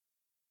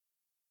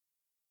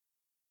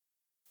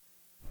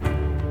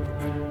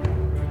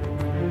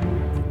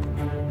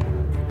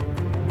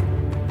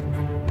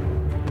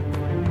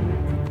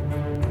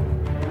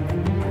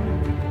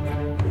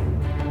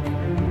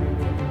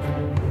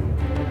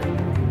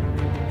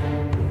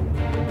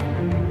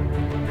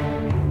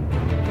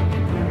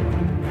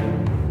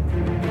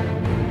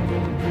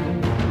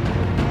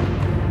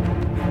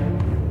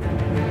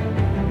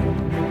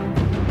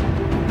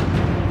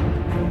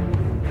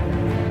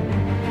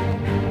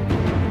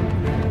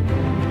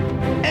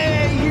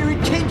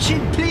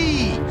Attention,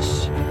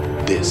 please.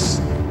 This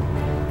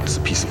is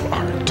a piece of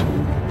art.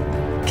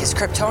 His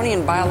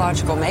Kryptonian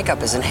biological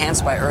makeup is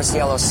enhanced by Earth's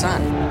yellow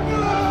sun.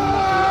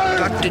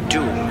 Dr.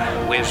 Doom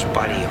wears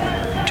body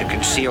armor to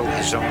conceal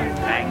his own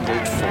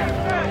mangled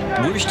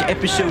form. Worst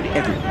episode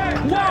ever.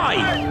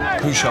 Why?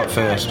 Who shot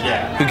first?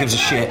 Yeah. Who gives a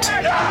shit?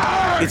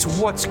 It's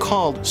what's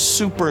called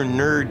super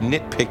nerd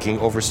nitpicking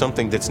over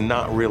something that's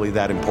not really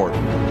that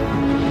important.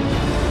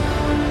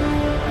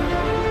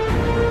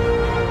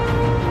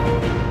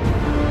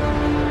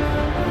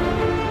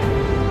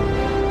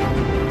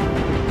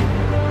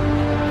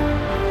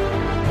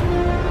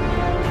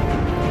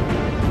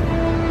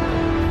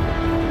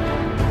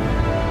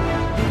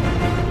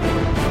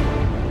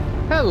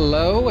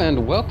 Hello,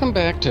 and welcome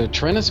back to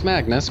Trennis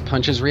Magnus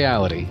Punches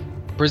Reality,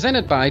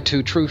 presented by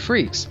Two True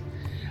Freaks.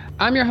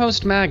 I'm your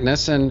host,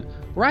 Magnus, and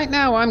right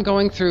now I'm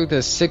going through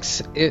the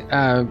six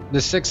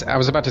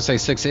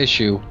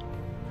issue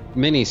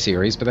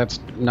mini-series, but that's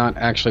not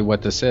actually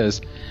what this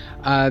is.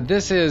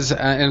 This is,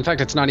 in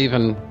fact, it's not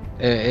even,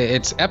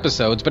 it's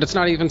episodes, but it's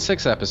not even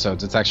 6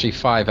 episodes. It's actually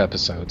 5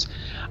 episodes.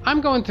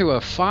 I'm going through a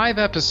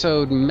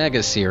 5-episode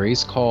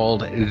mega-series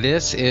called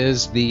This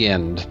Is the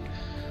End.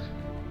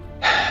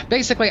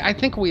 Basically, I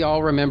think we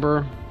all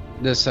remember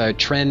this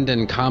trend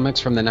in comics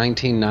from the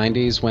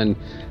 1990s when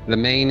the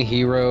main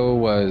hero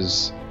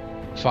was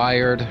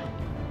fired,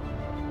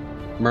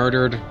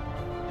 murdered,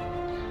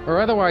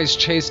 or otherwise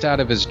chased out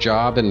of his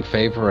job in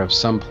favor of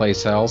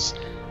someplace else,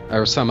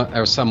 or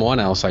someone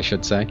else, I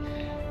should say.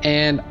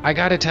 And I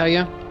gotta tell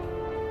you,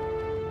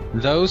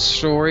 those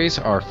stories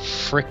are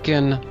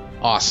frickin'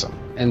 awesome.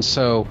 And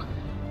so,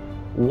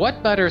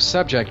 what better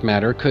subject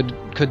matter could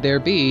there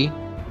be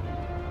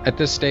at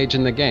this stage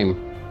in the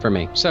game for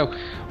me? So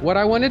what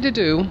I wanted to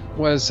do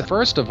was,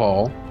 first of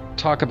all,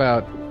 talk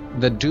about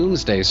the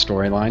Doomsday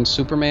storyline,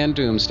 Superman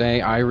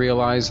Doomsday. I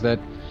realize that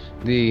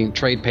the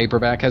trade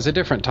paperback has a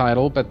different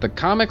title, but the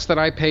comics that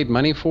I paid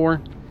money for,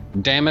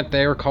 damn it,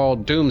 they're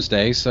called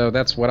Doomsday, so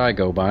that's what I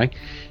go by.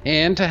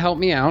 And to help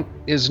me out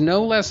is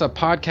no less a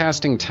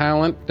podcasting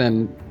talent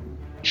than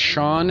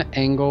Sean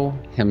Engel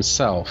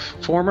himself,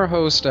 former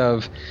host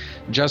of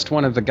Just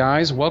One of the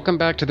Guys. Welcome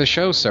back to the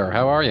show, sir.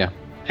 How are you?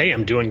 Hey,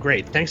 I'm doing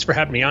great. Thanks for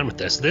having me on with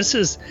this. This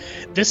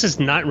is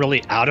not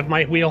really out of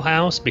my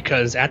wheelhouse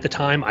because at the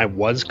time I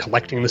was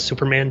collecting the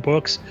Superman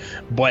books,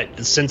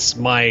 but since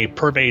my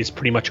purvey is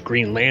pretty much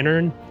Green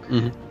Lantern,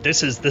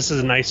 this is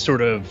a nice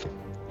sort of,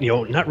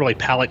 not really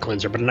palate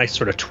cleanser, but a nice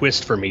sort of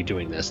twist for me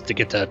doing this to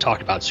get to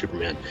talk about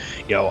Superman.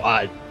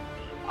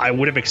 I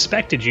would have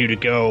expected you to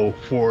go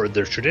for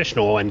the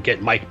traditional and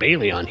get Mike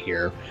Bailey on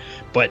here,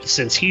 but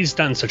since he's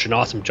done such an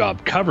awesome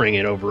job covering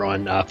it over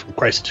on From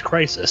Crisis to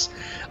Crisis,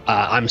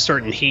 I'm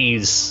certain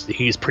he's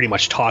pretty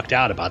much talked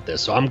out about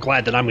this. So I'm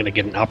glad that I'm going to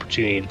get an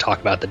opportunity to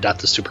talk about the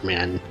Death of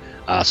Superman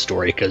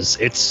story, because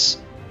it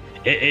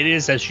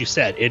is, as you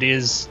said, it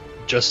is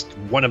just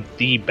one of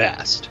the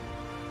best.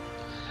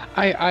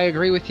 I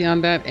agree with you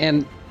on that,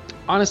 and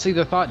honestly,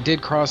 the thought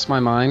did cross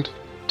my mind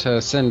to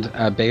send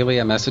Bailey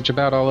a message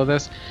about all of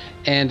this.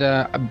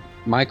 And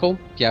Michael,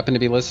 if you happen to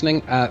be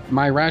listening,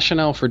 my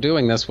rationale for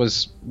doing this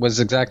was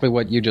exactly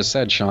what you just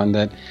said, Sean,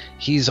 that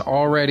he's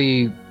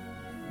already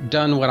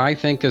done what I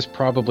think is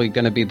probably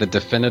going to be the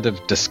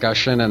definitive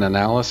discussion and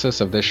analysis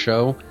of this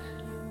show.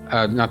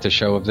 Not the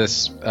show, of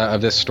this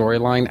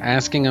storyline,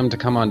 asking him to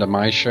come onto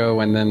my show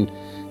and then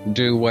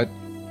do what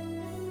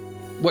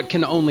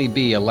can only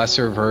be a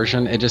lesser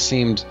version. It just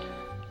seemed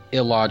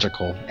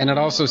illogical. And it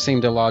also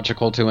seemed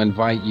illogical to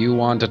invite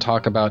you on to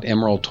talk about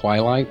Emerald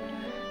Twilight.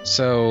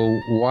 So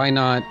why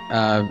not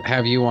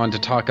have you on to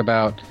talk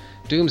about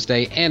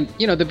Doomsday? And,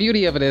 the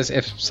beauty of it is,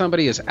 if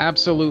somebody is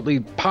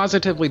absolutely,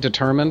 positively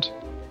determined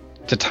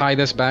to tie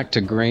this back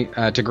to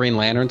Green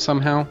Lantern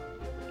somehow,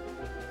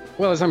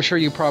 well, as I'm sure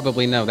you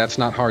probably know, that's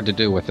not hard to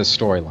do with this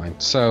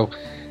storyline. So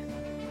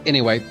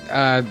anyway,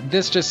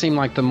 this just seemed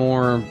like the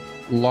more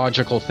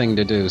logical thing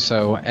to do.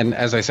 So, and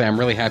as I say, I'm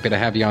really happy to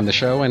have you on the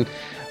show. And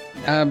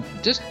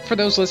just for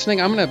those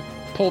listening, I'm going to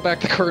pull back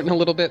the curtain a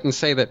little bit and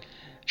say that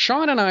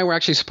Sean and I were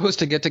actually supposed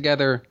to get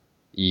together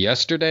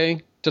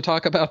yesterday to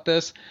talk about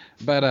this,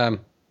 but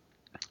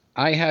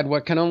I had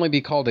what can only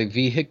be called a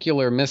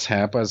vehicular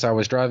mishap as I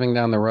was driving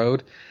down the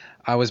road.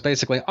 I was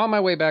basically on my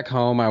way back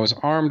home. I was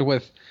armed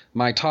with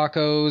my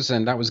tacos,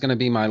 and that was going to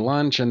be my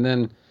lunch, and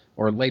then,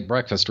 or late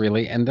breakfast,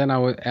 really. And then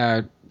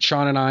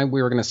Sean and I,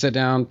 we were going to sit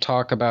down,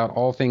 talk about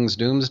all things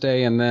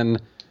Doomsday, and then,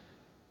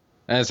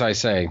 as I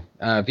say,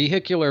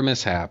 vehicular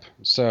mishap.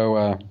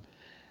 So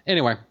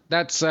anyway,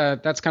 that's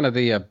kind of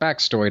the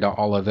backstory to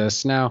all of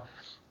this. Now,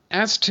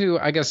 as to,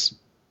 I guess,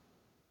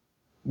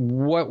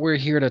 what we're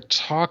here to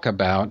talk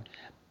about,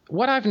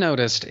 what I've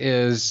noticed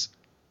is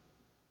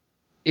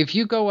if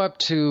you go up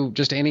to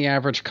just any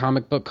average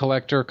comic book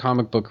collector,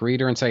 comic book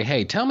reader, and say,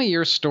 hey, tell me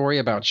your story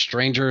about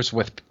Strangers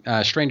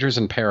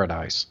in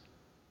Paradise,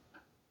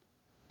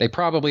 they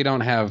probably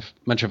don't have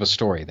much of a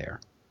story there.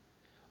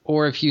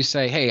 Or if you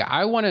say, hey,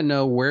 I want to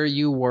know where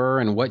you were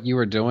and what you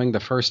were doing the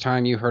first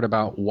time you heard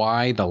about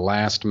Y: The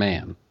Last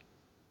Man,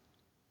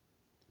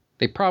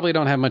 they probably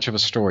don't have much of a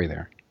story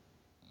there.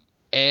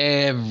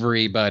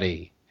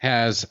 Everybody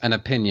has an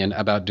opinion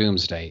about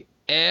Doomsday.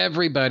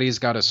 Everybody's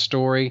got a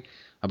story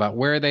about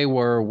where they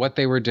were, what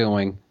they were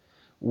doing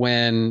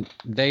when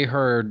they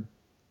heard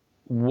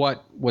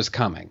what was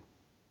coming.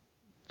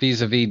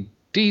 Vis-a-vis,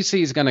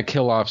 DC's going to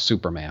kill off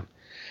Superman.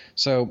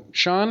 So,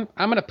 Sean,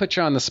 I'm going to put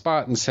you on the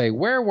spot and say,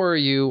 where were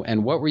you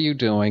and what were you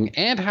doing,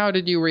 and how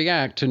did you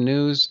react to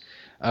news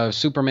of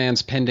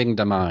Superman's pending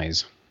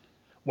demise?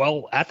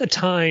 Well, at the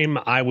time,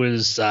 I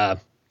was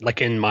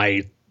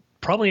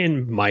probably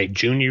in my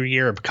junior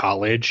year of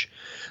college.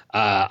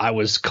 I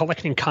was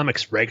collecting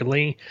comics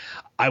regularly.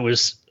 I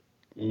was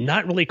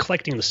not really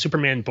collecting the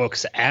Superman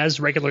books as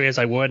regularly as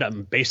I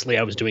would. Basically,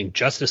 I was doing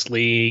Justice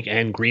League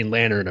and Green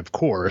Lantern, of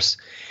course.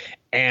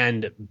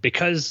 And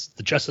because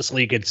the Justice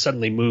League had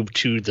suddenly moved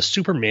to the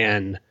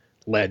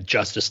Superman-led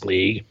Justice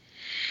League,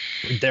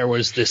 there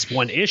was this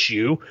one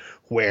issue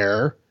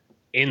where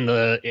in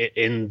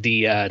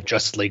the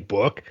Justice League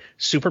book,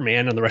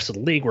 Superman and the rest of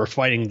the League were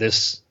fighting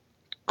this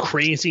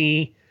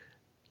crazy,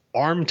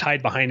 arm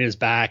tied behind his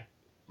back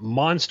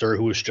monster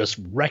who was just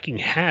wreaking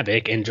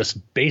havoc and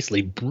just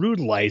basically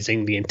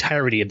brutalizing the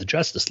entirety of the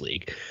Justice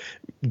League,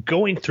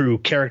 going through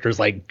characters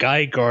like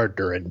Guy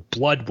Gardner and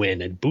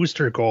Bloodwind and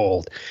Booster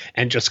Gold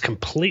and just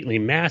completely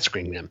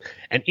massacring them.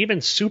 And even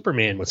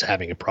Superman was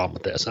having a problem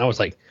with this. And I was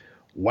like,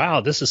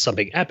 wow, this is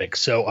something epic.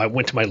 So I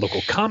went to my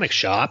local comic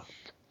shop,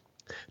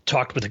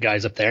 talked with the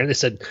guys up there, and they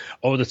said,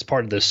 oh, that's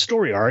part of this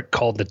story arc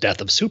called The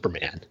Death of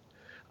Superman.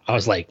 I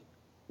was like,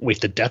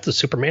 wait, the death of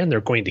Superman? They're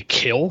going to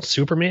kill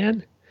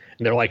Superman?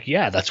 And they're like,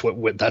 yeah, that's what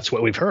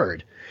we've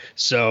heard.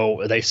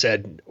 So they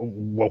said,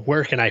 well,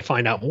 where can I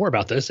find out more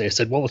about this? And they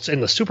said, well, it's in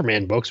the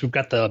Superman books. We've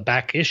got the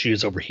back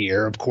issues over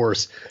here. Of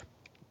course,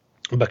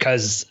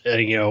 because,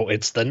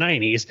 it's the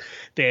 90s,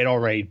 they had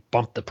already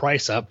bumped the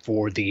price up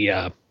for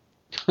the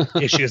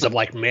issues of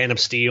like Man of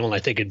Steel and I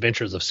think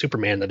Adventures of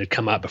Superman that had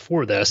come out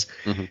before this,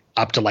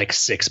 up to like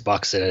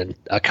 $6 in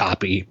a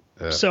copy.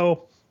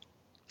 So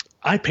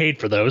I paid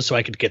for those so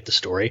I could get the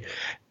story.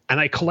 And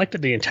I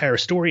collected the entire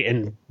story,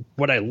 and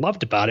what I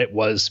loved about it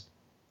was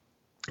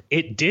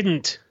it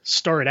didn't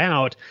start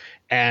out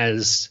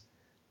as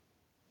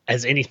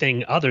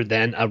anything other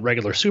than a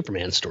regular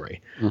Superman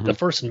story. The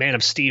first Man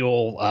of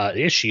Steel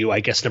issue, I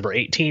guess number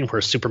 18,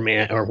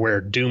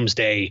 where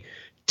Doomsday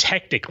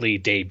technically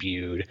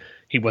debuted,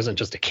 he wasn't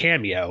just a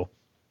cameo.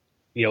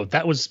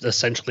 That was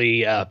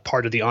essentially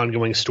part of the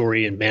ongoing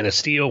story in Man of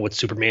Steel with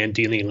Superman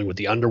dealing with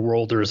the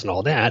Underworlders and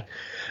all that.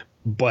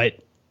 But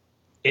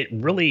it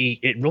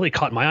really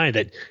caught my eye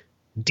that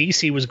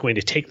DC was going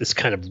to take this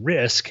kind of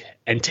risk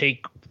and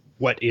take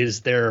what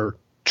is their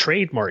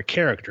trademark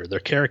character,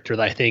 their character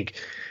that I think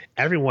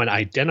everyone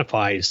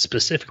identifies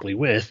specifically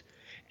with,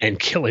 and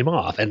kill him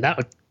off. And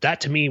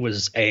that to me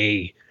was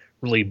a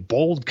really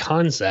bold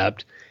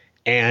concept,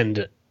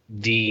 and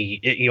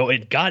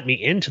it got me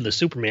into the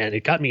Superman.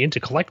 It got me into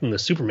collecting the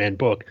Superman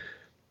book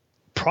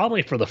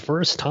probably for the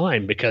first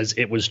time because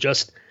it was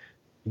just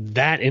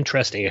that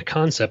interesting a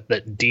concept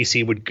that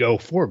DC would go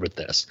forward with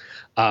this.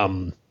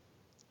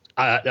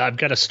 I've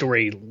got a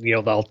story,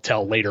 that I'll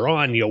tell later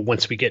on,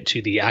 once we get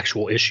to the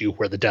actual issue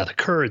where the death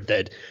occurred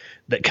that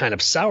kind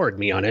of soured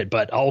me on it.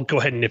 But I'll go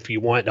ahead and if you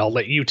want, I'll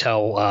let you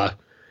tell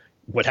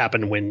what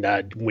happened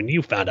when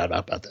you found out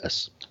about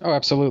this. Oh,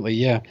 absolutely.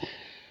 Yeah.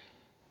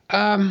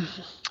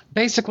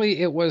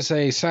 Basically it was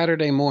a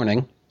Saturday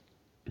morning,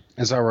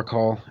 as I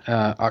recall,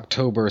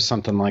 October or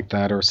something like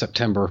that, or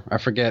September. I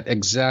forget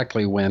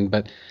exactly when,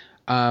 but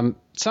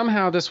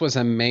somehow this was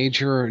a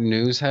major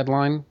news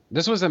headline.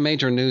 This was a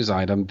major news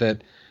item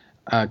that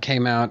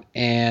came out,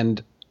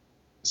 and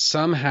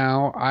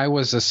somehow I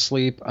was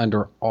asleep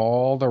under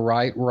all the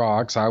right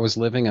rocks. I was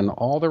living in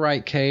all the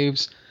right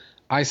caves.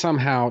 I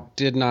somehow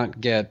did not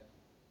get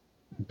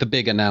the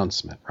big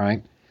announcement,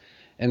 right?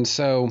 And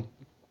so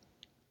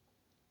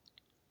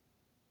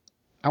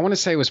I want to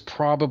say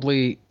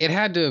it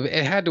had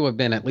to have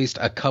been at least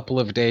a couple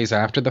of days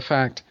after the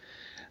fact.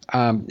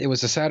 It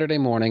was a Saturday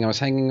morning. I was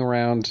hanging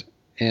around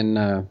in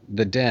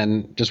the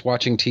den, just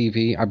watching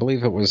TV. I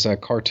believe it was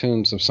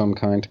cartoons of some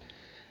kind.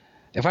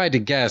 If I had to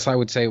guess, I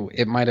would say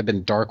it might have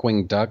been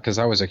Darkwing Duck, because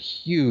I was a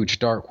huge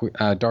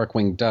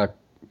Darkwing Duck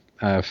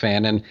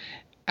fan. And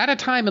at a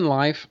time in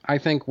life, I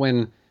think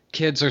when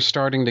kids are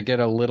starting to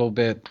get a little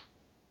bit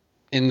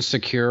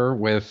insecure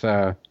with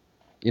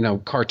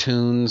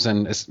cartoons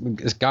and as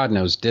God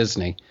knows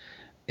Disney.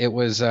 It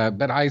was,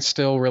 but I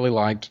still really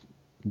liked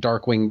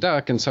Darkwing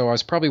Duck, and so I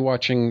was probably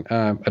watching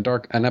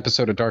an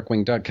episode of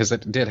Darkwing Duck because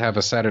it did have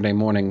a Saturday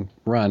morning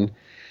run,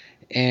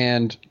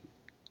 and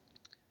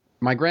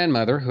my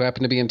grandmother, who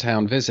happened to be in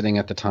town visiting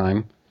at the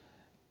time,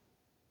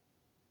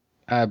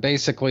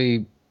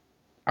 basically,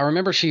 I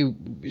remember she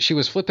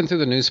was flipping through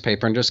the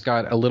newspaper and just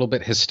got a little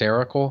bit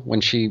hysterical when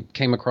she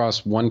came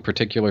across one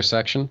particular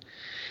section.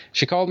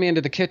 She called me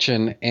into the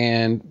kitchen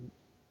and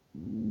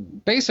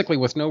basically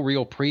with no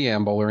real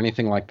preamble or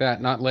anything like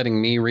that, not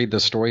letting me read the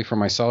story for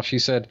myself, she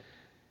said,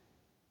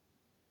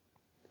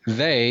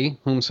 they,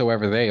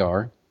 whomsoever they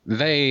are,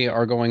 they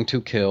are going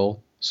to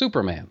kill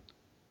Superman.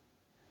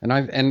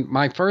 And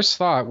my first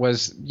thought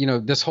was,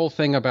 this whole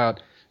thing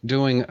about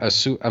doing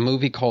a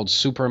movie called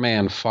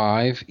Superman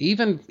 5,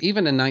 even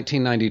in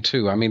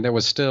 1992. I mean, there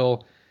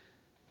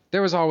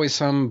was always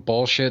some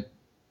bullshit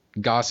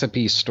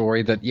gossipy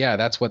story that,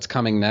 that's what's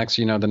coming next.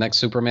 The next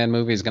Superman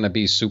movie is going to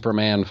be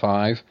Superman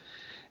 5.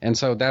 And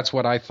so that's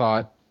what I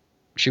thought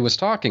she was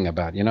talking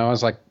about. I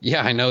was like,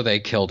 yeah, I know they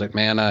killed it,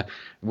 man.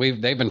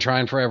 They've been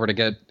trying forever to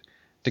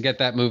get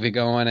that movie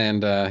going.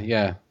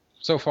 And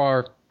so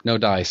far, no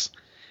dice.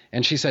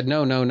 And she said,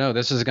 no,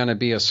 this is going to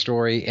be a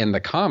story in the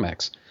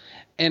comics.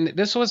 And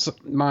this was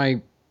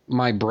my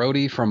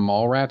Brody from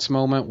Mallrats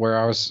moment, where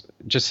I was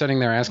just sitting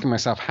there asking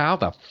myself, how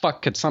the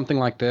fuck could something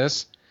like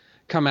this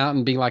come out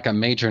and be like a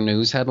major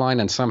news headline,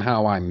 and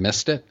somehow I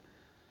missed it?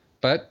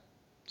 But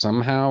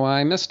somehow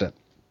I missed it.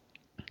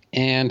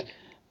 And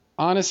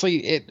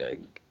honestly,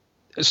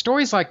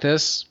 stories like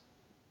this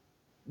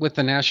with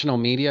the national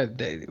media,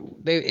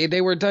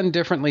 they were done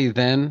differently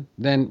then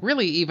than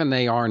really even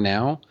they are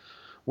now,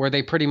 where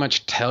they pretty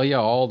much tell you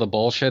all the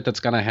bullshit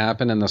that's going to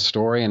happen in the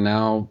story, and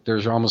now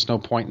there's almost no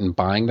point in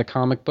buying the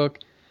comic book.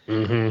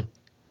 Mm-hmm.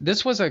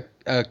 This was a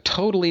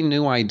totally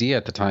new idea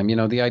at the time.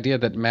 The idea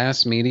that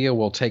mass media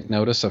will take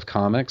notice of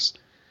comics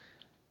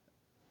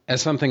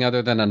as something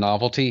other than a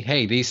novelty.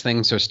 Hey, these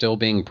things are still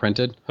being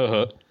printed.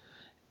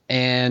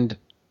 And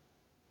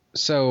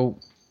so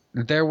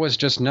there was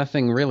just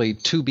nothing really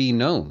to be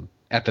known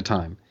at the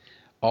time.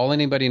 All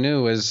anybody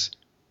knew is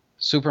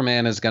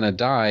Superman is going to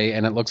die,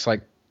 and it looks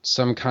like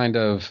some kind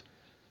of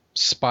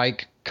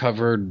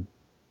spike-covered,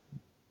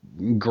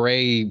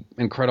 gray,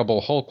 Incredible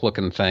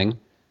Hulk-looking thing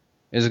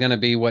is going to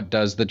be what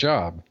does the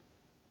job.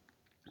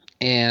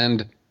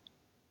 And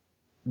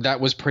that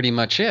was pretty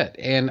much it.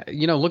 And,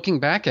 looking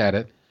back at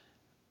it,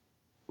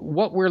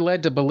 what we're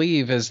led to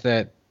believe is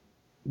that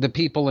the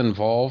people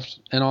involved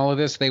in all of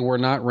this, they were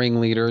not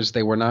ringleaders,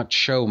 they were not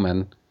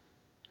showmen.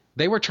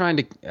 They were trying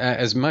to,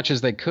 as much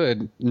as they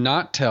could,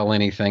 not tell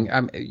anything.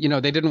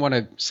 They didn't want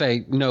to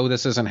say, no,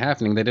 this isn't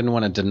happening. They didn't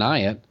want to deny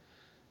it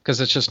because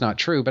it's just not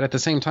true. But at the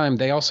same time,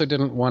 they also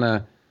didn't want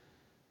to.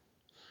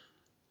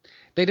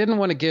 They didn't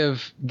want to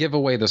give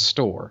away the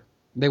store.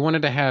 They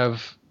wanted to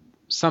have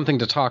something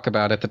to talk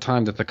about at the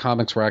time that the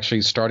comics were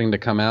actually starting to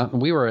come out,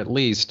 and we were at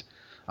least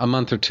a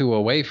month or two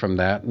away from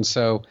that. And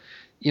so,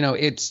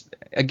 it's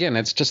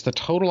just the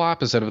total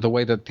opposite of the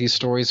way that these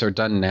stories are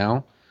done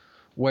now,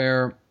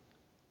 where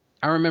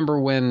I remember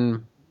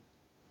when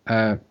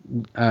the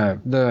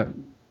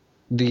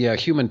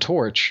Human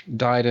Torch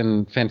died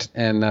in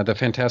the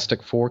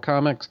Fantastic Four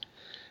comics.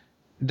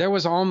 There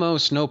was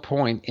almost no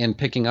point in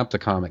picking up the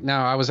comic.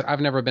 Now, I've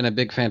never been a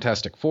big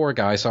Fantastic Four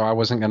guy, so I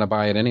wasn't going to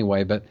buy it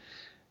anyway. But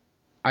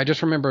I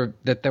just remember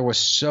that there was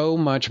so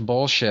much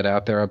bullshit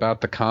out there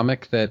about the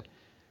comic that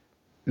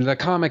the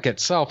comic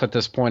itself at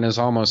this point is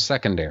almost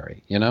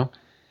secondary,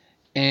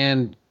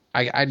 And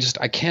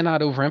I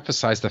cannot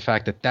overemphasize the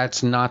fact that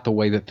that's not the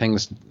way that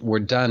things were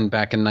done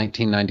back in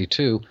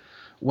 1992,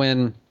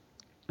 when,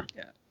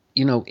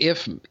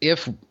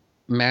 if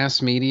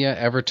mass media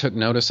ever took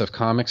notice of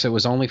comics, it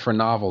was only for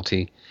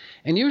novelty,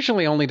 and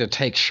usually only to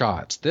take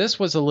shots. This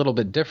was a little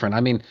bit different. I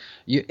mean,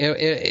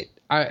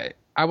 I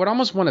would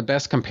almost want to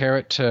best compare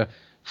it to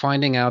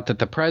finding out that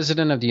the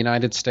president of the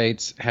United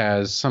States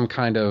has some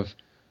kind of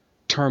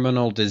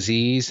terminal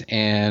disease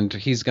and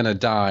he's going to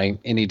die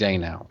any day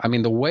now. I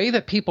mean, the way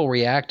that people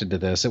reacted to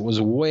this, it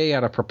was way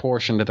out of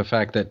proportion to the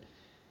fact that,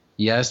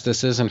 yes,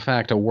 this is in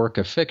fact a work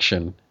of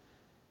fiction.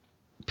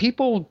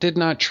 People did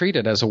not treat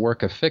it as a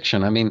work of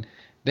fiction. I mean,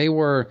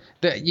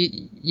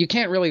 you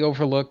can't really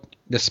overlook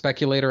the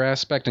speculator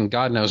aspect, and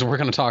God knows we're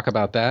going to talk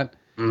about that.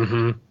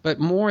 Mm-hmm. But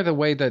more the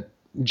way that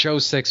Joe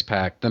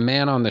Sixpack, the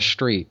man on the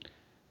street,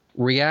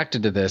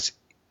 reacted to this.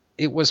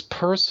 It was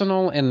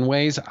personal in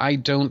ways I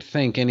don't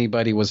think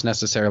anybody was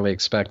necessarily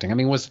expecting. I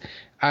mean,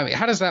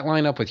 how does that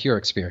line up with your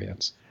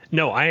experience?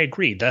 No, I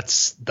agree.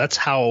 That's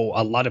how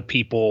a lot of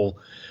people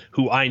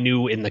who I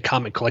knew in the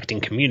comic collecting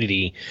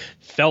community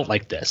felt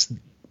like this.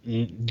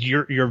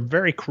 You're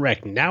very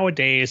correct.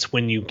 Nowadays,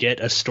 when you get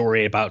a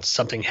story about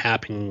something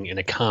happening in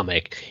a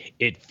comic,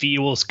 it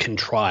feels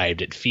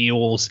contrived. It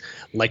feels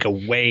like a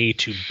way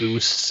to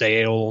boost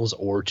sales,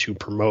 or to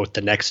promote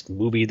the next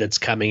movie that's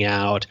coming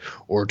out,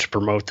 or to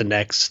promote the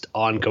next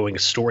ongoing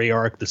story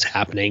arc that's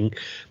happening.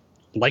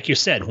 Like you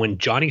said, when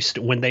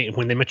they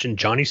mentioned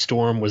Johnny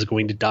Storm was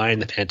going to die in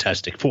the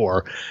Fantastic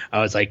Four, I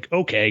was like,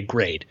 okay,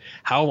 great.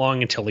 How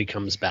long until he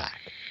comes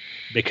back?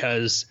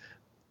 Because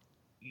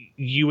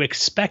you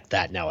expect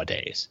that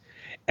nowadays.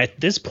 At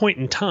this point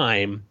in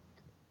time,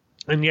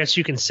 and yes,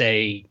 you can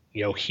say,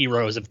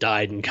 heroes have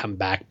died and come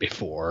back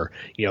before.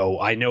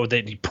 I know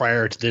that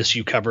prior to this,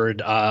 you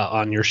covered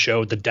on your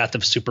show the death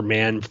of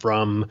Superman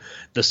from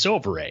the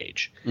Silver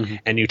Age, mm-hmm.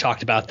 and you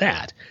talked about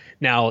that.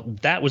 Now,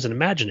 that was an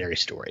imaginary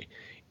story.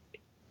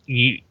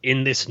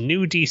 In this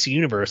new DC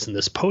universe, in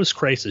this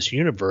post-crisis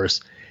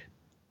universe,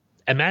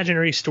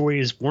 imaginary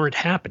stories weren't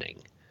happening.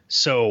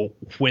 So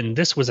when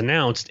this was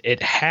announced,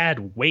 it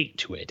had weight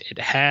to it. It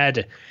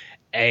had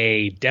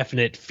a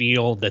definite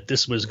feel that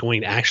this was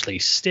going to actually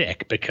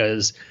stick,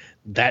 because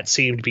that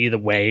seemed to be the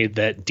way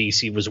that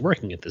DC was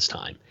working at this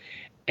time.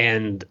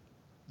 And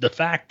the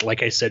fact,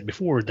 like I said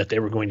before, that they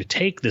were going to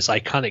take this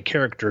iconic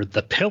character,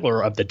 the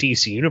pillar of the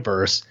DC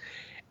universe,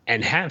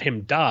 and have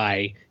him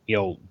die,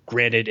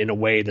 granted in a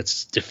way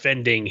that's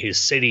defending his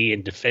city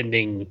and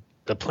defending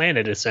the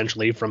planet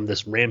essentially from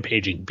this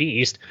rampaging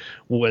beast,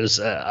 was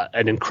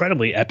an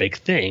incredibly epic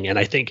thing. And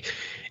I think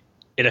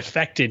it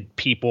affected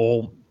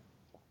people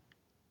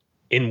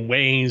in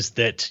ways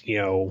that,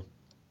 in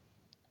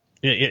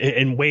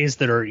ways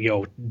that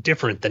are,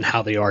 different than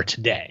how they are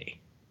today.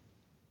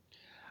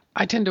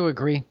 I tend to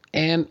agree.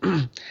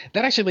 And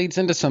that actually leads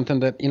into something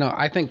that,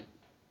 I think,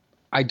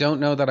 I don't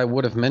know that I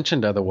would have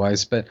mentioned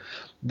otherwise, but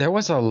there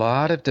was a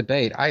lot of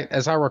debate.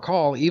 As I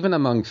recall, even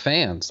among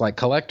fans, like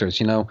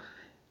collectors,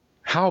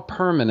 how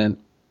permanent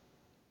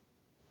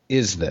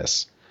is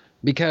this?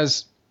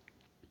 Because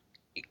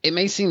it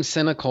may seem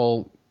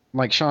cynical,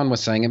 like Sean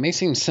was saying, it may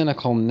seem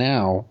cynical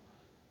now,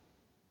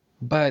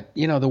 but,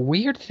 the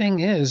weird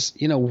thing is,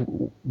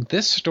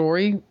 this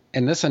story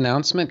and this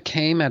announcement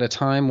came at a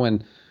time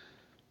when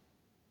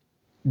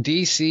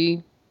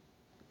DC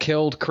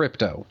killed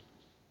Krypto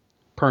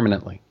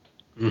permanently.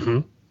 Mm-hmm.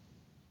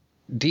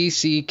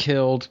 DC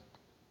killed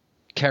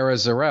Kara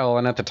Zor-El,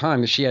 and at the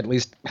time, she at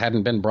least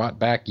hadn't been brought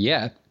back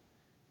yet.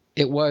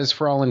 It was,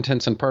 for all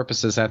intents and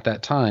purposes at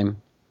that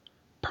time,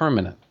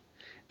 permanent.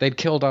 They'd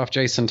killed off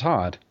Jason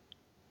Todd.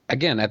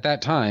 Again, at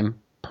that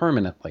time,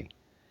 permanently.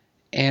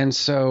 And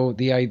so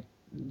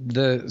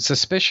the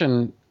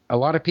suspicion a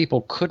lot of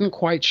people couldn't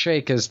quite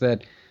shake is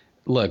that,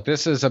 look,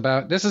 this is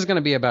going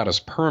to be about as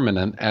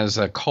permanent as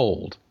a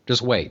cold.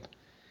 Just wait.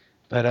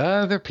 But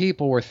other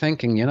people were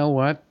thinking, you know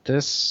what?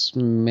 This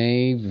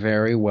may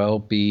very well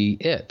be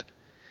it.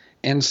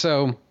 And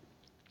so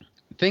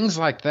things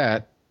like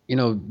that,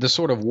 the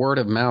sort of word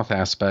of mouth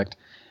aspect,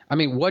 I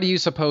mean, what do you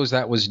suppose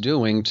that was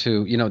doing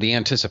to, the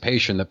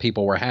anticipation that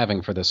people were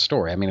having for this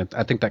story? I mean,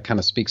 I think that kind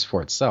of speaks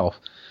for itself.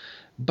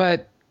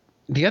 But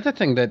the other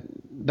thing that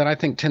I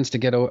think tends to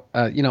get,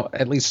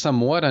 at least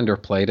somewhat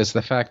underplayed is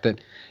the fact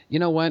that, you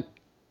know what?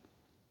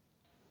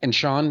 And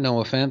Sean, no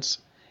offense,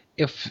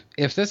 if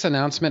this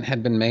announcement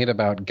had been made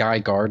about Guy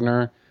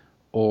Gardner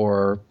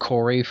or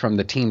Corey from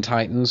the Teen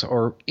Titans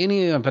or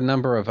any of a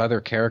number of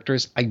other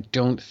characters, I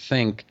don't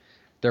think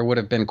there would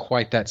have been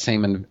quite that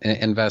same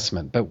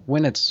investment. But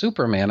when it's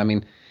Superman, I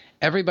mean,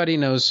 everybody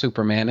knows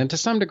Superman, and to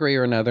some degree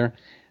or another,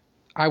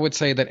 I would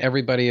say that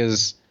everybody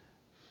is.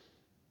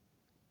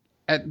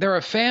 They're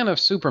a fan of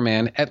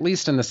Superman, at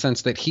least in the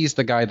sense that he's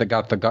the guy that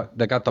got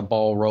the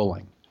ball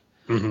rolling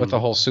with the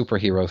whole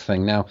superhero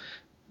thing. Now,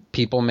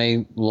 people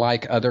may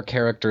like other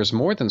characters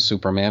more than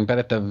Superman, but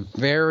at the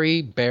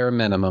very bare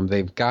minimum,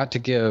 they've got to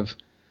give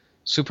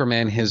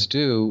Superman his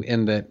due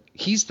in that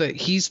he's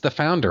the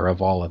founder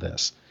of all of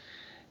this.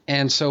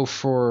 And so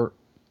for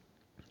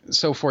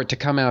it to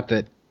come out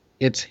that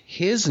it's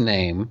his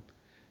name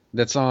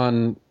that's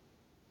on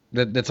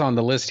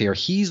the list here,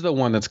 he's the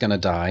one that's going to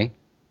die,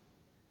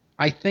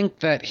 I think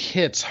that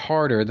hits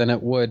harder than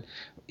it would,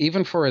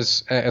 even for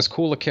as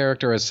cool a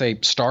character as, say,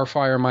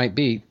 Starfire might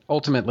be.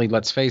 Ultimately,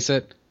 let's face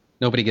it,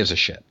 nobody gives a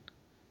shit.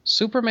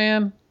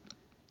 Superman,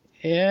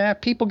 yeah,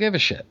 people give a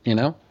shit,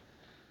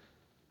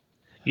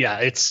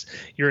 Yeah,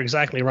 you're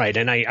exactly right,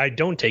 and I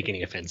don't take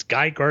any offense.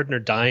 Guy Gardner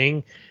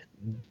dying,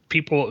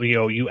 people,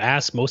 you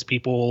ask most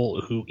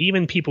people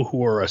even people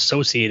who are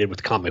associated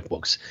with comic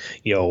books,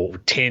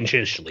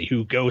 tangentially,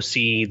 who go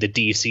see the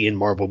DC and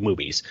Marvel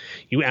movies,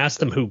 you ask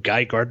them who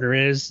Guy Gardner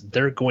is,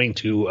 they're going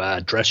to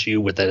address you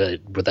with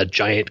a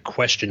giant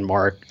question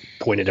mark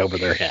pointed over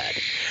their head.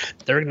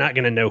 They're not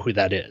going to know who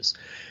that is.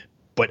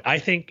 But I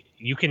think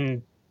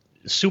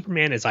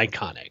Superman is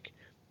iconic.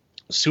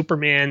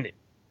 Superman,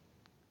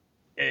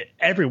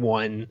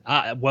 everyone,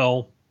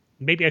 well,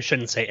 maybe I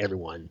shouldn't say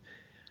everyone.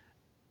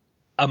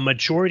 A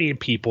majority of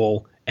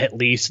people at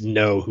least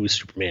know who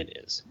Superman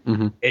is.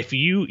 Mm-hmm. If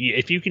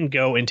you can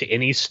go into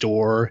any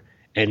store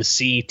and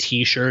see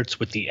T-shirts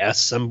with the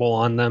S symbol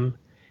on them,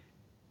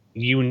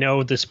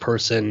 this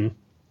person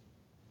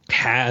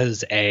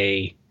has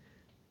a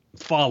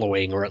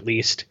following, or at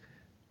least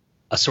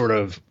a sort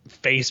of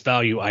face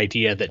value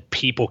idea that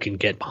people can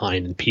get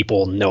behind and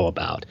people know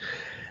about.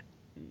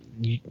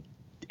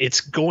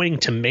 It's going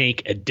to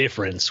make a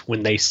difference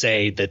when they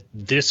say that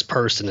this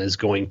person is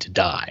going to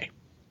die.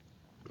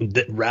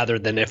 Rather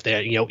than if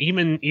they,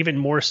 even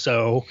more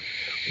so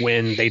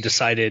when they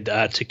decided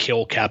to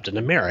kill Captain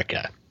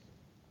America.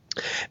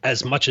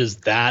 As much as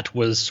that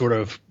was sort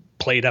of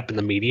played up in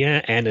the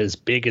media, and as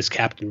big as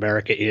Captain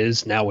America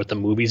is now with the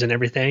movies and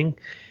everything,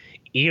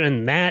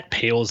 even that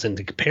pales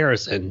into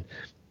comparison,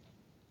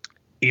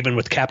 even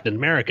with Captain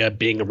America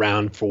being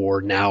around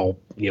for now,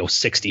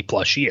 60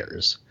 plus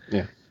years.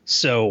 Yeah.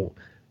 So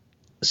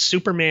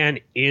Superman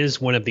is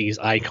one of these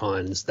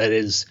icons that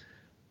is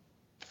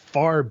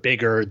far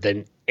bigger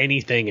than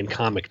anything in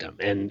comicdom.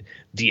 And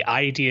the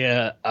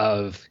idea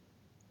of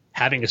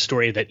having a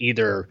story that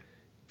either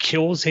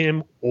kills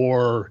him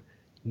or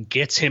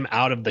gets him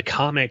out of the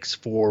comics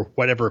for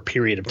whatever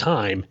period of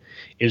time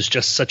is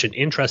just such an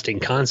interesting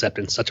concept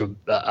and such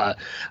a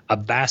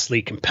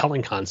vastly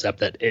compelling concept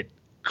that it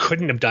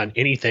couldn't have done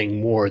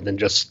anything more than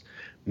just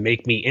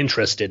make me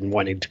interested in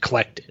wanting to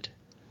collect it.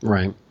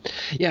 Right.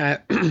 Yeah,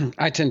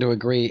 I tend to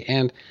agree.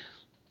 And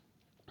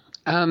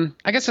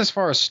I guess as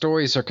far as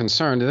stories are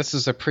concerned, this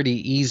is a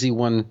pretty easy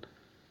one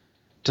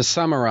to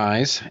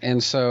summarize.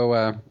 And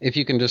so if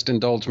you can just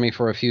indulge me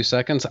for a few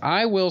seconds,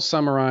 I will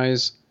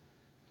summarize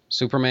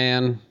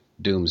Superman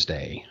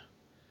Doomsday.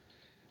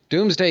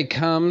 Doomsday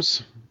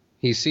comes,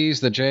 he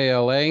sees the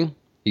JLA,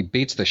 he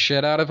beats the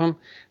shit out of him,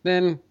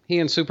 then he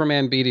and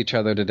Superman beat each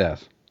other to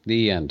death.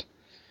 The end.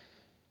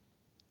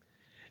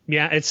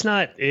 Yeah, it's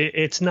not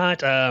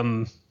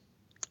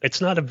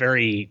a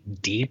very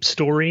deep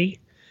story.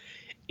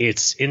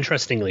 It's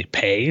interestingly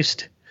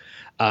paced.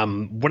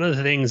 One of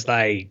the things that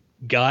I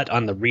got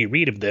on the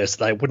reread of this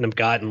that I wouldn't have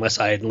got unless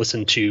I had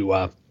listened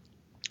to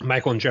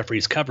Michael and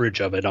Jeffrey's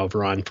coverage of it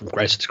over on From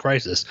Crisis to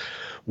Crisis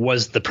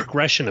was the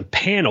progression of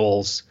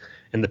panels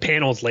and the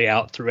panels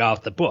layout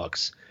throughout the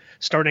books.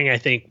 Starting, I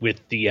think, with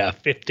the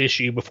fifth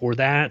issue before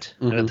that,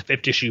 the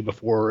fifth issue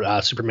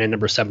before Superman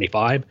number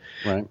 75.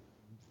 Right.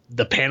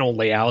 The panel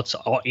layouts,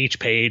 each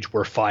page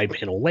were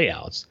 5-panel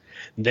layouts.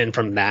 Then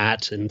from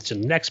that into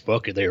the next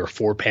book, there were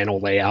 4-panel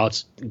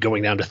layouts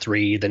going down to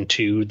 3, then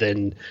 2,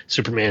 then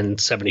Superman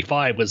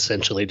 75 was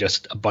essentially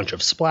just a bunch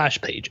of splash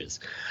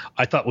pages.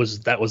 I thought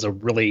that was a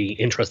really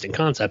interesting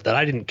concept that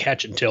I didn't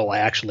catch until I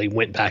actually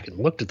went back and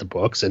looked at the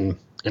books and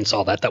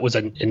saw that. That was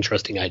an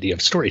interesting idea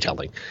of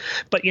storytelling.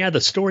 But yeah, the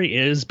story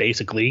is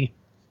basically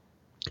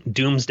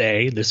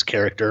Doomsday, this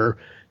character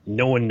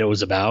no one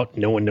knows about.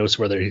 No one knows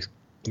where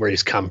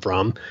he's come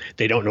from.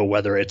 They don't know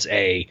whether it's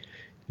a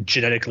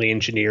genetically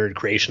engineered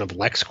creation of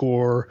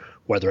LexCorp,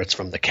 whether it's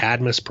from the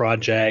Cadmus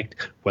Project,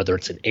 whether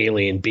it's an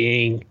alien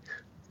being.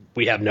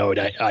 We have no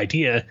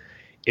idea.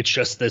 It's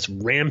just this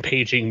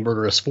rampaging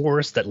murderous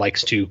force that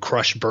likes to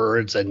crush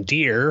birds and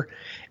deer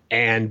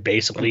and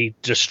basically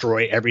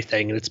destroy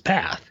everything in its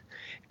path.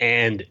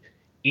 And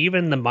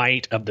even the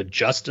might of the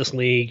Justice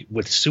League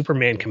with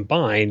Superman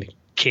combined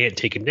can't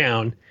take him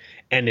down.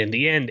 And in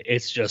the end,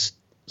 it's just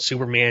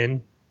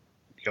Superman,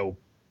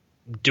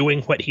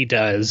 doing what he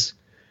does,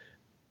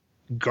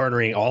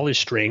 garnering all his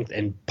strength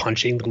and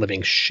punching the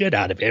living shit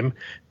out of him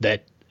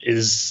that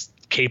is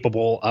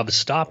capable of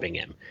stopping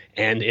him.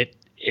 And it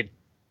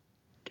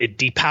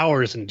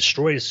depowers and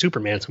destroys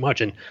Superman so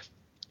much. And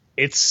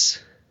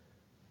it's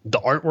the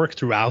artwork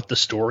throughout the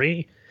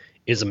story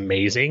is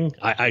amazing.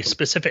 I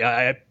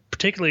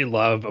particularly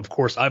love, of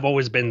course, I've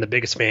always been the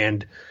biggest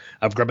fan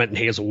of Grubbett and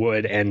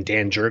Hazelwood and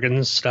Dan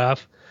Jurgens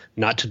stuff,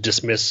 not to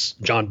dismiss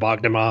John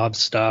Bogdanov's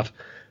stuff.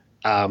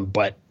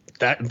 But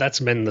that's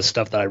been the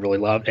stuff that I really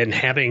love. And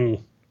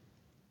having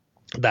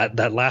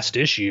that last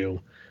issue,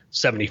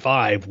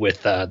 75,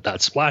 with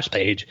that splash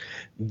page,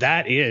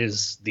 that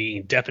is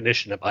the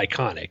definition of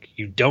iconic.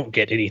 You don't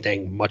get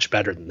anything much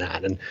better than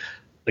that. And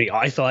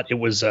I thought it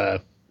was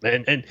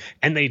and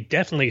they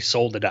definitely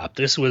sold it up.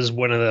 This was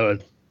one of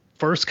the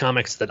first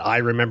comics that I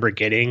remember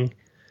getting,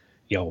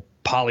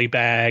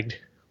 polybagged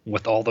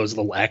with all those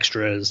little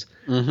extras,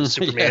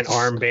 Superman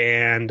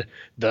armband,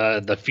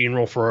 the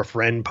funeral for a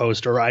friend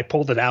poster. I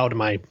pulled it out of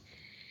my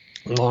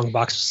long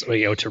box,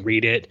 to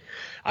read it.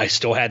 I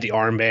still had the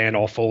armband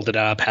all folded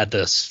up, had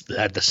the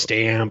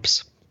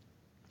stamps,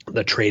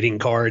 the trading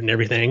card and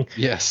everything.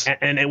 Yes.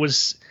 And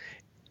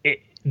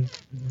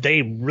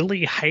they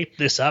really hyped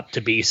this up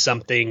to be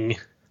something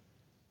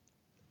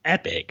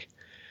epic,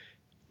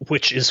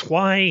 which is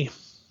why,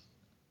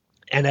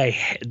 and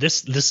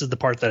this is the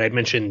part that I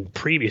mentioned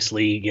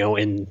previously,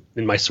 in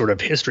my sort of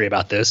history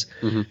about this,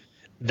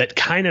 that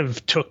kind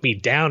of took me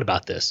down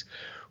about this.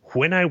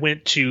 When I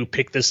went to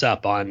pick this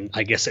up on,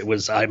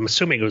 I'm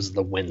assuming it was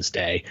the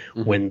Wednesday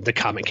when the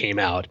comic came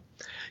out,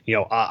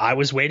 I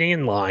was waiting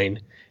in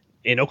line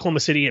in Oklahoma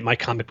City at my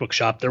comic book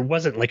shop. There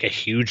wasn't like a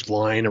huge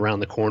line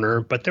around the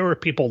corner, but there were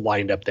people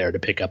lined up there to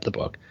pick up the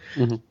book.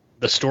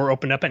 The store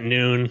opened up at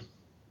noon.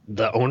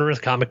 The owner of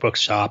the comic book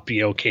shop,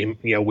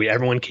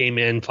 everyone came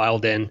in,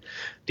 filed in.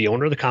 The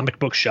owner of the comic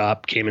book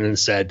shop came in and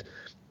said,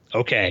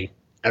 "Okay,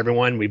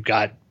 everyone, we've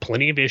got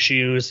plenty of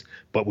issues,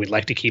 but we'd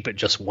like to keep it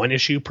just one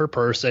issue per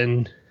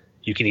person.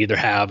 You can either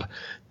have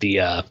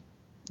the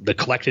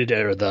collected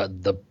or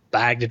the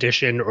bagged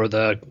edition or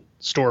the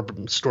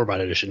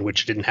store-bought edition,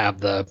 which didn't have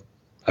the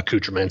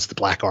accoutrements, the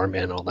black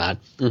armband, and all that."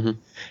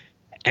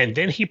 And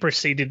then he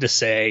proceeded to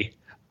say,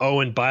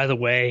 "Oh, and by the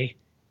way,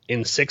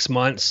 in 6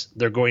 months,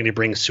 they're going to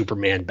bring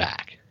Superman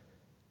back."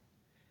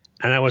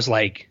 And I was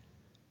like,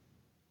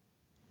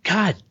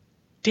 God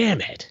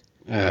damn it.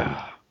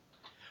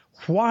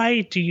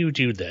 Why do you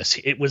do this?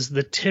 It was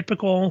the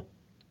typical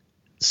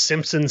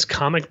Simpsons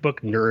comic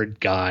book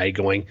nerd guy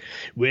going,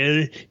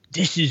 "Well,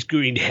 this is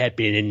going to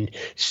happen and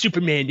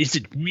Superman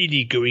isn't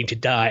really going to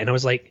die." And I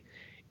was like,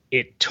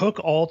 it took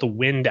all the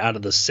wind out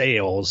of the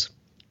sails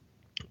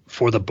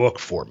for the book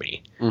for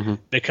me,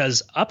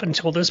 because up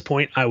until this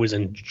point, I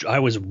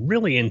was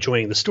really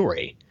enjoying the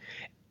story,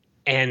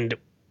 and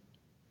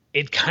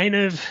it kind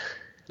of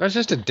That's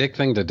just a dick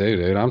thing to do,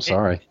 dude. I'm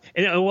sorry.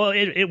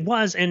 It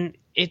was, and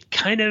it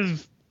kind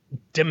of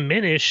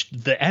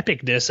diminished the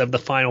epicness of the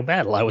final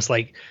battle. I was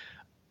like,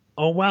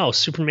 oh wow,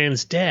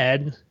 Superman's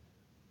dead,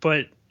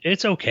 but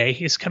it's okay.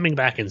 He's coming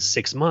back in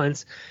 6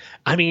 months.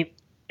 I mean,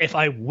 if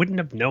I wouldn't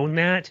have known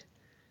that,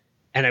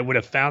 and I would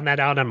have found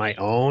that out on my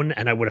own,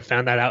 and I would have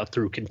found that out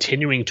through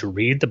continuing to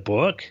read the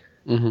book,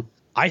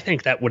 I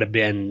think that would have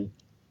been,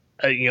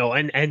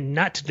 and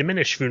not to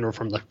diminish Funeral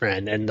from the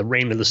Friend and the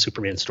Reign of the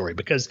Superman story,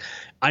 because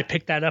I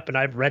picked that up and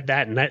I've read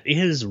that, and that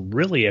is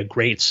really a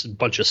great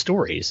bunch of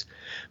stories.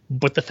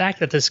 But the fact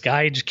that this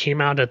guy just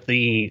came out at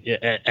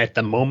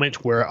the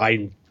moment where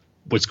I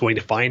was going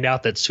to find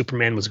out that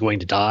Superman was going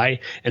to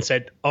die and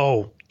said,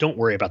 oh, don't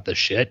worry about this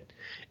shit,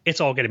 it's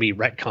all going to be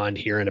retconned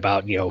here in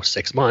about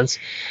 6 months,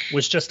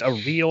 was just a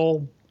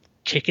real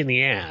kick in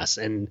the ass.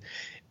 And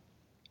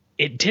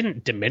it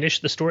didn't diminish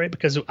the story,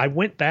 because I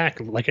went back,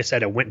 like I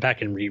said,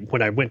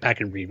 when I went back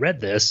and reread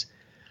this,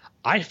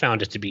 I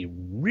found it to be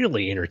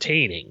really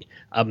entertaining,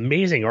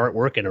 amazing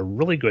artwork, and a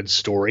really good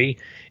story.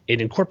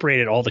 It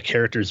incorporated all the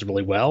characters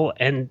really well,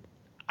 and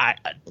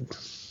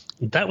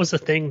that was the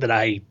thing that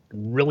I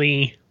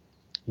really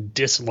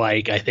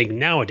dislike, I think,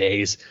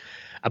 nowadays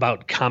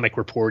about comic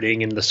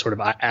reporting and the sort of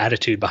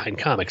attitude behind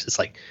comics. It's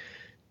like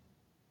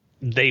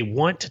they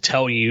want to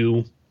tell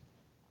you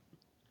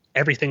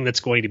everything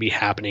that's going to be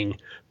happening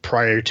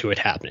prior to it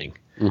happening.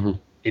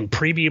 In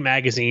preview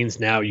magazines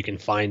now, you can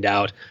find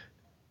out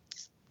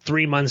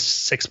 3 months,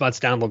 6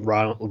 months down the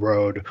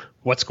road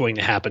what's going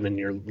to happen in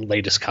your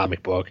latest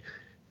comic book,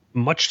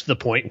 much to the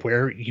point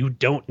where you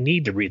don't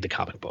need to read the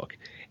comic book.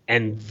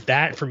 And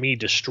that, for me,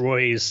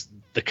 destroys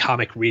the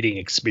comic reading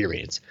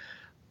experience.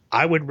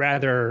 I would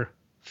rather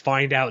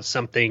find out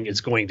something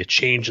is going to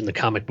change in the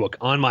comic book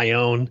on my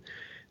own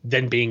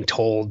than being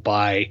told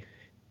by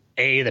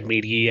A, the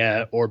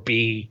media, or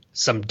B,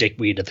 some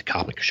dickweed at the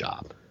comic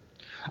shop.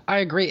 I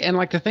agree. And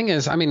the thing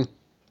is, I mean,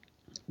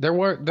 there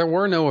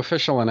were no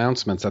official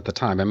announcements at the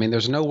time. I mean,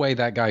 there's no way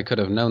that guy could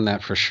have known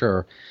that for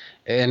sure.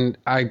 And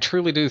I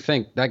truly do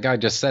think that guy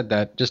just said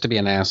that just to be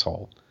an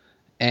asshole.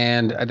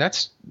 And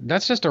that's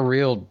just a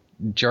real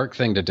jerk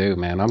thing to do,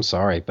 man. I'm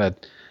sorry.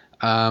 But,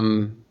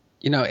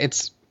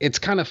 it's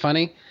kind of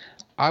funny.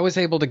 I was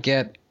able to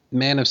get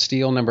Man of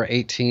Steel number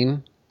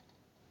 18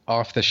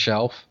 off the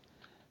shelf.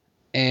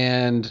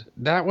 And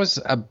that was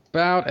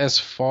about as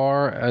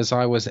far as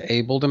I was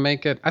able to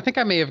make it. I think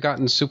I may have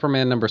gotten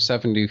Superman number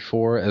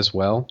 74 as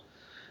well.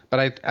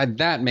 But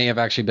that may have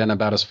actually been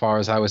about as far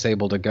as I was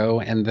able to go.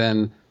 And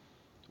then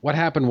what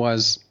happened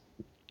was,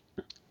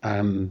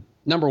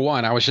 number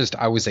one, I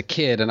was a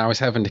kid and I was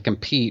having to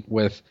compete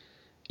with,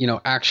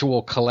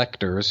 actual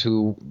collectors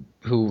who,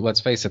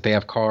 let's face it, they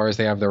have cars,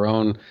 they have their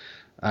own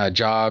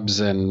jobs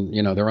and,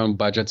 their own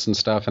budgets and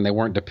stuff. And they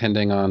weren't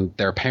depending on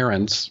their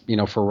parents,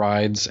 for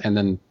rides and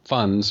then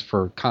funds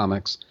for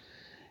comics.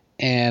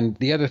 And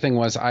the other thing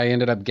was I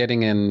ended up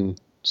getting in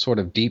sort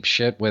of deep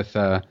shit with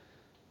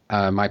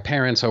my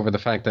parents over the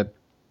fact that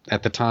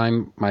at the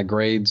time my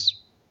grades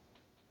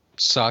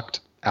sucked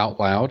out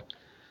loud.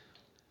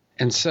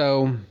 And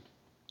so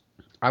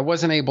I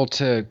wasn't able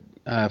to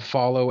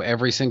follow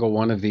every single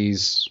one of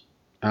these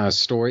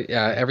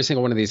every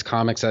single one of these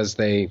comics as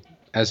they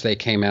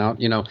came out.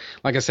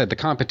 Like I said, the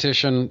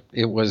competition,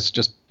 it was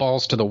just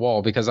balls to the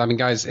wall, because I mean,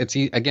 guys, it's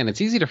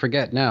easy to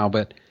forget now,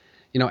 but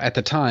at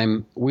the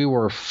time we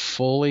were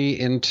fully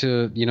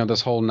into,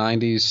 this whole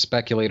 90s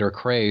speculator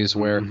craze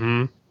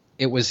where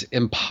it was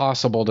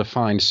impossible to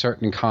find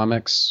certain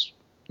comics,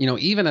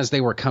 even as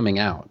they were coming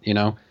out,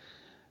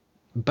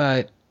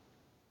 but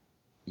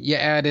you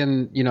add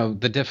in,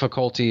 the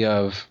difficulty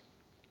of,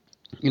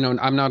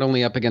 I'm not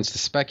only up against the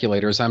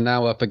speculators, I'm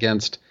now up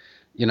against,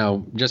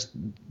 just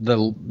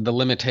the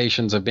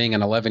limitations of being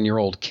an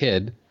 11-year-old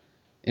kid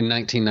in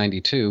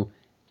 1992.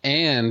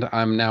 And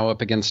I'm now up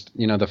against,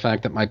 the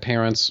fact that my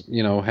parents,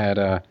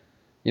 had,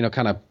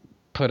 kind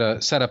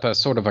of set up a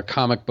sort of a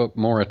comic book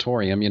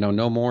moratorium,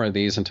 no more of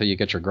these until you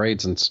get your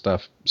grades and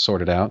stuff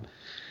sorted out.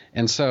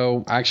 And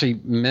so I actually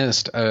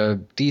missed a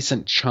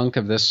decent chunk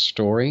of this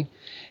story.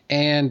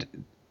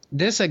 And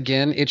this,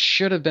 again, it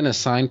should have been a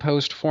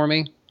signpost for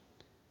me,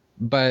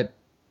 but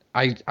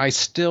I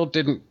still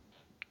didn't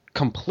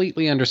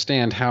completely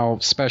understand how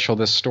special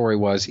this story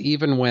was,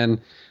 even when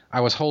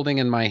I was holding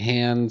in my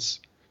hands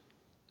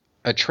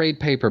a trade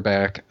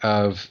paperback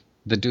of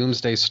the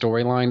Doomsday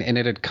storyline, and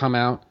it had come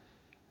out.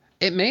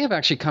 It may have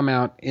actually come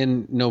out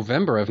in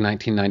November of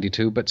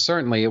 1992, but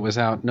certainly it was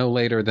out no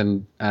later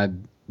than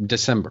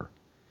December.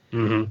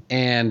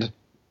 And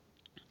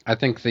I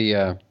think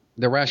the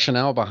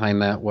rationale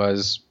behind that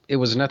was it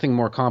was nothing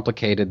more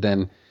complicated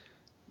than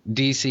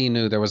DC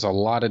knew there was a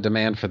lot of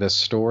demand for this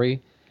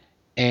story.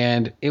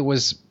 And it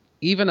was,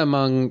 even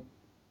among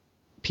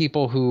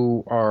people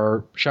who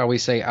are, shall we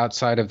say,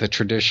 outside of the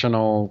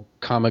traditional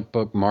comic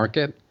book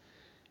market,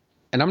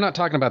 and I'm not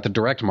talking about the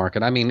direct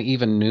market, I mean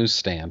even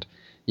newsstand.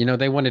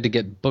 They wanted to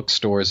get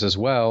bookstores as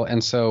well,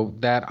 and so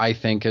that, I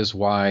think, is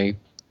why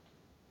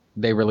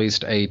they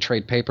released a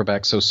trade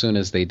paperback so soon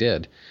as they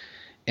did.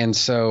 And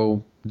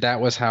so that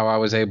was how I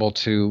was able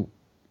to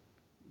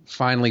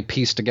finally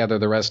piece together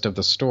the rest of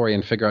the story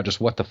and figure out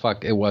just what the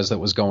fuck it was that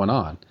was going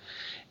on.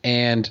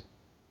 And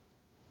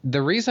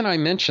the reason I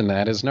mention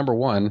that is, number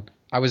one,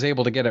 I was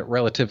able to get it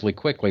relatively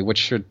quickly, which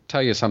should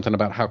tell you something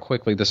about how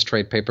quickly this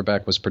trade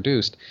paperback was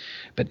produced.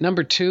 But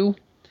number two,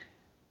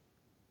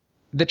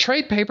 the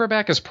trade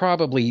paperback is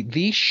probably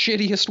the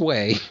shittiest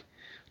way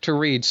to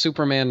read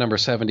Superman number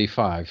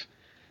 75.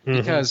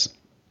 Because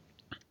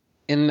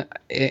in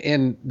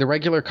the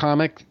regular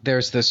comic,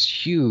 there's this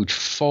huge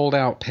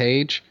fold-out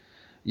page,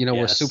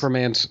 where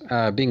Superman's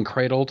being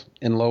cradled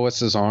in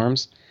Lois's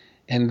arms.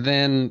 And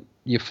then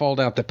you fold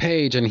out the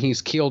page and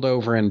he's keeled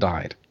over and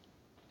died.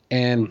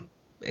 And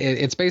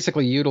it's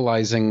basically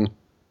utilizing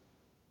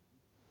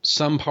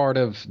some part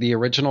of the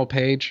original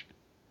page,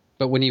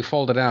 but when you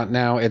fold it out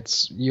now,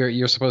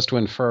 you're supposed to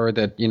infer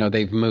that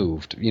they've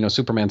moved.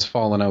 Superman's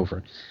fallen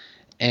over,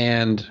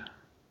 and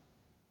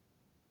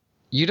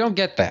you don't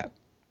get that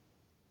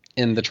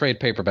in the trade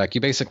paperback.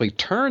 You basically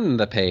turn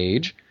the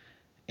page,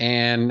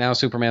 and now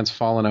Superman's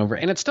fallen over,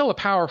 and it's still a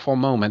powerful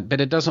moment,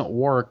 but it doesn't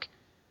work.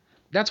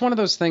 That's one of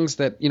those things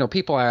that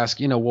people ask.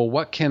 Well,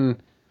 what can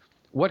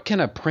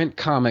a print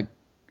comic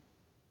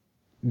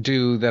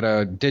do that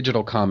a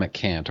digital comic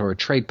can't, or a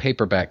trade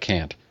paperback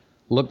can't?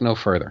 Look no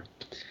further.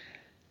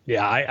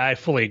 Yeah, I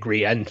fully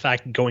agree. In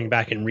fact, going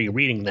back and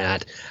rereading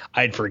that,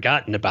 I'd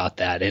forgotten about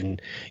that.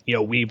 And,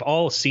 we've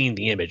all seen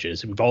the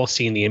images. We've all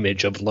seen the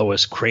image of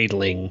Lois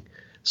cradling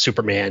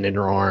Superman in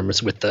her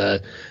arms with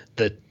the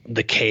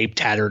cape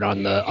tattered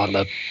on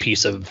the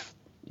piece of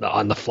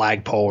on the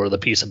flagpole or the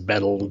piece of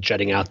metal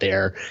jutting out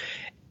there.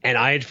 And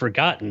I had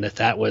forgotten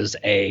that was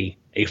a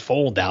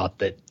fold out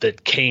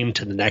that came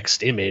to the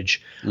next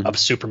image of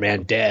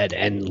Superman dead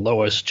and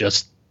Lois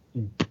just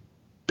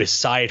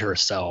beside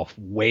herself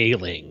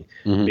wailing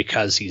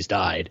because he's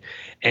died.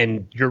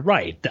 And you're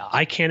right.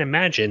 I can't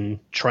imagine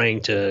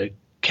trying to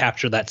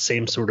capture that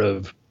same sort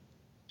of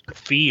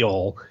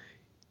feel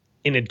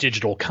in a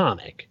digital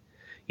comic.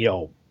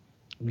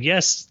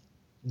 Yes,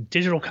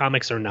 digital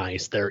comics are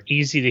nice. They're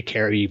easy to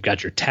carry. You've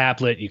got your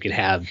tablet. You can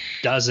have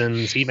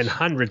dozens, even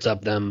hundreds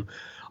of them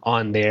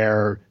on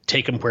there.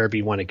 Take them wherever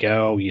you want to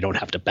go. You don't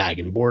have to bag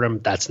and board them.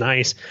 That's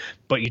nice.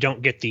 But you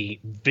don't get the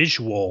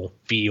visual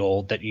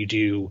feel that you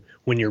do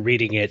when you're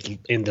reading it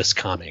in this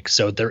comic.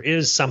 So there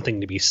is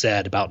something to be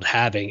said about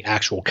having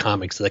actual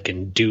comics that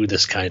can do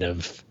this kind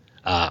of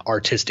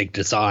artistic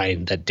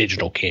design that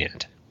digital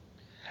can't.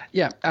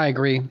 Yeah, I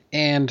agree.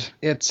 And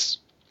it's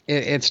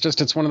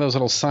one of those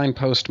little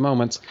signpost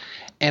moments.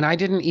 And I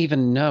didn't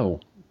even know,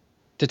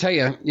 to tell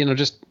you,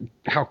 just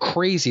how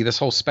crazy this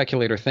whole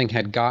speculator thing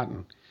had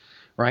gotten,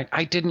 right?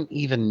 I didn't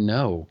even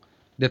know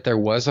that there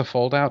was a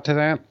fold out to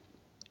that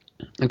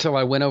until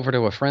I went over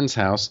to a friend's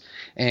house,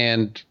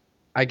 and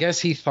I guess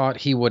he thought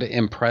he would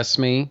impress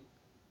me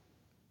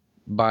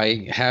by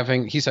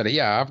he said,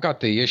 yeah, I've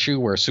got the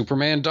issue where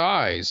Superman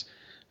dies.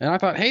 And I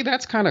thought, hey,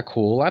 that's kind of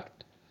cool. I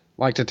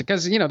liked it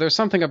because, there's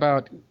something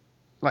about,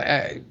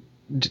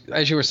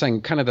 as you were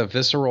saying, kind of the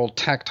visceral,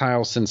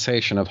 tactile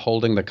sensation of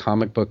holding the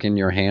comic book in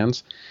your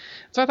hands.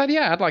 So I thought,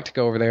 yeah, I'd like to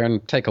go over there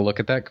and take a look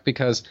at that,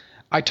 because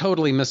I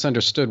totally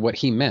misunderstood what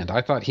he meant.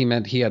 I thought he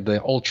meant he had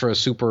the ultra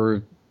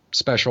super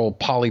special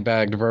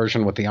polybagged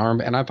version with the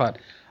arm, and I thought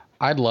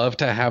I'd love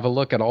to have a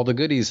look at all the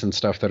goodies and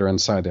stuff that are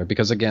inside there,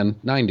 because, again,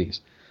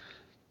 90s.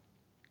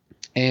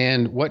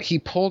 And what he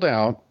pulled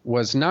out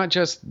was not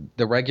just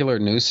the regular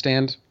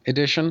newsstand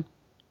edition,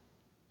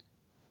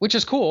 which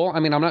is cool. I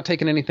mean, I'm not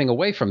taking anything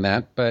away from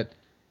that, but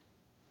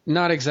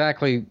not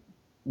exactly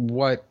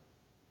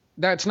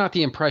that's not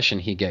the impression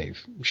he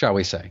gave, shall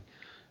we say.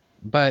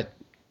 But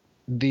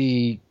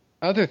the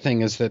other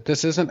thing is that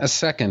this isn't a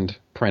second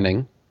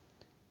printing.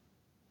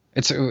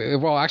 It's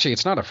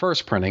not a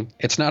first printing.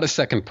 It's not a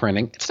second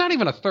printing. It's not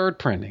even a third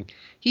printing.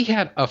 He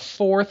had a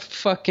fourth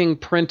fucking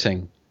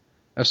printing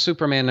of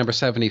Superman number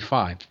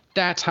 75.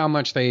 That's how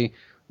much they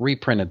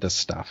reprinted this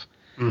stuff.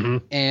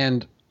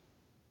 And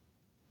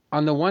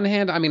on the one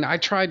hand, I mean, I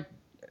tried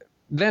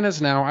then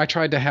as now, I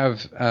tried to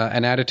have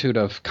an attitude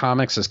of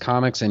comics as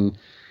comics. And,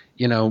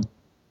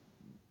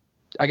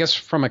 I guess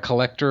from a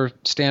collector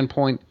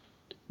standpoint,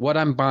 what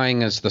I'm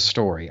buying is the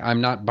story.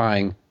 I'm not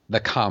buying the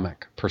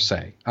comic per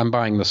se. I'm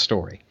buying the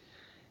story.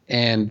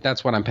 And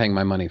that's what I'm paying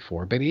my money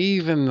for. But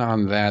even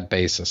on that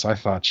basis, I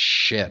thought,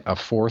 shit, a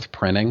fourth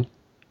printing?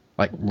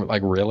 Like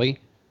really?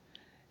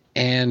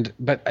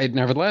 But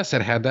nevertheless,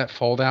 it had that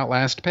fold out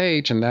last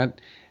page, and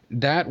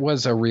that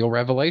was a real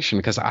revelation,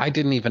 because I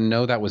didn't even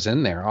know that was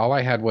in there. All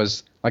I had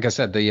was, like I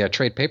said, the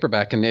trade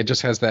paperback, and it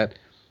just has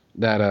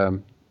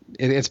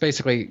it's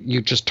basically,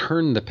 you just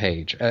turn the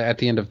page at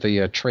the end of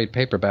the trade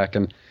paperback,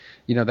 and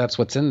that's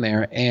what's in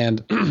there.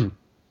 And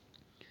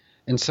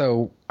and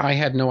so I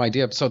had no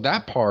idea. So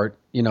that part,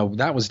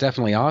 that was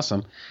definitely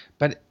awesome,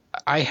 but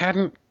I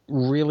hadn't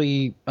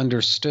really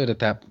understood at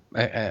that,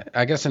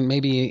 I guess, and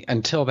maybe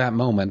until that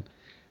moment,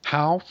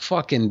 how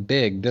fucking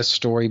big this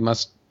story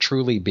must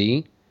truly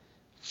be.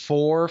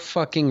 4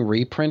 fucking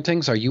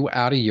reprintings? Are you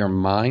out of your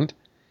mind?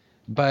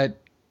 But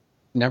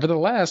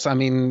nevertheless, I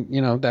mean,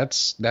 you know,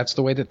 that's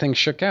the way that things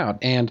shook out.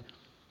 And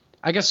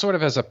I guess sort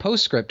of as a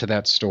postscript to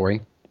that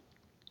story,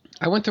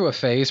 I went through a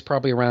phase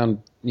probably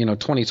around,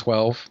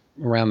 2012,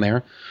 around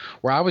there,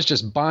 where I was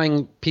just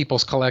buying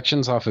people's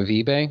collections off of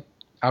eBay.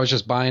 I was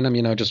just buying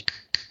them, just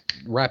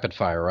rapid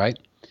fire, right?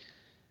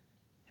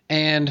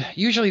 And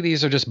usually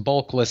these are just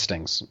bulk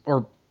listings,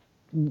 or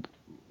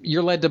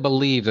you're led to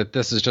believe that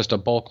this is just a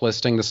bulk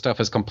listing. The stuff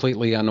is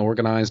completely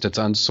unorganized. It's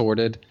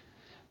unsorted.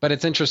 But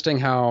it's interesting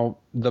how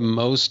the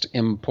most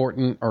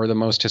important or the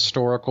most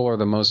historical or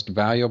the most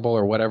valuable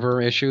or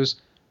whatever issues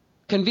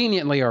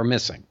conveniently are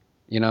missing.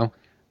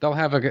 They'll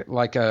have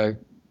an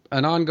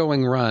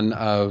ongoing run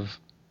of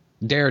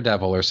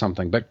Daredevil or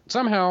something, but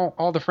somehow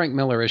all the Frank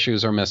Miller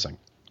issues are missing.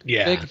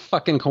 Yeah. Big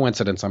fucking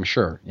coincidence, I'm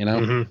sure,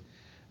 Mm-hmm.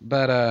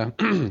 But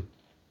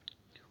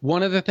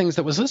one of the things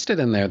that was listed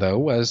in there, though,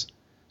 was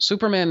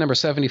Superman number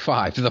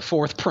 75, the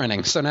 4th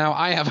printing. So now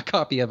I have a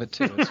copy of it,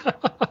 too.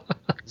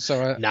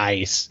 So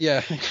nice.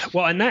 Yeah.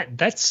 Well, and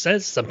that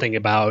says something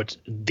about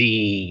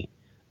the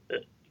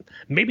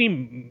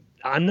maybe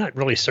I'm not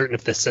really certain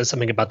if this says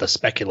something about the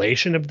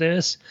speculation of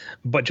this,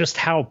 but just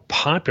how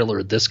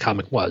popular this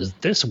comic was.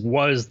 This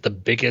was the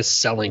biggest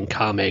selling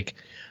comic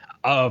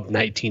of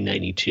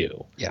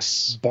 1992.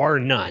 Yes. Bar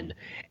none.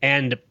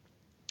 And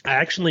I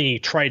actually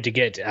tried to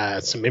get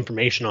some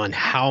information on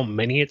how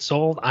many it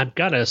sold. I've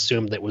got to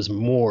assume that it was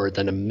more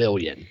than 1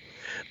 million.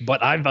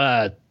 But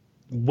I've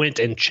went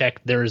and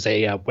checked. There's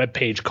a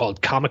webpage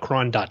called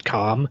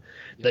Comicron.com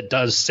that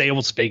does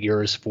sales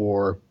figures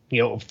for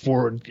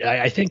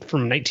I think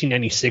from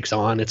 1996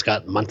 on, it's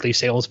got monthly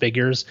sales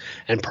figures.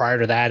 And prior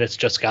to that, it's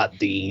just got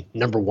the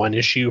number 1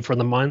 issue for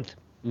the month.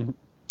 Mm-hmm.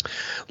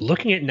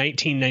 Looking at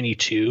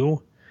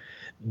 1992,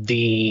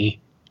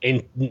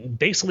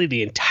 basically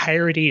the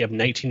entirety of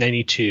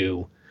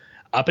 1992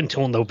 up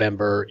until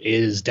November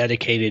is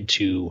dedicated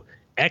to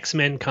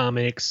X-Men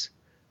comics,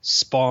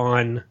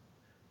 Spawn,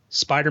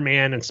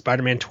 Spider-Man and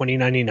Spider-Man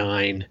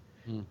 2099,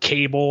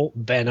 Cable,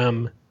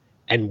 Venom,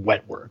 and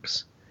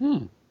Wetworks.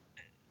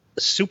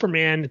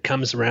 Superman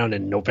comes around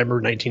in November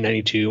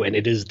 1992, and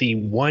it is the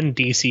one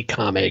DC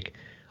comic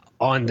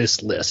on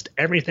this list.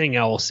 Everything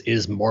else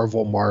is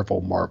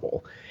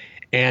Marvel.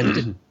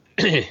 And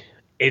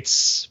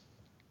it's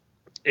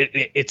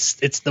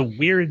the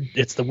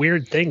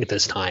weird thing at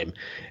this time.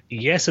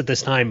 Yes, at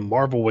this time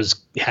Marvel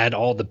had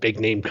all the big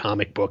name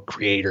comic book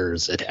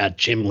creators. It had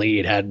Jim Lee,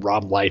 it had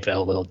Rob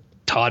Liefeld,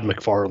 Todd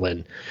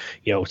McFarlane.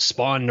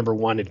 Spawn number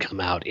 1 had come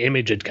out,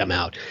 Image had come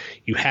out.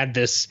 You had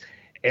this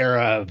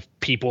era of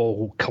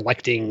people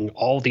collecting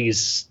all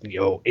these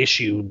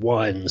issue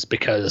 1s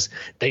because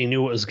they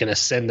knew it was going to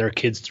send their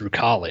kids through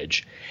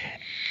college.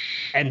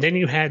 And then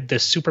you had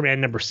this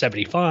Superman number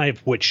 75,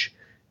 which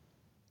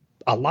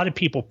a lot of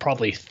people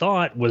probably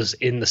thought was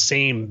in the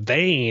same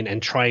vein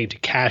and trying to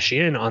cash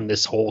in on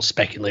this whole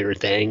speculator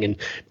thing and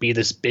be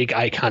this big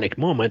iconic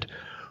moment,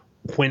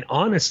 when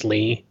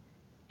honestly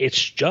it's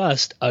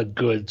just a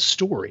good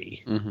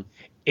story. Mm-hmm.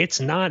 It's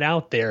not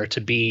out there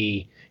to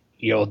be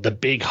the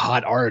big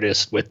hot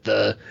artist with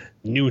the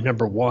new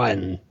number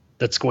 1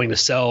 that's going to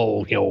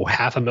sell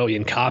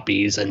 500,000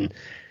 copies and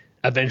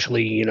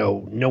eventually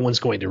no one's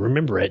going to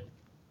remember it.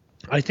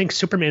 I think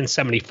Superman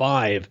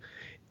 75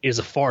 is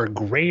a far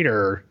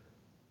greater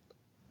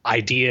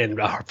idea and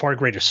a far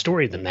greater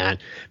story than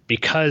that,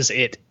 because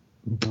it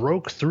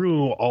broke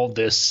through all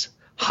this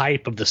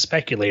hype of the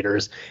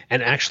speculators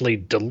and actually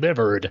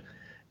delivered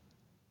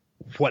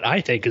what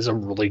I think is a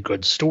really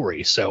good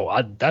story.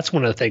 So that's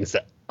one of the things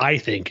that I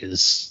think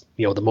is,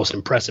 the most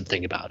impressive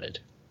thing about it.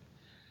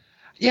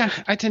 Yeah,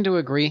 I tend to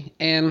agree.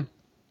 And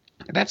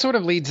that sort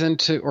of leads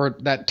into, or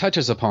that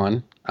touches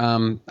upon,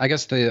 I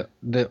guess the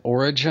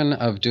origin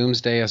of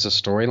Doomsday as a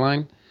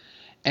storyline.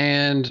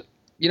 And,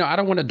 I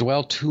don't want to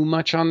dwell too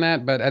much on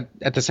that, but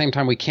at the same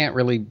time, we can't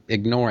really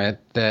ignore it,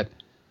 that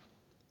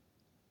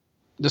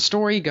the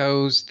story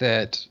goes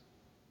that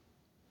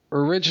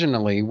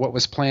originally what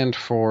was planned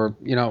for,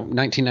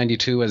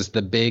 1992 as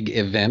the big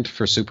event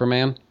for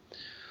Superman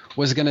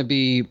was going to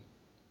be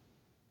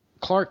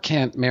Clark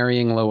Kent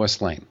marrying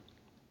Lois Lane.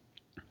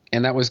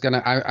 And that was going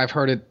to, I've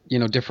heard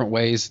it, different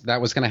ways.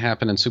 That was going to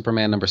happen in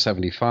Superman number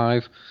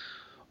 75,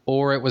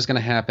 or it was going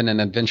to happen in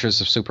Adventures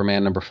of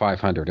Superman number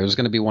 500. It was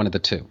going to be one of the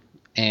two.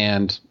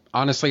 And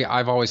honestly,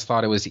 I've always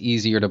thought it was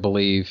easier to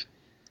believe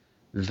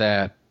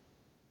that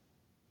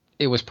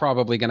it was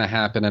probably going to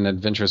happen in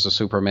Adventures of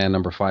Superman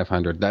number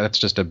 500. That's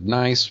just a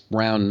nice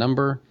round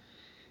number.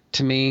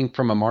 To me,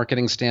 from a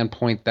marketing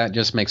standpoint, that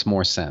just makes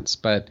more sense.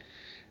 But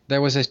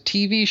there was a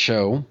TV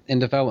show in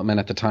development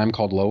at the time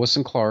called Lois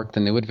and Clark, The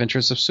New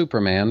Adventures of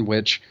Superman,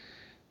 which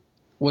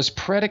was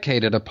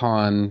predicated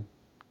upon,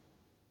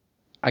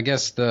 I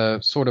guess, the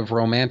sort of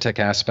romantic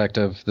aspect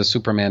of the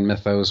Superman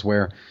mythos,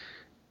 where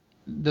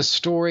the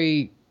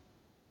story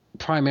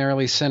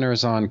primarily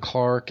centers on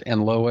Clark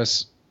and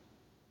Lois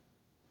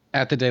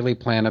at the Daily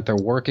Planet. They're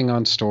working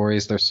on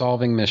stories. They're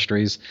solving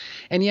mysteries.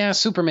 And yeah,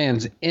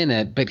 Superman's in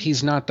it, but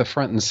he's not the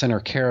front and center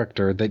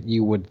character that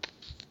you would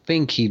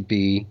think he'd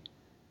be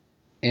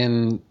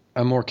in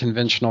a more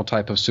conventional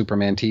type of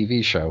Superman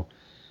TV show.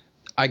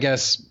 I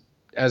guess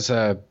as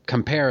a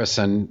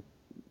comparison,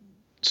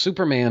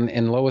 Superman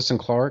in Lois and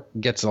Clark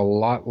gets a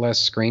lot less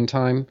screen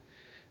time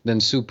than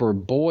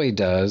Superboy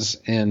does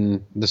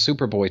in the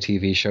Superboy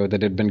TV show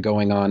that had been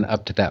going on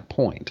up to that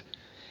point.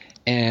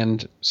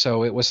 And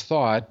so it was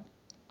thought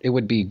it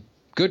would be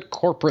good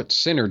corporate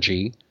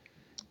synergy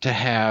to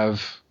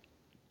have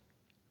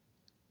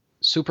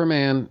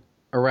Superman,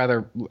 or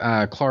rather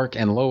Clark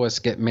and Lois,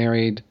 get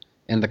married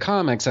in the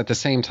comics at the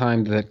same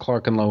time that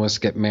Clark and Lois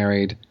get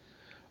married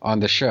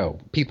on the show.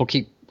 People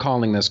keep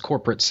calling this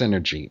corporate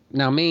synergy.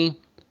 Now me,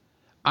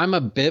 I'm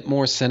a bit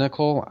more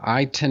cynical.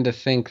 I tend to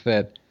think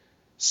that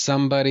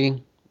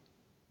somebody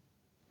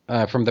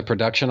from the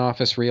production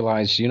office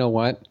realized, you know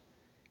what?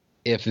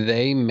 If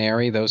they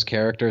marry those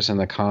characters in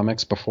the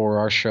comics before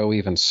our show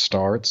even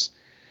starts,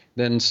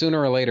 then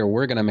sooner or later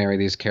we're going to marry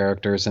these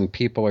characters and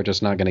people are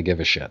just not going to give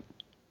a shit.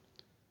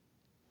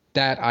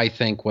 That, I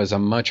think, was a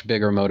much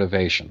bigger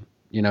motivation,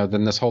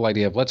 than this whole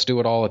idea of let's do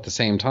it all at the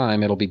same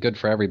time. It'll be good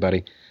for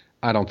everybody.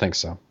 I don't think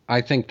so.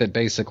 I think that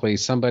basically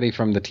somebody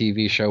from the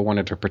TV show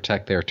wanted to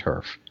protect their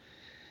turf,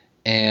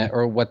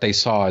 or what they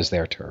saw as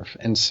their turf.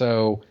 And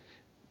so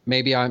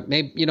maybe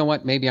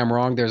I'm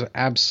wrong. There's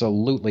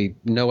absolutely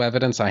no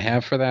evidence I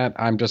have for that.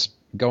 I'm just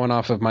going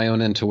off of my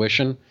own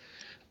intuition.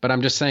 But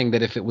I'm just saying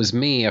that if it was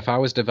me, if I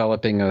was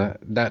developing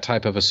that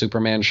type of a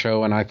Superman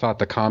show and I thought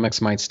the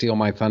comics might steal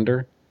my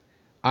thunder,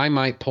 I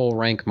might pull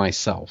rank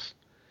myself.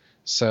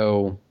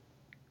 So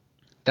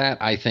that,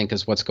 I think,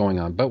 is what's going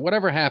on. But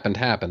whatever happened,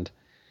 happened.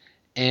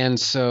 And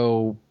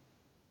so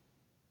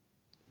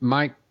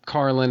Mike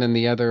Carlin and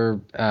the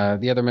other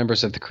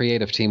members of the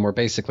creative team were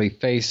basically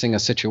facing a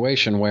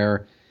situation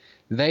where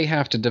they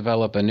have to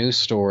develop a new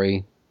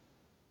story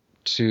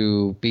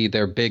to be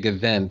their big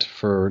event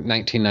for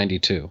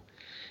 1992.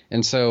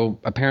 And so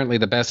apparently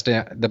the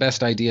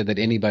best idea that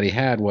anybody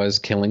had was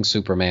killing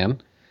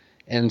Superman.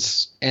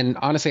 And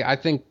honestly, I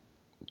think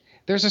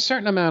there's a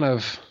certain amount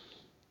of,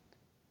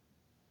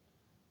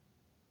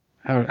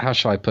 how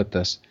shall I put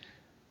this?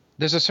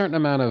 There's a certain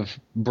amount of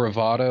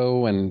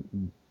bravado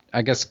and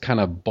I guess kind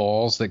of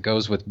balls that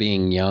goes with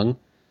being young,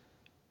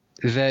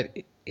 that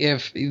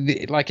if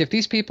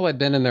these people had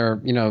been in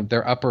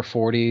their upper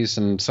 40s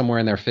and somewhere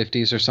in their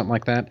 50s or something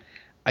like that,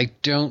 I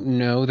don't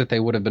know that they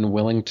would have been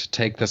willing to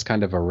take this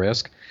kind of a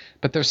risk.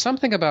 But there's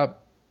something about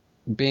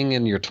being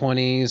in your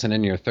 20s and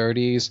in your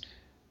 30s.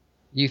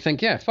 You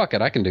think, yeah, fuck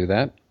it, I can do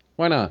that.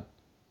 Why not?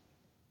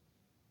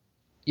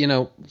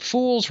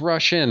 Fools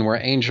rush in where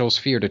angels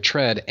fear to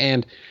tread.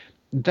 And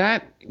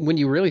that, when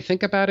you really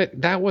think about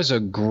it, that was a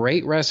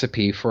great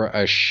recipe for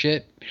a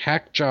shit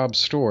hack job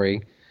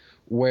story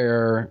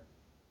where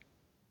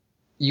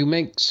you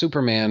make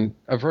Superman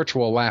a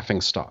virtual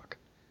laughingstock.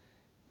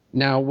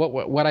 Now,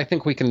 what I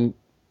think we can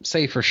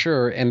say for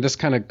sure, and this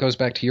kind of goes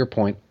back to your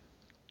point,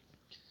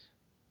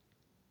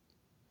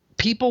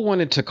 people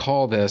wanted to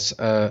call this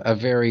a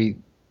very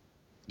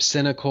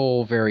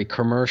cynical, very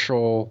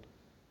commercial,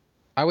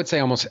 I would say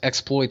almost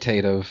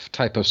exploitative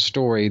type of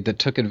story that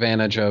took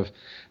advantage of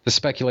the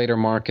speculator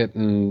market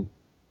and,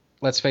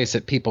 let's face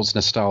it, people's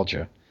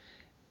nostalgia.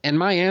 And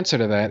my answer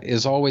to that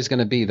is always going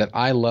to be that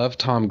I love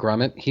Tom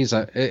Grummett.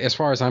 As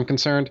far as I'm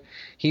concerned,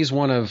 he's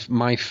one of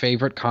my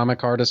favorite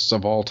comic artists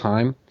of all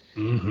time.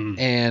 Mm-hmm.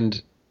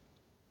 And,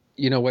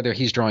 whether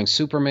he's drawing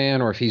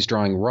Superman or if he's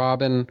drawing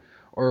Robin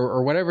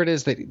or whatever it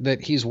is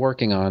that he's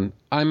working on,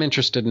 I'm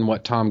interested in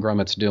what Tom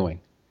Grummett's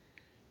doing.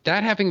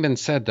 That having been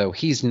said, though,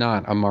 he's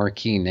not a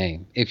marquee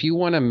name. If you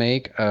want to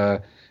make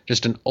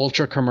just an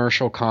ultra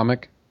commercial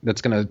comic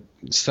that's going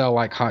to sell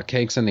like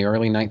hotcakes in the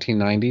early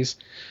 1990s,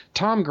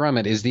 Tom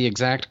Grummett is the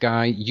exact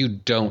guy you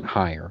don't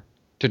hire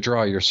to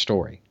draw your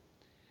story.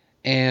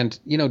 And,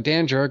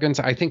 Dan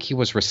Jurgens, I think he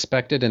was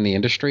respected in the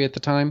industry at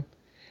the time.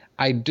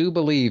 I do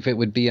believe it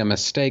would be a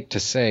mistake to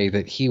say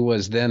that he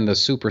was then the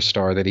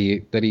superstar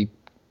that he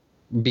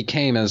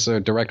became as a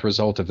direct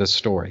result of this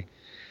story.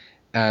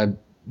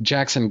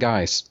 Jackson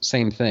Guice,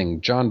 same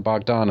thing. John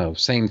Bogdanove,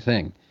 same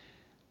thing.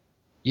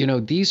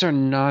 These are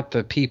not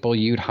the people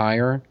you'd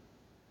hire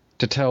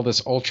to tell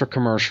this ultra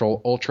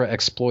commercial, ultra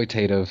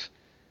exploitative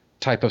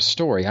type of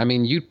story. I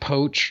mean, you'd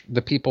poach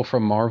the people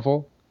from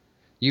Marvel.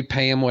 You'd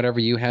pay them whatever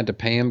you had to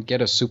pay them,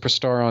 get a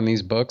superstar on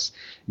these books,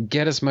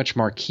 get as much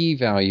marquee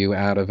value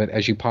out of it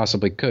as you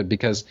possibly could.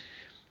 Because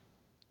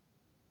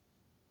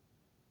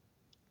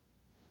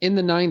in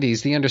the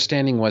 90s, the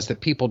understanding was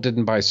that people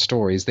didn't buy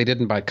stories. They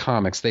didn't buy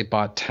comics. They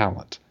bought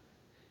talent.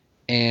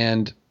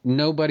 And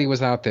nobody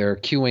was out there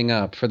queuing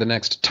up for the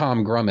next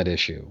Tom Grummett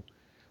issue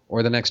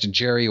or the next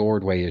Jerry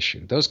Ordway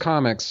issue. Those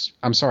comics,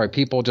 I'm sorry,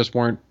 people just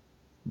weren't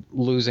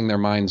losing their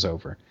minds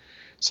over.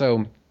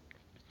 So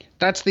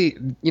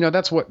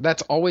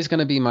that's always going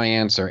to be my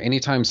answer.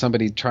 Anytime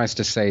somebody tries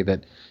to say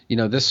that,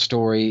 this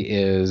story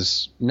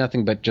is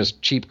nothing but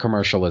just cheap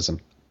commercialism.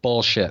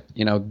 Bullshit.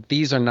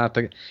 These are not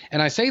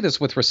and I say this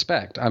with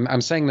respect.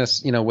 I'm saying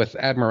this, with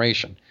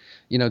admiration.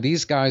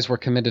 These guys were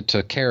committed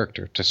to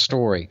character, to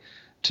story,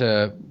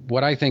 to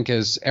what I think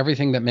is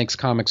everything that makes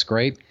comics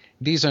great.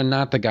 These are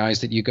not the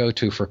guys that you go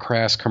to for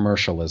crass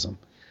commercialism.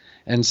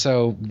 And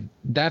so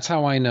that's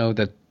how I know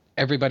that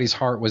everybody's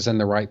heart was in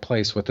the right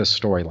place with this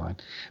storyline.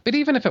 But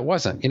even if it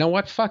wasn't, you know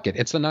what? Fuck it.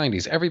 It's the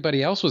 90s.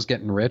 Everybody else was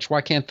getting rich.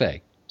 Why can't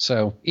they?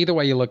 So either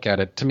way you look at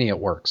it, to me, it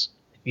works.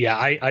 Yeah,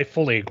 I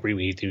fully agree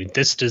with you.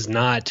 This does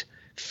not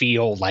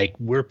feel like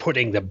we're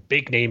putting the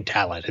big name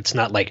talent. It's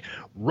not like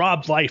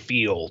Rob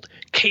Liefeld,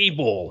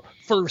 Cable,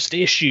 first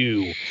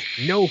issue,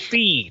 no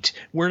feet.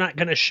 We're not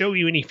going to show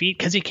you any feet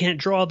because he can't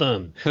draw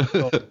them.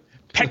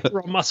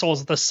 Pectoral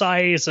muscles the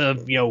size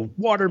of,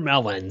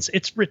 watermelons.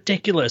 It's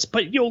ridiculous,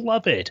 but you'll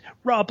love it.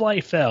 Rob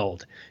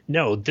Liefeld.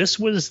 No, this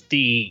was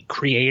the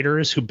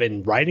creators who've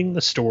been writing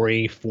the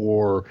story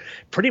for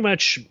pretty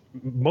much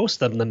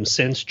most of them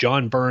since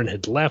John Byrne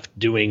had left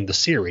doing the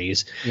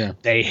series. Yeah.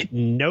 They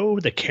know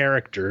the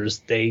characters.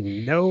 They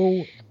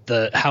know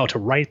how to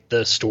write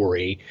the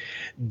story.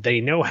 They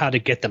know how to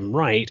get them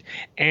right.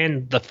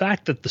 And the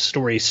fact that the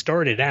story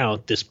started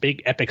out, this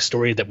big epic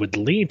story that would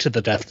lead to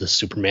the death of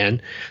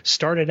Superman,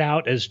 started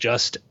out as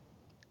just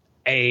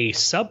a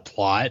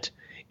subplot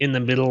in the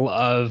middle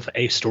of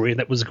a story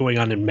that was going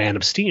on in Man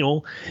of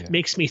Steel,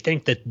 makes me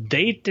think that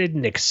they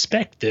didn't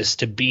expect this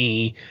to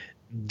be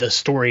the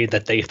story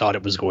that they thought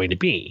it was going to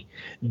be.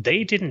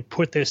 They didn't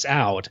put this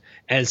out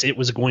as it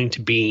was going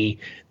to be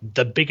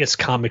the biggest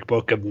comic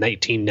book of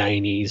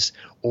 1990s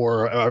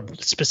or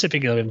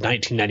specifically of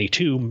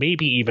 1992,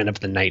 maybe even of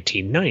the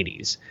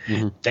 1990s.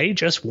 Mm-hmm. They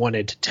just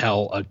wanted to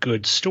tell a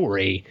good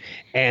story,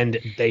 and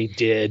they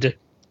did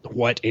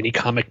what any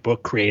comic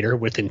book creator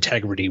with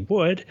integrity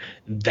would.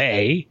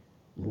 They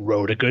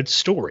wrote a good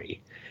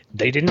story.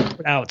 They didn't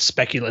put out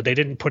They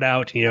didn't put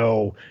out,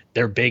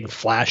 their big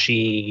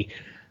flashy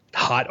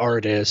hot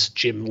artist,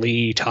 Jim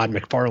Lee, Todd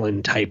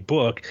McFarlane type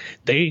book.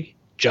 They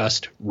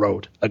just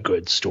wrote a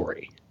good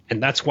story.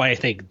 And that's why I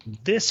think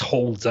this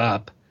holds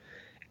up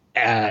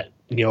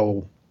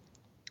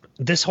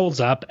this holds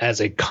up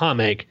as a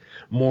comic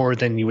more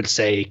than you would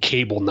say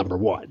Cable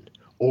 #1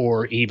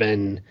 or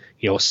even,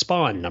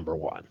 Spawn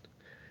 #1.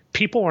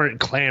 People aren't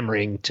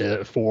clamoring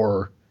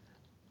for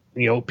a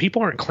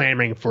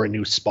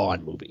new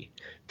Spawn movie.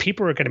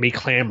 People are going to be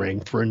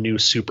clamoring for a new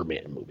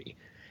Superman movie.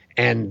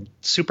 And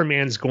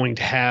Superman's going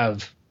to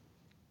have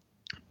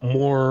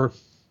more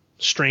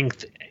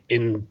strength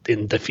in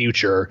the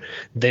future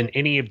than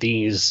any of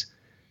these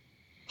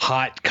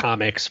hot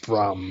comics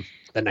from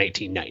the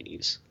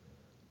 1990s.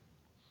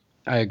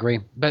 I agree.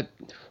 But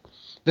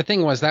the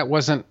thing was, that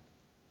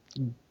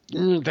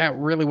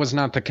really was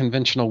not the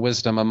conventional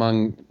wisdom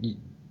among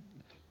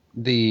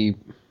the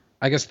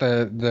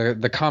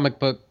comic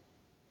book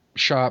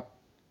shop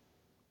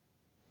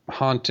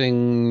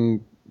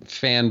haunting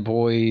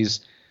fanboys.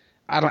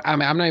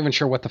 I'm not even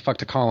sure what the fuck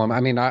to call them.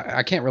 I mean,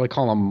 I can't really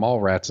call them mall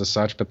rats as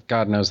such, but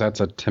God knows that's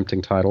a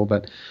tempting title.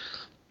 But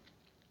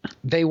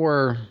they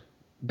were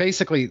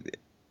basically,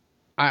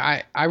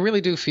 I really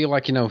do feel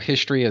like,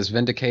 history has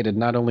vindicated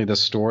not only the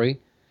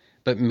story,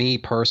 but me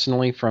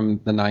personally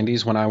from the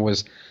 90s when I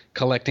was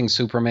collecting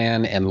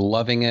Superman and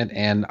loving it.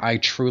 And I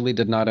truly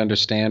did not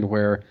understand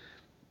where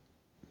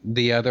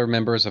the other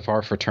members of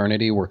our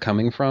fraternity were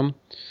coming from.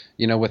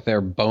 With their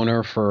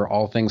boner for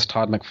all things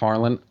Todd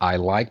McFarlane. I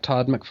like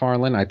Todd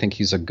McFarlane. I think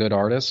he's a good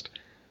artist.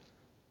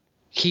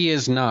 He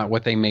is not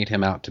what they made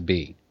him out to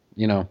be.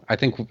 I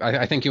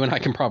think you and I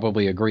can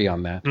probably agree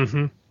on that.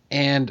 Mm-hmm.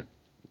 And,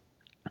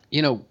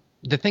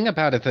 the thing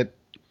about it that,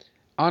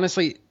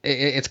 honestly,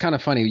 it's kind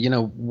of funny.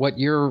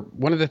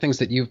 One of the things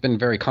that you've been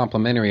very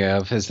complimentary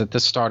of is that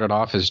this started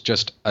off as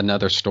just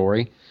another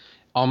story,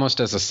 almost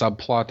as a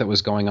subplot that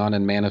was going on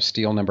in Man of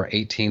Steel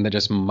 #18 that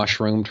just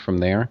mushroomed from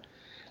there.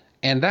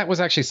 And that was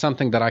actually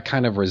something that I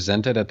kind of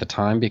resented at the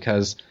time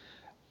because,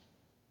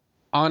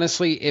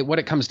 honestly, what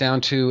it comes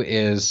down to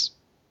is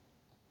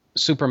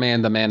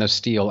Superman, the Man of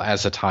Steel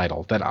as a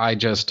title. That I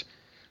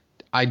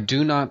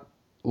do not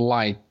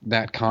like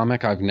that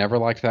comic. I've never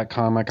liked that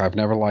comic. I've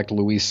never liked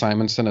Louise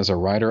Simonson as a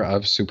writer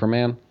of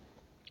Superman.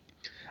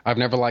 I've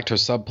never liked her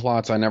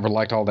subplots. I never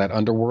liked all that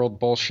underworld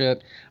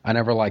bullshit. I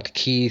never liked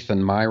Keith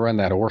and Myra and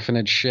that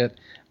orphanage shit.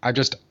 I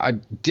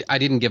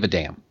didn't give a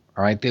damn.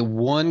 All right. The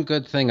one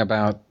good thing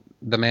about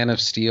the Man of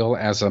Steel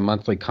as a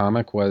monthly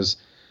comic was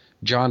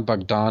John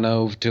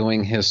Bogdanove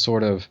doing his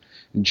sort of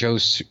Joe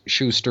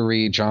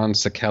Shuster-y, John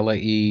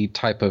Sakella-y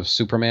type of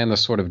Superman, the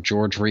sort of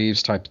George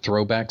Reeves type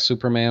throwback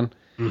Superman.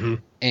 Mm-hmm.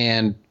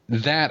 And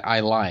that I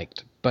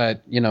liked.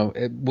 But,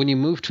 when you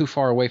move too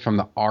far away from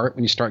the art,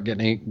 when you start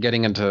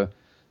getting into,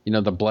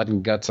 the blood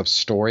and guts of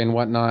story and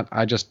whatnot,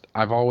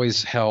 I've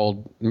always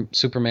held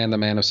Superman, the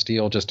Man of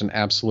Steel, just an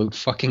absolute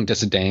fucking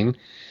disdain.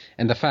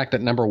 And the fact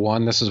that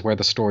 #1, this is where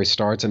the story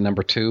starts, and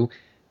 #2,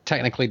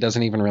 technically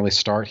doesn't even really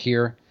start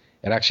here.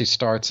 It actually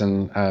starts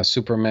in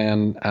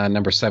Superman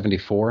number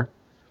 74.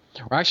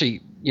 Or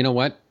actually, you know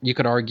what? You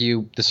could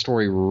argue the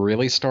story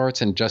really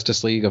starts in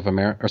Justice League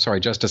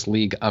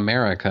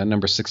America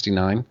number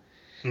 69.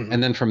 Mm-hmm.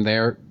 And then from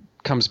there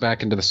comes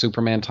back into the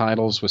Superman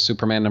titles with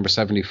Superman number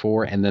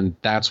 74, and then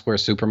that's where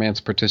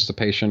Superman's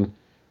participation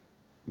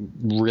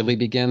really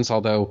begins.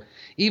 Although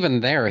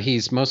even there,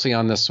 he's mostly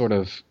on this sort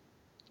of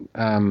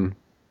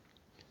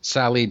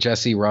Sally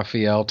Jesse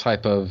Raphael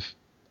type of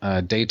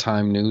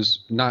daytime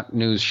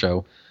news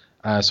show,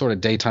 sort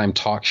of daytime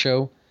talk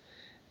show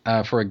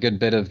for a good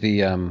bit of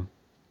the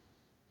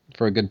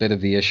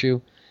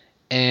issue.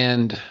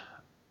 And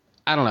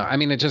I don't know. I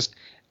mean, it just,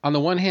 on the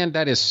one hand,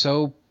 that is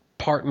so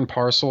part and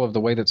parcel of the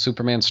way that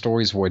Superman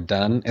stories were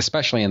done,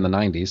 especially in the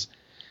 90s.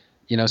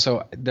 You know,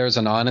 so there's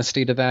an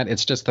honesty to that.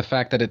 It's just the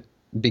fact that it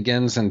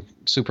begins in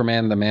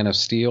Superman, the Man of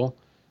Steel.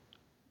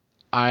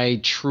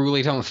 I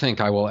truly don't think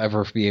I will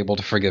ever be able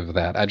to forgive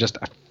that. I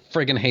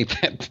friggin' hate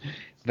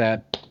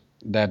that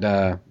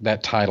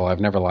title. I've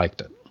never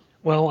liked it.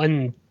 Well,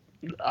 and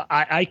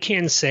I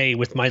can say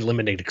with my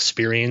limited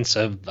experience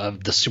of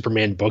the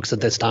Superman books at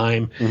this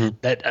time, mm-hmm.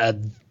 that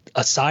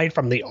aside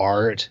from the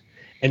art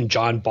and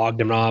John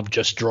Bogdanove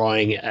just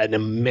drawing an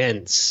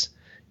immense,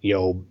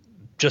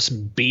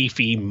 just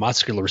beefy,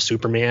 muscular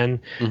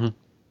Superman, mm-hmm.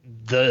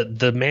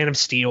 the Man of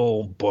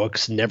Steel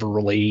books never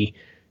really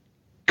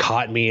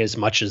caught me as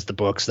much as the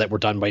books that were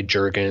done by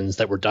Jurgens,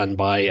 that were done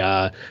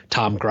by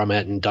Tom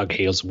Grummett and Doug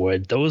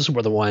Hazelwood. Those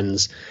were the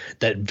ones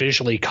that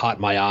visually caught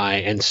my eye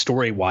and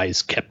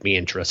story-wise kept me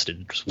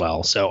interested as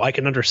well. So I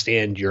can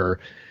understand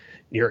your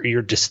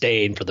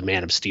disdain for the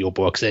Man of Steel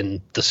books and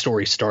the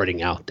story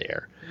starting out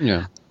there.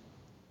 Yeah.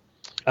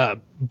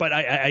 But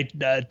I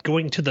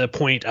going to the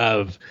point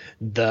of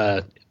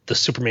the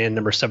Superman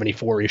number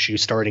 74 issue,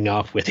 starting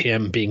off with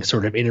him being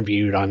sort of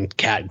interviewed on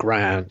Cat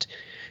Grant,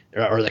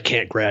 or the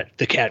Cat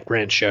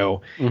Grant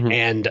show, mm-hmm.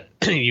 and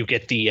you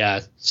get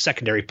the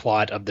secondary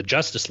plot of the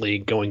Justice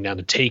League going down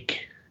to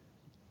take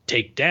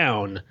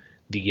down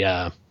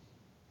Doomsday.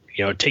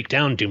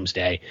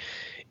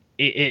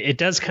 It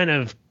does kind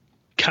of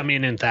come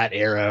in that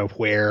era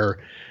where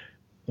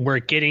we're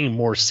getting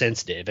more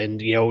sensitive, and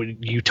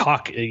you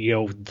talk,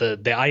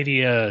 the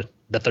idea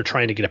that they're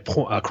trying to get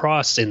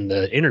across in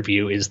the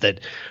interview is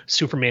that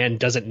Superman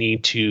doesn't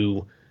need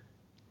to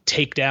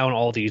take down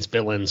all these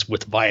villains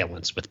with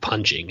violence, with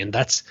punching, and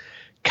that's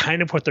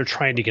kind of what they're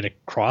trying to get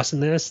across in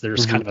this.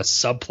 There's mm-hmm. kind of a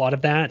subplot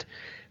of that,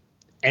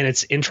 and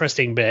it's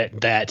interesting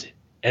that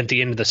at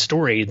the end of the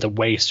story, the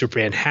way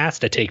Superman has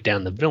to take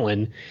down the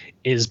villain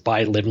is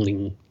by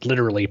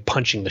literally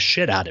punching the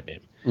shit out of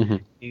him.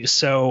 Mm-hmm.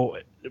 So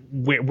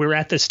we're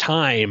at this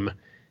time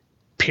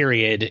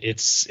period.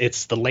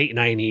 It's the late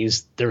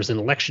 90s. There's an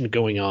election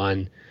going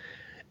on.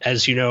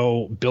 As you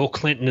know, Bill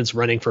Clinton is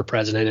running for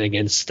president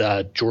against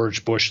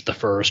George Bush the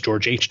First,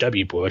 George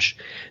H.W. Bush.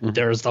 Mm-hmm.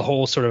 There's the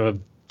whole sort of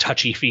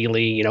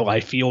touchy-feely,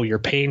 I feel your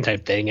pain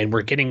type thing. And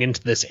we're getting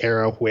into this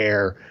era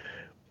where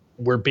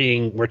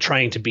we're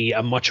trying to be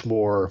a much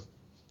more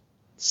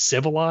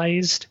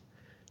civilized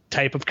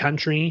type of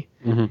country.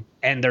 Mm-hmm.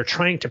 And they're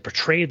trying to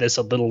portray this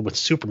a little with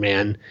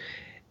Superman.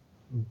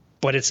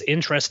 But it's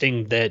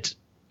interesting that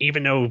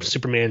even though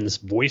Superman's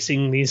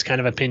voicing these kind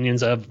of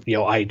opinions of,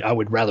 I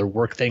would rather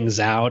work things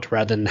out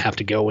rather than have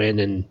to go in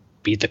and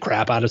beat the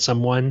crap out of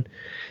someone,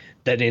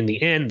 that in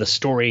the end, the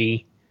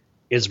story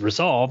is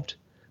resolved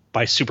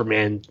by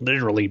Superman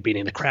literally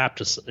beating the crap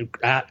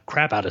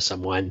out of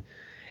someone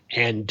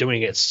and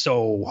doing it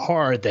so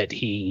hard that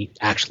he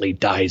actually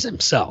dies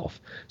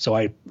himself. So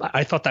I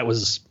thought that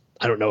was,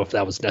 I don't know if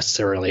that was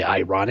necessarily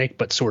ironic,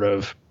 but sort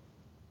of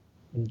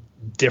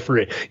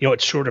different.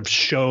 It sort of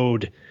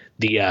showed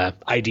the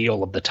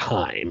ideal of the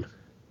time.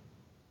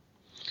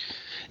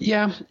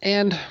 Yeah,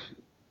 and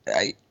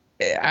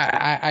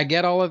I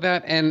get all of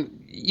that,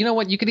 and you know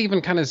what? You could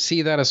even kind of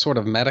see that as sort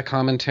of meta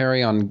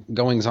commentary on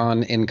goings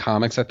on in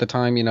comics at the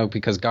time.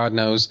 Because God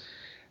knows,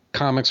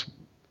 comics,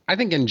 I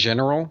think in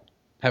general,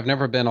 have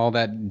never been all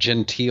that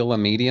genteel a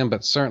medium,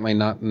 but certainly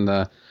not in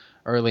the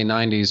early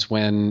 90s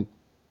when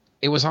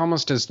it was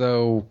almost as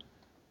though,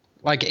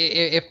 like,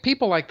 if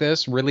people like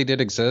this really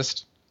did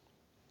exist,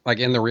 like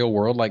in the real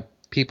world, like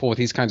people with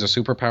these kinds of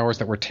superpowers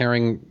that were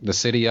tearing the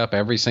city up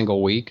every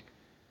single week,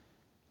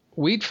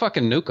 we'd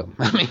fucking nuke them.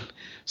 I mean,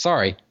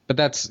 sorry, but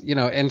that's,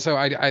 and so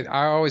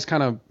I always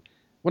kind of,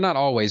 well, not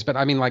always, but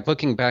I mean, like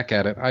looking back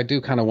at it, I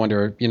do kind of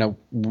wonder,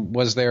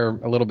 was there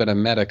a little bit of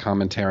meta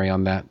commentary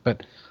on that?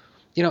 But,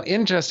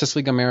 in Justice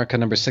League America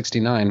number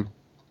 69,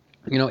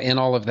 in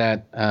all of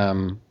that,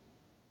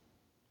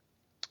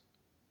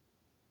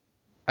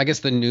 I guess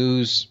the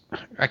news,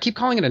 I keep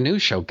calling it a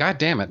news show. God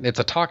damn it. It's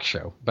a talk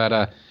show.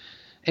 But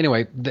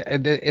anyway,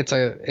 it's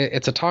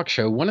a talk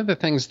show. One of the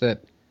things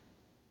that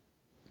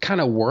kind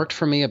of worked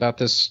for me about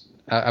this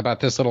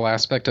little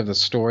aspect of the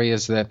story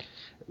is that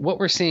what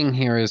we're seeing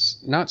here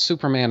is not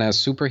Superman as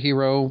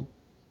superhero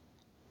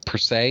per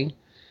se.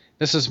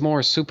 This is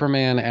more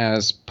Superman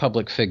as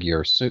public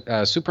figure,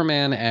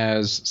 Superman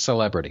as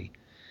celebrity.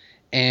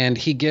 and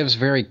he gives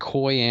very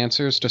coy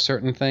answers to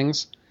certain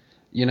things.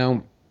 You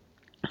know,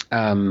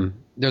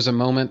 there's a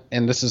moment,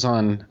 and this is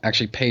on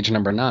actually page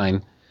number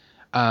 9,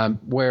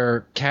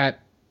 where Cat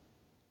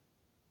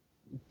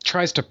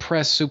tries to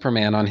press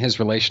Superman on his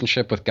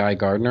relationship with Guy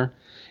Gardner.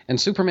 And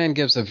Superman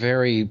gives a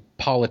very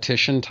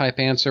politician-type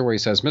answer where he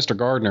says, Mr.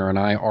 Gardner and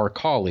I are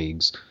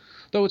colleagues.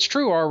 Though it's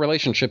true our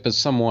relationship is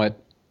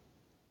somewhat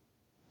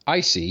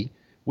icy,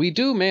 we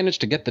do manage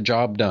to get the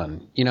job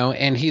done. You know,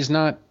 and he's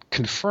not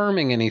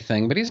confirming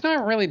anything, but he's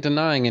not really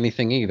denying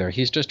anything either.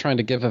 He's just trying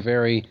to give a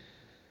very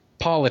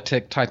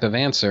politic type of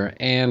answer.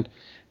 And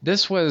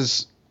it's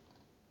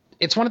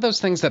one of those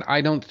things that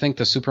I don't think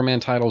the Superman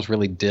titles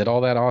really did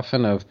all that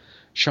often, of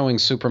showing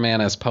Superman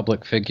as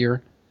public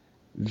figure.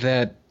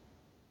 That,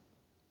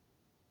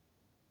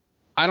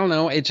 I don't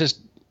know, it just,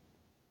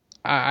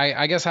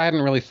 I guess I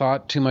hadn't really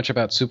thought too much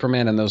about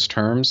Superman in those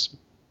terms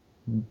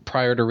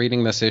prior to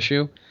reading this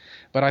issue.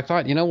 But I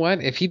thought, you know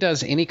what, if he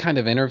does any kind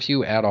of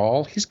interview at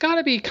all, he's got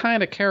to be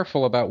kind of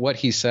careful about what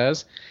he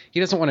says.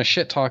 He doesn't want to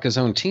shit talk his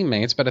own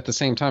teammates, but at the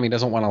same time, he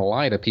doesn't want to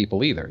lie to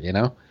people either, you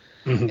know?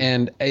 Mm-hmm.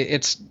 And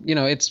it's, you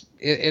know,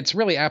 it's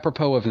really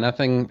apropos of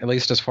nothing, at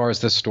least as far as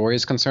this story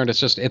is concerned. It's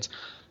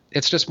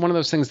just one of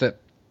those things that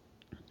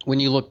when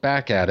you look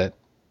back at it,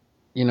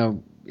 you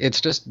know,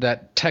 it's just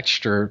that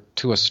texture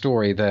to a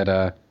story that,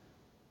 I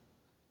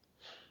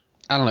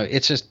don't know,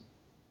 it's just,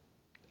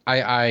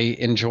 I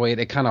enjoy it.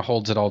 It kind of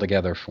holds it all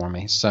together for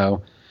me.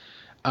 So,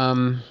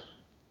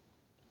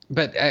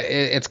 but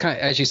it's kind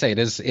of, as you say, it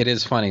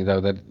is funny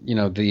though that, you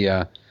know,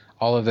 the,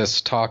 all of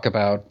this talk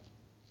about,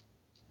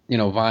 you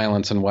know,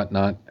 violence and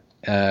whatnot,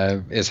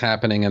 is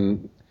happening,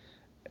 and,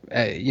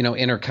 you know,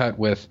 intercut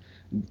with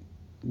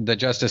the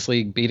Justice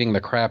League beating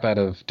the crap out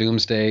of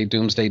Doomsday,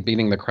 Doomsday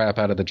beating the crap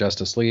out of the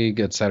Justice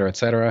League, et cetera, et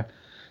cetera.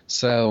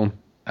 So,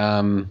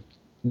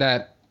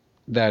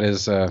 that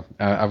is,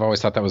 I've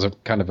always thought that was a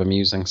kind of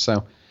amusing.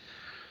 So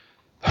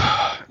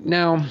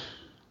now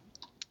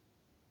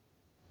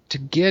to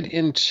get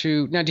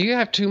into, do you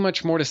have too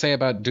much more to say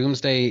about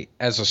Doomsday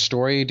as a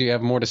story? Do you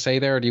have more to say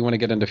there, or do you want to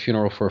get into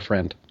Funeral for a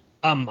Friend?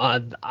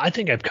 I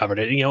think I've covered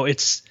it. You know,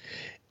 this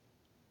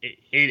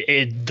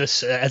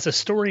as a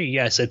story,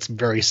 yes, it's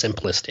very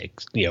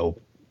simplistic. You know,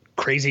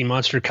 crazy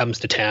monster comes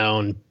to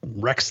town,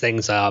 wrecks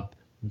things up,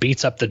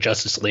 beats up the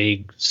Justice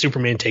League.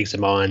 Superman takes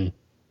him on.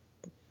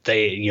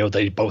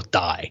 They both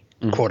die,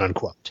 quote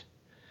unquote.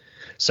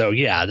 So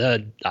yeah,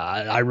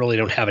 I really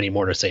don't have any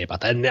more to say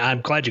about that. And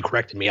I'm glad you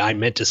corrected me. I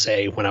meant to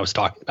say when I was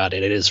talking about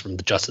it, it is from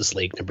the Justice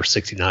League number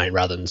 69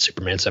 rather than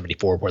Superman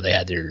 74 where they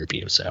had their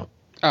review. So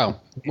I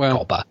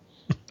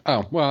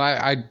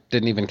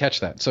didn't even catch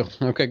that. So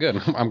okay, good.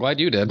 I'm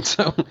glad you did.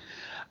 So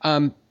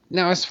now,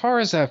 as far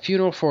as a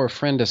Funeral for a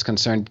Friend is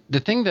concerned, the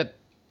thing that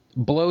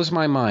blows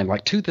my mind,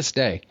 like to this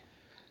day,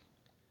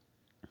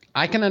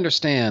 I can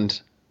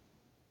understand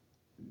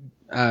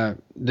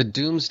the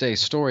Doomsday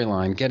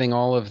storyline getting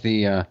all of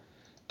the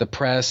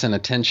press and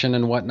attention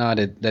and whatnot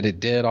that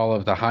it did, all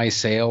of the high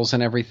sales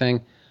and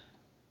everything.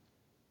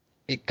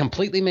 It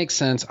completely makes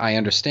sense. I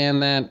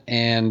understand that,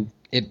 and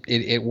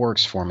it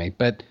works for me.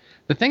 But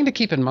the thing to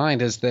keep in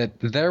mind is that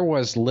there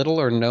was little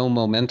or no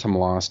momentum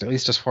lost, at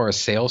least as far as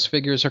sales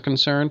figures are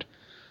concerned,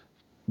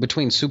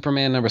 between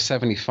Superman number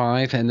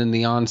 75 and then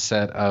the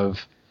onset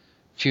of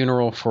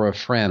Funeral for a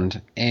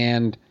Friend.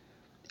 And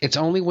it's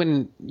only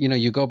when, you know,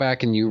 you go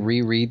back and you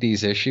reread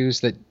these issues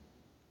that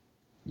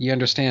you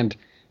understand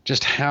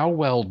just how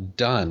well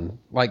done,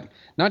 like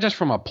not just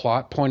from a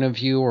plot point of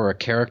view or a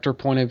character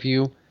point of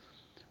view,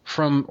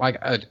 from like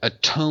a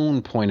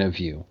tone point of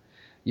view,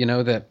 you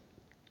know, that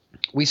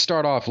we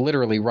start off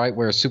literally right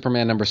where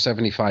Superman number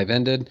 75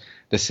 ended.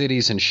 The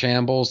city's in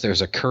shambles.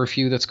 There's a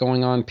curfew that's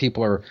going on.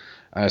 People are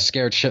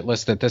scared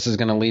shitless that this is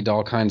going to lead to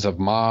all kinds of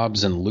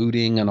mobs and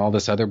looting and all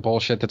this other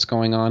bullshit that's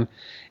going on.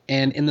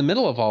 And in the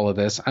middle of all of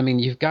this, I mean,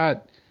 you've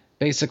got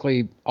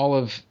basically all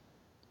of,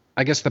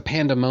 I guess, the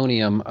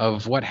pandemonium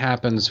of what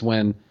happens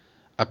when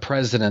a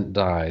president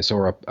dies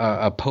or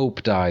a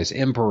pope dies,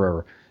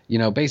 emperor, you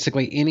know,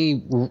 basically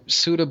any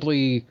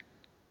suitably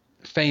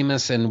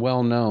famous and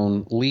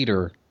well-known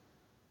leader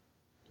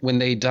when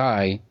they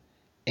die,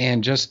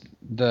 and just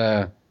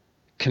the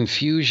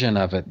confusion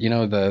of it, you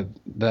know,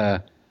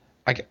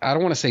 I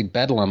don't want to say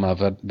bedlam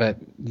of it, but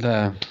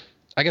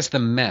I guess the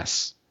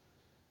mess,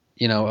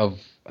 you know,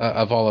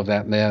 of all of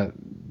that, and the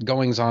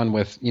goings on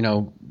with, you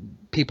know,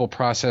 people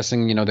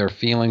processing, you know, their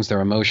feelings,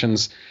 their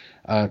emotions,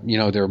 you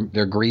know,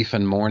 their grief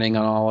and mourning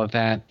and all of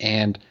that.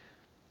 And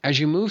as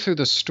you move through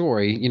the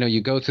story, you know, you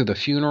go through the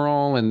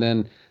funeral and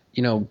then,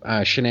 you know,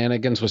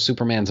 shenanigans with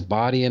Superman's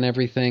body and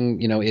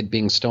everything, you know, it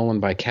being stolen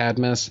by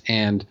Cadmus.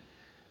 And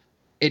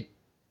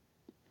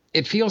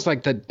it feels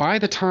like that by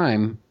the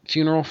time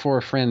Funeral for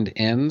a Friend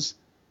ends,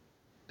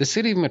 the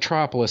city of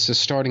Metropolis is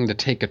starting to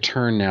take a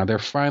turn now. They're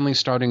finally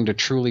starting to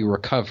truly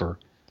recover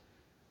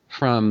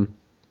from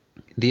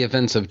the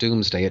events of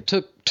Doomsday. It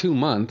took 2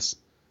 months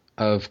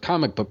of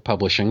comic book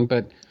publishing,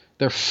 but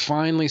they're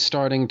finally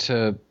starting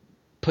to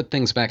put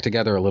things back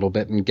together a little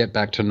bit and get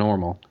back to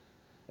normal.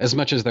 as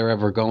much as they're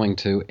ever going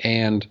to.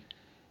 And,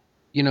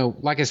 you know,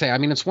 like I say, I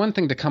mean, it's one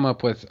thing to come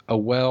up with a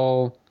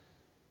well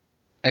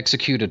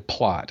executed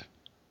plot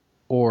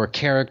or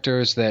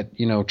characters that,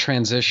 you know,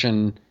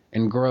 transition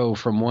and grow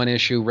from one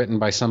issue written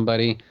by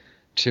somebody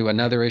to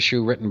another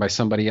issue written by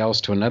somebody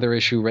else to another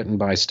issue written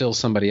by still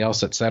somebody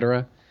else,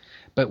 etc.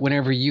 But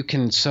whenever you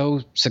can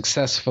so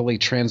successfully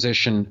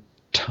transition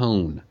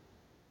tone,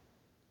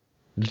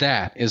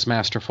 that is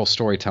masterful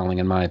storytelling,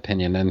 in my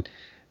opinion. And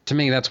to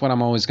me, that's what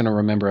I'm always going to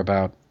remember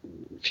about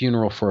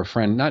Funeral for a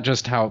Friend. Not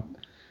just how,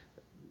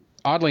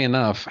 oddly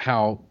enough,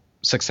 how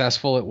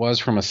successful it was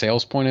from a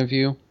sales point of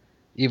view,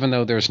 even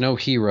though there's no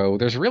hero,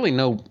 there's really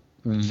no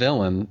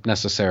villain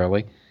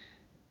necessarily,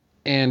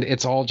 and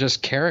it's all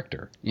just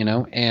character, you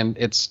know, and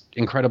it's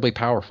incredibly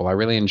powerful. I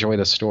really enjoy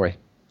this story.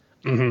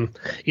 Mm-hmm.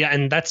 Yeah,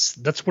 and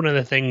that's one of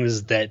the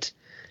things that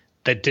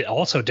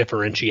also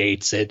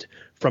differentiates it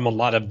from a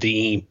lot of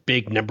the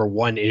big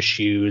 #1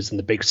 issues and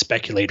the big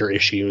speculator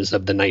issues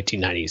of the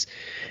 1990s.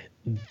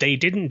 They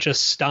didn't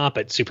just stop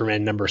at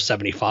Superman number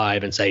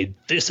 75 and say,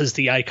 this is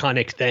the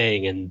iconic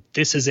thing, and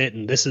this is it,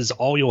 and this is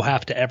all you'll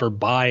have to ever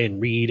buy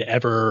and read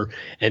ever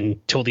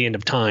until the end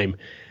of time.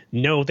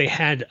 No, they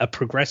had a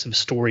progressive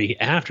story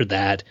after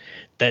that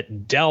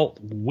dealt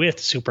with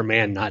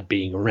Superman not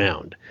being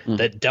around,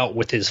 that dealt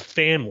with his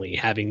family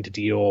having to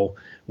deal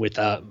with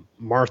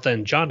Martha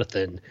and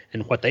Jonathan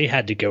and what they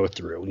had to go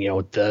through. You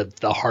know,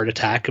 the heart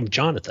attack of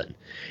Jonathan.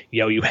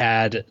 You know, you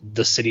had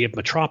the city of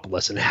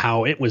Metropolis and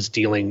how it was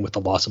dealing with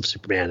the loss of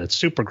Superman, and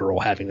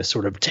Supergirl having to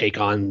sort of take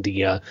on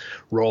the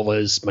role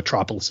as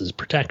Metropolis's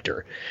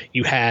protector.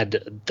 You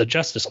had the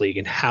Justice League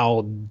and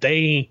how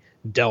they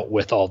dealt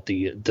with all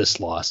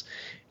this loss.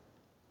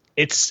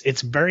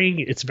 It's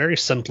very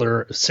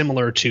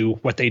similar to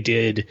what they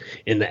did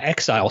in the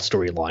Exile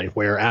storyline,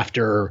 where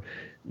after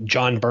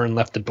John Byrne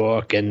left the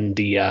book and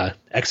the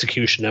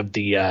execution of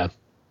the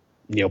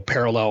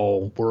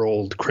parallel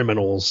world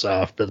criminals,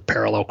 the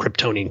parallel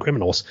Kryptonian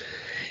criminals,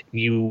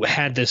 you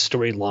had this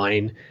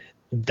storyline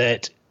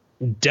that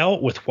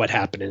dealt with what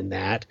happened in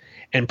that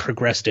and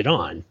progressed it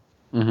on.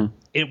 Mm-hmm.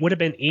 It would have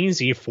been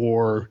easy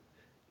for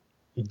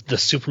the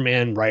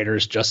Superman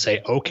writers just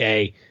say,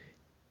 okay,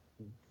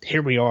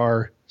 here we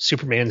are,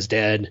 Superman's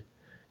dead,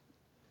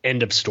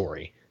 end of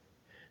story.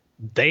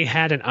 They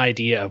had an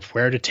idea of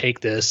where to take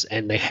this,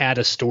 and they had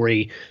a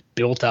story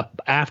built up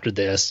after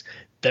this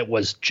that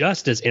was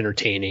just as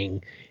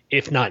entertaining,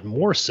 if not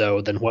more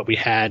so, than what we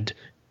had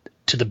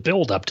to the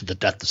build up to the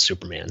death of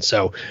Superman.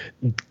 So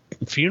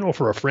Funeral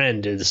for a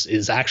Friend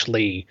is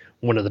actually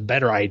one of the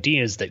better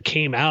ideas that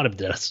came out of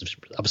the death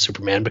of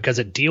Superman, because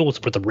it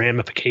deals with the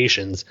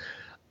ramifications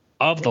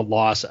of the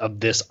loss of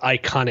this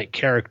iconic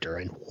character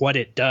and what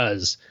it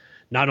does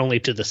not only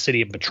to the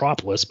city of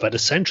Metropolis, but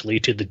essentially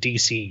to the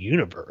DC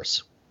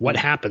universe. What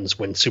happens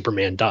when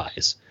Superman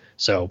dies?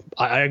 So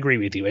I agree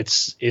with you.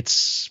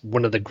 It's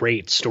one of the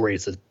great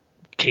stories that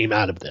came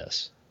out of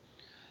this.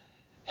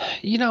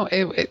 You know,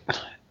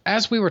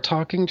 as we were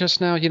talking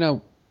just now, you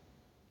know,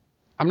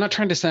 I'm not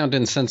trying to sound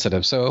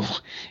insensitive. So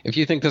if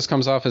you think this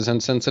comes off as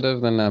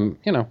insensitive, then,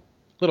 you know, a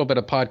little bit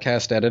of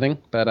podcast editing,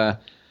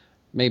 but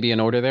maybe in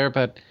order there.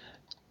 But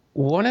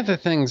one of the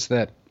things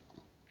that,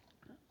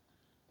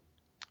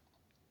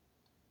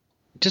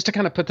 just to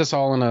kind of put this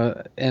all in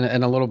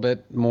a little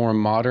bit more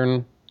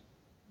modern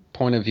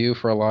point of view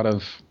for a lot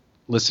of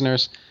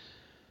listeners,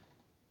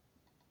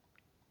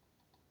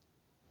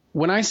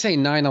 when I say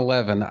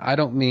 9/11, I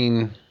don't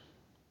mean,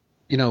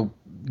 you know,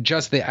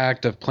 just the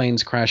act of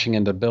planes crashing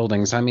into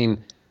buildings. I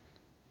mean,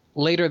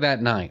 later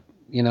that night,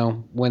 you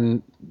know,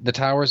 when the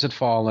towers had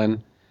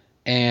fallen,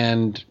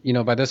 and, you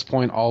know, by this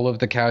point, all of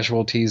the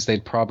casualties,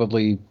 they'd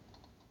probably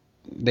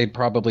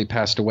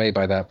passed away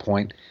by that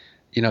point.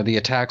 You know, the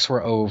attacks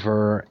were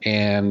over,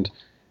 and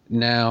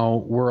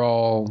now we're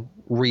all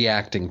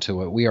reacting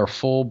to it. We are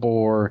full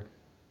bore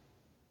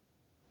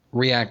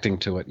reacting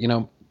to it. You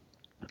know,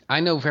 I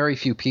know very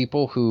few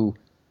people who,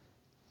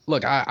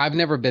 look, I've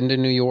never been to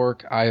New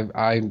York.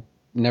 I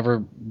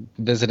never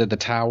visited the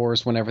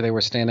towers whenever they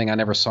were standing. I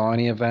never saw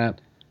any of that.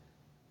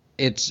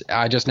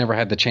 I just never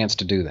had the chance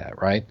to do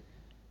that, right?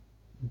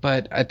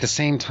 But at the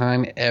same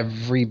time,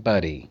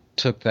 everybody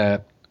took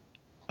that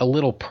a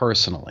little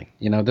personally.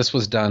 You know, this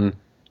was done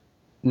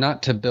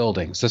not to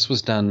buildings. This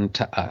was done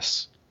to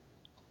us.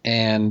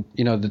 And,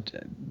 you know,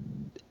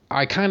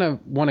 I kind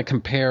of want to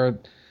compare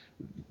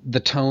the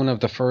tone of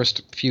the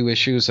first few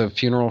issues of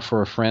Funeral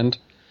for a Friend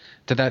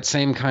to that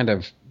same kind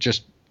of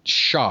just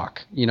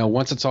shock. You know,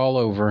 once it's all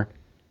over,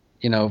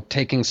 you know,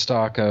 taking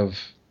stock of,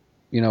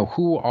 you know,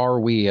 who are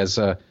we as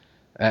a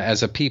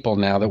people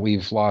now that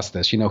we've lost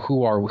this? You know,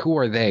 who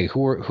are they?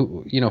 Who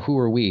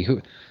are we?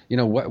 Who, you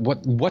know,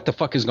 what the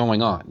fuck is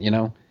going on, you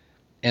know?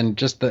 And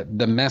just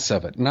the mess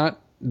of it. Not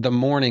the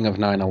morning of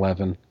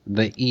 9/11,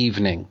 the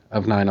evening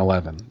of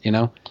 9/11, you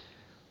know?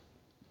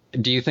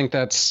 Do you think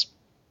that's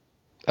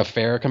a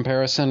fair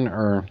comparison,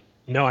 or?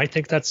 No, I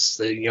think that's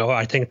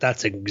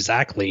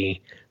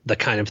exactly the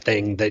kind of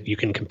thing that you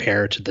can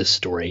compare to this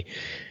story.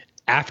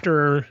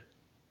 After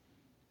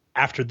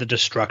after the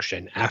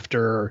destruction,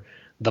 after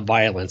the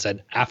violence,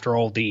 and after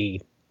all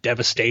the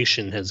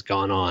devastation has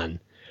gone on,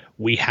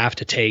 we have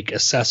to take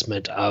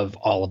assessment of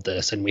all of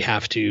this, and we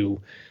have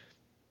to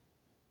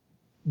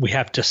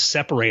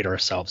separate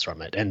ourselves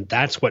from it. And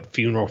that's what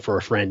Funeral for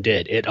a Friend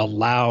did. It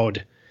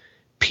allowed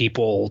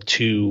people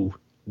to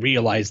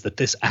realize that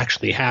this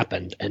actually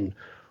happened and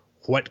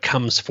what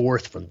comes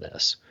forth from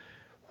this.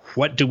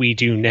 What do we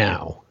do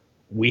now?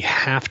 We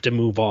have to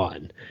move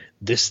on.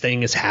 This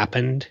thing has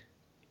happened.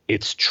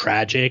 It's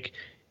tragic.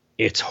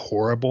 It's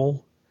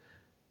horrible.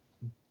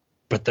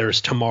 But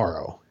there's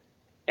tomorrow.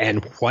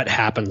 And what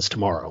happens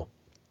tomorrow?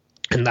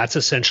 And that's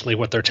essentially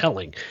what they're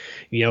telling.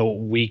 You know,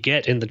 we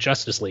get in the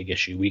Justice League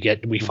issue,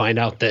 we find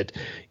out that,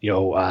 you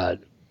know,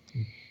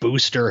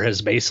 Booster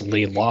has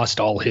basically lost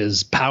all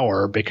his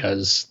power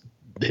because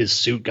his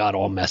suit got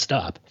all messed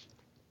up.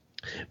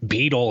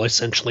 Beetle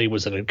essentially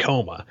was in a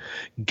coma.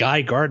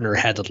 Guy Gardner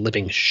had the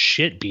living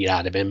shit beat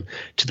out of him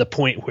to the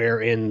point where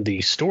in the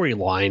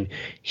storyline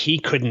he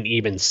couldn't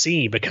even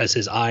see because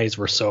his eyes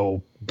were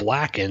so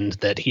blackened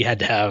that he had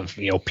to have,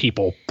 you know,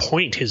 people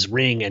point his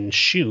ring and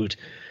shoot.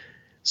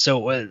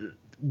 So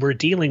we're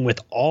dealing with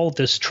all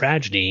this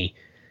tragedy,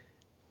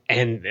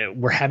 and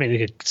we're having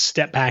to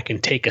step back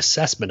and take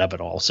assessment of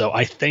it all. So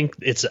I think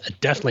it's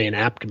definitely an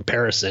apt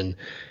comparison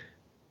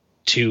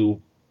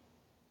to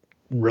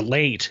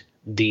relate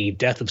the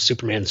death of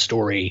Superman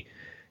story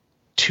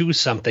to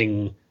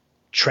something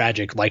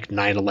tragic like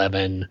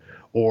 9/11,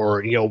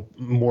 or, you know,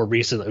 more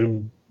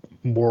recently,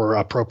 more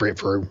appropriate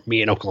for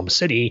me in Oklahoma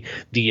City,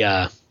 the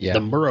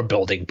Murrah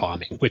building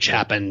bombing, which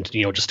happened,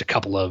 you know, just a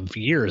couple of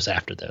years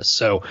after this.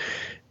 So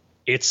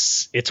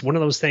it's one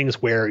of those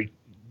things where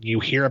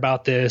you hear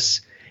about this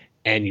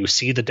and you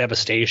see the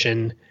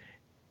devastation,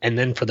 and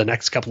then for the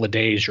next couple of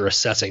days you're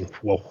assessing,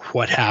 well,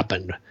 what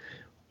happened?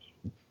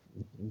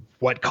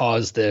 What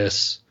caused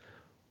this?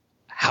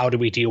 How do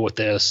we deal with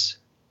this?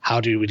 How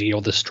do we deal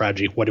with this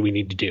tragedy? What do we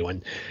need to do?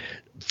 And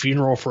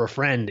Funeral for a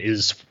Friend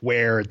is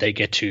where they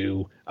get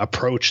to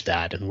approach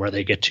that and where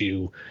they get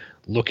to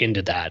look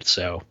into that.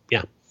 So,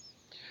 yeah.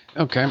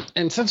 Okay.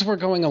 And since we're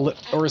going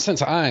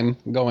since I'm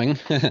going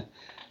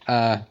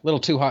a little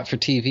too hot for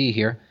TV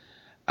here,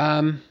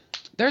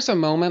 there's a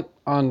moment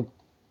on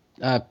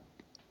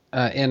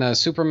in a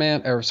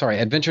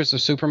Adventures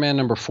of Superman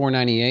number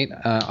 498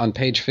 on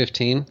page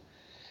 15.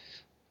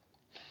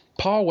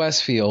 Paul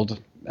Westfield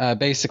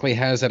basically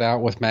has it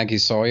out with Maggie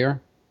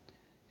Sawyer,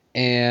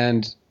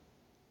 and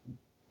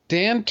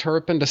Dan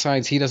Turpin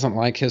decides he doesn't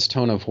like his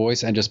tone of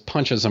voice and just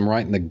punches him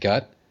right in the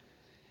gut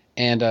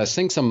and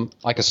sinks him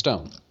like a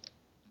stone,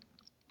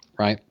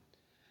 right?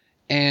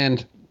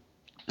 And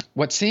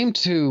what seemed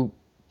to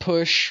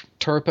push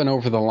Turpin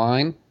over the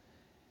line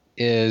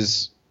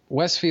is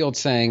Westfield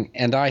saying,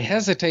 "And I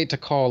hesitate to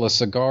call a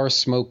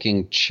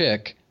cigar-smoking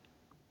chick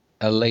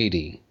a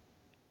lady."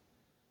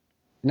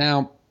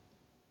 Now,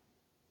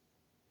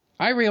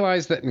 I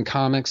realize that in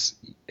comics,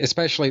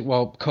 especially,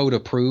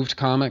 code-approved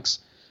comics,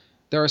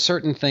 there are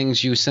certain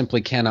things you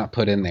simply cannot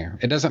put in there.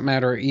 It doesn't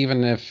matter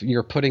even if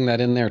you're putting that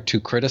in there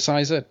to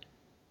criticize it.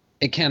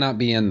 It cannot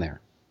be in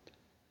there.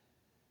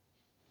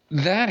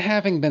 That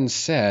having been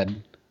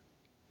said,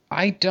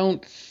 I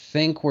don't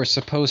think we're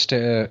supposed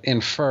to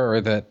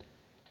infer that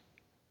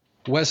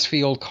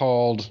Westfield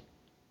called,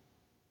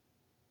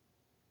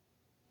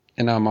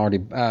 and I'm already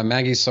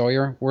Maggie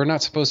Sawyer. We're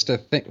not supposed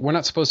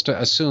to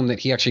assume that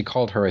he actually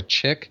called her a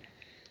chick.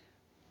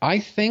 I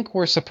think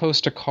we're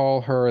supposed to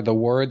call her the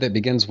word that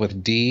begins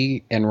with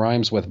D and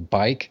rhymes with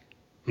bike.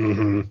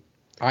 Mm-hmm.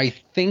 I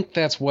think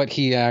that's what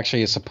he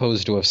actually is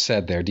supposed to have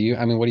said there.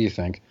 What do you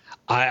think?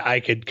 I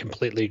could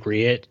completely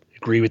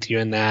agree with you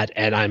in that,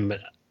 and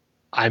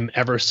I'm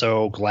ever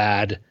so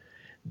glad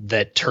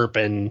that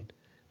Turpin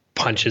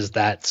punches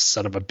that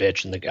son of a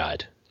bitch in the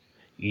gut.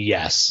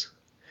 Yes.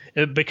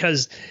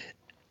 Because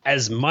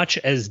as much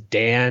as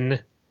Dan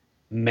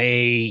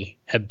may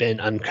have been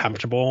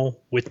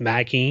uncomfortable with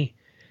Maggie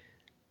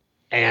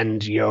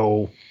and, you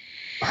know,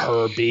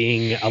 her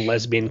being a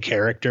lesbian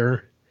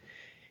character,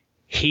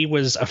 he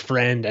was a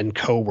friend and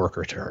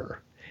co-worker to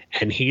her,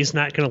 and he's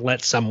not going to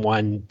let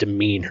someone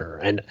demean her.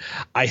 And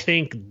I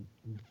think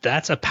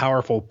that's a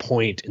powerful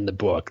point in the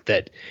book,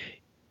 that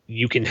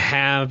you can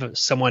have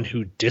someone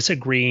who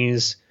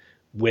disagrees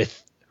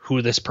with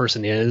who this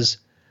person is,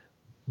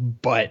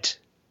 but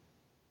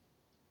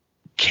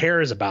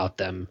cares about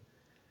them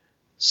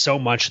so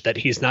much that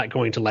he's not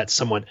going to let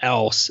someone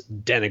else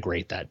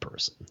denigrate that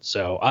person.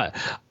 So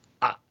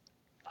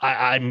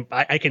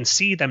I can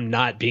see them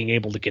not being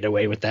able to get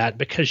away with that,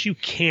 because you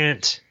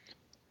can't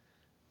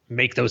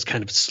make those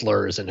kind of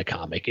slurs in a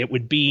comic. It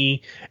would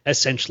be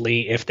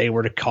essentially if they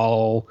were to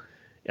call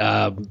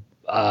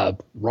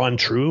Ron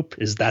Troop,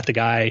 is that the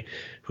guy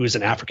who's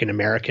an African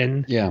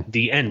American? Yeah.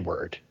 The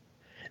N-word.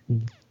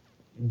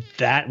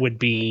 That would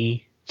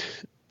be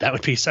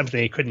something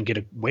they couldn't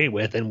get away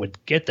with and would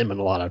get them in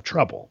a lot of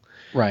trouble.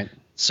 Right.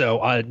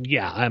 So,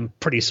 I'm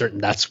pretty certain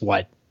that's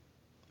what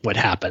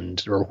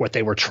happened, or what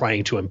they were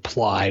trying to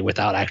imply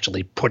without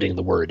actually putting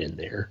the word in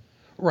there.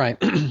 Right.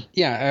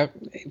 Yeah,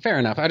 fair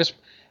enough.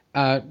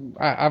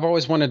 I've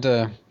always wanted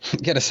to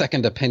get a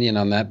second opinion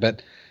on that,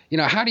 but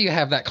how do you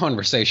have that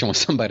conversation with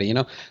somebody,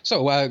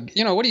 So, what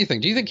do you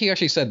think? Do you think he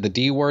actually said the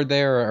D word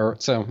there? Or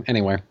so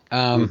anyway,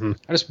 I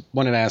just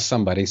wanted to ask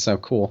somebody. So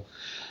cool.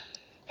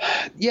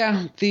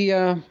 Yeah.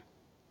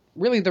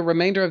 Really the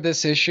remainder of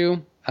this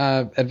issue,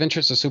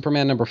 Adventures of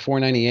Superman number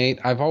 498,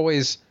 I've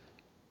always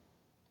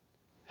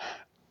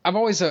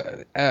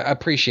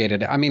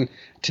appreciated it. I mean,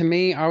 to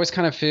me, I always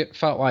kind of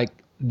felt like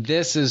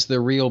this is the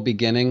real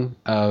beginning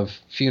of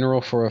Funeral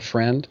for a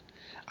Friend.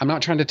 I'm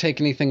not trying to take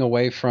anything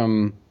away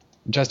from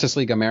Justice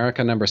League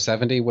America number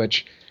 70,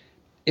 which,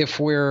 if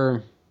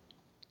we're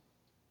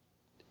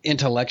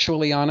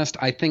intellectually honest,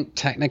 I think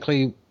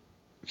technically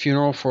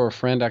Funeral for a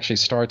Friend actually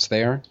starts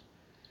there.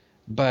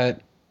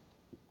 But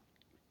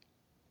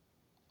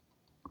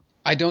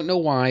I don't know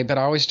why, but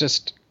I always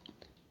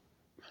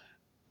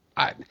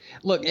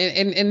look,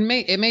 and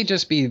it may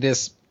just be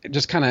this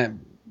just kind of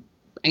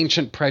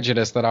ancient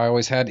prejudice that I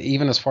always had,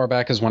 even as far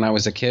back as when I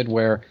was a kid,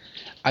 where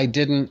I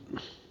didn't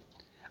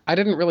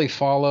really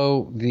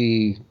follow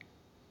the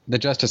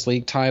Justice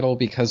League title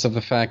because of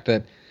the fact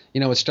that,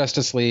 it's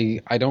Justice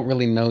League. I don't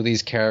really know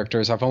these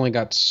characters. I've only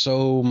got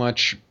so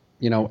much,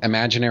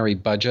 imaginary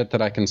budget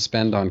that I can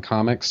spend on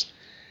comics,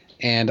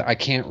 and I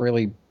can't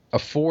really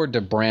afford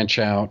to branch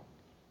out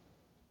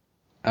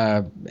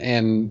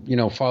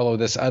and follow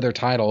this other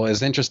title,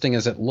 as interesting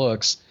as it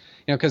looks,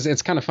 because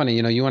it's kind of funny,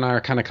 you and I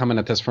are kind of coming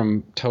at this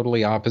from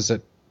totally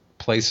opposite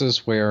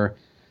places, where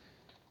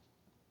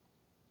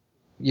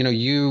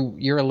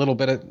you're a little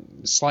bit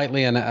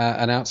slightly an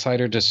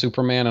outsider to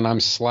Superman, and I'm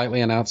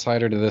slightly an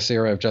outsider to this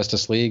era of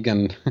Justice League,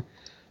 and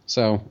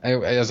so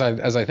as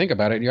I think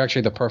about it, you're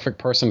actually the perfect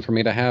person for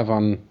me to have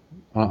on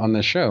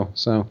this show.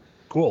 So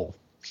cool.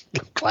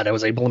 Glad I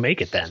was able to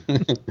make it then.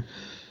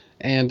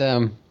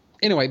 And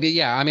anyway, but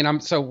yeah, I mean, I'm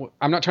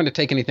not trying to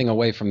take anything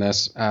away from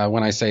this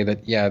when I say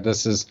that. Yeah,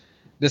 this is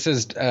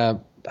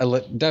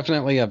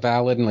definitely a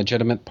valid and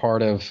legitimate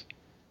part of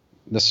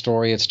the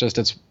story.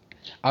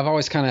 I've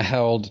always kind of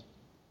held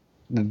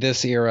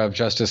this era of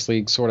Justice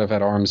League sort of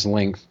at arm's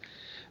length.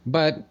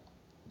 But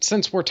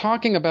since we're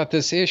talking about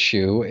this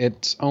issue,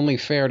 it's only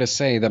fair to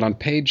say that on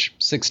page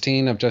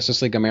 16 of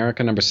Justice League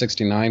America number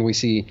 69, we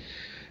see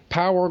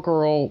Power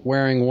Girl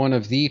wearing one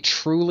of the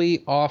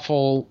truly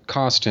awful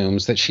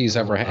costumes that she's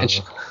ever had.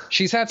 And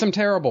she's had some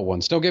terrible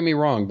ones, don't get me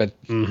wrong, but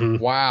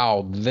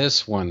wow,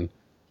 this one.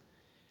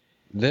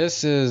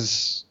 This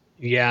is...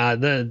 Yeah,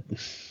 the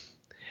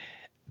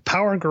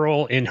Power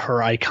Girl in her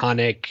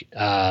iconic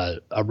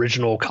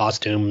original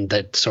costume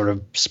that sort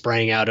of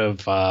sprang out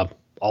of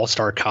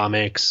All-Star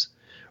Comics,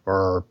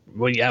 or,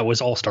 well, yeah, it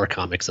was All-Star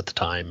Comics at the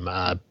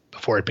time,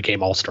 before it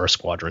became All-Star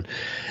Squadron,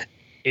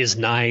 is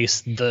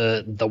nice.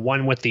 The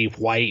one with the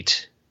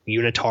white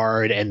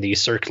unitard and the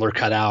circular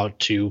cutout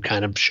to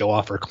kind of show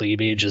off her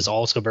cleavage is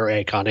also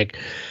very iconic.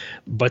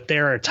 But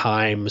there are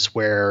times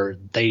where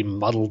they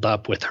muddled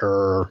up with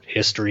her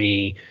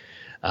history.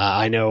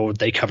 I know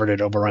they covered it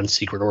over on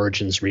Secret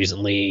Origins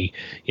recently,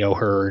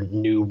 her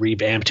new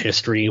revamped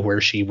history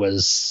where she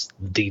was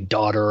the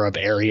daughter of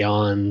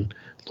Arion,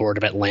 Lord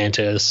of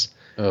Atlantis.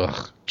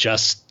 Ugh.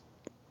 Just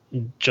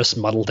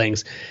muddle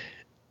things.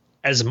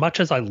 As much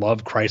as I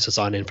love Crisis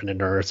on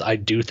Infinite Earths, I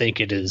do think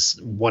it is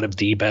one of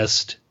the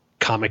best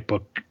comic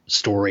book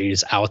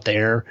stories out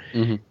there.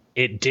 Mm-hmm.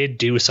 It did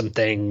do some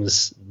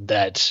things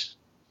that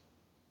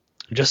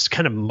just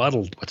kind of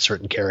muddled with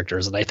certain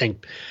characters. And I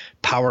think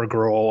Power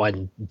Girl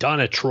and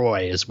Donna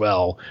Troy as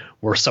well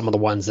were some of the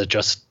ones that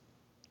just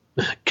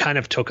kind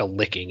of took a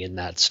licking in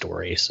that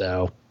story.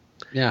 So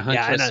yeah,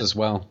 Huntress as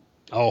well.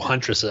 Oh,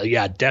 Huntress.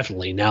 Yeah,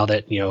 definitely. Now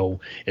that,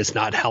 it's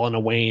not Helena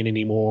Wayne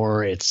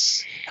anymore,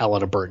 it's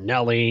Helena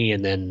Bertinelli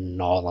and then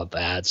all of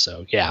that.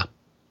 So yeah,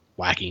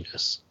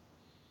 wackiness.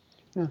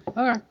 Yeah.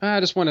 All right. I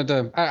just wanted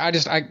to,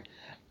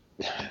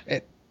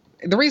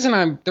 the reason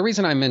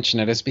I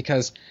mention it is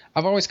because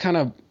I've always kind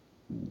of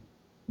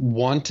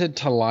wanted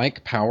to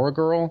like Power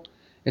Girl.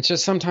 It's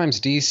just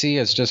sometimes DC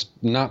has just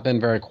not been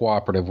very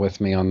cooperative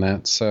with me on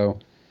that. So,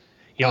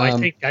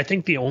 I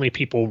think the only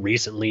people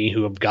recently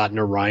who have gotten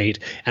it right,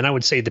 and I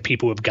would say the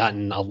people who have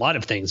gotten a lot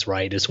of things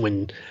right, is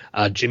when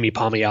Jimmy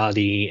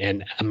Palmiotti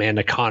and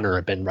Amanda Conner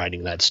have been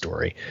writing that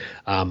story.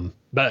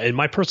 But in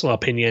my personal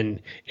opinion,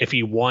 if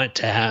you want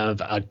to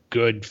have a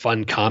good,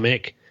 fun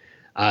comic,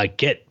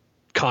 get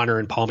Conner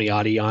and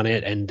Palmiotti on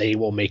it, and they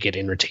will make it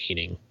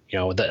entertaining.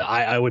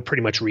 I would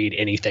pretty much read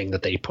anything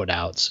that they put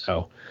out.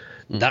 So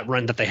that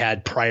run that they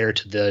had prior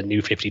to the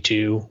New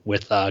 52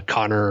 with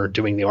Conner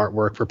doing the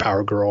artwork for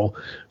Power Girl,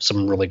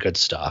 some really good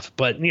stuff.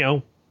 But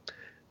to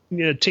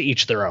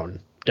each their own,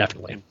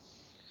 definitely.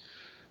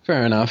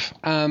 Fair enough.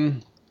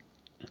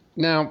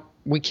 Now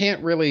we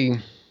can't really.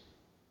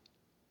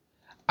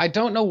 I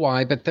don't know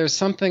why, but there's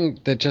something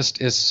that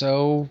just is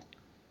so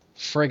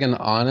friggin'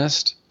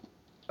 honest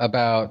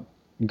about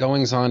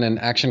goings on in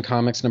Action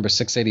Comics number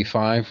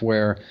 685,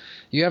 where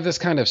you have this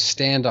kind of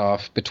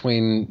standoff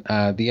between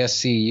the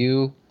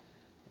SCU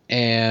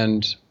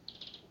and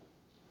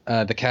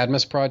the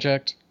Cadmus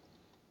Project,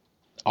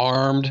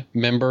 armed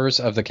members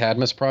of the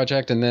Cadmus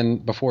Project, and then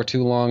before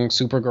too long,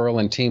 Supergirl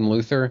and Team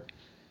Luthor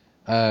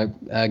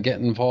get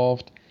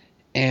involved.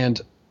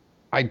 And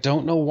I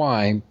don't know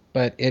why,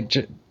 but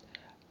because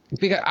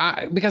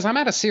I'm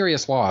at a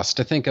serious loss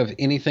to think of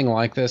anything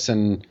like this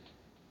in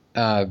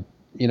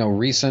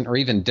recent or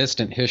even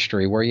distant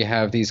history, where you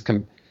have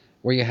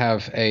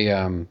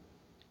a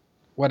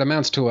what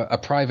amounts to a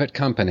private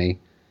company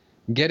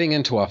getting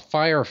into a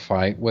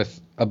firefight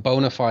with a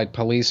bona fide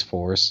police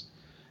force,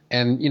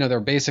 and they're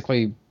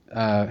basically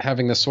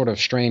having this sort of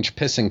strange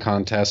pissing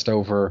contest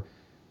over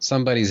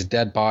somebody's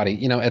dead body,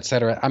 et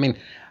cetera. I mean,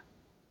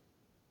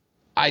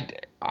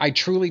 I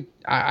truly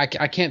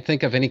can't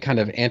think of any kind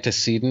of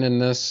antecedent in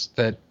this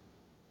that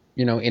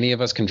any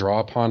of us can draw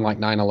upon, like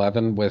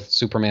 9/11 with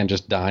Superman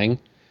just dying.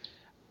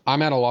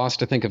 I'm at a loss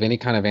to think of any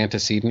kind of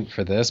antecedent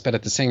for this, but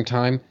at the same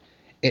time,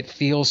 it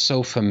feels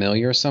so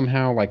familiar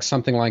somehow. Like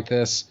something like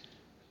this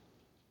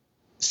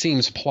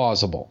seems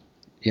plausible.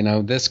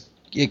 There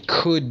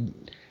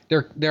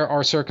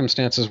are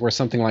circumstances where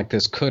something like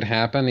this could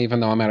happen, even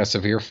though I'm at a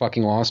severe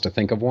fucking loss to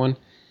think of one.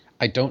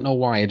 I don't know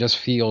why. It just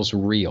feels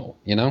real,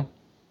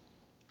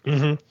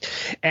 Mm-hmm.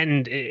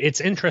 And it's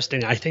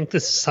interesting. I think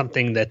this is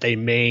something that they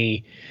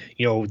may,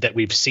 that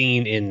we've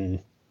seen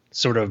in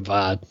sort of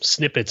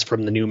snippets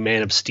from the new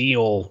Man of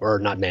Steel, or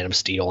not Man of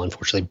Steel,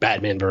 unfortunately,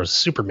 Batman vs.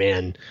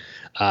 Superman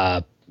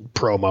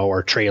promo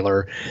or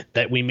trailer,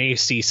 that we may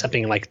see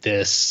something like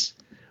this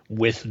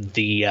with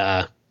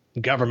the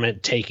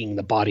government taking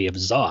the body of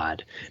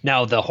Zod.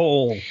 Now, the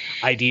whole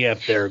idea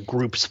of their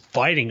groups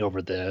fighting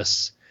over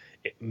this,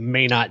 it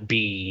may not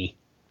be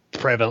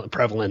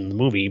prevalent in the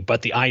movie,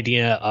 but the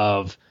idea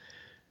of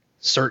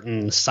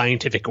certain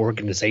scientific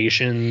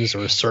organizations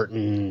or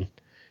certain,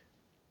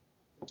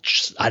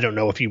 I don't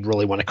know if you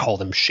really want to call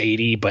them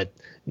shady, but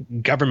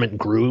government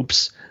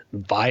groups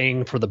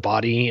vying for the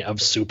body of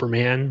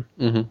Superman.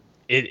 Mm-hmm.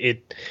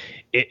 It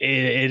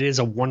is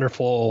a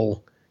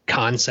wonderful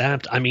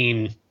concept. I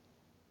mean,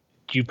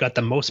 you've got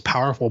the most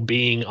powerful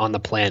being on the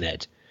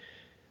planet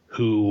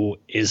who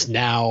has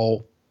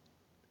now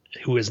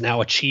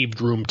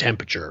achieved room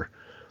temperature.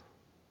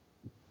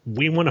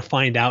 We want to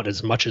find out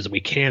as much as we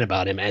can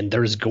about him, and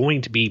there's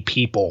going to be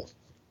people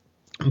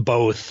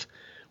both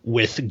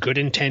with good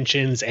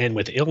intentions and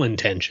with ill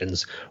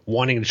intentions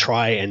wanting to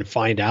try and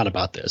find out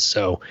about this.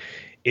 So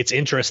it's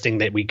interesting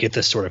that we get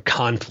this sort of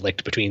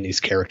conflict between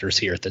these characters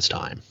here at this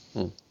time.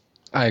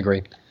 I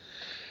agree.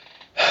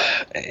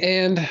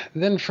 And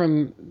then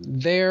from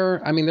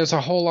there, I mean, there's a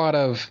lot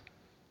of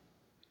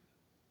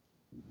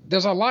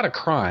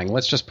crying.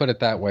 Let's just put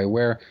it that way,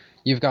 where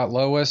you've got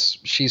Lois,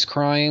 she's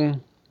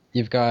crying.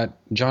 You've got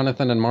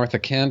Jonathan and Martha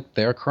Kent,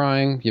 they're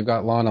crying. You've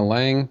got Lana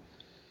Lang,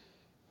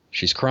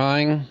 she's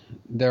crying.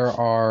 There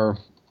are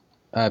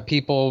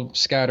people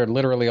scattered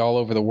literally all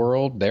over the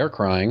world, they're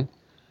crying.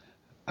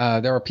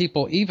 There are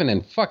people even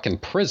in fucking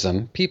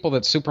prison, people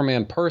that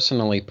Superman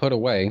personally put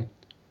away,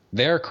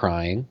 they're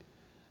crying.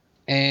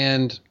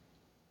 And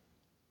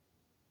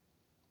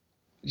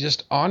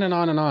just on and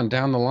on and on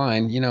down the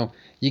line,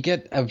 you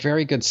get a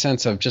very good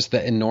sense of just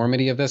the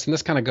enormity of this. And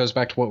this kind of goes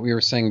back to what we were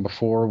saying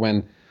before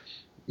when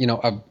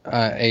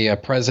a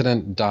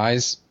president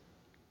dies,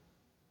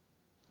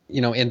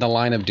 in the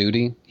line of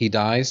duty, he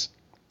dies.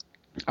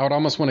 I would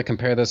almost want to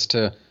compare this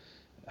to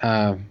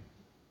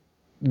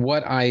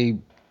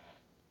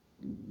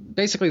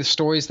basically the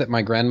stories that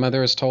my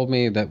grandmother has told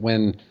me, that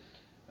when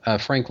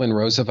Franklin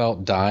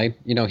Roosevelt died,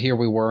 here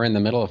we were in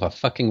the middle of a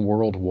fucking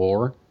world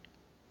war,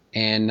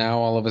 and now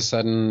all of a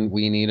sudden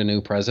we need a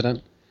new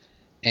president.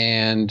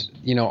 And,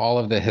 all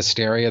of the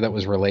hysteria that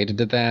was related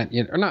to that,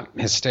 or not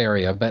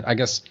hysteria, but I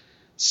guess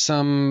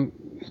some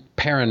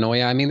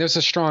paranoia. I mean, there's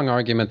a strong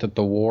argument that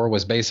the war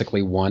was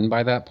basically won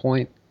by that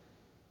point.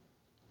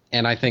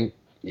 And I think,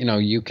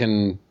 you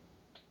can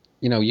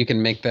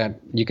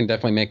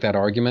definitely make that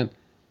argument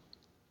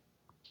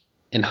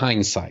in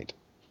hindsight.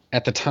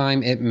 At the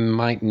time, it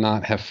might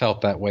not have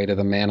felt that way to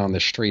the man on the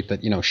street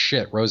that,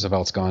 shit,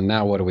 Roosevelt's gone.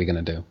 Now what are we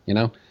going to do?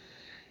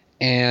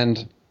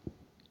 And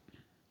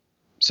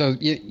so,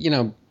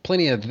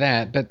 plenty of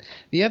that. But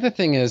the other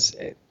thing is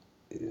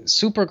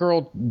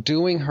Supergirl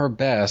doing her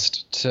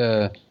best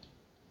to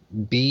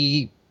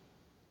be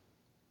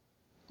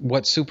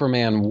what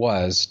Superman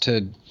was,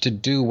 to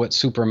do what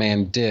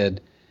Superman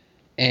did.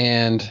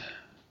 And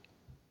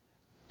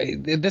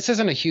this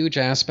isn't a huge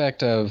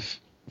aspect of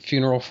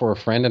Funeral for a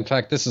Friend. In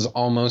fact, this is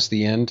almost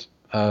the end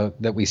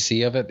that we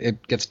see of it.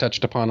 It gets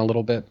touched upon a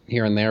little bit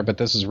here and there, but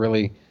this is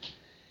really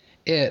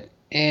it.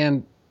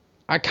 And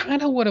I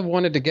kind of would have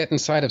wanted to get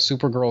inside of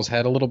Supergirl's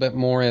head a little bit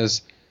more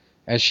as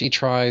she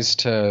tries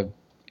to,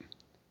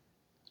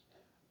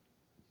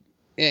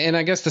 and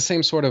I guess the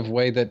same sort of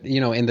way that,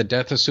 in the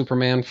Death of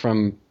Superman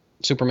from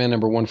Superman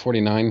number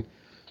 149,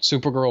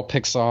 Supergirl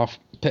picks up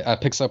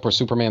where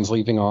Superman's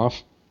leaving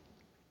off.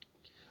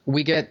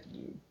 We get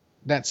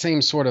that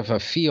same sort of a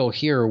feel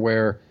here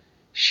where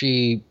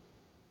she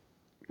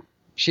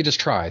just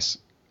tries,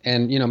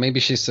 and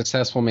maybe she's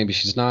successful, maybe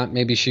she's not,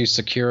 maybe she's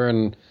secure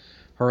and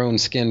her own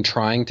skin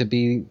trying to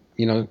be,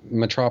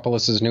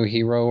 Metropolis's new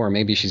hero, or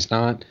maybe she's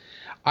not.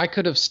 I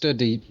could have stood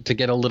to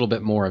get a little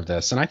bit more of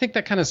this. And I think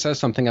that kind of says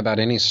something about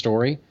any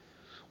story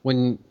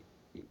when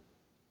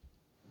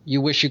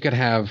you wish you could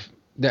have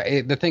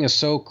the thing is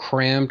so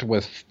crammed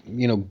with,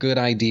 good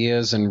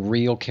ideas and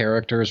real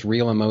characters,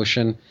 real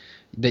emotion,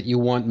 that you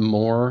want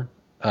more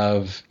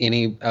of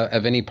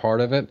any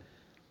part of it.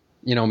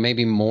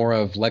 Maybe more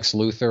of Lex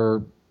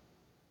Luthor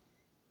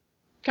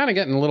kind of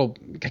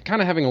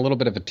having a little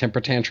bit of a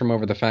temper tantrum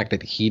over the fact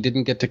that he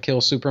didn't get to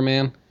kill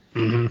Superman.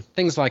 Mm-hmm.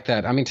 Things like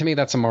that. I mean, to me,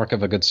 that's a mark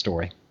of a good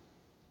story.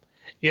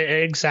 Yeah,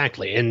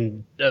 exactly.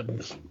 And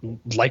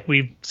like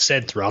we've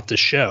said throughout the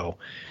show,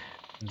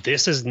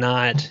 this is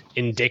not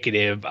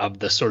indicative of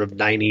the sort of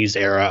 90s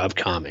era of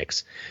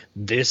comics.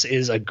 This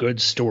is a good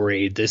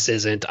story. This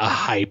isn't a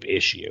hype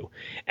issue.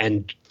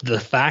 And the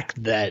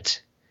fact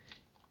that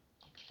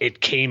it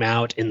came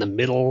out in the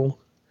middle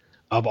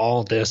of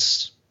all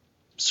this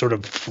sort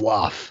of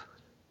fluff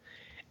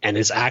and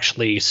is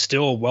actually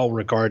still well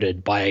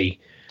regarded by,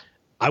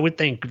 I would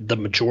think, the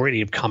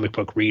majority of comic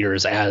book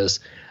readers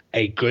as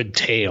a good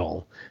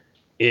tale,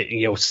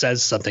 it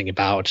says something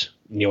about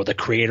the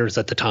creators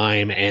at the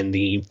time and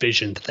the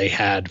vision that they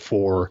had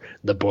for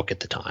the book at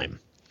the time.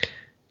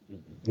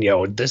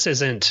 This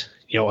isn't,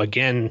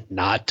 again,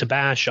 not to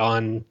bash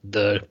on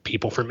the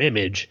people from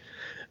Image,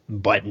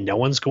 but no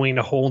one's going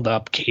to hold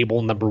up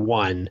Cable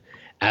 #1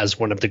 as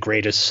one of the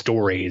greatest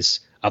stories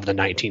of the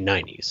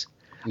 1990s.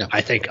 No.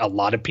 I think a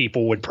lot of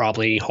people would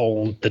probably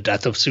hold The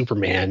Death of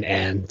Superman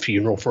and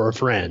Funeral for a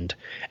Friend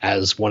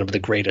as one of the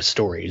greatest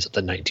stories of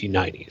the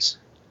 1990s.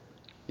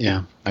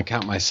 Yeah, I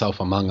count myself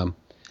among them.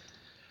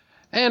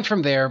 And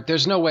from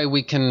there's no way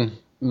we can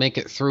make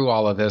it through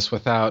all of this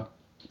without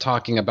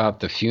talking about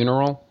The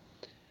Funeral.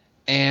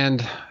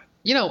 And,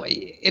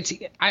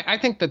 I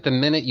think that the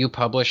minute you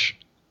publish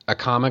a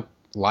comic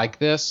like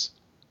this,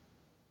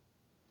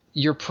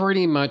 you're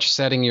pretty much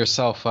setting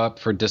yourself up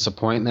for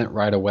disappointment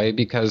right away,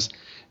 because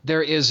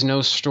there is no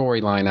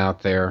storyline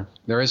out there.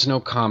 There is no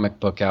comic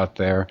book out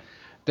there.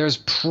 There's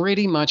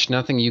pretty much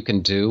nothing you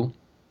can do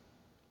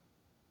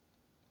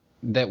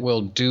that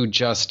will do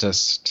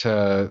justice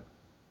to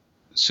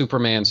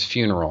Superman's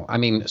funeral. I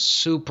mean,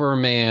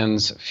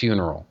 Superman's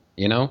funeral,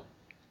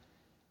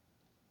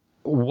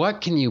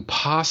 What can you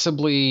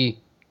possibly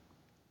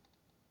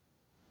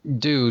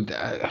do?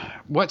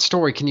 What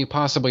story can you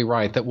possibly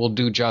write that will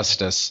do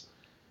justice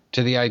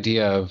to the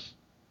idea of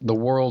the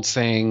world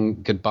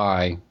saying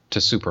goodbye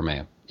to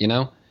Superman,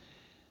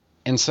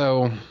 And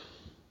so,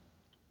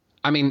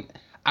 I mean,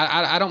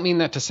 I don't mean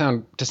that to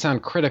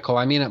sound critical.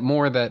 I mean it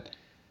more that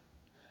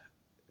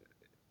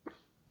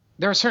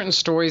there are certain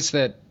stories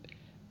that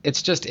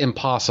it's just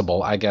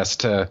impossible, I guess,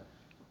 to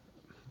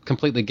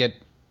completely get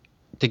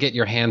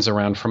your hands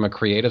around from a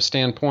creative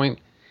standpoint.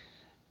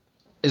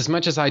 As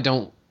much as I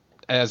don't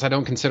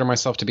consider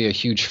myself to be a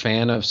huge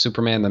fan of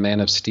Superman the Man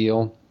of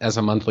Steel as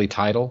a monthly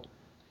title,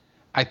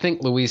 I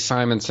think Louise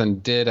Simonson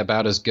did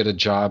about as good a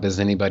job as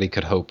anybody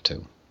could hope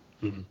to.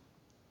 Mm-hmm.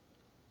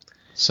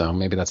 So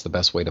maybe that's the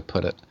best way to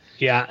put it.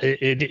 Yeah,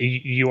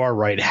 you are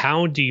right.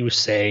 How do you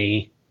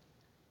say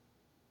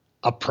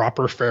a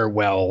proper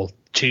farewell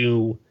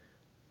to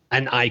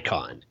an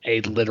icon,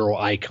 a literal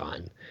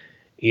icon?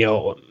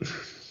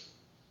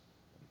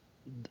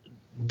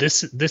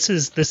 This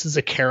is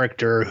a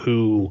character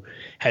who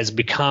has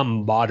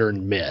become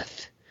modern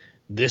myth.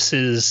 This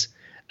is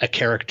a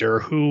character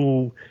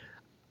who,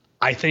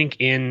 I think,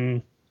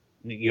 in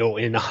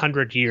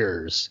 100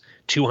 years,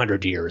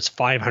 200 years,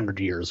 500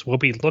 years, will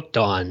be looked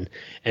on,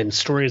 and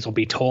stories will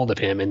be told of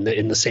him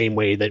in the same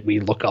way that we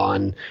look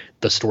on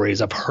the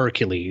stories of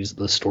Hercules,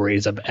 the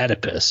stories of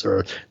Oedipus,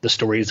 or the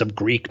stories of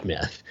Greek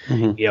myth.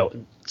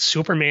 Mm-hmm.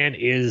 Superman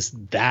is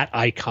that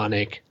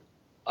iconic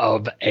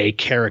of a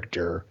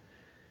character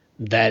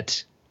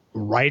that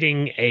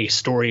writing a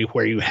story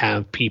where you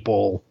have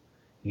people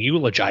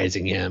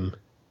eulogizing him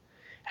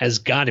has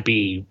got to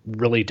be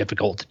really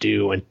difficult to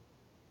do, and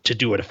to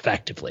do it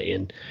effectively.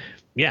 And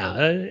yeah,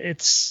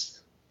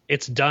 it's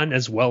done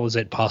as well as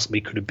it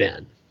possibly could have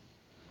been.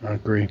 I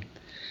agree.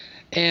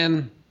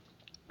 And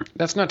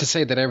that's not to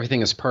say that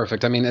everything is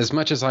perfect. I mean, as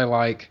much as I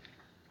like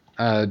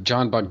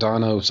John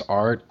Bogdanov's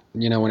art,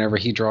 whenever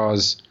he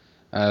draws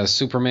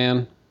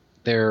Superman,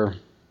 when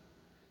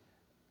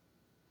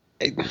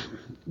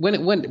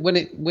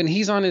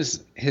he's on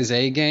his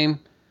A game,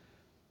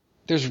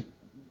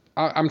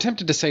 I'm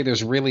tempted to say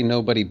there's really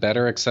nobody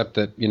better, except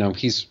that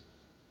he's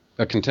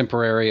a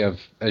contemporary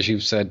of, as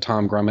you've said,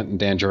 Tom Grummett and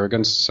Dan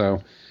Jurgens.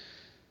 So,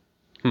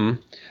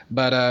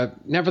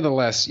 but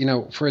nevertheless,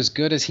 for as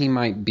good as he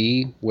might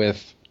be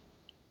with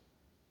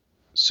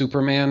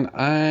Superman,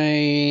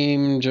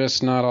 I'm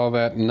just not all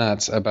that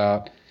nuts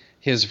about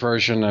his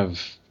version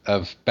of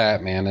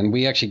Batman, and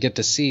we actually get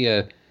to see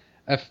a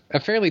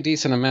fairly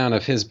decent amount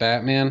of his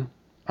Batman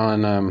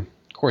on. Of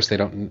course, they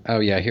don't. Oh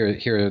yeah,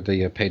 here are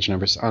the page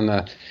numbers on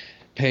the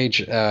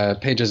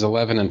pages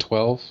 11 and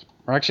 12.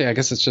 Or actually, I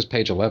guess it's just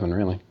page 11,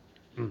 really.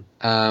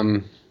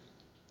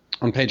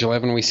 on page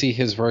 11, we see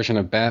his version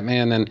of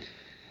Batman, and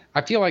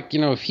I feel like,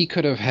 if he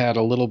could have had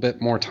a little bit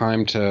more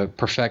time to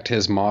perfect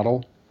his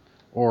model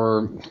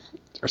or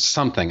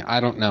something, I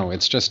don't know.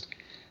 It's just,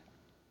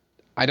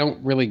 I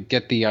don't really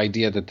get the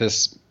idea that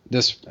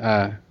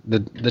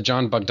the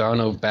John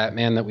Bogdanove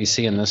Batman that we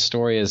see in this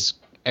story is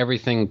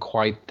everything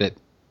quite that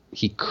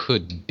he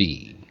could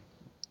be.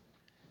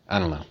 I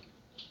don't know.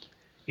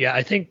 Yeah,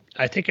 I think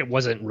it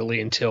wasn't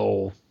really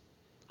until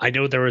I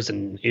know there was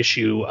an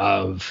issue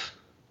of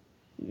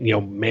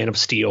Man of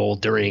Steel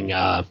during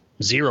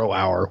 0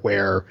 Hour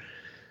where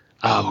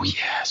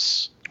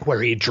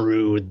where he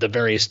drew the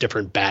various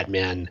different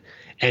Batmen,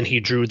 and he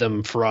drew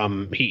them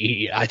from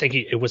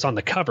it was on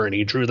the cover, and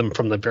he drew them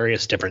from the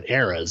various different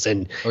eras,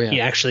 and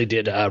he actually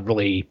did a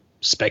really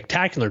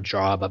spectacular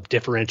job of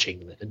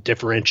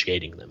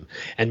differentiating them.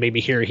 And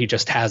maybe here he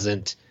just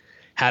hasn't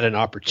had an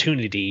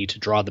opportunity to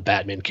draw the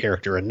Batman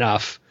character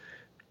enough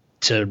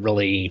to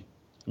really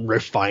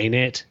refine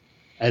it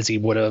as he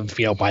would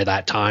have, by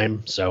that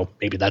time. So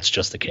maybe that's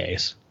just the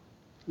case.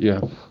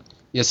 Yeah.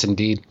 Yes,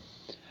 indeed.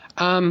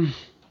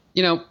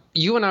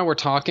 You and I were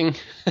talking.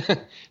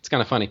 It's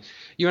kind of funny.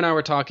 You and I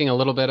were talking a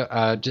little bit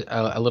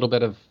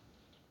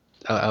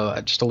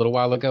just a little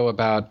while ago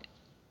about,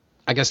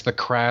 I guess, the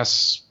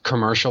crass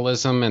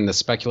commercialism and the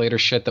speculator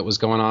shit that was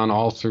going on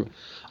all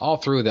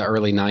through the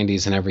early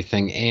 90s and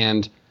everything.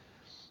 And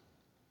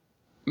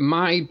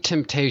my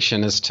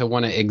temptation is to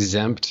want to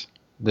exempt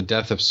the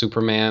Death of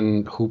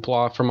Superman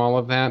hoopla from all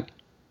of that.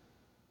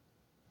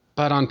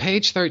 But on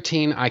page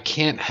 13, I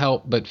can't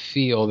help but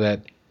feel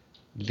that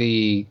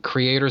the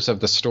creators of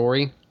the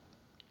story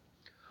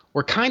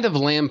were kind of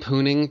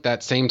lampooning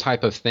that same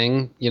type of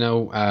thing.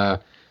 The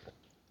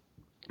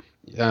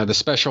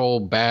special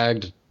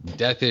bagged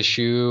death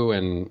issue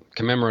and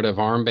commemorative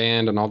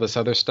armband and all this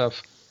other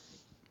stuff.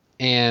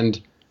 And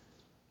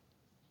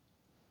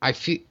I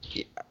feel,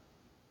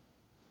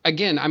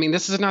 again, I mean,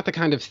 this is not the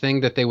kind of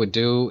thing that they would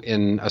do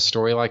in a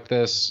story like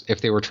this if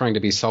they were trying to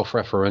be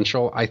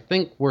self-referential. I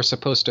think we're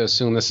supposed to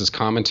assume this is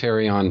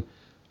commentary on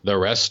the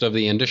rest of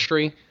the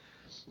industry.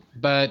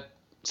 But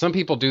some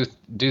people do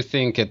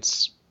think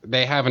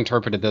they have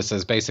interpreted this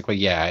as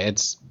basically,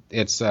 it's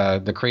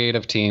the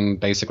creative team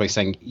basically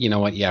saying, you know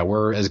what,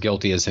 we're as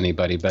guilty as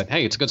anybody, but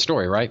hey, it's a good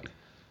story, right?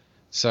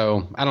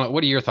 So I don't know.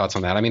 What are your thoughts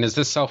on that? I mean, is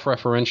this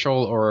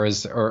self-referential or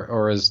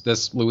is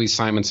this Louise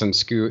Simonson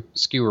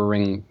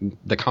skewering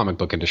the comic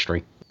book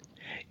industry?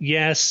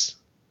 Yes,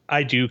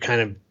 I do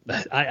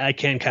I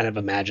can kind of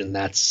imagine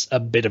that's a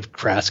bit of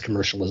crass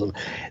commercialism.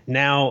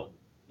 Now,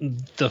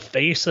 the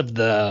face of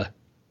the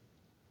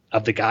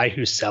guy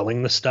who's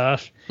selling the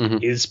stuff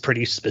is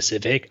pretty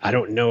specific. I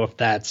don't know if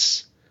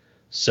that's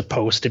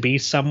supposed to be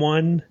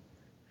someone.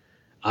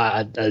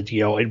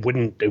 It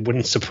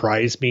wouldn't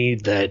surprise me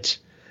that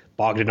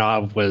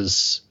Bogdanove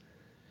was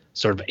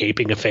sort of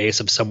aping a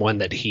face of someone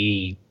that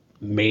he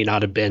may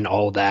not have been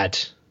all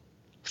that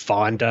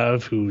fond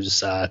of,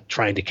 who's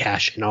trying to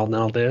cash in on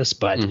all this.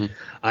 But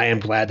I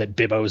am glad that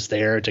Bibbo's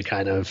there to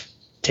kind of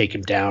take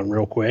him down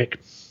real quick.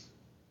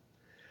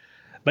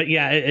 But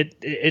yeah,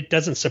 it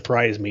doesn't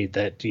surprise me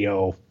that,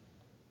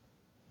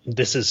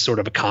 this is sort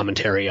of a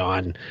commentary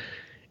on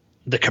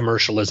the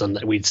commercialism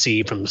that we'd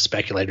see from the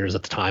speculators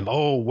at the time.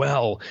 Oh,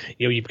 well,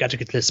 you've got to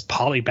get this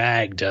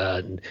polybagged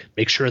and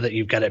make sure that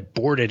you've got it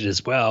boarded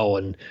as well.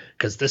 And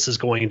because this is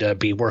going to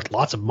be worth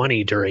lots of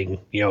money during,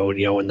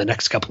 in the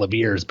next couple of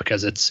years,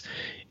 because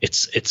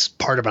it's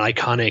part of an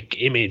iconic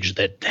image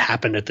that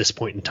happened at this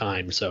point in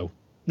time. So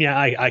yeah,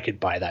 I could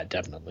buy that.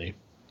 Definitely.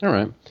 All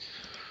right.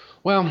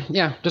 Well,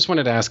 yeah, just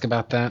wanted to ask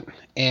about that.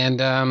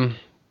 And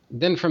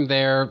then from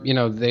there,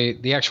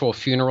 the actual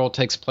funeral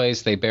takes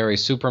place. They bury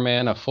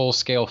Superman. A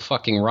full-scale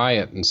fucking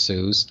riot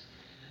ensues.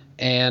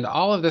 And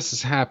all of this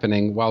is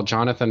happening while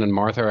Jonathan and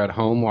Martha are at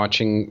home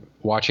watching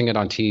it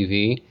on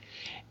TV.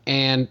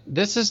 And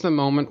this is the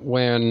moment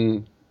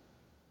when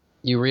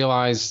you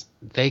realize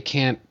they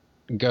can't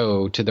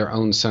go to their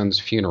own son's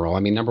funeral. I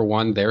mean, number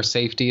one, their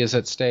safety is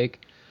at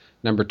stake.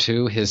 Number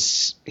two,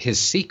 his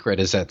secret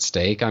is at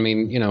stake. I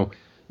mean,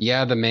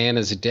 yeah, the man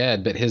is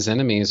dead, but his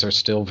enemies are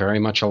still very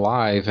much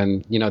alive,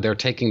 and they're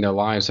taking their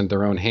lives in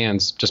their own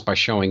hands just by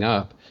showing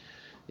up.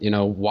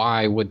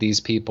 Why would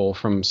these people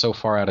from so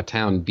far out of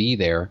town be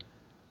there?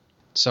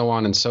 So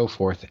on and so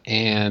forth,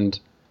 and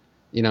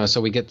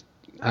so we get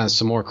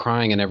some more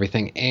crying and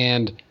everything,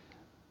 and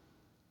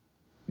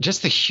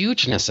just the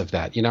hugeness of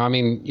that.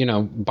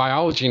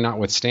 Biology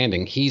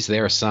notwithstanding, he's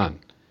their son,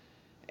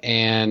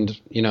 and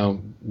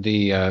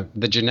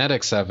the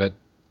genetics of it.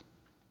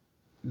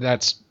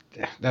 That's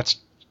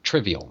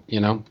trivial,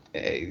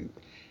 and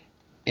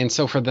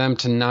so for them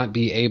to not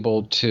be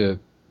able to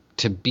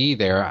be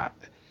there,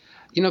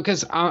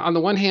 because on the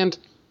one hand,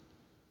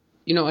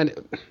 and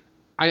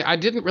I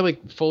didn't really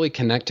fully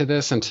connect to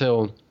this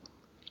until,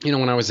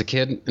 when I was a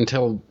kid,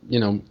 until,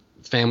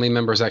 family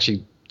members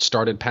actually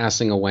started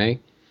passing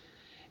away.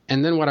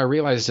 And then what I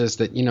realized is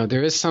that,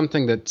 there is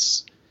something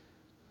that's,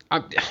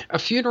 a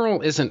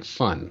funeral isn't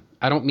fun.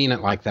 I don't mean it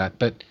like that,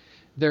 but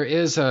there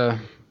is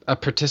a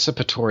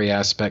participatory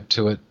aspect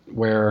to it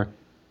where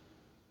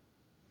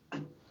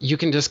you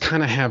can just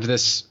kind of have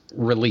this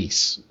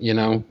release,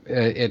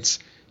 it's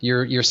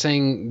you're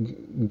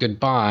saying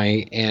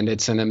goodbye, and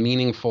it's in a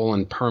meaningful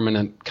and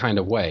permanent kind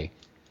of way.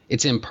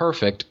 It's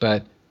imperfect,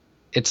 but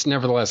it's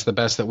nevertheless the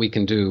best that we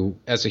can do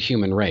as a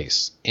human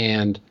race.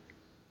 And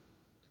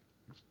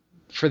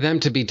for them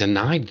to be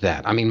denied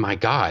that, I mean, my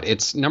God,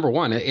 it's number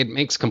one, it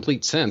makes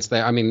complete sense.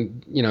 They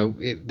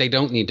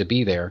don't need to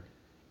be there.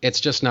 It's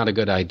just not a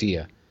good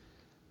idea.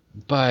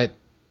 But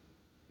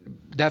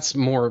that's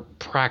more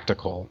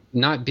practical.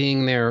 Not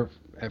being there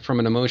from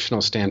an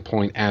emotional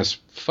standpoint as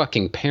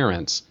fucking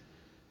parents.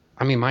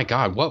 I mean, my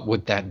God, what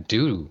would that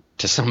do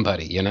to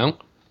somebody,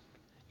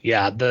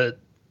 Yeah, the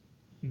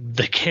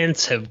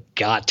Kents have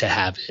got to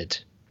have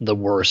it the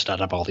worst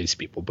out of all these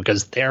people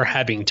because they're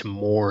having to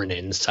mourn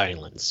in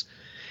silence.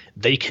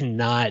 They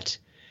cannot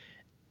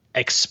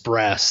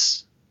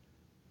express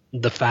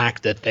the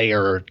fact that they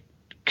are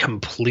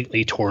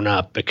completely torn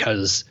up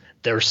because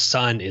their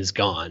son is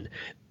gone,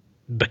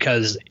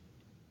 because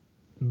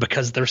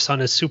their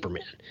son is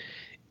Superman.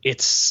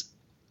 It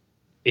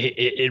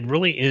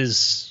really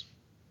is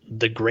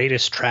the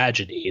greatest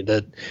tragedy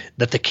that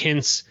the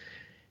Kents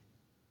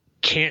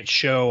can't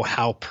show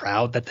how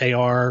proud that they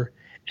are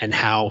and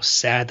how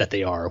sad that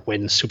they are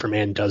when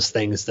Superman does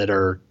things that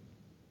are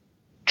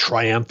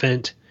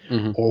triumphant,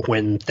 mm-hmm. or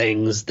when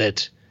things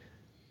that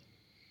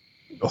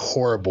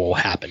horrible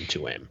happen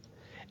to him.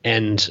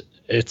 And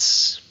it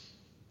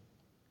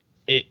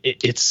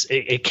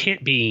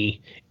can't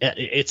be,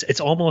 it's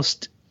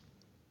almost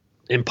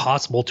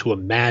impossible to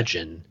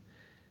imagine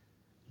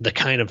the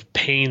kind of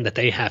pain that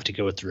they have to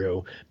go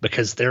through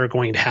because they're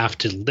going to have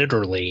to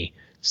literally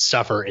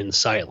suffer in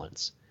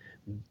silence.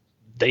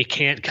 They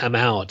can't come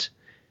out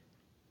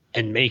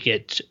and make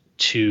it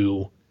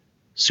to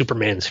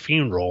Superman's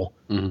funeral,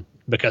 mm-hmm.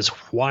 because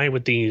why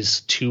would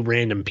these two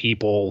random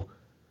people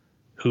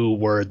who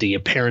were the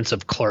parents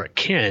of Clark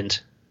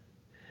Kent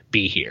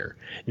be here?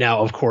 Now,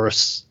 of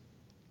course,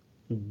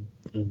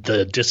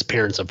 the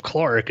disappearance of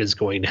Clark is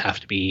going to have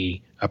to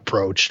be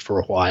approached for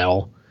a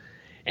while,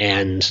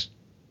 and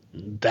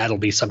that'll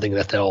be something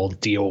that they'll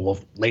deal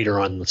with later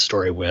on in the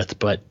story with.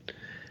 But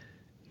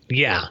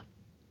yeah,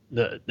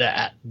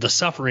 the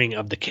suffering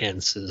of the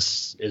Kents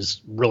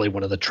is really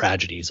one of the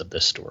tragedies of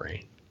this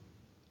story.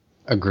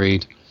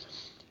 Agreed.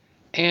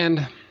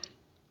 And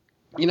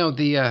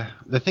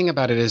the thing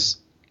about it is,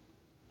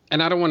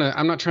 and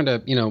I'm not trying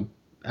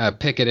to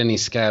pick at any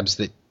scabs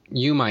that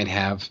you might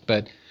have,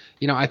 but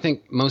I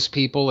think most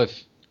people,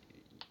 if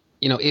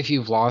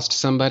you've lost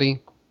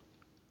somebody,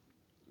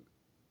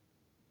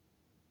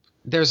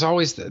 there's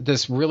always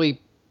this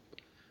really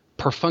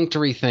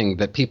perfunctory thing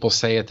that people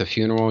say at the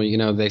funeral.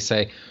 They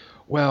say,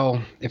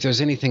 well, if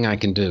there's anything I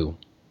can do,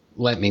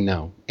 let me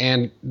know.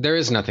 And there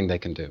is nothing they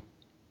can do.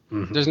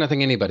 Mm-hmm. There's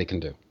nothing anybody can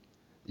do,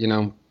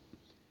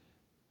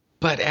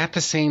 But at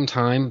the same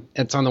time,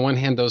 it's on the one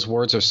hand, those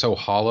words are so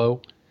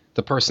hollow.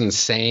 The person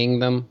saying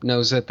them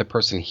knows it. The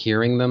person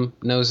hearing them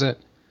knows it.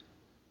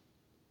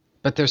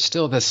 But there's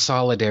still this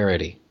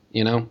solidarity,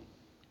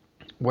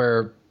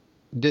 where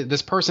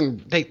this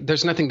person,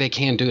 there's nothing they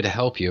can do to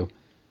help you,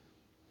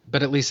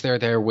 but at least they're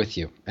there with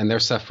you, and they're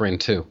suffering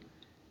too.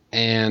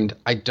 And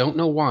I don't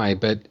know why,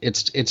 but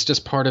it's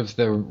just part of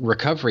the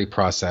recovery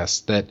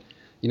process that,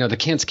 the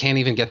Kents can't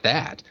even get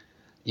that,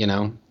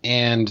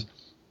 and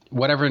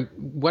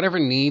whatever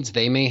needs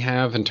they may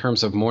have in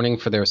terms of mourning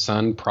for their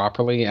son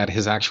properly at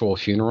his actual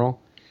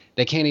funeral,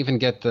 they can't even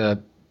get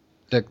that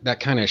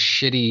kind of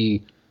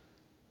shitty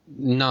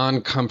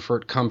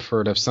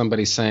comfort of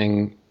somebody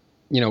saying,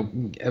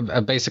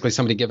 basically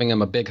somebody giving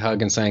them a big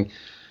hug and saying,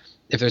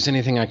 if there's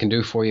anything I can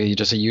do for you, you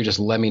just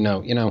let me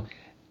know.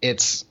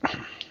 It's,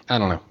 I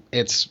don't know.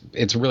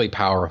 It's really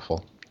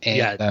powerful. And,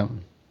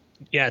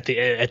 yeah. At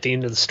the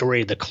end of the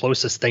story, the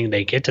closest thing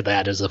they get to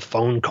that is a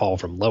phone call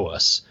from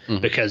Lois,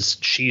 mm-hmm. because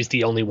she's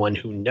the only one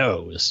who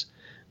knows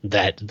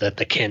that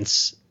the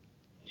Kents,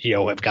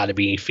 have got to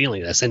be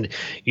feeling this. And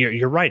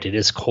you're right. It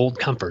is cold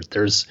comfort.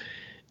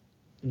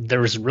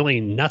 There's really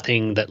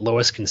nothing that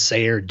Lois can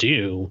say or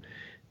do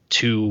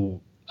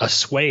to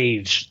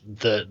assuage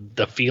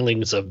the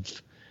feelings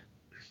of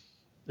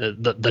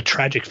the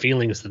tragic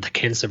feelings that the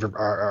Kents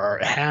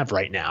have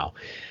right now.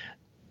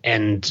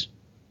 And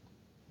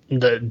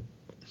the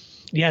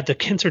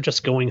Kents are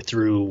just going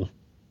through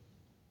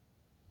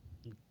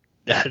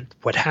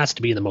what has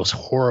to be the most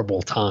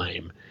horrible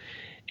time.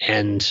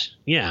 And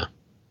yeah,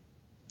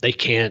 they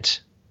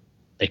can't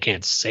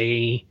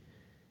say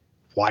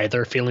why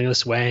they're feeling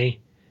this way.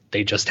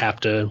 They just have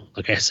to,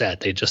 like I said,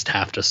 they just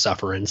have to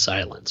suffer in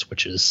silence,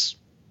 which is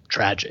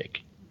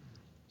tragic.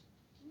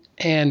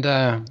 And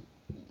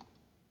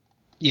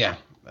yeah,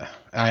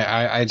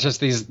 I just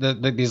these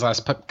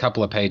last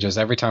couple of pages.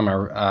 Every time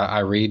I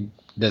read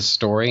this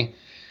story,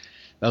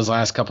 those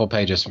last couple of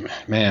pages,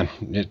 man,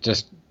 it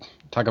just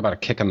talk about a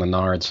kick in the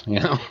nards,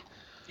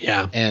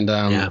 Yeah.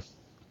 And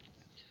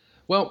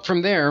Well,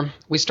 from there,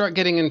 we start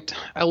getting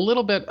a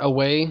little bit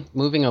away,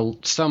 moving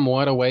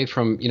somewhat away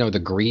from, the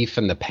grief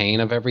and the pain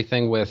of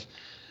everything with,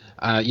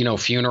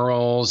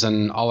 funerals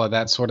and all of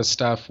that sort of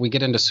stuff. We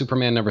get into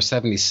Superman number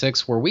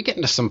 76, where we get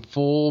into some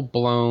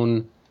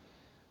full-blown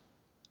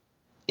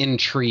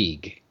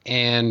intrigue.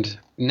 And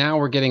now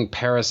we're getting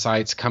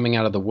parasites coming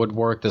out of the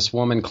woodwork. This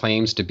woman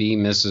claims to be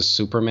Mrs.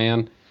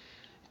 Superman.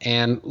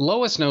 And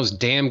Lois knows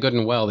damn good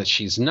and well that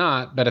she's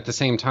not, but at the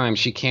same time,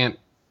 she can't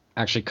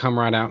actually come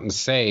right out and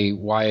say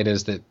why it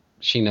is that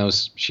she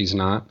knows she's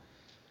not.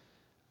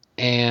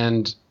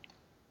 And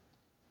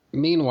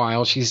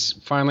meanwhile, she's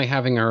finally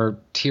having her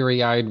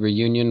teary-eyed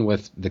reunion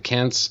with the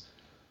Kents.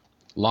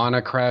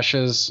 Lana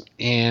crashes,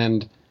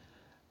 and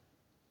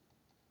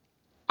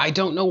I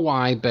don't know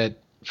why,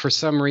 but for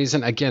some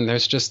reason, again,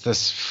 there's just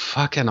this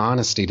fucking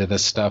honesty to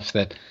this stuff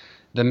that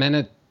the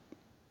minute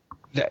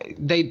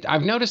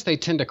I've noticed they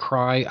tend to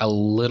cry a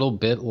little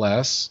bit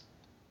less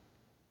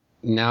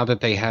now that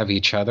they have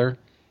each other.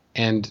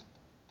 And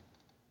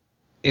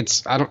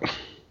as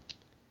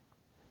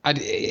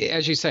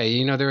you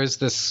say, there is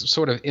this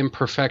sort of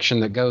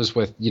imperfection that goes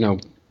with,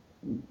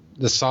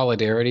 the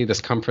solidarity,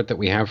 this comfort that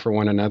we have for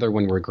one another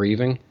when we're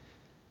grieving.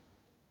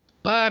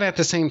 But at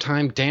the same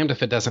time, damned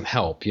if it doesn't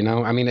help,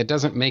 it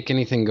doesn't make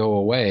anything go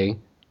away,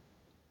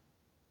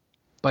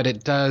 but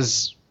it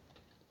does,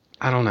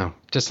 I don't know,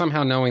 just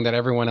somehow knowing that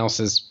everyone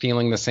else is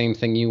feeling the same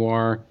thing you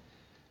are,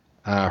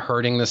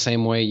 hurting the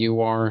same way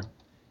you are,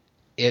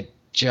 it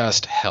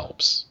just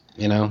helps,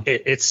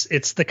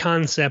 It's the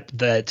concept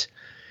that,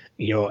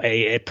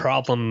 a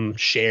problem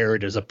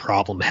shared is a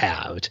problem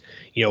halved.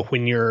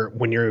 When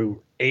you're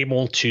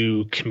able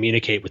to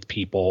communicate with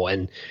people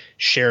and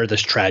share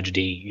this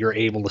tragedy, you're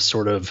able to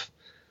sort of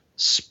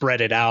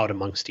spread it out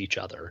amongst each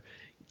other.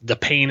 The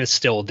pain is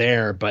still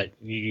there, but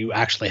you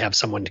actually have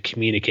someone to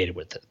communicate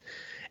with it.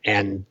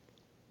 And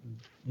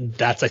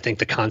that's, I think,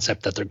 the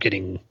concept that they're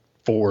getting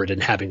forward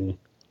and having,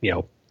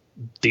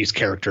 these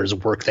characters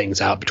work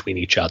things out between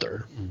each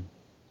other.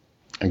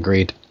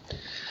 Agreed.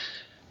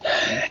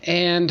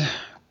 And,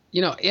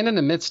 in and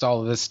amidst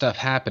all of this stuff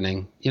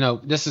happening,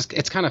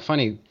 it's kind of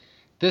funny.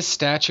 This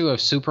statue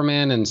of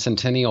Superman in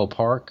Centennial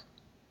Park,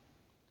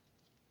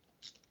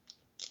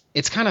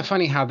 it's kind of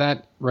funny how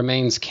that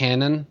remains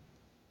canon.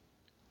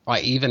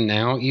 Like even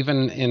now,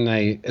 even in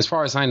as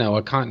far as I know,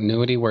 a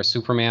continuity where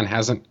Superman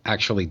hasn't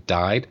actually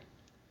died.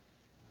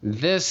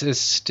 This is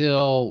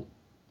still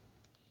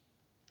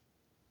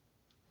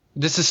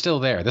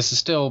there. This is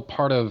still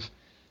part of,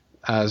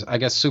 I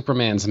guess,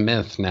 Superman's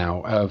myth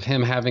now of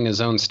him having his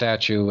own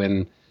statue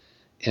in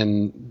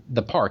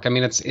the park. I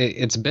mean,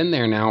 it's been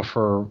there now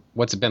for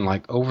what's it been,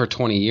 like over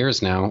 20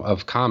 years now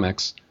of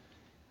comics.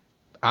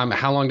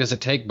 How long does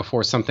it take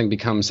before something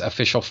becomes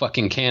official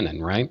fucking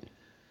canon, right?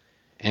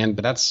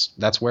 But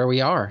that's where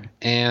we are.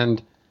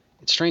 And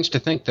it's strange to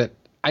think that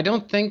I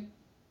don't think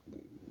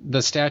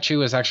the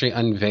statue is actually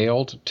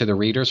unveiled to the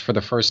readers for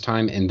the first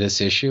time in this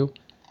issue.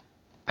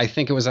 I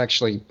think it was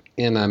actually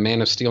in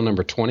Man of Steel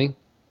number 20.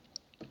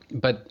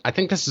 But I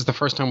think this is the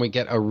first time we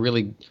get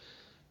we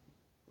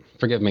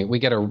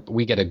get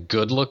a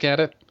good look at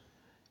it.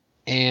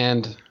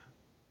 And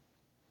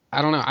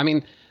I don't know. I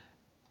mean,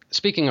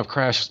 speaking of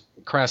crass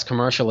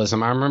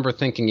commercialism, I remember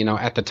thinking,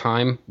 at the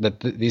time that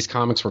these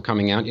comics were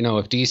coming out,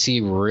 if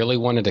DC really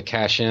wanted to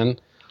cash in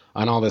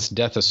on all this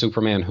Death of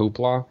Superman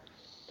hoopla,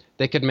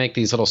 they could make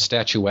these little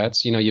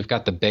statuettes. You've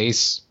got the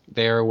base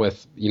there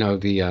with,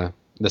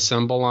 the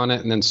symbol on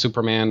it, and then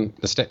Superman,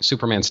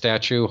 Superman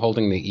statue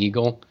holding the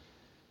eagle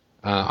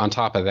on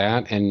top of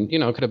that. And,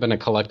 it could have been a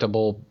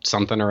collectible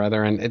something or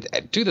other. And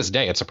to this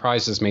day, it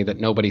surprises me that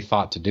nobody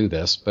thought to do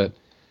this, but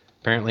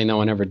apparently no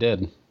one ever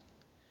did.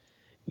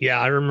 Yeah,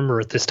 I remember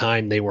at this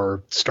time they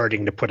were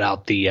starting to put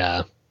out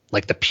the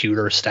the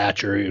pewter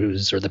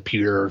statues or the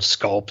pewter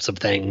sculpts of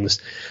things.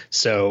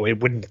 So it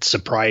wouldn't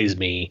surprise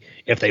me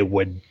if they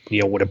would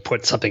have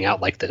put something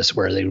out like this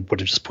where they would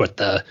have just put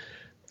the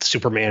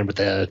Superman with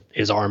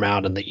his arm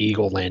out and the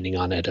eagle landing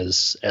on it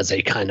as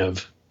a kind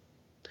of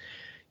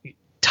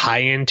tie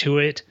into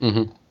it.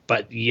 Mm-hmm.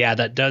 But yeah,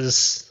 that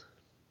does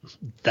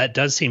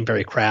seem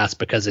very crass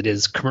because it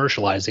is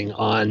commercializing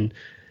on.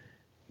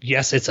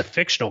 Yes, it's a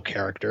fictional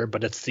character,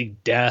 but it's the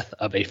death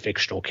of a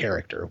fictional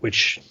character,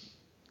 which,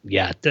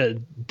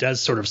 does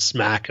sort of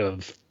smack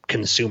of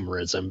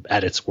consumerism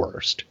at its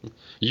worst.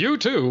 You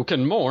too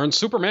can mourn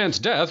Superman's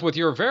death with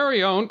your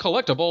very own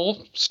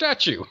collectible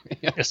statue.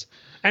 Yes,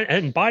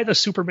 and buy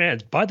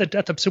the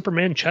Death of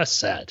Superman chess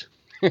set.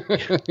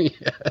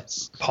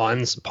 Yes,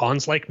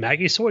 pawns like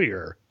Maggie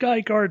Sawyer,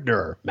 Guy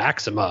Gardner,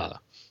 Maxima.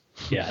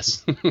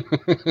 Yes.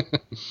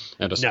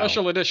 And a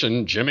special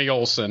edition Jimmy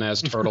Olsen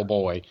as Turtle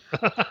Boy.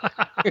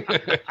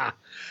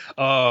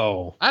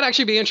 Oh. I'd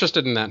actually be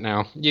interested in that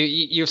now.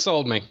 You've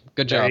sold me.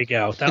 Good job. There you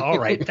go. All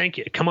right. Thank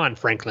you. Come on,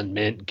 Franklin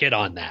Mint. Get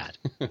on that.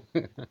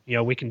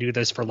 We can do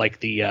this for the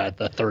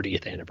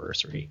 30th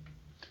anniversary.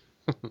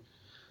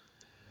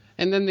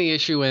 And then the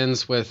issue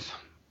ends with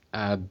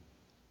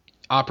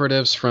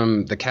operatives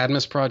from the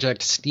Cadmus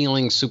Project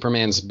stealing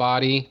Superman's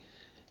body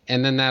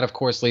And then that, of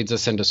course, leads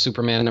us into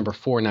Superman number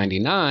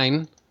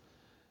 499,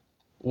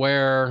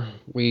 where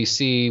we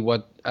see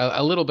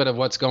a little bit of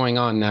what's going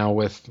on now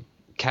with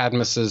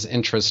Cadmus's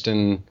interest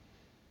in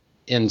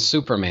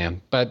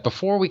Superman. But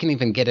before we can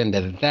even get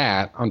into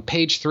that, on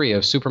page 3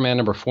 of Superman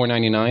number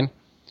 499,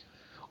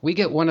 we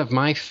get one of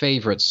my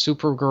favorite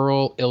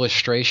Supergirl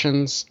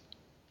illustrations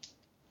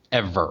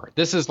ever.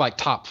 This is like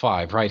top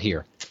 5 right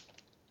here.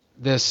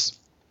 This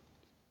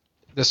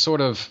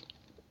sort of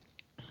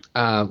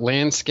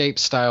landscape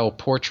style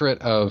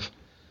portrait of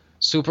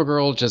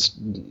Supergirl just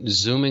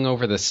zooming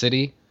over the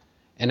city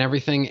and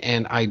everything,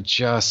 and I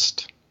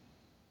just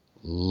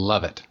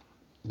love it.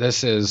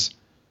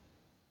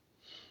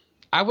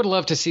 I would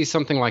love to see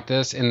something like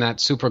this in that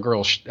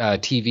Supergirl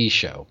TV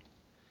show.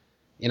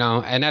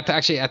 And at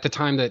the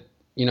time that,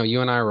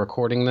 you and I are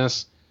recording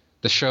this,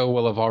 the show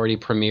will have already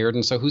premiered,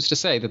 and so who's to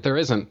say that there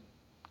isn't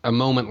a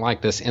moment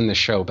like this in the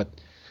show, but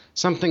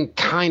something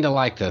kind of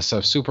like this,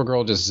 of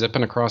Supergirl just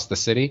zipping across the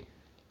city,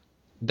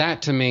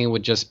 that to me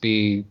would just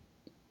be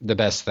the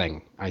best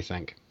thing, I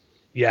think.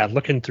 Yeah,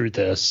 looking through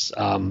this,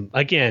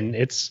 again,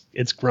 it's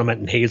Grummett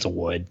and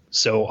Hazelwood,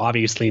 so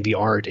obviously the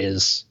art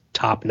is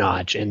top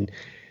notch, and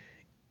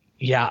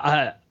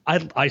yeah,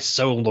 I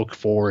so look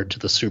forward to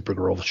the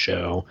Supergirl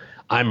show.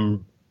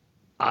 I'm,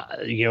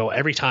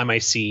 every time I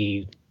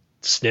see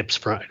snippets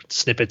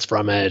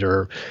from it,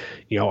 or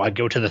I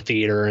go to the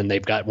theater and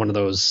they've got one of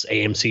those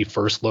AMC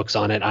first looks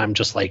on it, I'm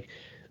just like,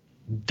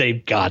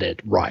 they've got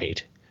it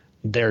right.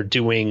 They're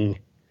doing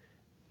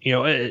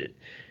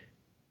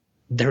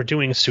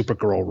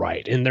Supergirl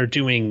right, and they're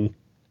doing,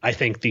 I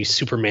think, the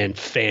Superman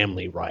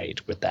family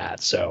right with that.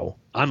 So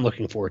I'm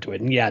looking forward to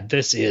it. And yeah,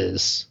 this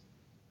is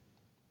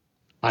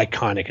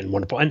iconic and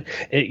wonderful. And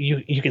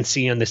you can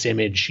see on this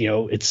image,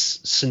 it's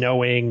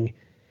snowing,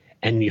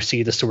 and you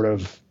see the sort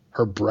of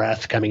her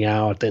breath coming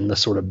out and the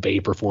sort of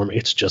vapor form.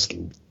 It's just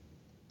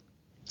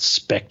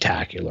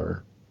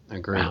spectacular.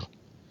 Agreed. Wow.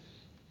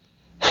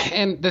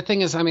 And the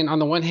thing is, I mean, on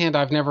the one hand,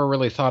 I've never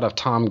really thought of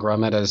Tom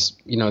Grummett as,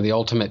 the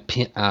ultimate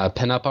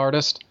pinup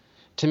artist.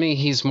 To me,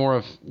 he's more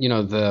of,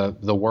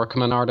 the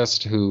workman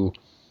artist who,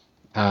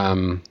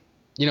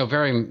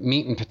 very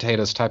meat and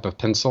potatoes type of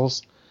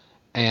pencils.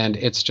 And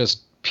it's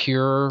just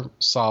pure,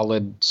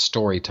 solid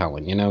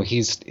storytelling.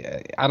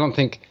 I don't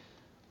think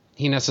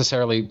he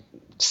necessarily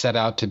set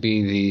out to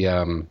be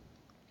the,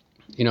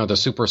 the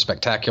super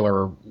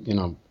spectacular,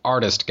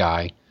 artist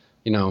guy,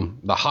 the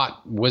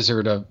hot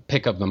wizard of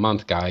pick of the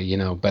month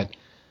guy, but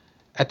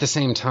at the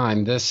same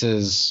time, this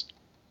is,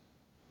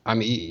 I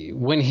mean,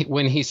 when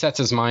he sets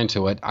his mind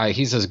to it,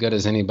 he's as good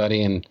as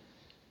anybody, and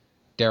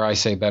dare I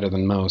say better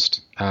than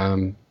most.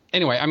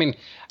 Anyway, I mean,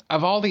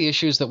 of all the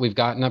issues that we've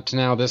gotten up to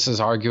now, this is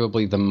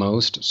arguably the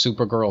most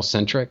Supergirl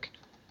centric,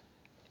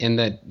 in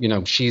that,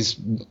 she's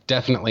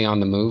definitely on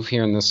the move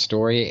here in this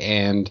story.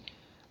 And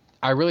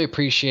I really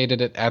appreciated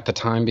it at the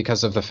time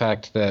because of the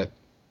fact that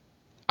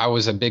I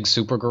was a big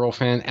Supergirl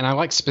fan. And I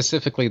like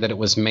specifically that it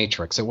was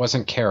Matrix. It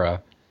wasn't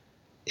Kara.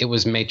 It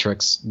was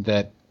Matrix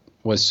that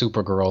was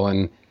Supergirl.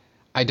 And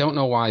I don't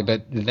know why,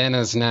 but then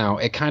as now,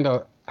 I kind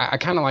of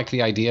like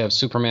the idea of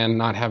Superman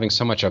not having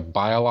so much a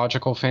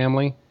biological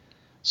family,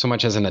 so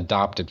much as an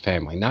adopted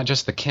family. Not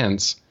just the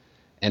Kents,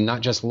 and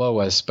not just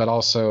Lois, but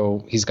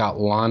also he's got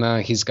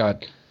Lana, he's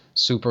got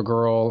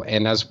Supergirl,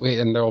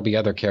 and there will be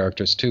other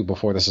characters too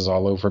before this is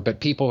all over. But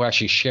people who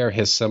actually share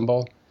his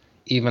symbol,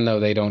 even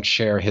though they don't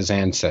share his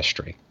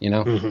ancestry,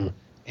 Mm-hmm.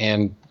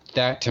 And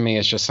that to me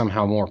is just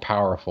somehow more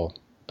powerful.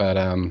 But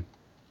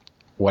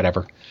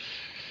whatever.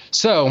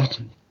 So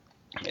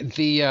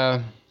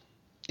the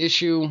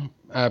issue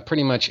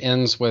pretty much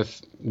ends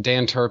with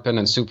Dan Turpin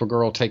and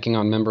Supergirl taking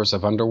on members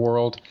of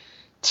Underworld.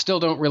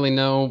 Still don't really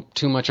know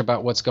too much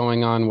about what's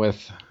going on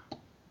with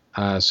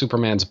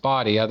Superman's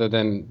body, other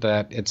than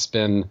that it's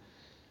been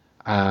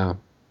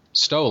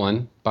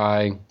stolen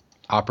by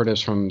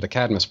operatives from the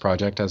Cadmus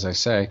Project, as I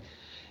say.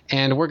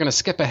 And we're going to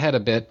skip ahead a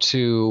bit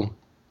to,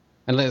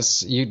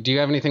 do you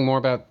have anything more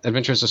about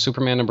Adventures of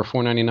Superman number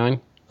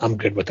 499? I'm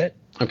good with it.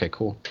 Okay,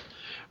 cool.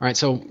 All right,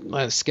 so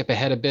let's skip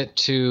ahead a bit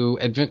to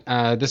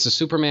this is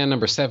Superman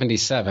number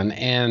 77,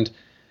 and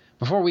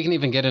before we can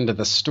even get into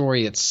the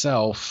story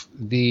itself,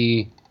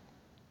 the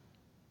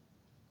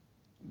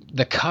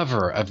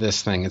cover of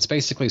this thing, it's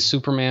basically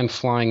Superman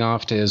flying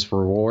off to his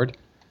reward.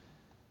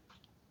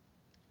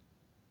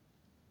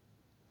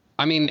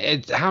 I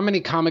mean, how many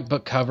comic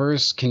book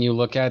covers can you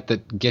look at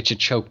that get you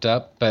choked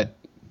up? But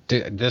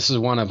this is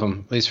one of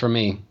them, at least for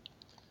me.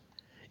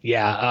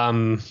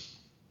 Yeah,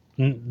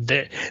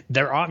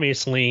 they're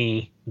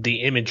obviously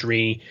the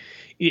imagery.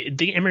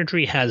 The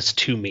imagery has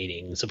two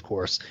meanings, of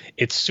course.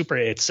 It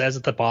says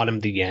at the bottom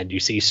of the end, you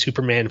see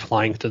Superman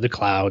flying through the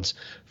clouds,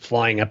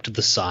 flying up to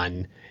the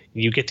sun.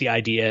 You get the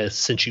idea,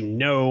 since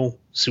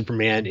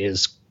Superman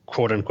is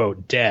quote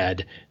unquote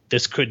dead,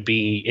 this could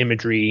be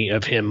imagery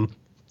of him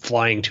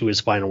flying to his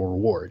final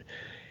reward.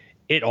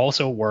 It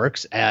also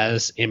works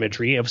as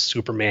imagery of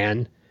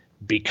Superman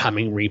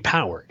becoming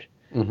repowered.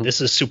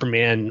 This is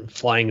Superman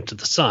flying to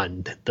the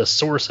sun, the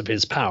source of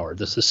his power.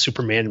 This is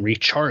Superman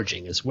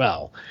recharging as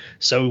well.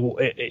 So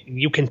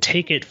you can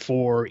take it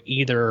for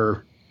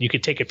either. You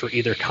could take it for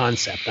either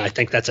concept. And I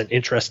think that's an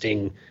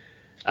interesting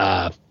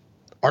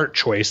art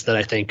choice that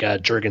I think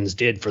Jurgens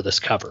did for this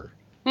cover.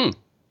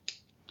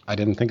 I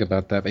didn't think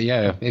about that, but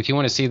yeah, if you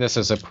want to see this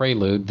as a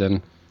prelude,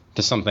 then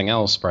to something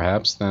else,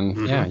 perhaps,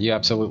 then yeah, you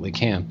absolutely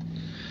can.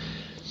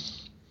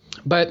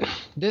 But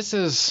this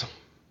is,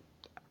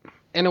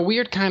 in a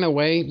weird kind of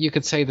way, you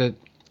could say that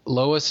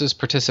Lois's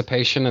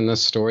participation in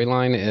this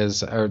storyline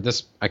is, or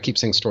this, I keep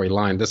saying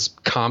storyline, this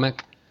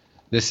comic,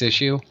 this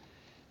issue,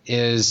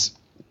 is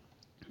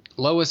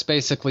Lois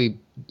basically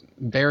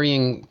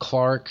burying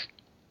Clark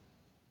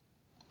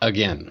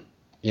again,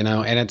 you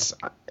know, and it's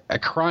a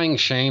crying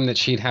shame that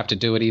she'd have to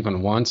do it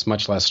even once,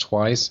 much less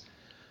twice.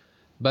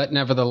 But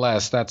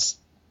nevertheless, that's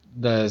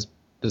the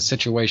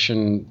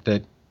situation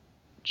that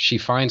she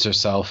finds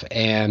herself.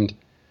 And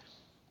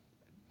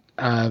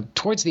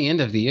towards the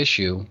end of the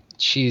issue,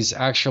 she's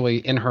actually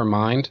in her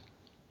mind,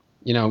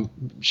 you know,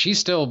 she's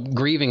still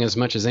grieving as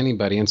much as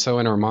anybody. And so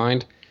in her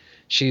mind,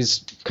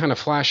 she's kind of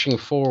flashing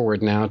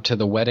forward now to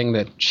the wedding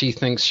that she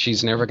thinks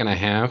she's never going to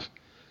have,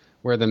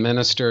 where the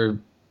minister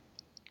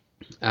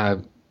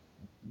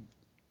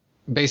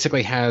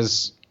basically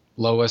has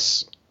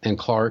Lois and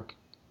Clark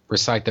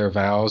recite their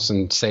vows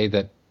and say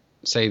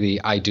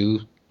the I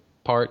do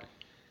part,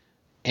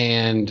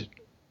 and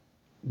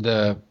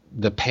the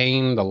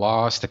pain, the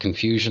loss, the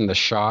confusion, the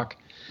shock,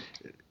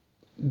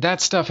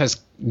 that stuff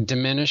has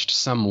diminished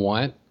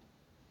somewhat,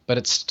 but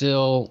it's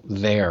still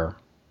there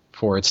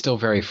for, it's still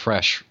very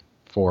fresh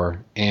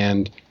for,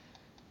 and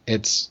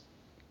it's,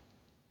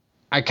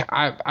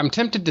 I'm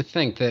tempted to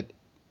think that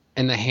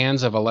in the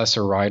hands of a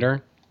lesser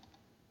writer,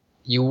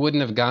 you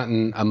wouldn't have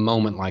gotten a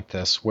moment like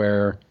this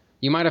where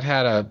you might have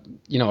had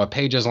a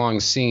pages long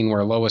scene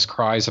where Lois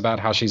cries about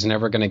how she's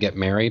never going to get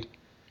married,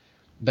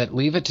 but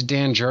leave it to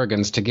Dan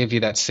Jurgens to give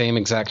you that same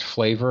exact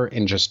flavor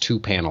in just 2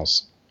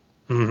 panels.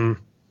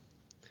 Mm-hmm.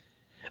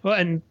 Well,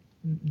 and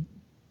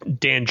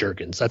Dan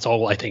Jurgens, that's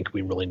all I think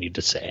we really need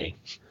to say.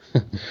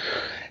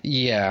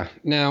 Yeah.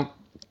 Now,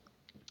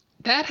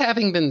 that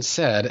having been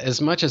said,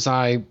 as much as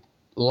I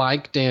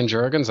like Dan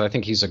Jurgens, I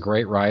think he's a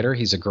great writer,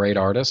 he's a great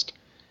artist,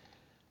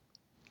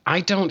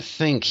 I don't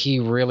think he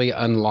really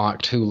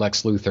unlocked who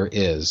Lex Luthor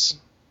is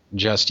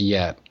just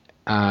yet.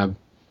 By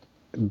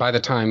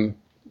the time,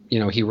 you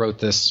know, he wrote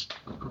this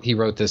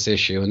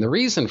issue, and the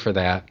reason for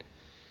that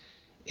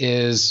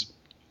is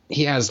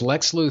he has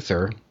Lex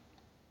Luthor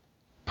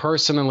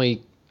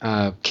personally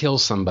kill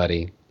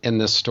somebody in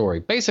this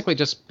story, basically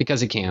just because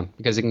he can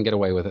get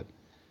away with it.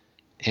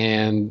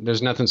 And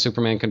there's nothing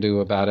Superman can do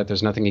about it.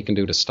 There's nothing he can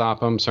do to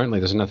stop him. Certainly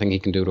there's nothing he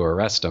can do to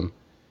arrest him.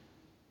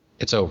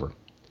 It's over.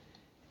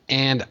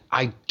 And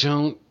I've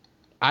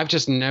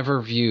just never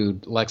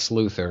viewed Lex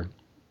Luthor,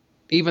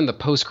 even the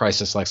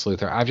post-crisis Lex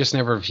Luthor, I've just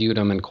never viewed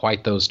him in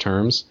quite those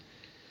terms.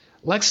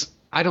 Lex,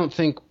 I don't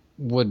think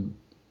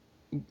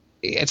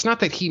it's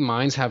not that he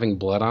minds having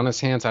blood on his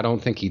hands. I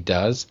don't think he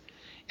does.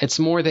 It's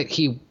more that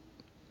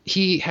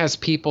he has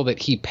people that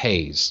he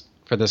pays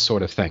for this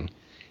sort of thing.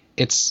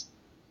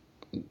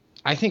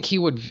 I think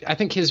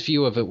his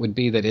view of it would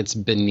be that it's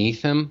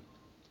beneath him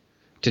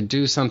to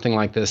do something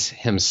like this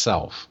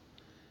himself.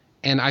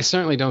 And I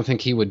certainly don't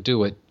think he would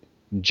do it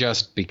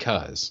just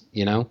because,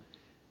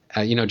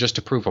 just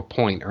to prove a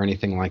point or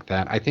anything like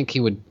that. I think he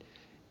would,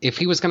 if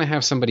he was going to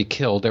have somebody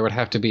killed, there would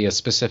have to be a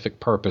specific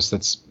purpose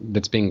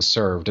that's being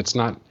served. It's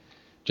not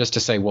just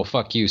to say, well,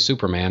 fuck you,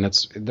 Superman.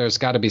 There's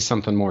got to be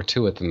something more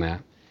to it than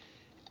that.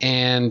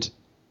 And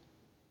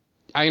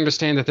I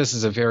understand that this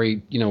is a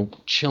very,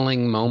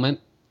 chilling moment,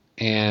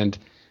 and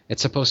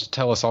it's supposed to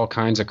tell us all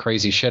kinds of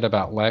crazy shit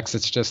about Lex.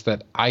 It's just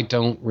that I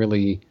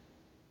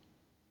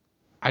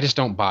just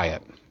don't buy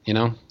it,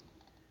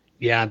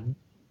 Yeah.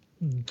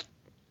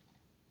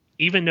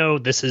 Even though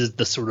this is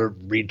the sort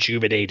of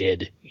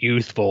rejuvenated,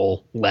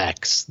 youthful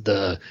Lex,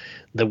 the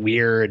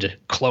weird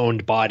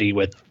cloned body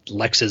with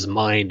Lex's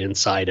mind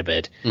inside of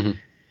it, mm-hmm.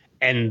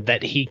 and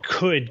that he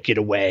could get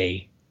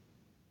away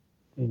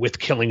with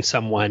killing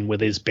someone with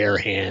his bare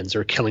hands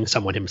or killing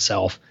someone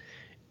himself,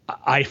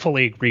 I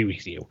fully agree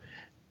with you.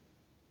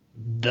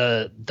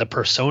 The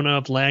persona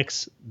of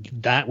Lex,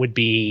 that would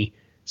be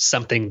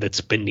something that's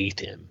beneath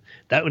him.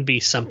 That would be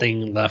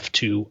something left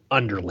to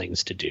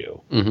underlings to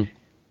do. Mm-hmm.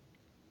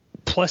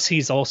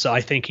 Plus,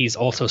 I think he's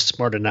also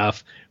smart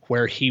enough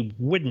where he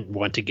wouldn't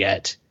want to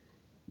get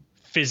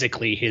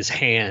physically his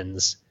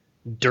hands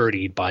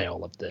dirtied by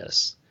all of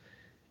this.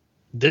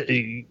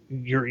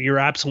 You're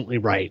absolutely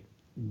right.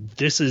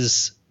 This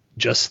is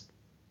just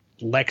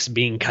Lex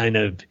being kind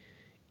of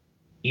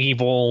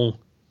evil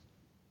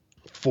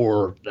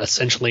for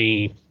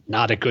essentially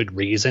not a good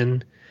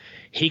reason.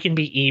 He can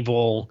be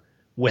evil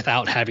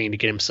without having to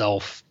get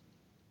himself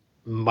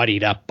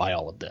muddied up by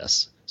all of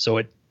this. So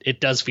it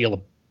does feel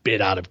a bit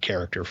out of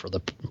character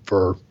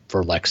for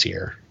Lex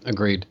here.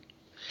 Agreed.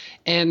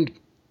 And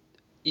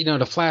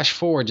to flash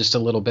forward just a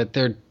little bit,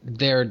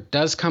 there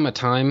does come a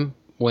time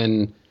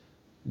when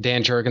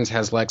Dan Jurgens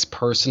has Lex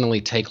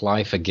personally take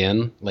life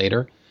again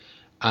later.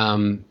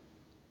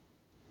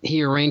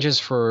 He arranges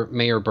for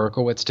Mayor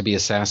Berkowitz to be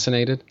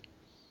assassinated,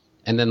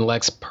 and then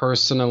Lex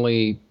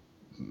personally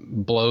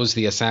blows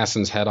the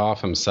assassin's head off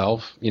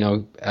himself,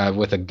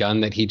 with a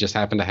gun that he just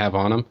happened to have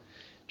on him,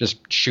 just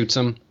shoots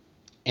him.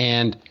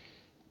 And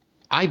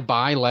I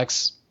buy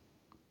Lex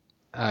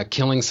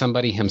killing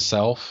somebody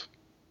himself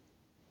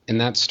in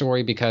that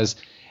story, because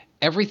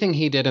everything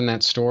he did in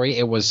that story,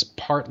 it was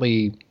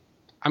partly,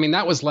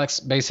 that was Lex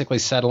basically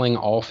settling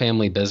all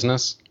family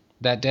business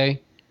that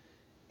day.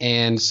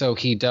 And so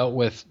he dealt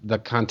with the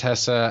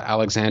Contessa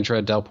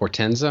Alexandra del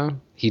Portenza.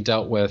 He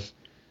dealt with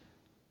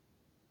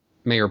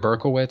Mayor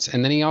Berkowitz.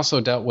 And then he also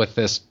dealt with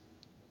this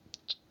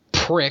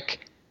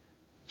prick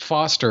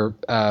foster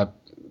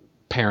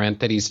parent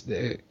that he's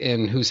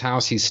in whose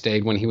house he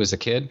stayed when he was a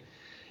kid.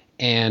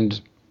 And,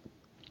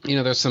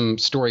 there's some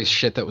story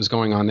shit that was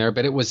going on there,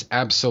 but it was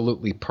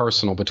absolutely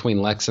personal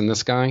between Lex and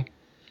this guy.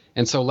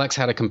 And so Lex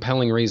had a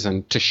compelling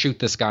reason to shoot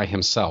this guy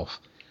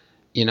himself,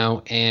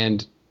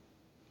 and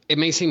it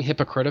may seem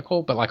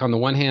hypocritical, but like on the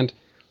one hand,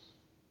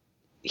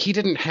 he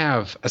didn't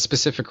have a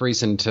specific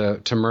reason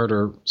to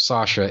murder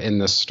Sasha in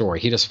this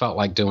story. He just felt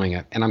like doing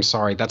it. And I'm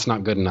sorry, that's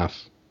not good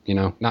enough,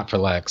 not for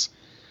Lex.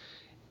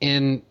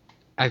 And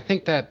I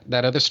think that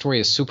other story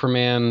is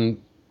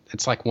Superman.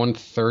 It's like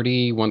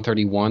 130,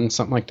 131,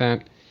 something like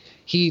that.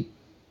 He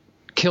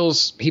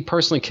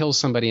personally kills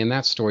somebody in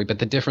that story. But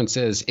the difference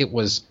is it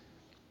was,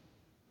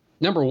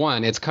 number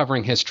one, it's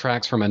covering his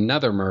tracks from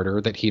another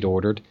murder that he'd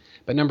ordered.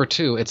 But number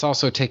two, it's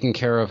also taking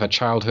care of a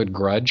childhood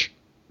grudge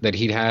that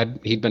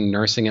he'd been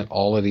nursing it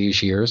all of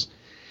these years.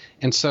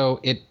 And so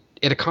it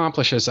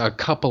accomplishes a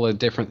couple of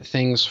different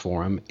things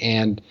for him.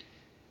 And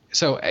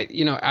so,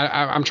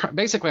 I'm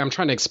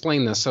trying to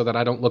explain this so that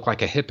I don't look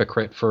like a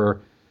hypocrite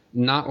for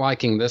not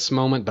liking this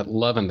moment, but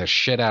loving the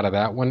shit out of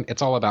that one.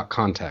 It's all about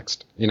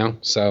context,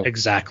 so.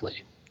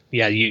 Exactly.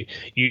 Yeah.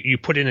 You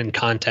put it in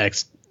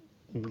context.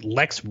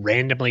 Lex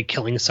randomly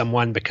killing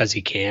someone because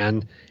he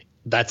can,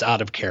 that's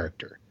out of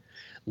character.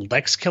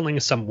 Lex killing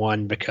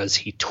someone because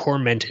he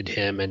tormented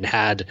him and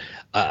had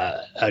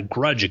a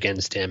grudge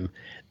against him,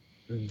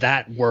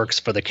 that works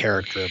for the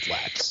character of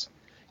Lex.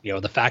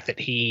 The fact that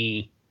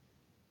he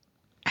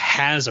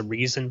has a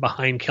reason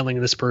behind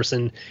killing this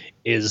person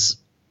is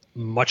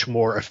much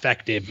more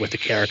effective with the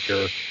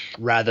character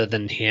rather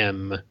than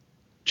him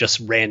just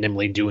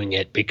randomly doing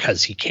it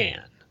because he can.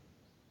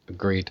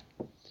 Agreed.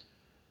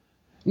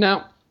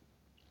 Now,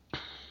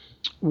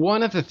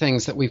 one of the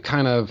things that we've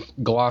kind of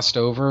glossed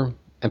over,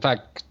 in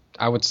fact,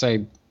 I would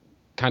say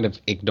kind of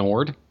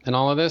ignored in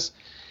all of this,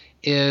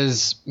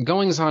 is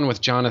goings on with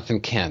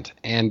Jonathan Kent.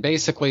 And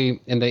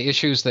basically, in the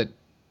issues that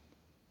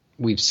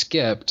we've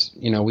skipped,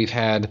 we've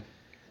had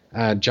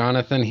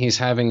Jonathan, he's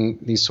having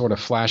these sort of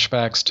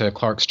flashbacks to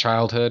Clark's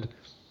childhood.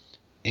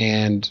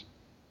 And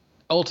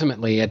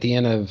ultimately, at the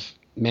end of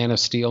Man of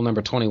Steel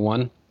number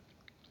 21,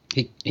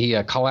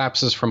 he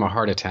collapses from a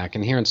heart attack.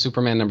 And here in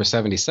Superman number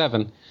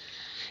 77,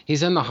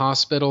 he's in the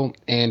hospital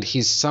and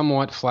he's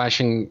somewhat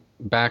flashing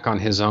back on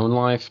his own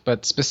life,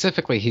 but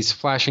specifically he's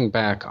flashing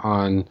back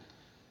on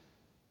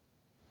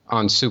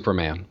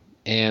Superman.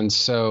 And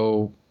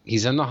so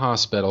he's in the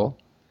hospital,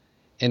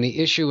 and the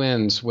issue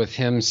ends with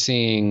him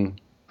seeing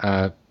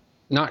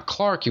not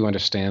Clark, you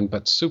understand,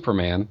 but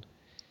Superman.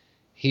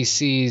 He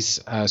sees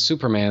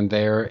Superman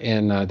there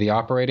in the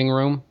operating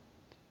room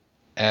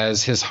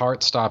as his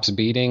heart stops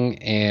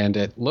beating, and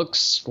it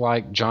looks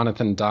like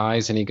Jonathan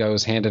dies, and he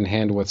goes hand in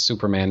hand with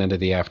Superman into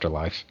the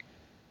afterlife.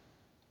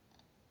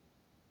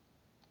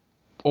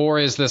 Or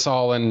is this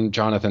all in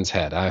Jonathan's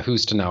head?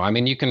 Who's to know?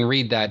 You can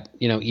read that,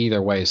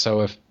 either way.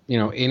 So if,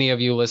 any of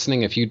you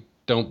listening, if you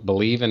don't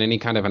believe in any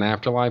kind of an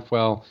afterlife,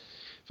 well,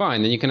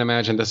 fine. Then you can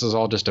imagine this is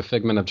all just a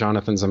figment of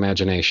Jonathan's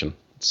imagination.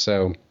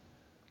 So.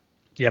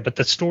 Yeah, but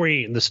the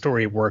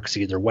story works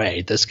either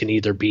way. This can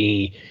either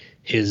be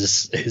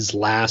his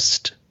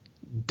last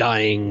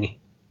dying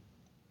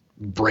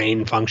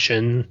brain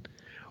function,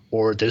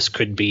 or this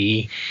could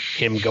be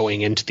him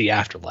going into the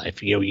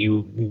afterlife.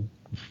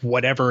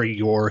 Whatever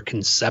your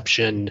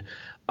conception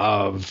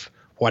of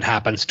what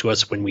happens to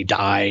us when we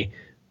die,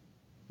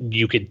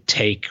 you could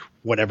take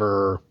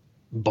whatever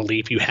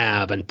belief you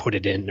have and put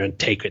it in and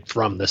take it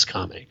from this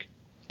comic.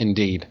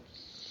 Indeed.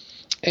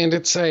 And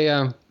it's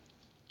again,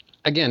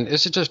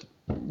 this is just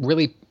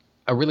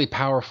a really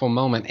powerful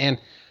moment. And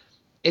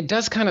it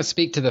does kind of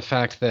speak to the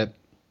fact that,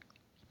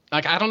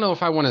 like, I don't know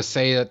if I want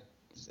to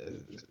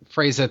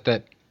phrase it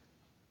that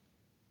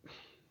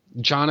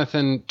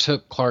Jonathan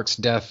took Clark's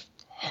death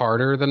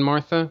harder than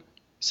Martha,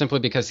 simply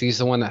because he's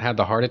the one that had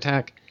the heart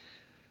attack.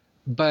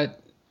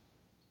 But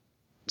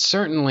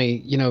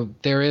certainly,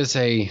 there is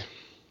a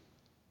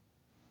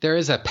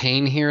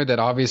pain here that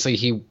obviously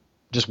he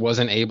just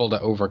wasn't able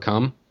to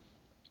overcome.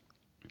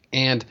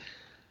 And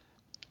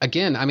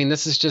again,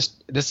 this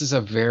is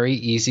a very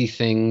easy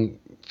thing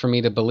for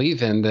me to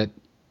believe in, that,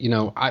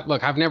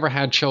 I've never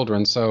had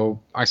children, so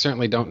I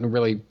certainly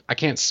I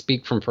can't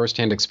speak from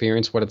firsthand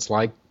experience what it's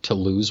like to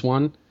lose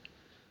one.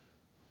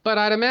 But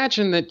I'd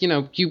imagine that,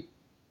 you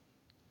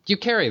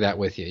carry that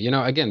with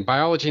you. Again,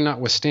 biology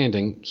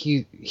notwithstanding,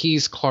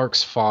 he's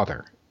Clark's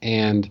father.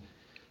 And,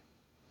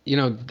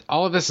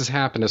 all of this has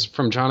happened is,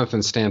 from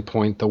Jonathan's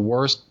standpoint, the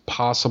worst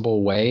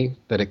possible way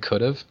that it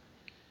could have.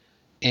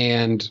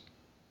 And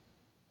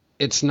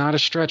it's not a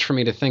stretch for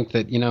me to think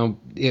that,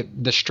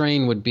 the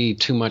strain would be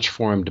too much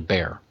for him to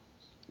bear.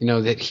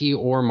 That he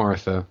or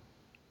Martha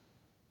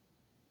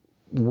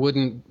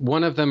wouldn't,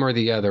 one of them or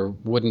the other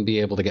wouldn't be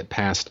able to get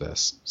past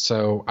this.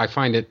 So I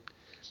find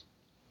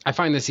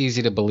this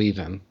easy to believe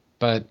in.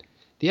 But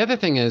the other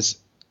thing is,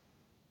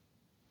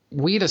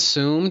 we'd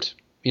assumed,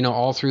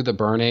 all through the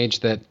Burn Age,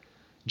 that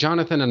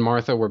Jonathan and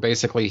Martha were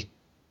basically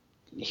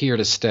here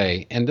to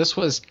stay. And this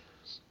was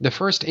the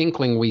first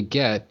inkling we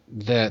get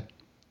that,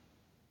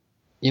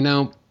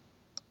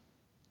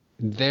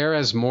 they're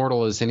as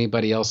mortal as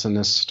anybody else in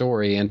this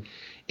story. And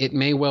it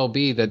may well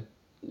be that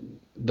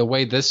the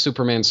way this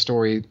Superman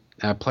story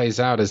plays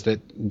out is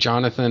that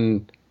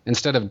Jonathan,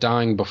 instead of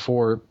dying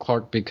before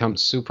Clark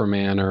becomes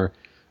Superman or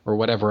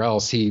whatever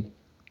else, he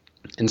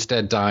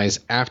instead dies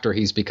after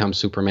he's become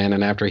Superman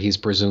and after he's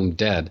presumed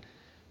dead.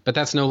 But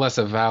that's no less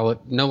valid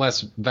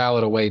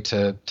a way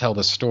to tell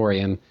the story.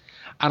 And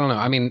I don't know.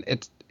 I mean,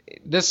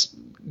 this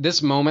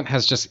moment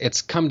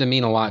it's come to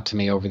mean a lot to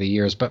me over the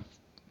years, but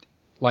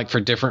like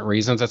for different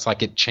reasons. It's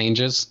like it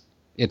changes.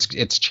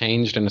 It's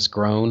changed and it's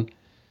grown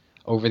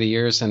over the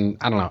years. And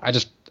I don't know.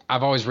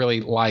 I've always really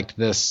liked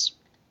this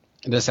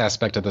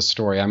aspect of the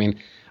story. I mean,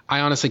 I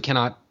honestly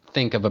cannot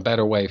think of a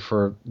better way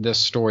for this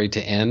story to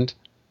end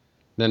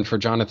than for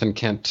Jonathan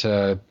Kent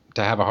to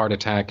have a heart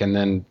attack and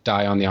then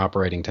die on the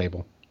operating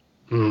table.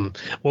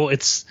 Well,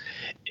 it's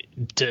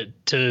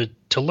to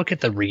look at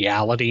the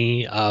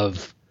reality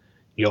of,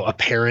 a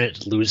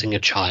parent losing a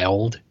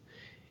child.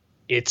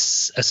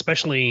 It's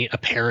especially a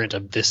parent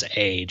of this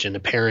age, and a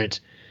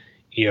parent,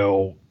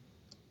 it's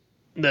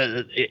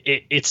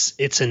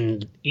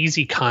an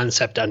easy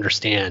concept to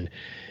understand.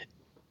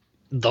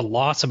 The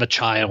loss of a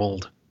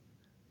child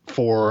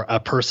for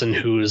a person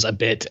who's a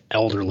bit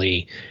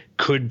elderly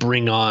could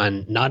bring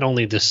on not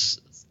only this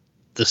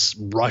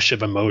rush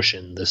of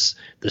emotion, this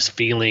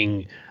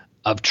feeling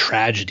of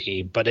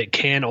tragedy, but it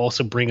can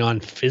also bring on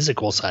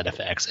physical side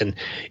effects. And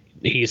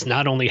he's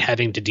not only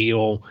having to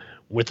deal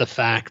with the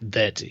fact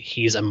that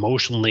he's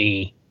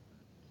emotionally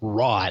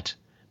wrought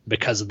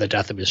because of the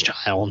death of his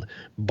child,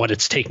 but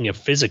it's taking a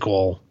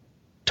physical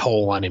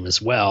toll on him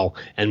as well.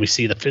 And we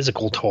see the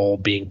physical toll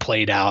being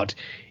played out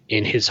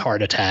in his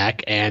heart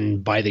attack,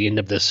 and by the end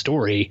of this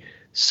story,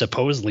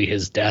 supposedly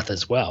his death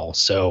as well.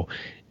 So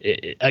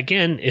it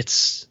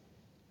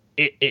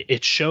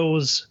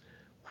shows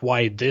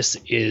why this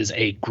is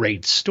a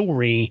great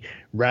story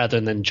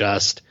rather than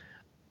just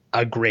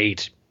a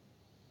great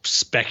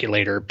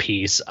speculator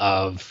piece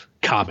of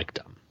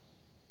comicdom.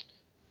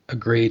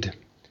 Agreed.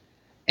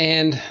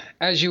 And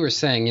as you were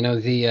saying,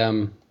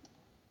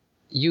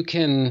 you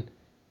can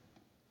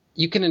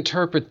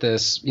interpret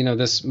this,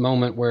 this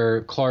moment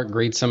where Clark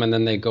greets him and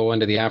then they go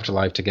into the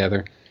afterlife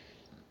together.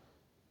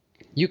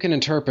 You can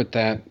interpret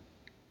that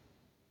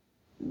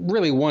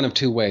really one of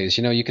two ways.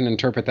 You can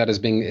interpret that as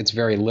being, it's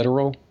very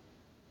literal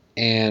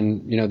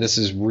and, this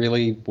is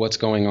really what's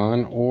going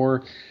on.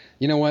 Or,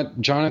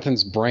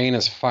 Jonathan's brain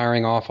is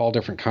firing off all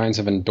different kinds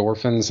of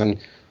endorphins, and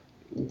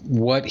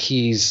what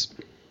he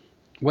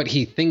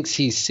thinks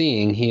he's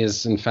seeing, he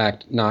is in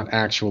fact not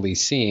actually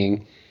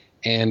seeing.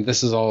 And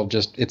this is all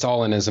it's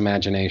all in his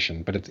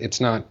imagination, but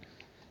it's not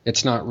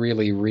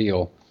really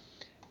real.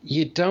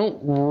 You don't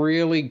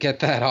really get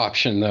that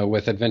option, though,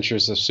 with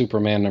Adventures of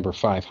Superman number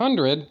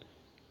 500,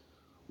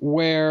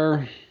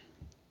 where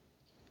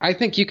I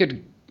think you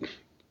could...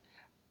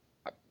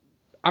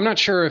 I'm not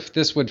sure if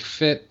this would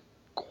fit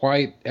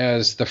quite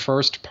as the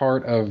first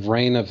part of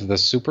Reign of the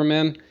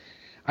Supermen.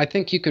 I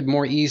think you could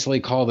more easily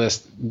call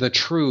this the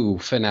true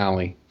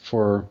finale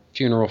for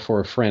Funeral for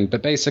a Friend.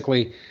 But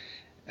basically,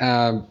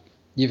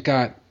 you've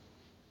got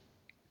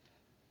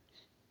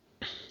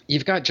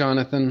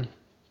Jonathan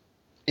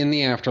in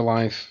the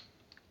afterlife.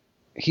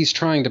 He's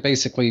trying to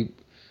basically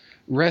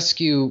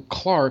rescue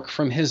Clark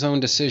from his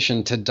own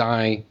decision to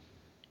die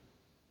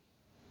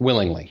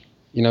willingly.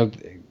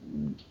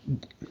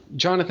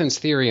 Jonathan's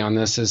theory on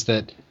this is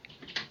that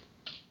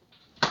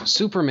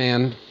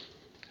Superman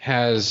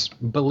has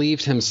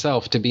believed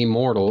himself to be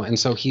mortal, and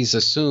so he's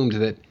assumed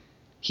that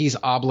he's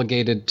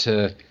obligated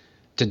to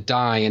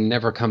die and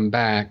never come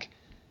back.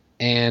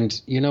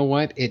 And you know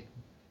what? It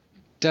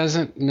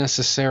doesn't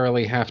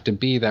necessarily have to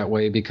be that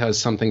way because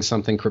something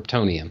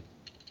Kryptonian.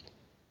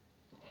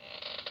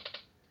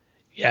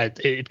 Yeah,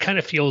 it kind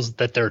of feels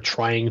that they're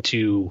trying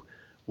to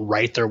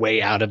write their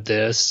way out of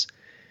this.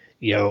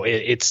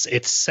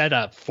 It's set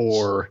up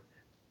for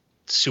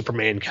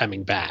Superman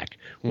coming back,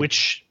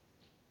 which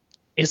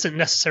isn't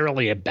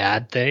necessarily a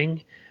bad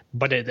thing,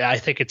 but I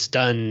think it's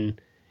done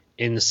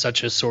in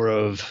such a sort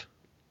of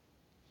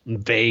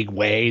vague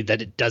way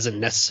that it doesn't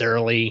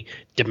necessarily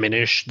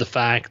diminish the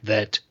fact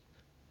that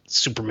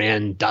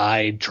Superman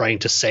died trying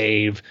to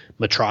save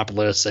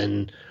Metropolis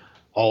and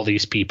all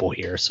these people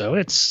here. So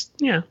it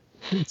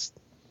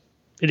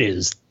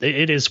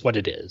is what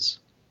it is.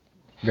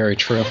 Very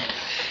true.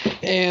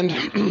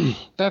 And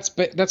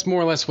that's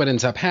more or less what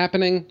ends up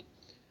happening.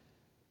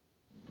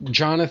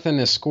 Jonathan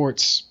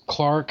escorts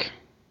Clark,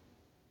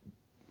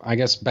 I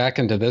guess, back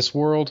into this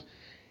world.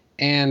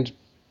 And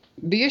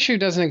the issue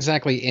doesn't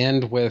exactly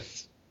end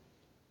with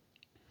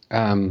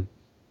the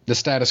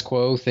status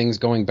quo, things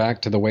going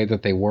back to the way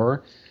that they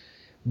were.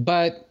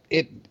 But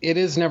it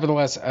is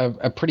nevertheless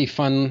a pretty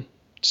fun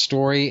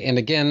story. And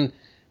again,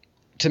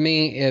 to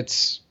me,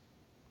 it's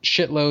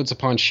shitloads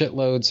upon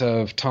shitloads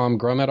of Tom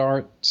Grummett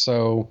art.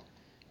 So,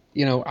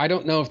 I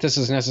don't know if this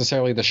is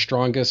necessarily the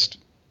strongest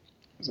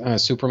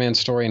Superman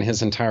story in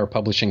his entire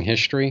publishing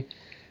history,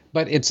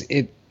 but it's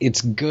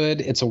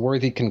good. It's a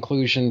worthy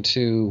conclusion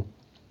to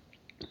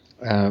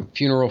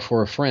Funeral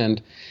for a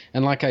Friend.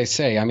 And like I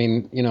say, I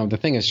mean, the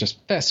thing is just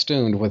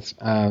festooned with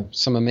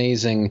some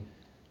amazing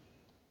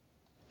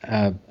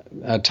Tom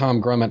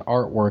Grummett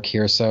artwork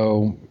here.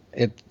 So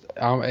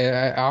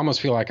I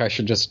almost feel like I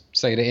should just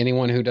say to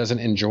anyone who doesn't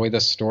enjoy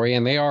this story,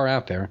 and they are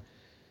out there,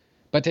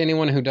 but to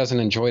anyone who doesn't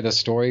enjoy this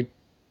story,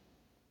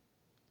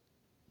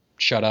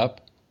 shut up,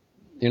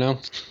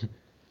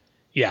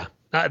 Yeah,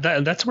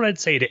 that's what I'd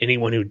say to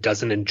anyone who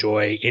doesn't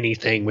enjoy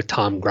anything with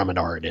Tom Grummett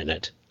art in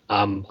it.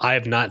 I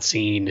have not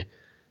seen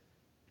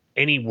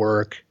any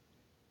work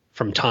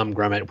from Tom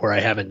Grummett where I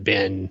haven't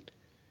been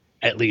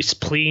at least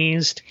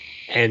pleased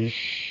and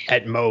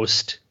at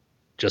most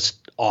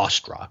just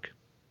awestruck.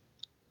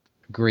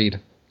 Agreed.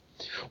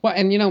 Well,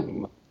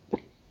 and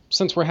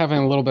since we're having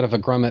a little bit of a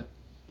Grummett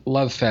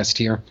love fest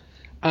here,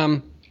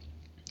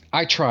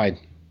 I tried.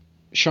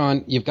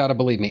 Sean, you've got to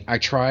believe me. I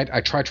tried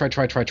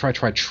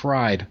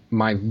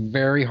my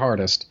very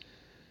hardest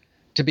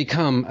to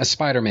become a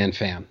Spider-Man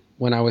fan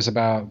when I was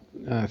about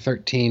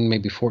 13,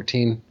 maybe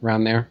 14,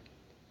 around there.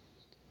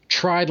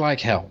 Tried like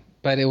hell,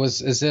 but it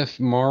was as if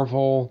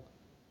Marvel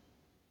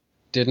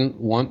didn't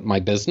want my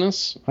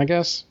business, I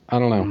guess. I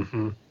don't know.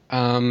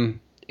 Mm-hmm.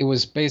 It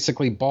was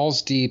basically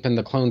balls deep in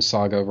the Clone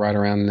Saga right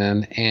around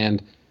then,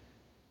 and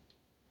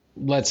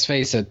let's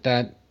face it,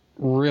 that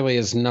really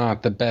is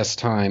not the best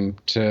time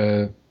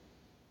to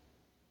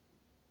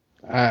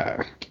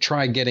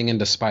try getting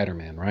into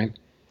Spider-Man, right?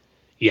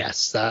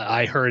 Yes,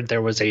 I heard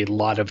there was a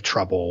lot of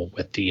trouble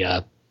with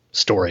the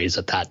stories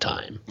at that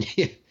time.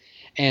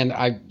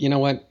 And you know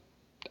what?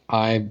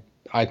 I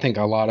think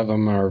a lot of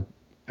them are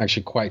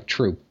actually quite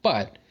true.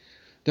 But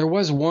there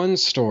was one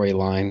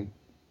storyline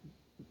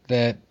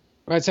that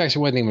it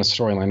actually wasn't even a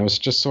storyline. It was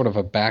just sort of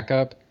a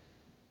backup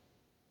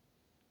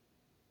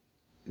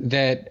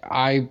that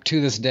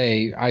to this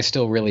day, I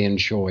still really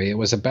enjoy. It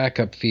was a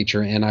backup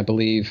feature, and I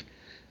believe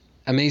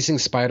Amazing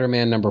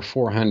Spider-Man number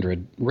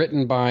 400,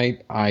 written by,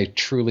 I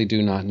truly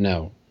do not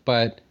know,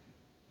 but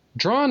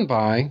drawn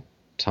by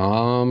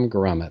Tom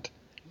Grummett.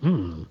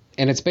 And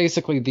it's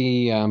basically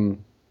the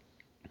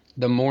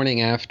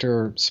morning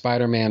after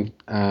Spider-Man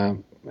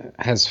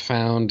has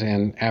found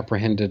and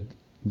apprehended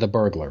the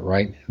burglar,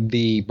 right?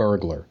 The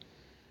burglar.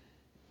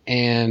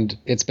 And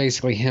it's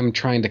basically him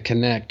trying to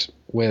connect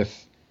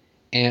with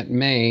Aunt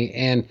May.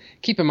 And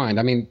keep in mind,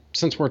 I mean,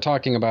 since we're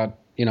talking about,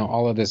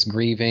 all of this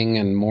grieving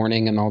and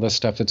mourning and all this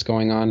stuff that's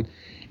going on,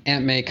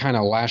 Aunt May kind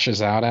of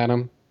lashes out at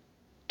him,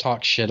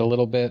 talks shit a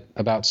little bit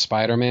about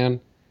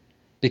Spider-Man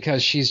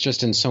because she's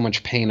just in so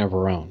much pain of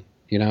her own,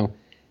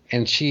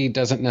 and she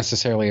doesn't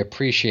necessarily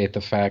appreciate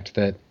the fact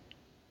that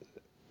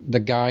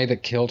the guy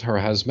that killed her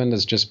husband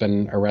has just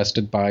been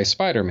arrested by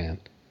Spider-Man.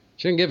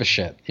 She didn't give a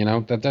shit,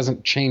 that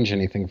doesn't change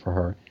anything for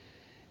her.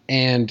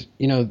 And,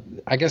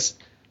 I guess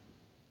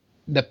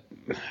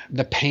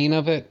the pain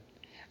of it,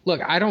 look,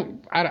 I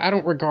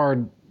don't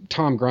regard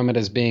Tom Grummett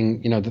as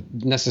being,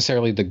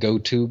 necessarily the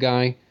go-to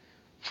guy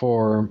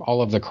for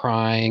all of the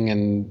crying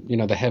and,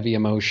 the heavy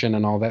emotion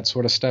and all that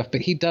sort of stuff,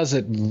 but he does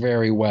it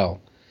very well.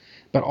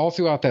 But all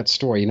throughout that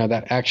story,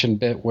 that action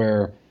bit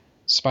where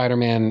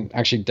Spider-Man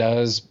actually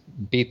does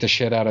beat the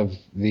shit out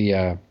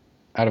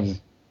of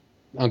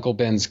Uncle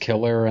Ben's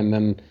killer, and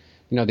then,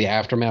 the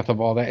aftermath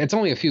of all that. It's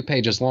only a few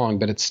pages long,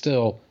 but it's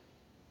still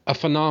a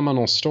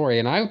phenomenal story,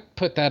 and I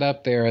put that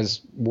up there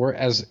as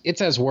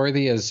it's as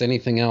worthy as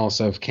anything else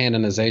of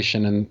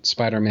canonization in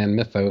Spider-Man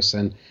mythos.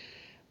 And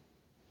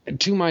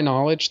to my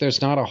knowledge, there's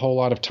not a whole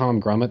lot of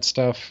Tom Grummett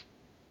stuff,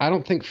 I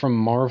don't think, from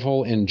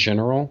Marvel in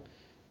general,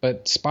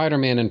 but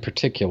Spider-Man in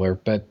particular.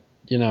 But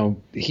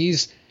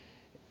it's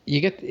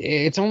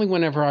only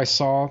whenever I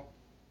saw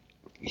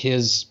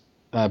his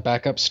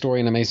backup story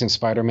in Amazing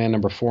Spider-Man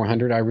number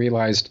 400, I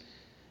realized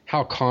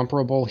how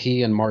comparable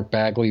he and Mark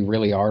Bagley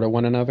really are to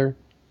one another.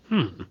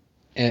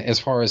 As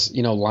far as,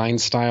 line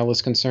style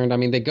is concerned. I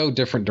mean, they go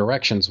different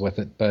directions with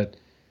it, but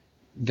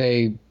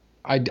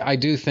I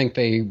do think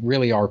they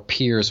really are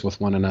peers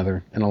with one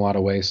another in a lot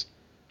of ways.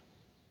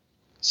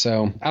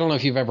 So I don't know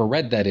if you've ever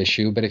read that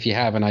issue, but if you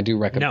haven't, I do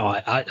recommend. No,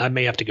 I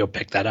may have to go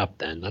pick that up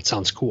then. That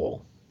sounds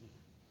cool.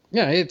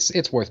 Yeah,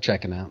 it's worth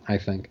checking out, I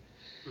think.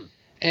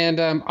 And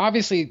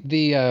obviously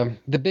the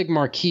big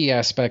marquee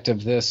aspect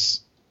of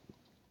this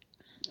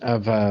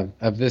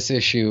of this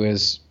issue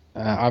is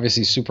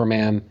obviously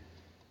Superman,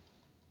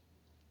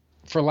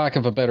 for lack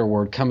of a better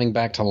word, coming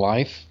back to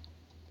life.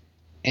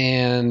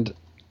 And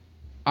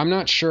I'm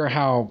not sure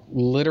how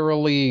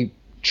literally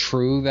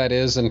true that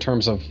is in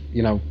terms of,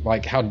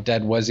 like how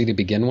dead was he to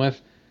begin with.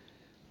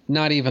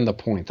 Not even the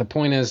point. The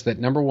point is that,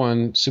 number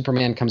one,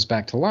 Superman comes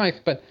back to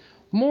life, but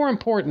more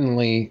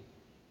importantly,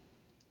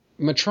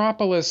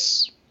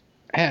 Metropolis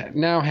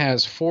now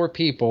has 4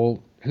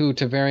 people who,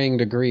 to varying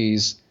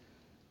degrees,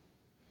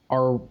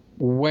 are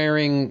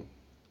wearing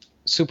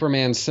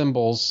Superman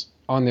symbols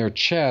on their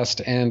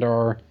chest and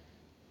are,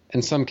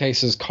 in some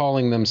cases,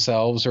 calling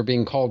themselves or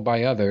being called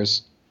by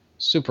others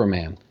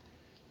Superman.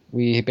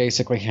 We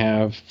basically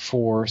have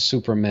 4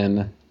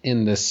 Supermen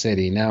in this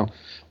city. Now,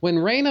 when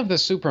Reign of the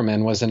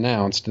Supermen was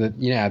announced that,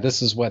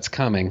 this is what's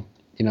coming,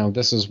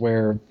 this is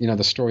where,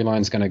 the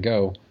storyline's going to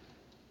go.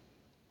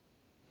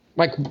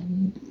 Like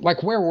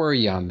where were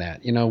you on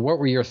that? What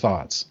were your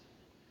thoughts?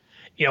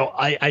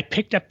 I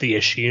picked up the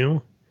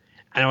issue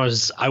and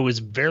I was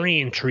very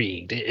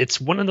intrigued.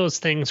 It's one of those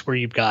things where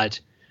you've got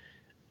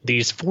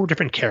these 4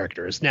 different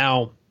characters.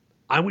 Now,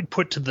 I would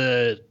put to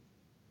the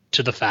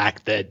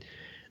fact that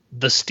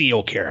the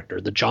Steel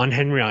character, the John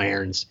Henry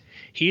Irons,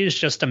 he is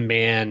just a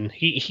man.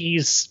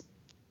 He's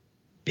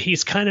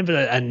kind of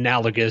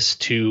analogous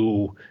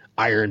to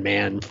Iron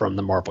Man from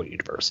the Marvel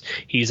Universe.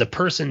 He's a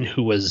person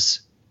who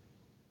was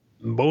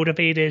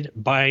motivated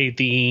by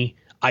the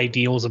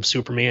ideals of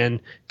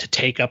Superman to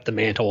take up the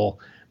mantle,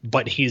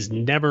 but he's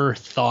never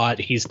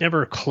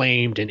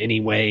claimed in any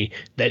way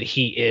that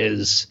he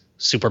is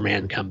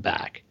Superman come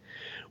back.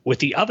 With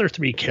the other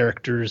 3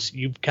 characters,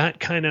 you've got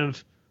kind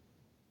of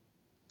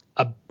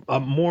a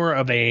more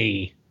of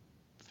a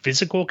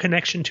physical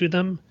connection to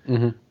them.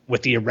 Mm-hmm.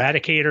 With the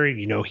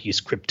Eradicator,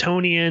 he's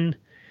Kryptonian.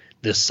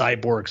 The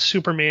cyborg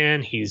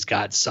Superman, he's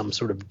got some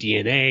sort of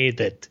DNA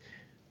that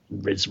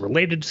is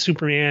related to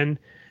Superman.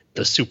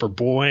 The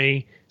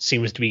Superboy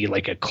seems to be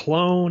like a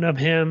clone of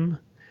him.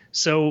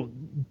 So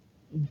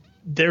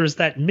there's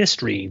that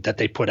mystery that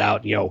they put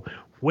out,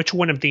 which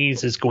one of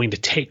these is going to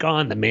take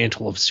on the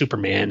mantle of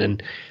Superman?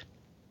 And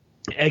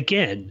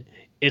again,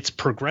 it's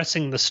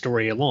progressing the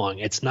story along.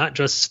 It's not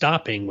just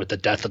stopping with the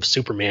death of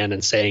Superman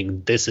and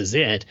saying this is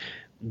it.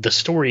 The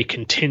story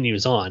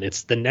continues on.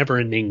 It's the never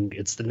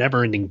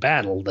ending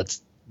battle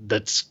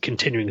that's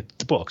continuing with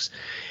the books.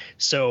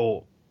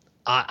 So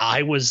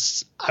I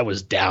was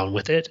down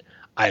with it.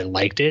 I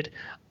liked it.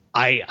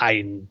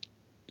 I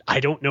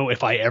don't know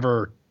if I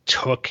ever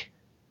took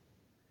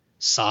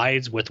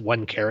sides with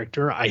one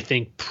character. I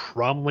think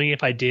probably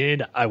if I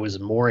did, I was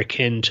more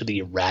akin to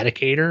the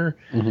Eradicator,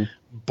 mm-hmm.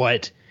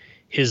 but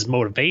his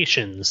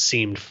motivations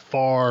seemed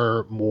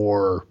far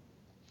more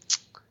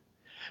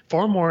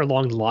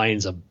along the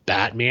lines of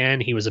Batman.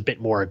 He was a bit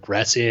more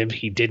aggressive.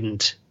 He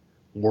didn't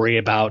worry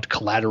about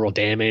collateral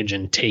damage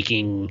and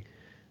taking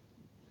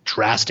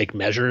drastic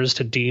measures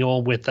to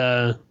deal with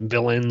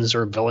villains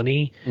or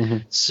villainy. Mm-hmm.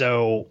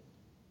 So,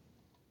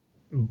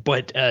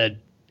 but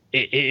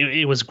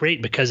it was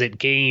great because it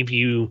gave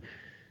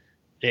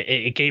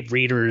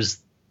readers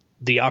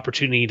the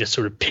opportunity to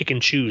sort of pick and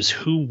choose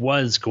who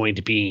was going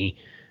to be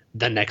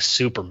the next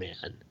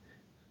Superman.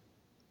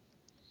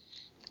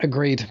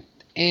 Agreed.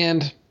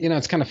 And,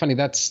 it's kind of funny.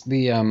 That's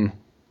the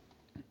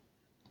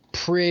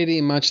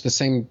pretty much the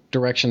same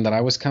direction that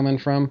I was coming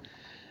from.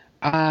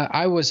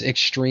 I was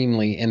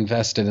extremely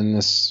invested in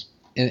this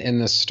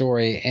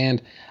story,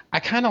 and I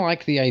kind of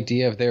like the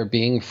idea of there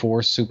being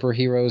 4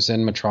 superheroes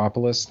in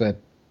Metropolis that,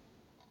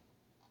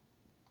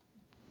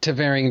 to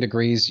varying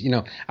degrees,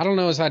 I don't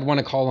know as I'd want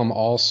to call them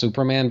all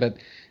Superman, but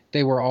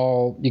they were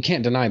all, you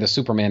can't deny the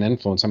Superman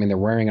influence. I mean, they're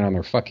wearing it on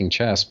their fucking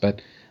chest,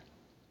 but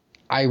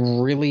I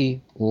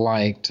really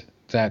liked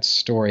that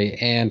story.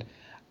 And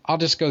I'll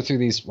just go through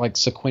these like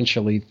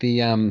sequentially.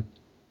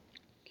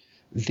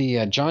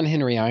 The John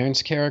Henry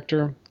Irons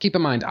character, keep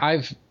in mind,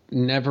 I've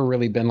never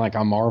really been like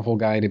a Marvel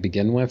guy to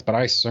begin with, but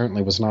I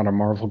certainly was not a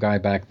Marvel guy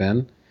back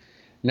then.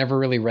 Never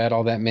really read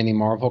all that many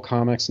Marvel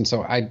comics. And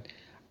so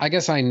I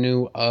guess I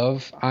knew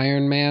of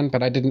Iron Man,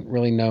 but I didn't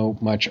really know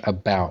much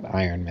about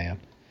Iron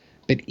Man.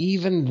 But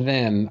even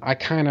then,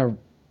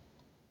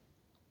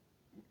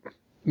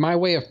 my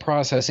way of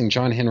processing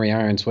John Henry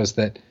Irons was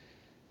that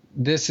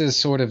this is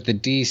sort of the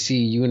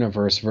DC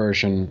Universe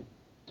version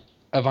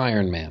of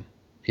Iron Man,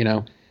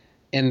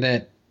 in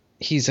that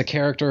he's a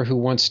character who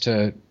wants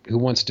to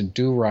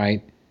do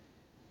right,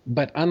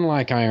 but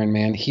unlike Iron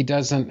Man, he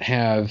doesn't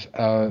have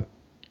a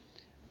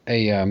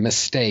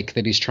mistake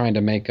that he's trying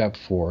to make up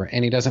for,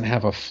 and he doesn't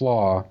have a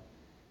flaw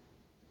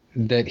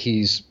that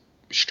he's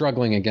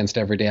struggling against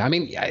every day. I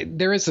mean,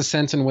 there is a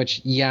sense in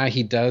which,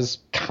 he does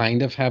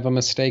kind of have a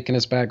mistake in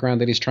his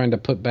background that he's trying to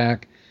put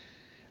back.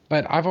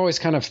 But I've always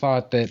kind of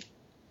thought that,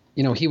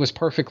 he was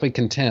perfectly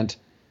content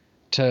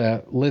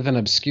to live in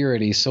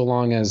obscurity so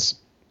long as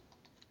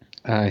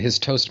his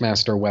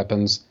Toastmaster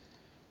weapons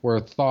were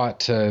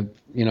thought to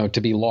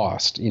be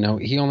lost.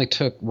 He only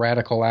took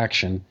radical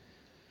action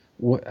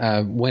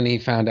when he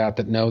found out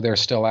that no, they're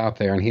still out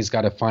there and he's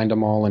got to find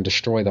them all and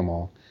destroy them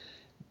all.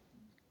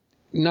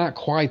 Not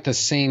quite the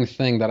same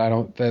thing that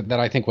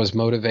I think was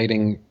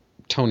motivating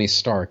Tony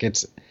Stark.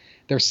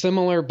 They're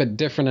similar but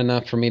different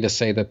enough for me to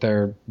say that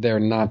they're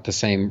not the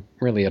same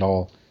really at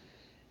all.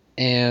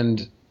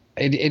 And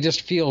it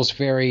just feels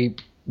very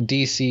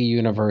DC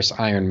Universe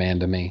Iron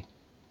Man to me.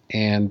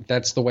 And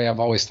that's the way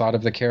I've always thought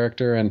of the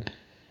character. And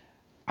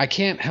I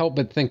can't help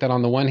but think that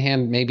on the one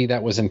hand, maybe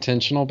that was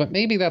intentional, but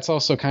maybe that's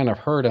also kind of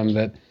hurt him,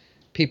 that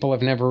people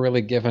have never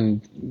really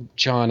given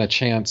John a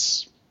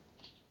chance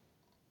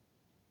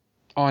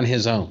on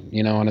his own,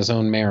 on his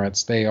own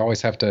merits. They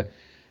always have to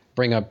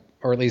bring up,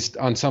 or at least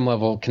on some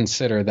level,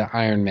 consider the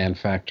Iron Man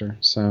factor.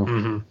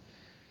 So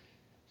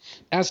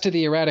As to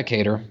the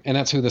Eradicator, and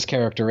that's who this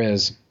character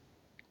is,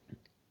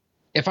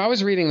 if I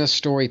was reading this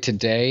story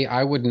today,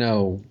 I would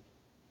know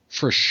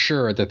for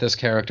sure that this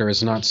character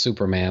is not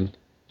Superman,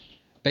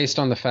 based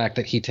on the fact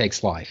that he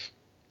takes life.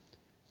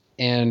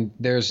 And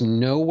there's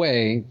no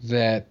way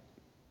that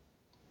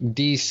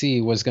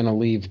DC was going to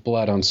leave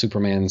blood on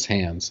Superman's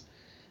hands.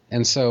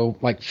 And so,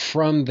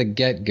 from the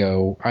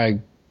get-go, I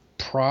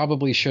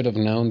probably should have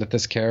known that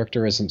this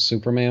character isn't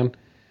Superman.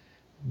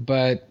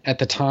 But at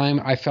the time,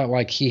 I felt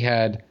like he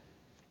had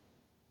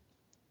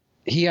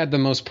the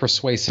most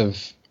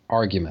persuasive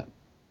argument.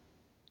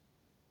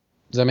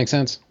 Does that make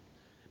sense?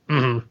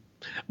 Mm-hmm.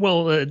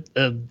 Well,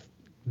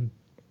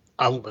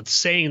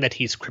 saying that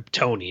he's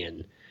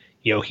Kryptonian,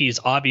 he's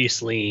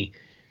obviously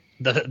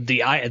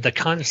the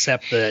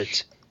concept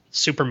that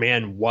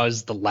Superman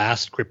was the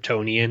last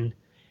Kryptonian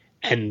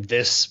and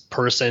this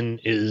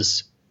person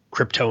is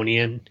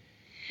Kryptonian.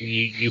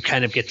 You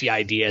kind of get the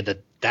idea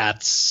that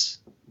that's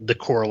the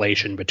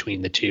correlation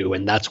between the two,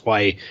 and that's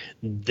why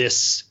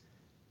this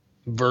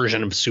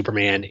version of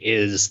Superman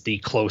is the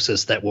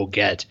closest that we'll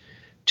get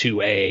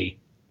to a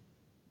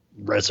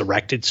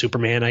resurrected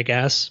Superman, I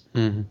guess.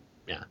 Mm-hmm.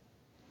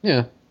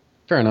 Yeah,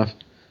 fair enough.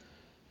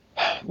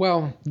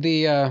 Well,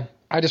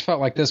 I just felt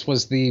like this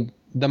was the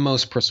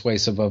most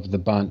persuasive of the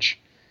bunch,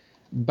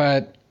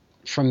 but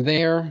from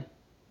there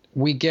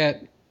we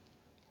get,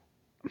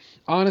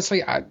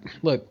 honestly,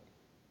 look,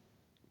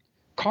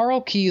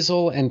 Carl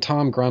Kiesel and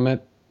Tom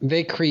Grummett,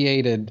 they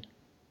created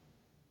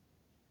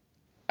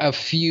a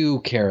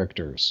few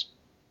characters,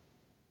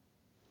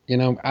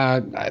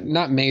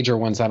 not major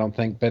ones, I don't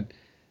think, but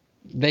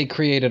they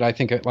created, I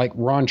think, like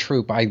Ron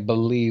Troop, I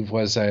believe,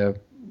 was a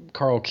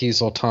Carl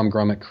Kiesel, Tom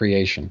Grummett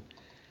creation.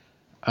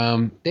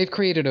 They've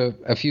created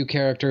a few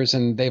characters,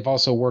 and they've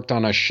also worked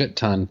on a shit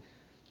ton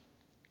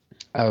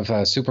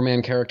of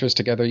Superman characters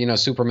together.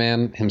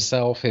 Superman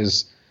himself,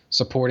 his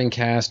supporting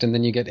cast, and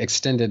then you get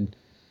extended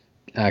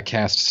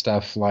cast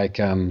stuff like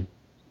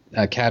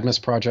Cadmus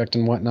Project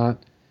and whatnot.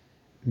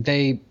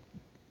 They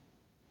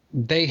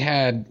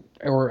had,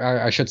 or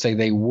I should say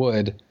they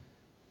would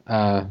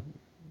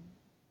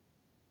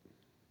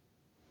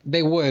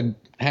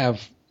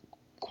have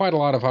quite a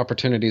lot of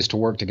opportunities to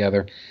work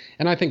together,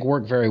 and I think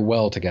work very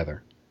well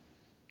together.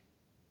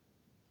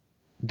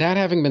 That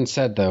having been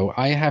said, though,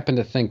 I happen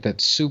to think that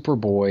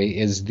Superboy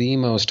is the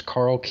most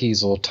Carl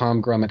Kiesel,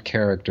 Tom Grummett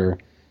character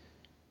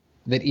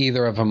that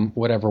either of them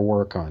would ever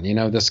work on.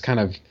 This kind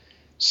of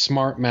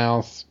smart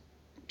mouth,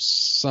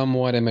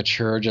 somewhat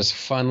immature, just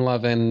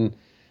fun-loving,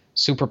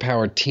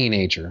 superpowered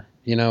teenager.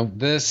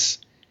 It's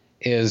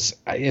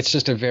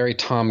just a very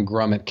Tom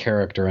Grummett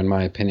character, in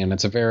my opinion.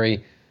 It's a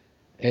very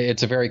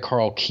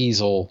Carl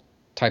Kiesel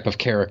type of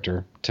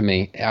character to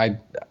me. I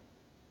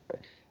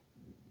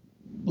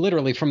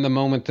literally, from the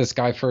moment this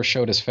guy first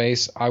showed his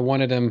face, I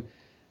wanted him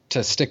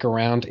to stick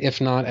around,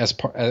 if not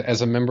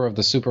as a member of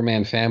the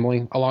Superman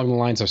family, along the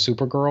lines of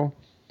Supergirl.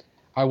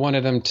 I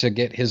wanted him to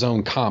get his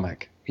own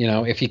comic.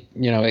 If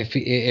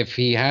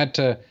he had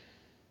to,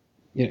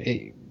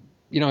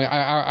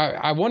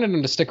 I wanted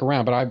him to stick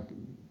around, but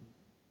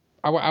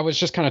I was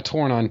just kind of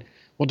torn on,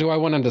 well, do I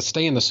want him to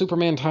stay in the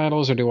Superman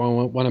titles, or do I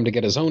want him to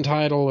get his own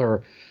title,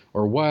 or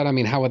what? I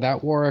mean, how would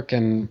that work?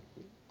 And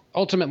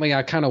ultimately,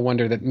 I kind of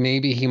wonder that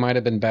maybe he might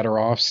have been better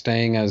off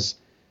staying as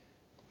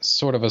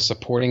sort of a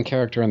supporting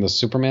character in the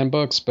Superman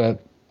books,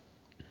 but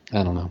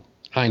I don't know.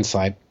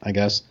 Hindsight, I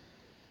guess.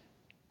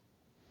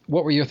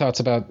 What were your thoughts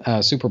about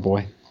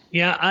Superboy?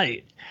 Yeah,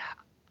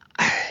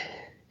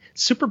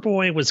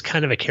 Superboy was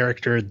kind of a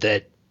character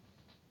that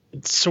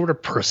sort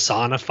of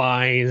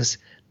personifies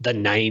the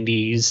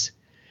 90s.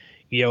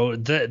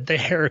 The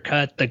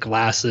haircut, the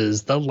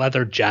glasses, the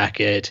leather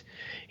jacket.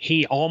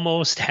 He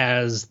almost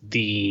has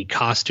the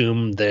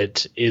costume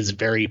that is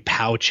very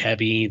pouch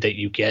heavy that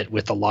you get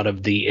with a lot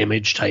of the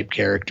Image type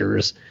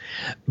characters,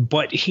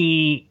 but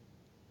he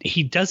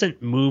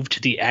doesn't move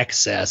to the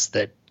excess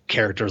that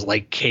characters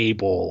like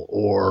Cable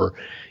or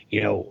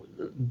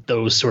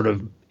those sort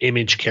of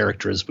Image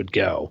characters would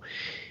go.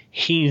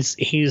 He's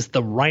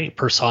the right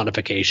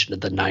personification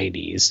of the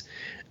 90s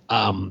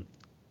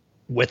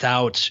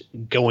without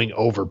going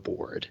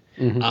overboard.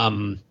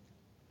 Mm-hmm.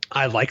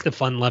 I like the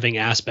fun-loving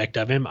aspect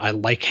of him. I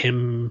like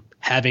him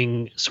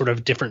having sort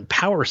of different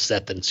power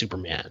set than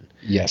Superman.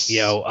 Yes.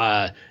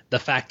 The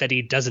fact that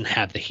he doesn't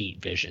have the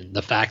heat vision,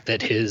 the fact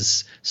that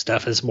his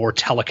stuff is more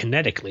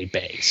telekinetically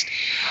based.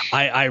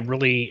 I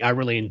really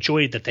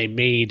enjoyed that they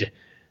made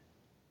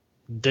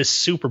this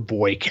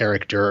Superboy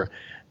character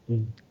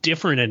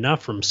different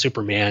enough from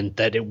Superman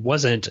that it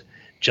wasn't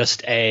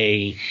just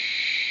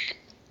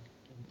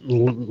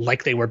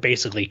like they were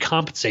basically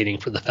compensating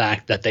for the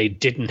fact that they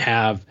didn't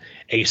have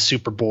a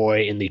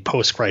Superboy in the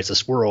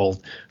post-crisis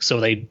world. So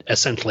they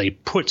essentially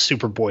put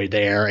Superboy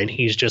there, and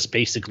he's just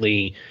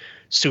basically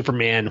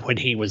Superman when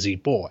he was a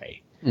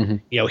boy.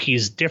 Mm-hmm.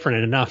 He's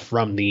different enough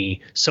from the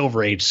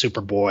Silver Age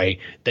Superboy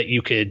that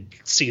you could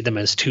see them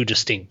as two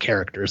distinct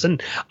characters.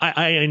 And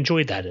I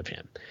enjoyed that of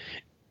him.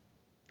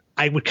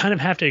 I would kind of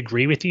have to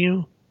agree with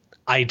you.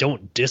 I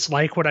don't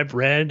dislike what I've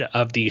read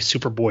of the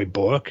Superboy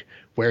book,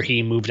 where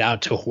he moved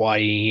out to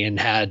Hawaii and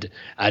had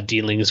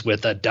dealings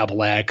with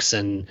Double X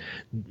and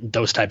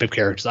those type of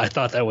characters. I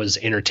thought that was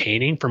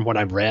entertaining from what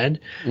I've read.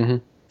 Mm-hmm.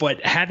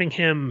 But having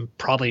him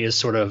probably as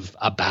sort of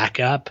a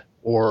backup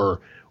or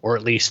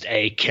at least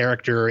a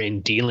character in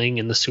dealing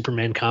in the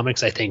Superman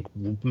comics, I think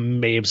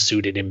may have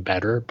suited him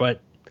better.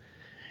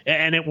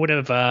 And it would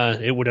have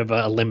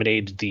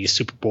eliminated the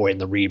Superboy and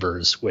the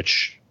Reavers,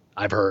 which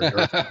I've heard,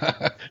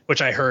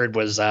 which I heard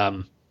was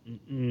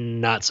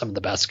not some of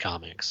the best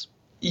comics.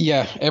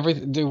 Yeah,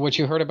 what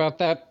you heard about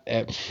that,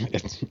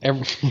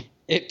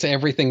 it's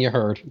everything you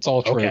heard. It's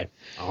all true. Okay,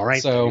 all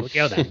right. So here we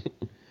go then.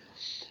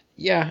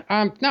 Yeah,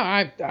 no,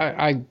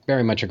 I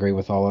very much agree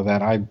with all of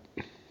that.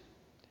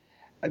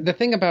 The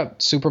thing about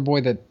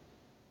Superboy that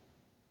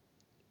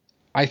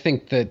I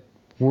think that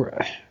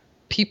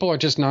people are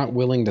just not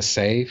willing to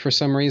say for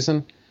some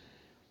reason.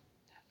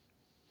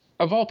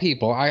 Of all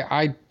people,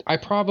 I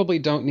probably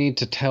don't need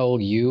to tell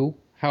you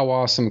how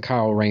awesome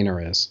Kyle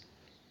Rayner is.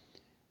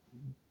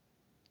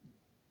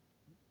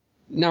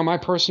 Now, my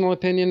personal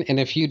opinion, and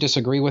if you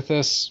disagree with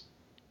this,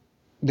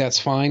 that's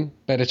fine,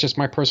 but it's just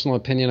my personal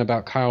opinion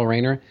about Kyle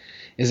Rayner,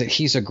 is that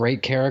he's a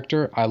great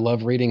character. I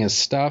love reading his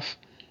stuff.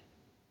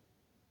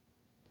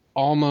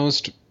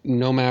 Almost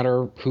no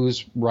matter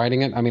who's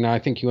writing it. I mean, I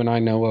think you and I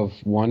know of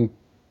one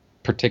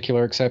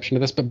particular exception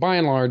to this, but by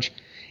and large,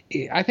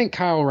 I think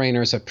Kyle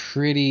Rayner is a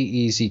pretty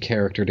easy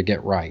character to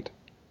get right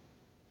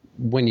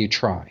when you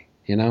try,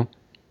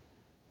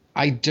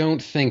 I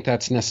don't think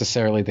that's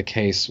necessarily the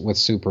case with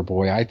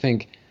Superboy. I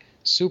think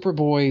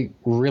Superboy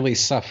really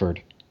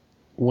suffered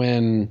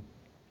when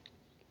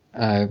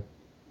Carl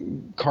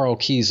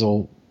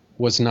Kiesel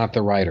was not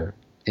the writer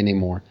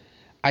anymore.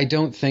 I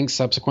don't think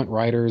subsequent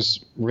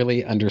writers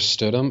really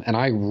understood him, and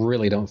I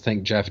really don't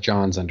think Jeff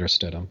Johns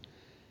understood him.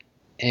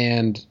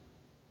 And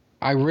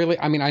I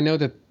know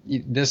that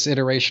this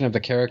iteration of the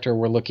character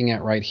we're looking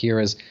at right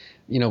here is,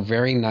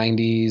 very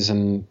 90s,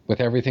 and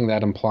with everything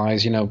that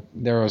implies,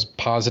 there was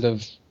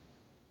positive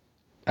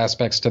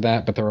aspects to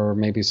that, but there are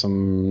maybe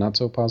some not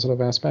so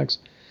positive aspects.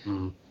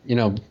 Mm.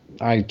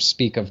 I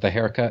speak of the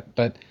haircut,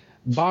 but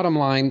bottom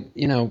line,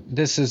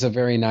 this is a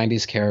very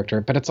 90s character,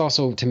 but it's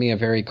also, to me, a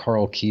very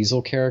Carl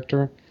Kiesel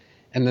character.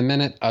 And the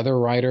minute other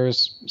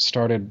writers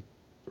started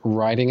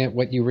writing it,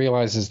 what you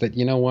realize is that,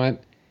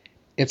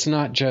 it's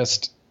not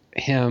just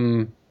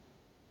him.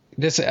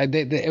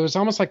 It was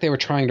almost like they were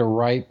trying to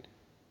write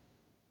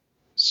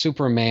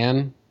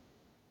Superman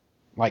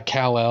like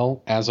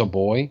Kal-El as a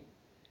boy,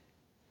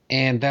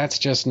 and that's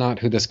just not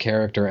who this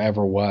character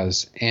ever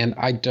was. And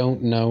I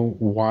don't know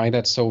why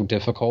that's so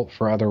difficult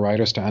for other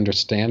writers to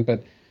understand,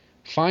 but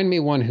find me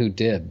one who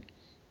did.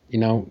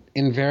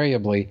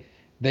 Invariably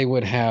they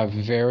would have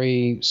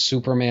very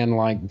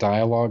Superman-like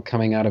dialogue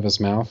coming out of his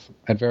mouth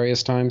at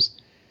various times.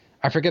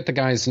 I forget the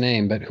guy's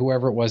name, but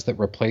whoever it was that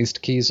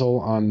replaced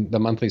Kiesel on the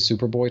monthly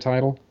Superboy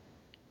title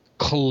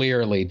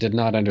clearly did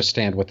not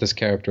understand what this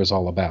character is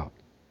all about.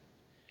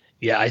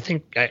 Yeah, I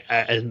think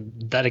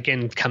that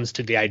again comes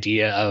to the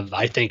idea of,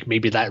 I think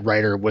maybe that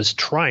writer was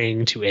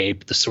trying to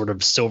ape the sort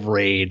of Silver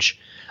Age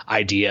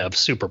idea of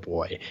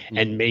Superboy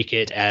and make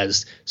it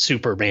as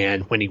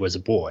Superman when he was a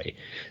boy.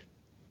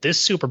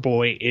 This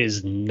Superboy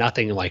is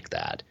nothing like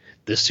that.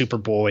 This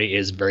Superboy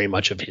is very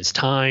much of his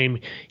time.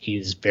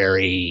 He's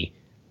very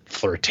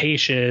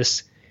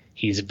flirtatious.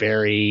 He's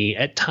very,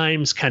 at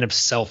times, kind of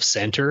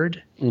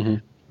self-centered. Mm-hmm.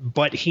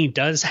 But he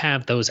does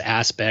have those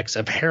aspects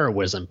of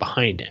heroism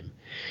behind him.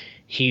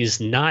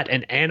 He's not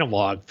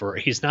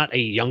he's not a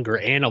younger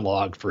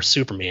analog for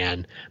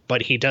Superman,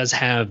 but he does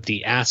have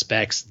the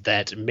aspects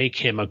that make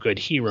him a good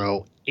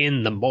hero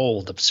in the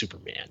mold of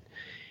Superman.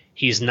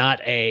 He's not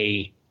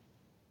a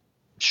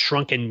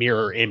shrunken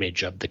mirror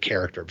image of the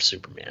character of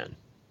Superman.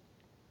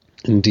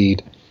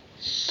 Indeed.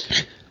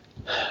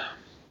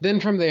 Then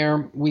from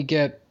there, we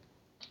get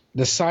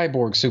the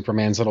Cyborg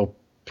Superman's little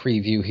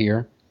preview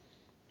here.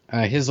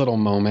 His little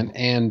moment,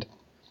 and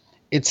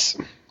it's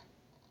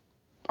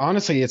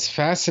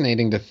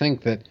fascinating to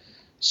think that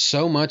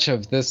so much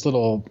of this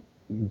little,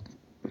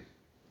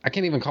 I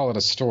can't even call it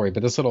a story,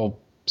 but this little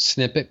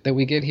snippet that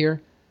we get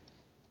here,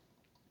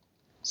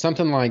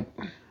 something like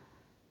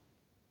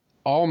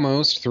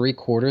almost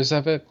 3/4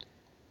 of it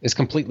is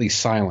completely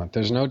silent.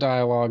 There's no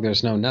dialogue.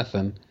 There's no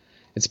nothing.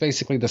 It's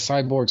basically the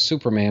cyborg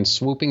Superman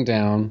swooping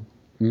down,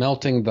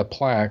 melting the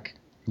plaque,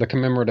 the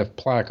commemorative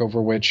plaque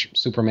over which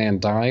Superman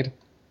died,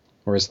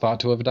 or is thought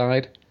to have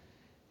died.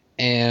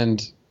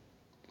 And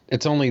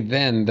it's only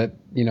then that,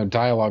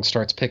 dialogue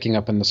starts picking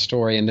up in the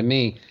story. And to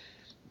me,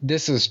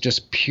 this is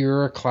just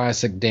pure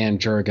classic Dan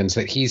Jurgens,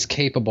 that he's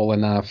capable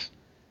enough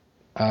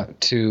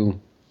to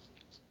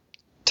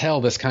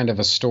tell this kind of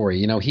a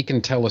story. He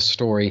can tell a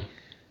story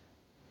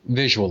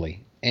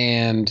visually.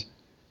 And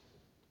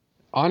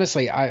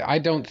honestly, I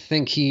don't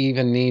think he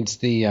even needs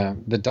the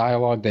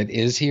dialogue that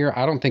is here.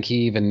 I don't think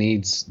he even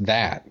needs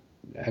that.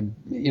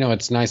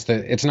 It's nice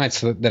that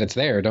it's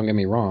there. Don't get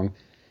me wrong,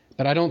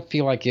 but I don't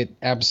feel like it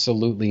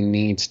absolutely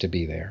needs to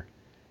be there.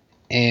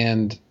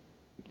 And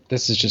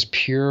this is just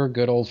pure,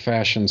 good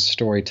old-fashioned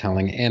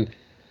storytelling. And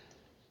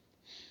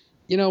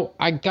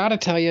I gotta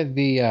tell you,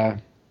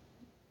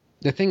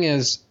 the thing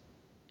is,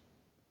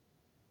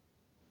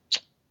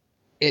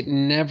 it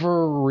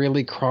never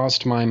really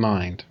crossed my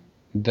mind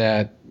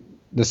that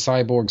the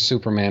cyborg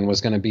Superman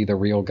was going to be the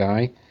real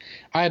guy.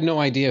 I had no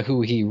idea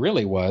who he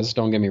really was,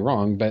 don't get me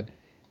wrong, but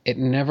it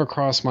never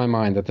crossed my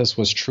mind that this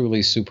was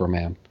truly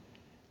Superman.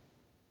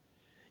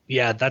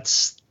 Yeah,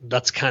 that's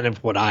kind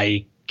of what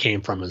I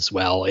came from as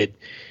well.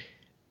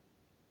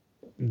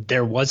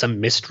 There was a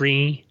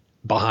mystery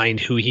behind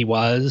who he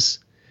was,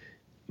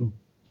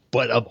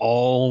 but of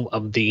all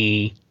of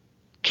the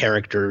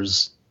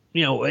characters,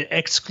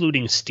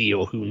 excluding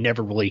Steel, who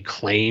never really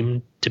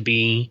claimed to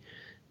be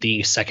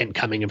the second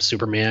coming of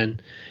Superman,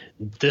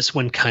 this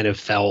one kind of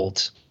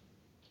felt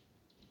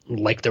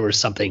like there was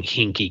something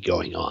hinky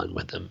going on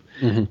with him,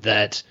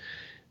 that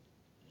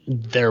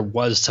there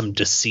was some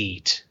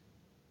deceit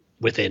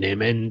within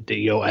him. And,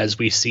 as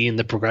we see in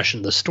the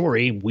progression of the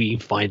story, we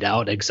find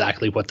out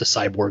exactly what the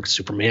cyborg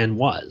Superman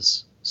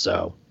was.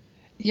 So,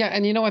 yeah.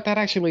 And you know what? That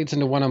actually leads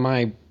into one of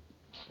my,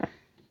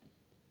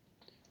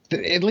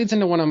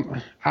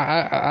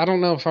 I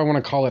don't know if I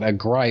want to call it a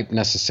gripe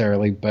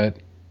necessarily, but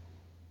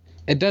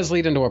it does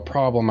lead into a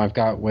problem I've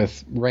got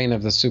with Reign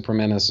of the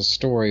Supermen as a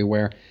story,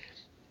 where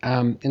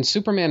in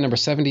Superman number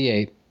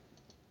 78,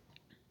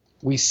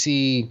 we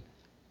see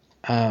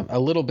a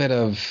little bit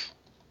of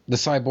the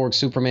cyborg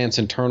Superman's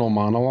internal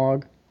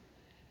monologue.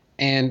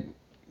 And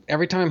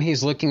every time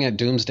he's looking at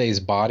Doomsday's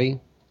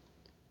body,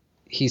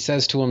 he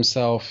says to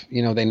himself,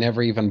 they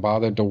never even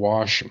bothered to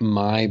wash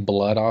my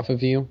blood off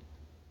of you.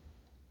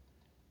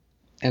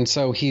 And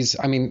so he's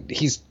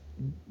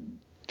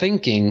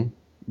thinking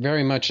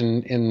very much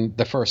in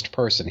the first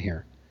person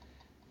here.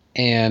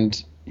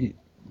 And,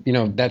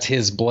 that's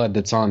his blood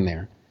that's on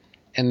there.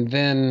 And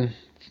then,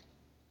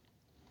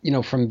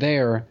 from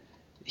there,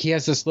 he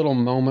has this little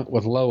moment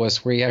with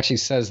Lois where he actually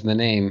says the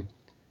name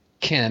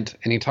Kent,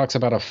 and he talks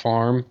about a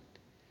farm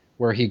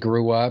where he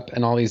grew up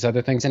and all these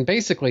other things. And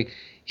basically,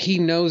 he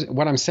knows,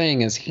 what I'm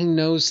saying is he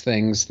knows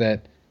things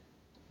that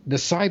the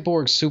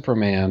cyborg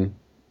Superman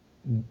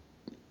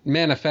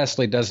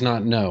manifestly does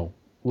not know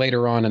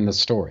later on in the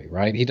story,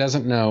 right? He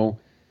doesn't know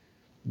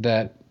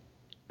that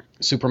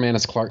Superman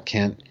is Clark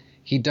Kent.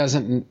 He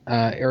doesn't,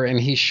 and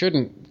he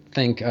shouldn't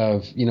think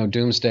of,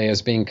 Doomsday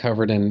as being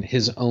covered in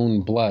his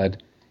own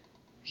blood.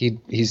 He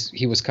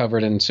was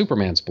covered in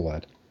Superman's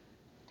blood.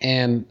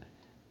 And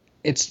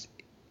I just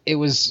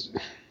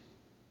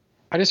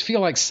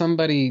feel like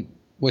somebody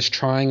was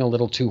trying a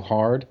little too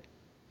hard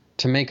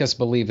to make us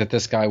believe that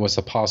this guy was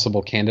a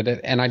possible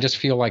candidate. And I just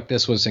feel like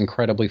this was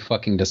incredibly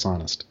fucking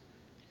dishonest.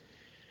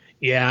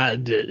 Yeah,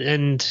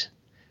 and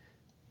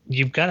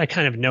you've got to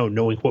kind of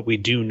knowing what we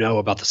do know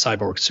about the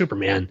cyborg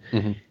Superman,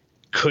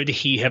 could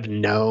he have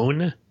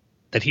known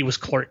that he was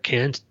Clark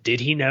Kent? Did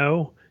he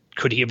know?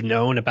 Could he have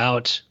known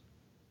about,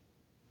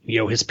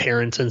 his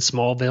parents in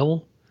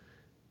Smallville?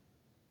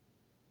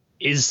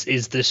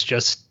 Is this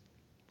just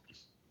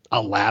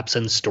a lapse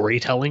in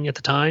storytelling at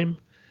the time?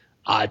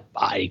 I'm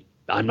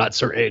not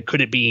certain.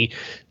 Could it be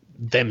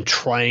them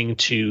trying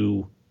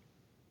to,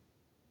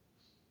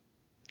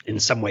 in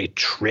some way,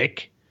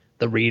 trick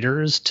the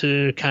readers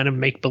to kind of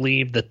make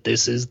believe that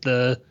this is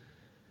the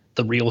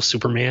real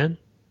Superman?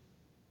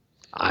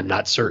 I'm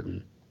not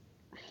certain.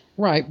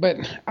 Right, but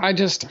I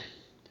guess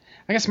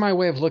my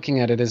way of looking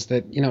at it is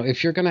that,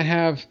 if you're going to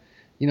have,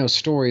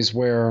 stories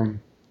where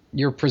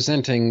you're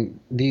presenting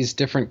these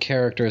different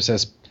characters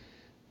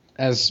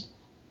as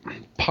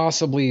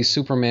possibly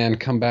Superman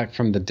come back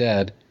from the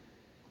dead,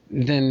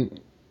 then,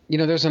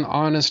 there's an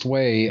honest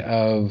way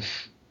of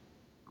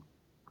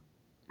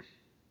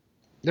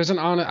there's an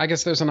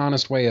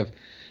honest way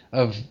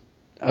of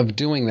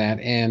doing that.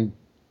 And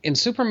in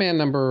Superman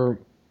number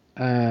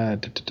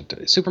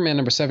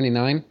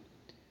 79,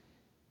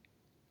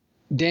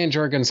 Dan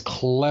Jurgens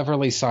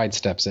cleverly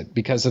sidesteps it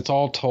because it's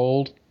all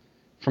told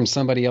from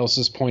somebody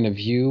else's point of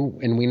view,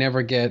 and we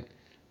never get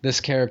this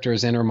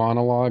character's inner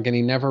monologue, and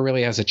he never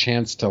really has a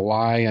chance to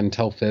lie and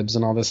tell fibs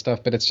and all this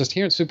stuff. But it's just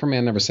here at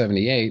Superman number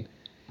 78,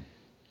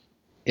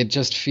 it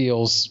just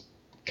feels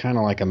kind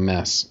of like a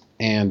mess.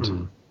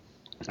 And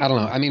I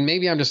don't know. I mean,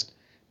 maybe I'm just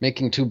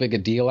making too big a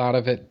deal out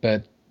of it,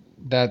 but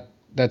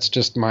that's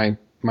just my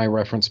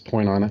reference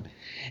point on it.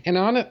 And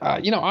on it,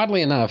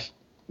 oddly enough,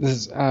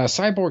 this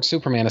Cyborg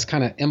Superman is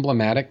kind of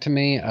emblematic to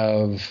me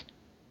of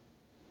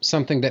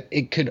something that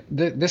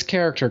this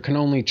character can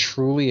only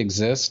truly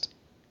exist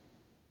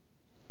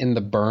in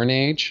the Byrne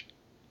age,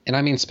 and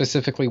I mean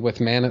specifically with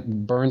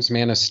Byrne's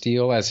Man of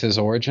Steel as his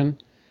origin,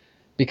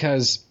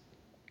 because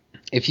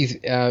if you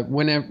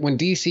when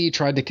DC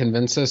tried to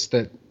convince us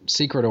that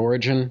Secret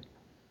Origin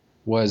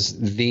was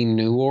the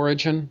new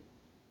origin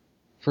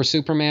for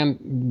Superman,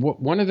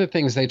 one of the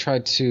things they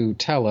tried to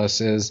tell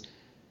us is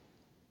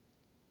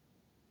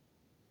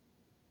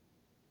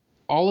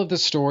all of the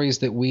stories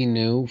that we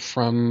knew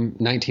from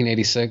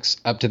 1986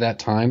 up to that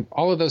time,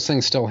 all of those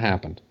things still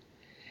happened.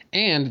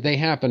 And they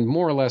happened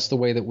more or less the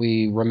way that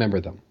we remember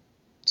them.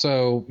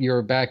 So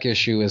your back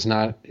issue is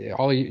not,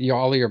 all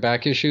of your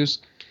back issues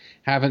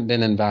haven't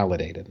been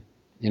invalidated.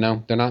 They're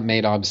not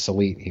made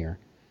obsolete here.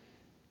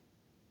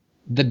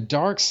 The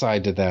dark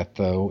side to that,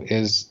 though,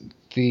 is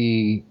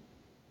and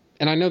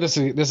I know this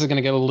is going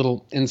to get a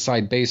little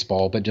inside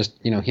baseball, but just,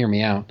 hear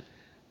me out.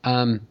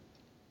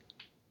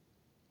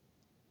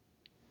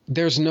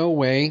 There's no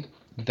way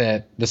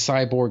that the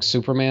Cyborg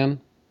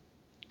Superman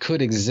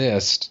could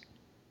exist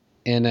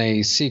in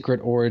a Secret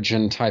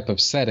Origin type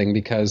of setting,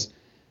 because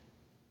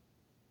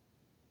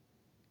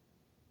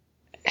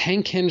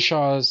Hank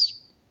Henshaw's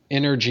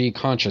energy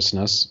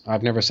consciousness,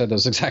 I've never said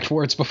those exact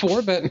words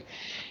before, but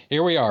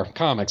here we are,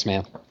 comics,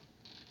 man,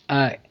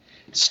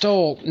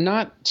 stole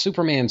not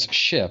Superman's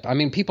ship. I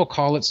mean, people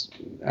call it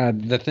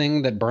the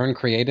thing that Byrne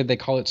created, they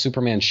call it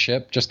Superman's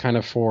ship, just kind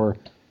of for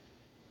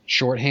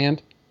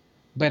shorthand.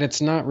 But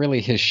it's not really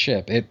his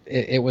ship.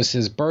 It was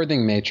his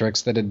birthing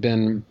matrix that had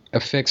been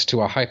affixed to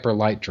a hyper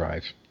light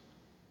drive.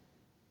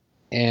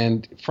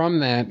 And from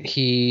that,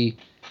 he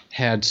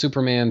had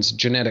Superman's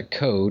genetic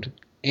code,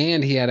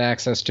 and he had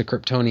access to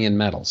Kryptonian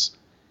metals.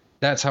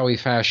 That's how he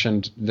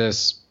fashioned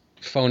this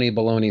phony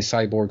baloney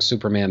Cyborg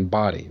Superman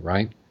body,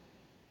 right?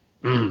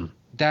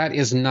 That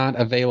is not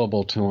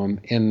available to him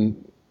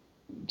in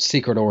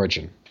Secret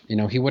Origin.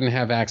 He wouldn't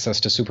have access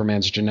to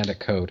Superman's genetic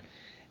code.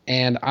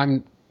 And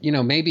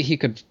maybe he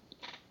could,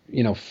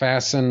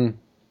 fashion,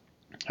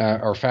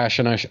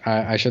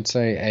 I should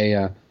say,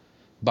 a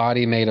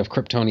body made of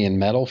Kryptonian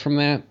metal from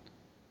that.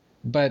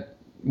 But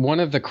one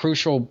of the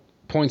crucial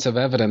points of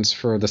evidence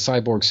for the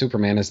Cyborg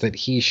Superman is that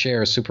he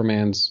shares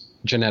Superman's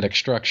genetic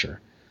structure.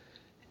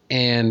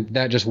 And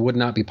that just would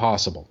not be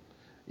possible,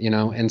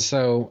 And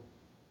so,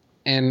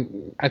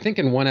 and I think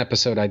in one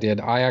episode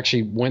I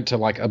actually went to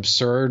like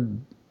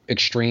absurd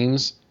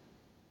extremes,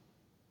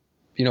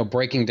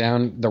 breaking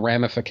down the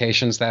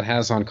ramifications that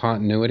has on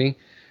continuity,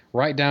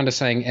 right down to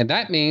saying, and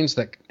that means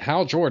that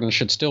Hal Jordan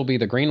should still be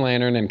the Green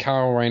Lantern and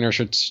Kyle Rayner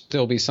should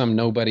still be some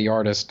nobody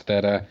artist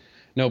that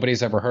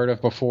nobody's ever heard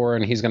of before,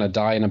 and he's going to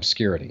die in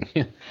obscurity.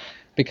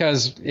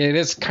 Because it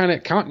is kind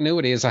of,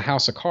 continuity is a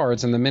house of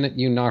cards, and the minute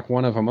you knock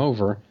one of them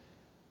over,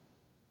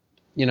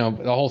 the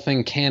whole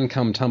thing can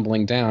come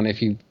tumbling down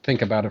if you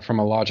think about it from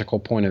a logical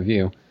point of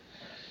view.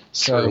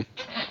 So,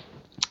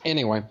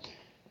 anyway,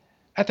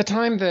 at the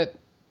time that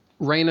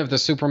Reign of the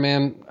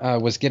Superman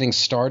was getting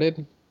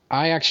started,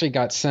 I actually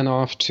got sent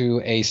off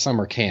to a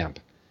summer camp.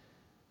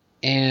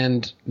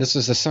 And this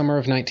was the summer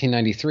of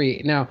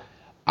 1993. Now,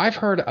 I've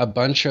heard a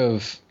bunch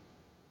of,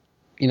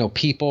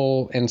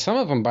 people, and some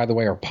of them, by the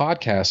way, are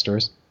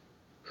podcasters,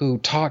 who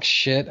talk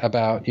shit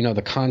about,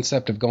 the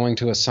concept of going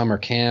to a summer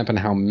camp and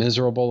how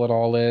miserable it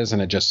all is,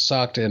 and it just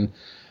sucked and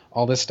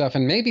all this stuff.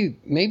 And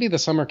maybe the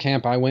summer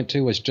camp I went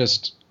to was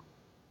just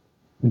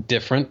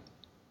different.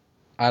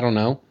 I don't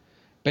know.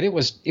 But it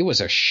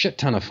was a shit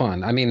ton of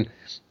fun. I mean,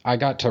 I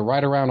got to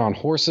ride around on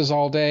horses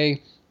all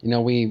day.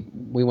 We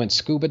went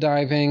scuba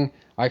diving.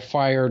 I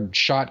fired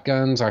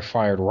shotguns. I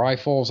fired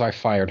rifles. I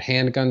fired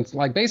handguns.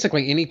 Like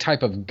basically any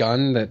type of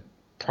gun that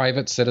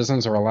private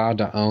citizens are allowed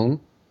to own,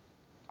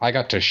 I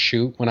got to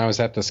shoot when I was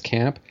at this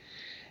camp.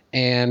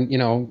 And,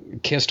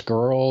 kissed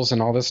girls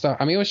and all this stuff.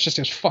 I mean, it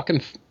was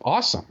fucking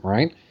awesome,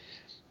 right?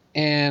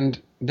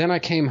 And then I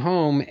came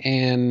home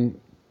and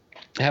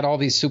had all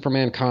these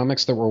Superman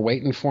comics that were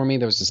waiting for me.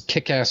 There was this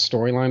kick-ass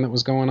storyline that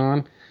was going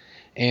on.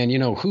 And,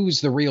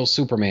 who's the real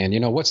Superman?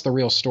 What's the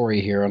real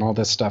story here and all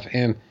this stuff.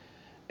 And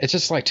it's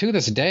just like, to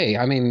this day,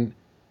 I mean,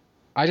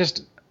 I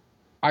just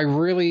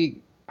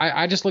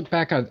look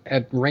back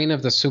at Reign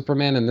of the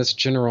Superman in this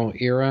general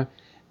era.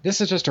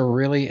 This is just a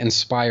really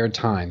inspired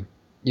time,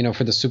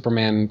 for the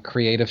Superman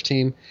creative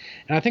team.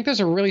 And I think there's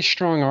a really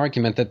strong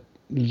argument that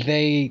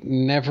they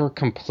never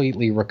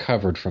completely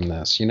recovered from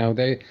this.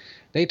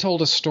 They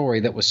told a story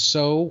that was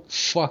so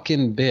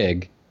fucking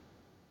big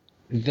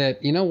that,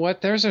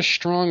 there's a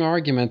strong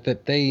argument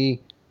that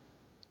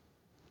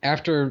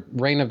after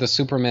Reign of the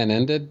Superman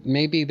ended,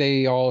 maybe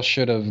they all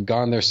should have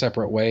gone their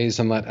separate ways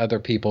and let other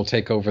people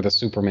take over the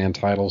Superman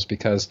titles,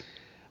 because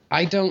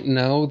I don't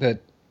know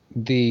that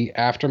the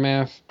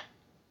aftermath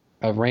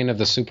of Reign of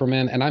the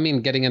Superman, and I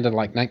mean getting into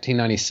like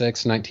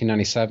 1996,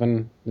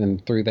 1997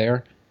 and through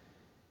there,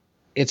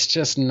 it's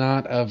just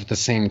not of the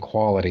same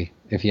quality,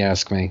 if you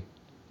ask me.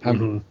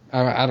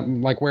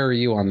 Like, where are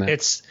you on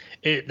that?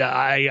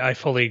 I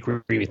fully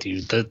agree with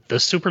you. The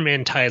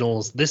Superman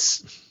titles,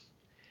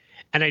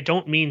 and I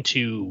don't mean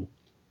to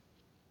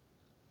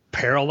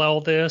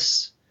parallel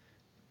this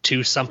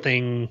to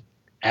something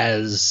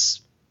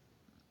as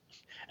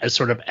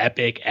sort of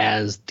epic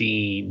as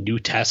the New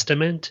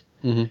Testament,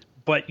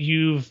 but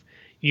you've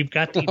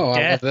got the death.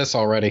 I love this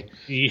already.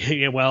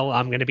 Yeah, well,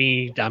 I'm gonna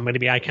be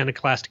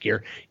iconoclastic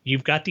here.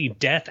 You've got the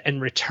death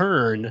and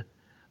return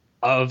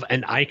of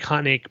an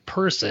iconic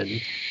person.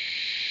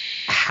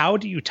 How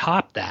do you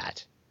top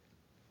that?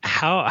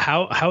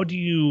 How do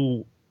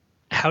you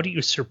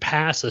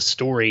surpass a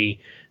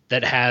story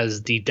that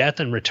has the death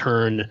and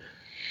return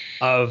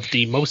of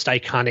the most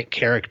iconic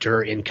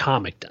character in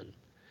comicdom?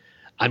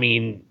 I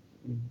mean,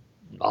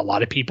 a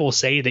lot of people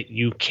say that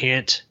you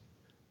can't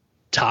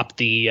top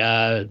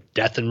the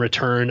death and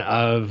return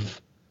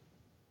of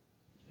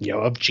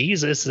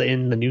Jesus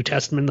in the New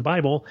Testament, the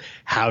Bible.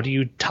 How do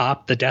you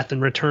top the death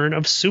and return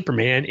of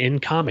Superman in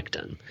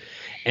comicdom?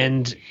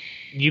 And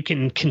you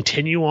can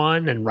continue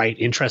on and write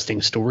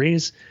interesting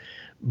stories,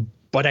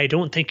 but I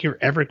don't think you're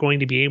ever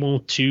going to be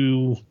able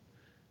to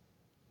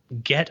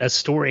get a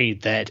story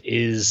that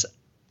is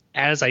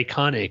as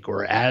iconic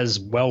or as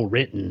well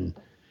written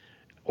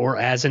or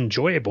as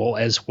enjoyable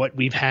as what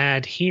we've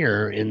had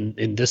here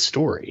in this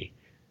story.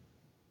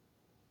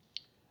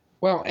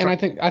 Well, and I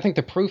think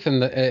the proof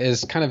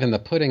is kind of in the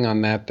pudding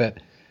on that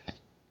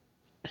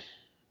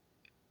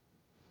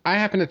I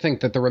happen to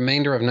think that the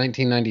remainder of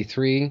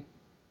 1993,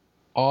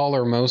 all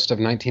or most of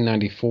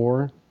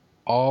 1994,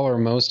 all or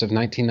most of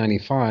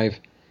 1995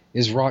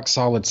 is rock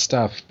solid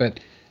stuff. But,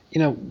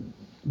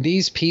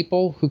 these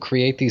people who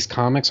create these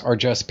comics are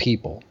just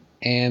people.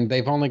 And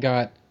they've only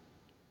got,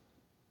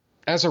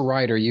 as a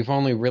writer, you've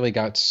only really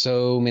got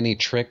so many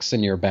tricks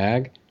in your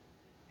bag.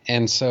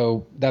 And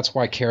so that's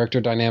why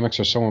character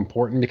dynamics are so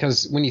important,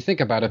 because when you think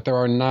about it, there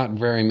are not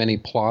very many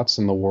plots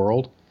in the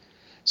world.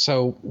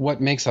 So what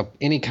makes up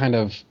any kind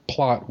of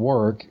plot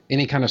work,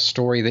 any kind of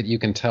story that you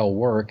can tell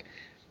work,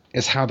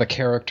 is how the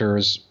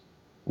characters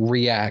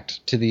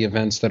react to the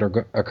events that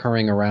are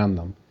occurring around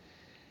them.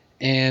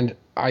 And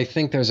I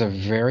think there's a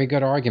very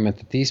good argument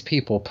that these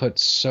people put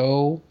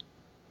so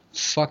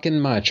fucking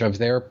much of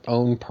their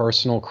own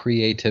personal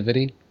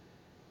creativity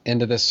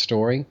into this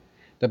story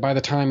that by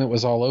the time it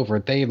was all over,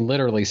 they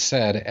literally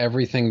said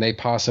everything they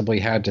possibly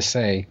had to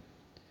say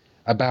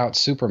about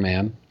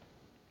Superman,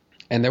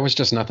 and there was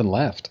just nothing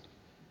left.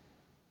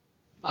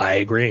 I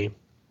agree.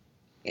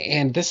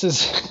 And this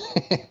is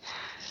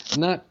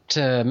not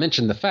to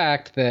mention the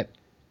fact that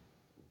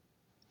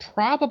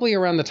probably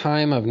around the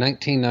time of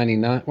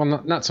 1999,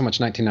 well, not so much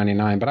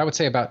 1999, but I would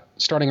say about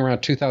starting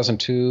around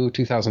 2002,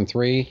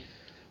 2003,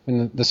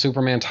 when the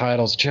Superman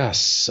titles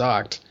just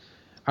sucked.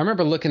 I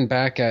remember looking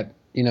back at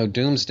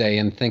Doomsday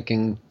and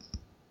thinking,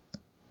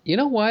 you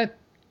know what?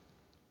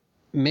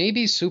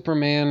 Maybe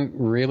Superman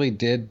really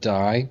did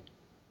die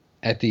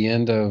at the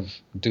end of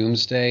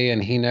Doomsday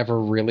and he never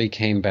really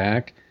came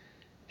back.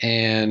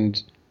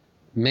 And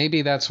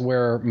maybe that's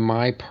where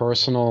my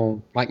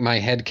personal, like my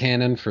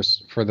headcanon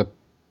for the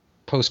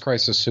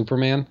post-crisis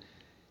Superman,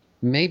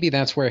 maybe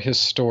that's where his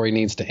story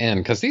needs to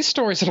end. Because these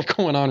stories that are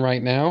going on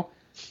right now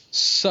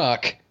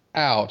suck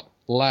out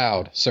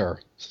loud, sir.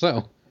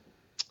 So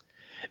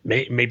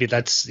maybe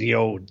that's,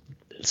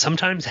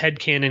 sometimes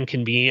headcanon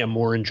can be a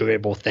more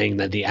enjoyable thing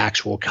than the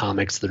actual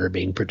comics that are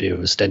being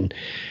produced. And,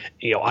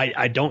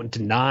 I don't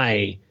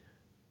deny,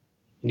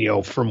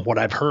 from what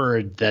I've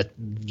heard, that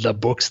the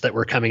books that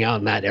were coming out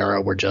in that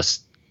era were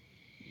just,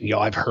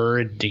 I've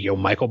heard,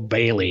 Michael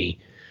Bailey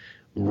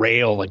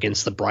rail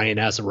against the Brian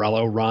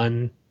Azzarello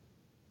run.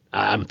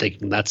 I'm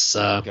thinking that's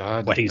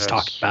what he's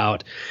talking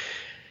about,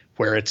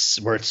 where it's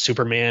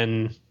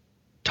Superman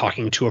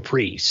talking to a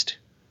priest.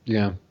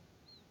 Yeah.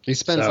 He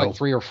spends like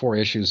 3 or 4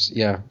 issues.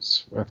 Yeah.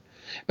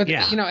 But,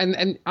 yeah.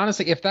 And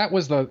honestly, if that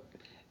was the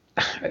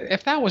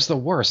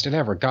worst it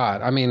ever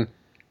got, I mean,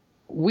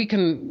 you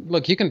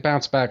can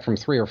bounce back from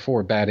 3 or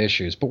 4 bad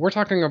issues, but we're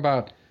talking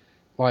about,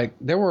 like,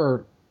 there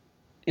were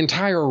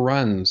entire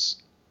runs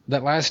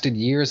that lasted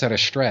years at a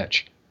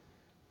stretch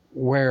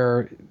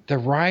where the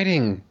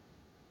writing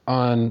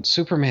on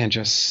Superman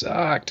just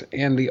sucked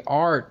and the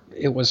art,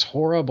 it was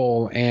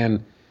horrible.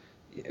 And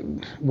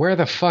where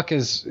the fuck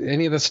is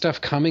any of this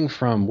stuff coming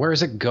from? Where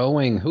is it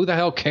going? Who the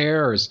hell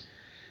cares?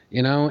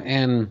 And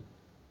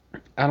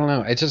I don't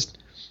know. It's just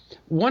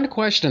one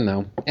question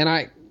though. And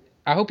I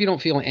hope you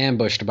don't feel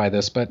ambushed by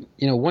this, but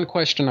one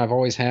question I've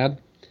always had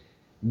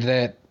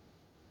that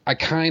I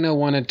kind of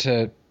wanted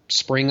to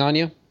spring on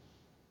you.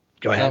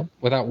 Go ahead.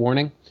 Without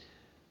warning.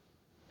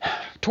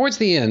 Towards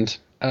the end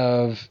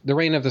of the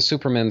Reign of the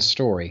Supermen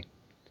story,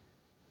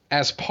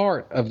 as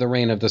part of the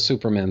Reign of the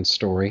Supermen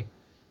story,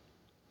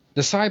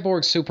 the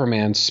cyborg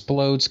Superman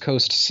splodes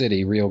Coast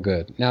City real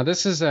good. Now,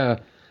 this is an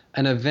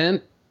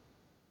event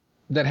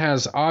that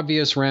has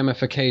obvious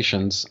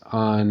ramifications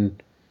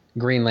on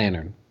Green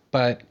Lantern,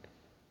 but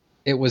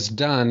it was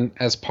done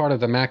as part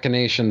of the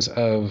machinations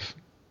of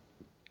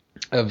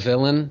a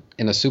villain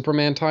in a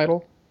Superman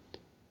title.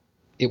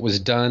 It was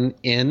done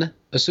in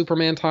a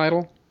Superman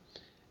title.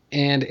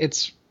 And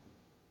it's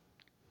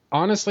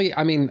honestly,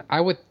 I mean,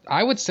 I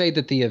would say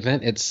that the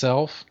event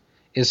itself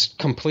is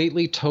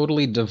completely,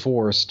 totally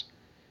divorced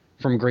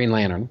from Green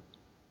Lantern.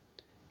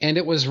 And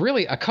it was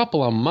really a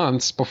couple of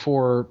months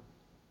before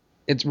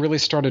it really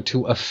started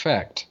to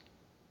affect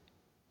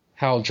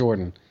Hal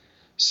Jordan.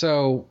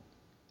 So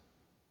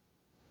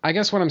I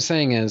guess what I'm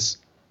saying is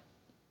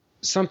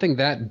something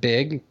that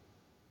big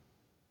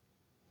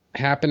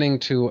happening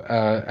to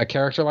a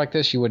character like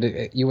this, you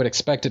would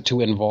expect it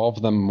to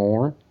involve them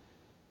more,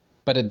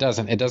 but it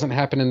doesn't. It doesn't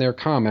happen in their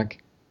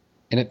comic,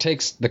 and it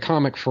takes the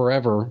comic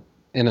forever,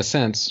 in a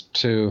sense,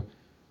 to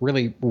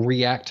really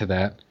react to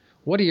that.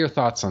 What are your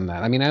thoughts on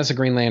that? I mean, as a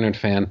Green Lantern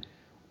fan,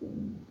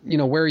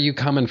 where are you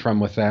coming from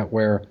with that,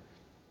 where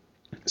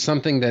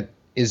something that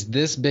is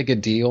this big a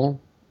deal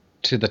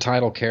to the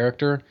title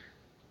character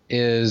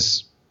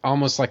is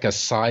almost like a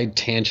side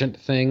tangent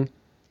thing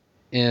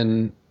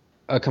in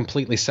a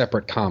completely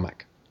separate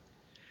comic?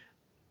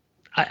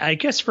 I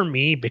guess for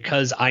me,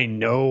 because I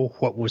know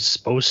what was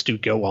supposed to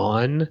go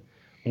on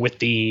with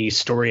the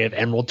story of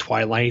Emerald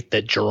Twilight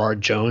that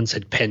Gerard Jones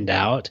had penned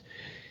out,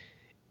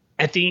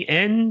 at the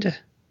end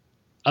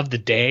of the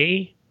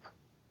day,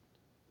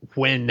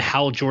 when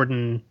Hal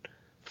Jordan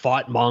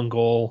fought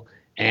Mongol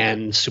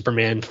and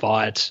Superman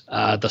fought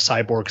the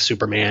cyborg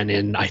Superman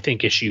in, I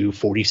think, issue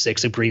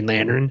 46 of Green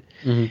Lantern,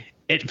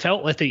 it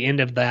felt at the end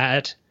of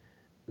that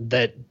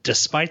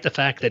despite the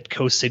fact that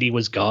Coast City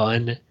was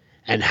gone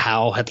and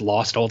Hal had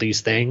lost all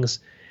these things,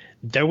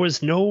 there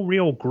was no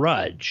real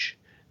grudge.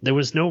 There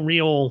was no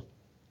real...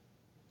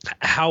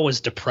 Hal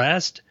was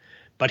depressed,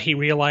 but he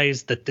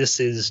realized that this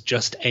is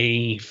just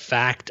a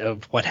fact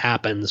of what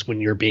happens when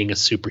you're being a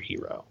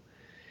superhero.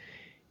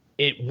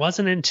 It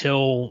wasn't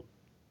until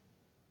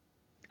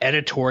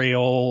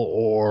editorial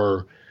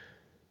or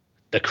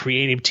the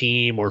creative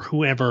team or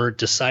whoever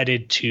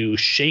decided to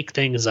shake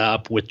things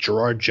up with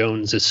Gerard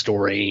Jones's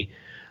story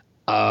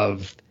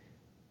of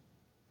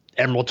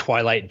Emerald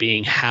Twilight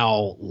being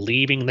Hal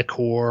leaving the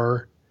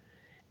Corps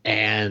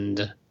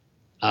and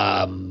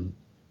the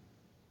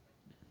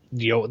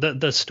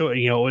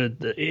story,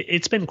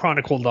 it's been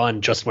chronicled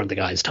on Just One of the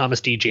Guys.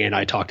 Thomas DJ and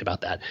I talked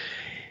about that.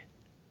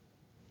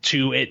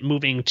 To it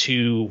moving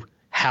to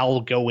Hal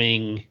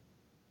going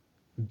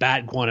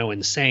Bat Guano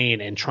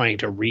insane and trying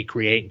to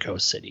recreate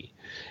Coast City.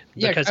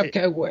 Because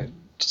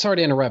sorry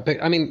to interrupt, but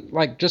I mean,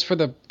 like, just for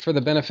the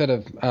benefit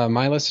of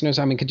my listeners,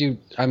 I mean,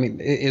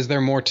 is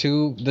there more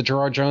to the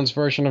Gerard Jones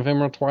version of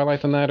Emerald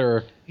Twilight than that,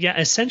 or? Yeah,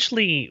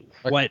 essentially,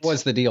 what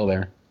was the deal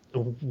there?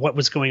 What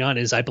was going on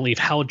is, I believe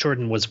Hal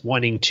Jordan was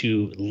wanting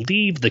to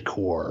leave the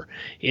Corps.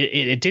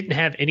 It didn't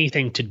have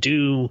anything to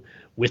do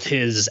with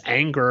his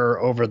anger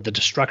over the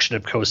destruction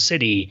of Coast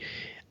City.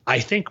 I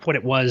think what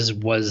it was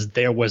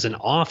there was an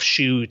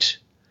offshoot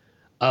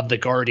of the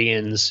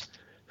Guardians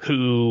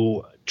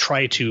who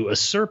tried to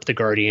usurp the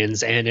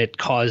Guardians, and it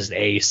caused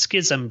a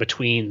schism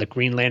between the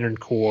Green Lantern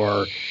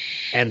Corps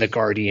and the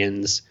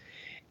Guardians,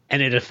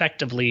 and it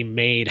effectively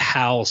made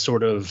Hal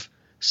sort of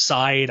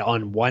side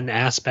on one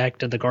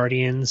aspect of the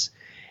Guardians,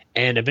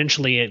 and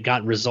eventually it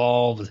got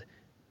resolved,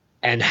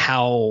 and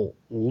Hal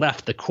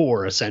left the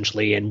Corps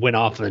essentially and went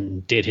off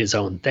and did his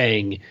own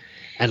thing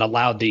and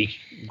allowed the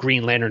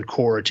Green Lantern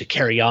Corps to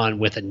carry on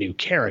with a new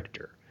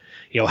character.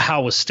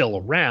 Hal was still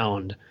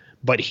around,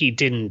 but he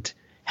didn't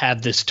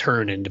have this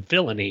turn into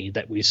villainy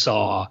that we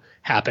saw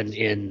happen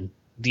in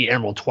the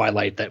Emerald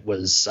Twilight that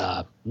was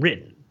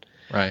written.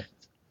 Right.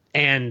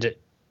 And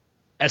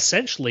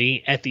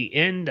essentially, at the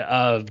end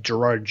of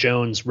Gerard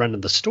Jones' run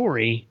of the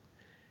story,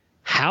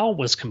 Hal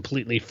was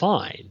completely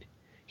fine.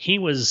 He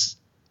was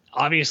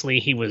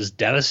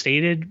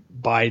devastated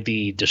by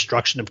the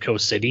destruction of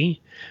Coast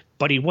City,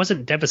 but he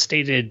wasn't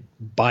devastated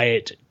by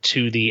it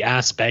to the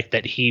aspect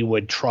that he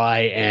would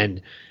try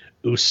and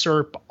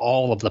usurp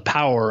all of the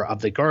power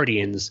of the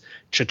Guardians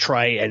to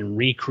try and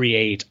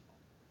recreate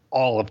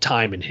all of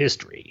time and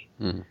history.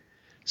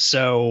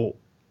 So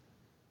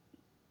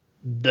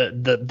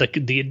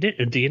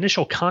the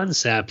initial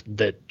concept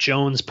that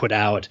Jones put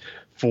out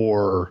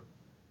for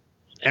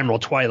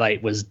Emerald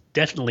Twilight was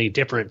definitely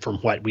different from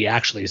what we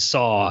actually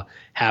saw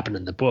happen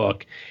in the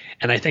book.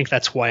 And I think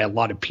that's why a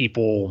lot of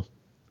people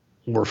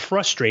were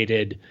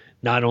frustrated,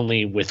 not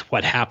only with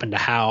what happened to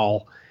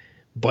Hal,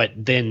 but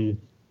then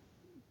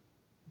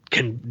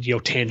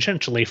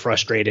tangentially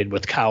frustrated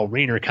with Kyle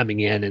Rayner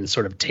coming in and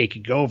sort of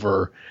taking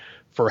over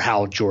for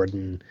Hal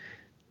Jordan,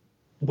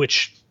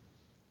 which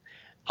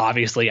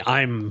obviously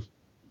I'm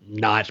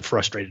not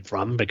frustrated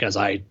from because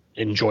I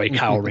enjoy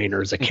Kyle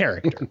Rayner as a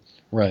character.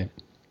 Right.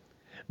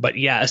 But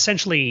yeah,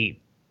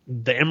 essentially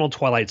the Emerald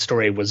Twilight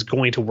story was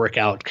going to work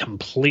out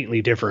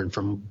completely different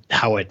from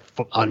how it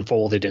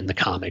unfolded in the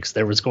comics.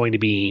 There was going to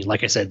be,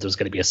 like I said, there was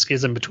going to be a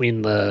schism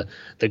between the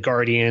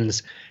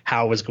Guardians.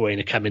 Hal was going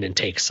to come in and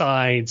take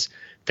sides.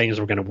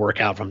 Things were going to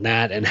work out from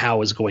that, and Hal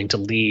was going to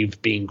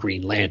leave being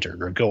Green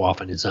Lantern or go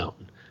off on his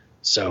own.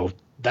 So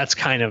that's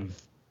kind of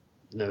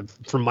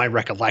from my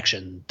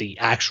recollection, the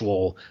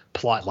actual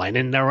plot line.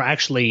 And there were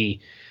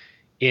actually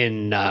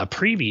in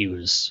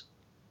previews,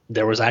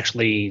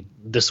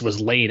 this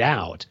was laid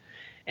out,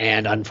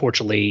 and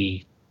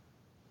unfortunately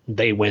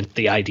they went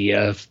the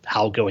idea of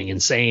Hal going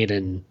insane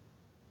and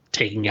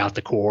taking out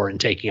the Corps and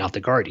taking out the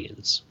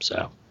Guardians.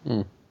 So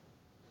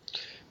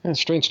It's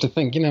strange to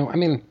think, I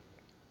mean,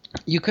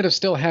 you could have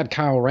still had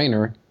Kyle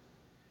Rayner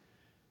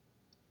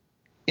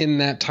in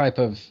that type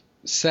of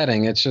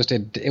setting. It's just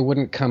it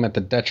wouldn't come at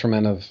the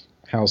detriment of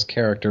Hal's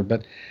character.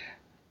 But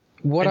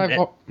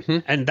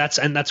and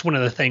that's one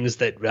of the things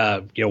that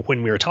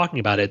when we were talking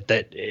about it,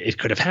 that it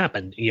could have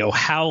happened.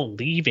 Hal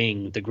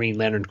leaving the Green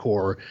Lantern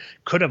Corps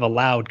could have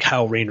allowed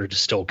Kyle Rayner to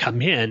still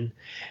come in,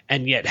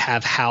 and yet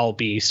have Hal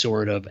be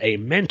sort of a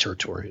mentor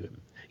to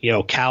him.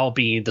 Cal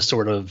be the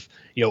sort of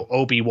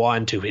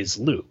Obi-Wan to his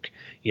Luke.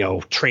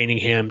 Training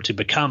him to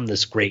become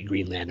this great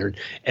Green Lantern,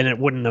 and it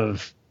wouldn't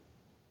have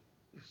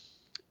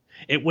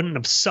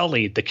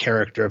sullied the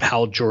character of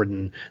Hal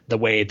Jordan the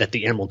way that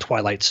the Emerald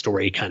Twilight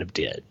story kind of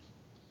did.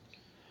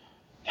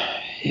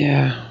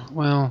 Yeah,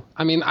 well,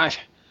 I mean, all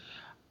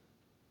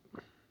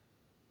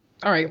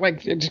right,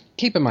 like,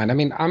 keep in mind, I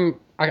mean,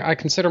 I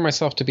consider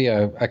myself to be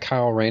a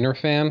Kyle Rayner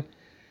fan,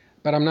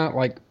 but I'm not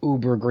like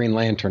uber Green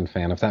Lantern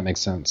fan, if that makes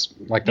sense.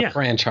 Like the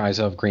franchise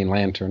of Green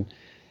Lantern.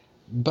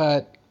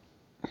 But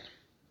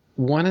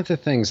one of the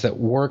things that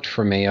worked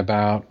for me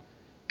about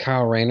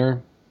Kyle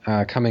Rayner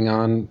coming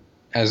on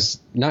as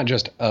not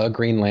just a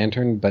Green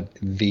Lantern, but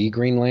the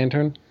Green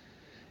Lantern,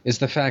 is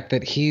the fact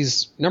that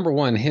he's, number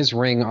one, his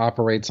ring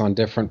operates on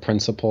different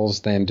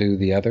principles than do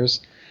the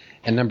others.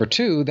 And number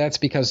two, that's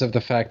because of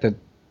the fact that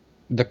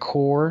the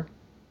Corps,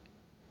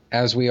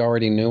 as we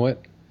already knew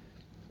it,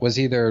 was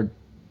either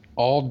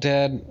all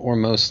dead or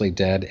mostly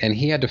dead. And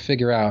he had to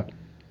figure out,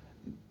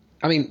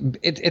 I mean,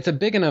 it's a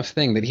big enough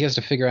thing that he has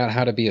to figure out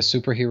how to be a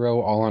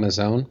superhero all on his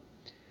own.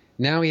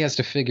 Now he has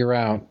to figure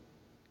out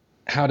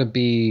how to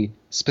be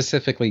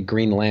specifically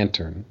Green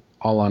Lantern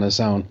all on his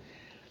own.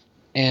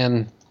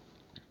 And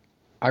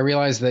I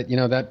realize that,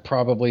 that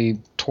probably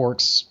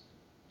torques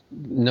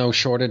no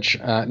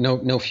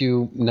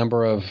few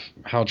number of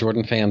Hal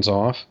Jordan fans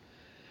off.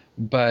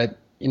 But,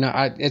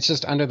 it's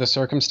just under the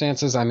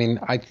circumstances. I mean,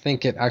 I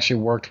think it actually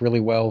worked really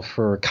well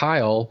for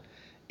Kyle,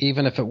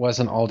 even if it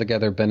wasn't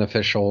altogether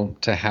beneficial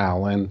to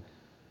Hal. And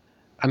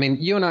I mean,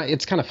 you and I,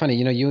 it's kind of funny,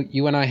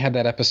 you and I had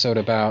that episode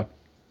about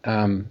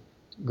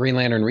Green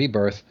Lantern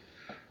Rebirth,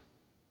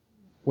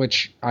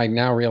 which I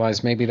now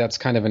realize maybe that's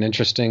kind of an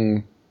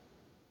interesting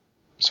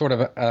sort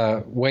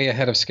of way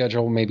ahead of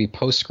schedule, maybe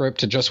postscript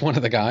to just one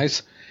of the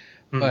guys.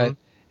 Mm-hmm. But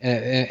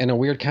in a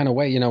weird kind of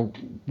way,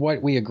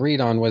 what we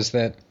agreed on was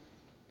that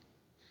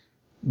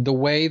the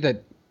way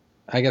that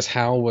I guess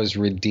Hal was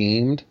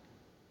redeemed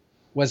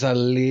was a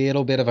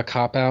little bit of a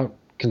cop-out,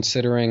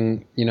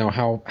 considering,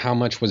 how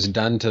much was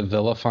done to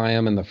vilify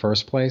him in the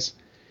first place.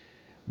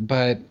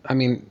 But, I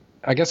mean,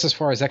 I guess as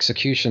far as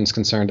execution is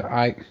concerned,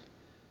 I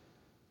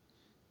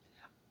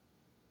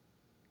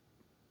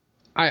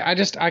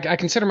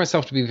consider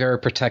myself to be very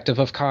protective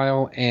of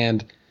Kyle,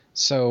 and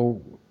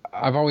so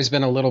I've always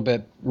been a little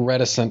bit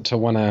reticent to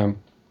want to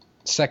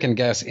second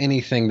guess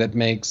anything that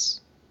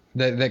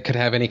that could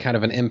have any kind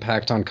of an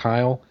impact on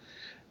Kyle,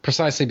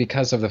 precisely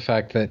because of the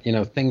fact that,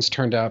 things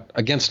turned out,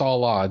 against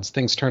all odds,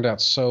 things turned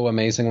out so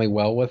amazingly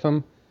well with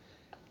him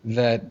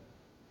that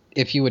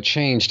if you had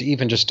changed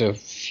even just a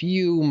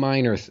few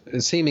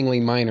seemingly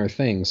minor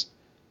things,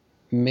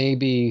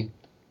 maybe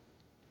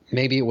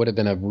it would have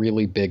been a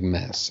really big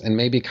mess, and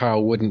maybe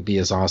Kyle wouldn't be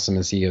as awesome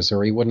as he is,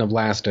 or he wouldn't have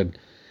lasted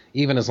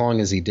even as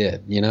long as he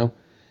did,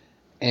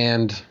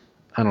 And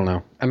I don't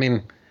know. I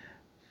mean,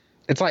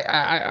 it's like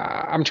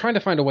I'm trying to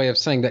find a way of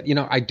saying that,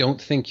 I don't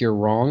think you're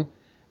wrong.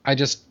 I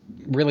just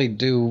really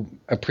do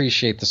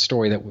appreciate the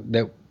story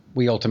that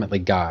we ultimately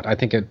got. I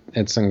think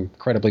it's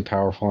incredibly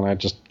powerful,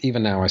 and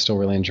even now I still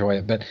really enjoy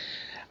it. But I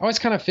always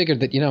kind of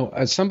figured that,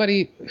 as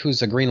somebody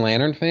who's a Green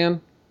Lantern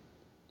fan,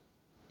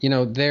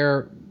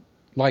 they're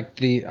like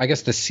I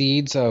guess the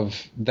seeds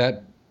of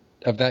that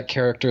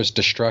character's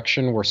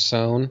destruction were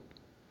sown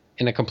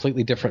in a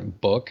completely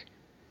different book.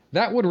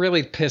 That would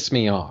really piss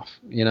me off.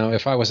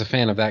 If I was a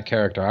fan of that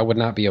character, I would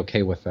not be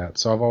okay with that.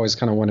 So I've always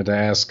kind of wanted to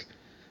ask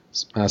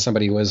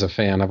somebody who is a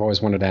fan, I've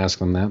always wanted to ask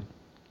them that.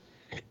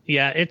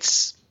 Yeah,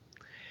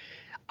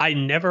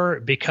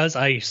 because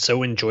I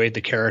so enjoyed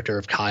the character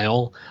of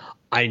Kyle,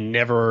 I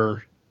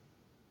never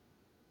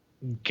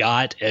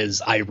got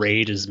as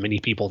irate as many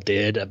people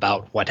did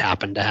about what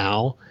happened to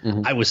Hal.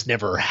 Mm-hmm. I was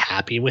never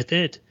happy with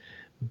it,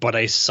 but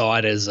I saw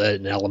it as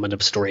an element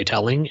of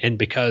storytelling. And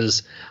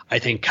because I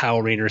think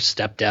Kyle Rayner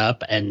stepped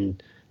up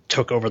and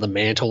took over the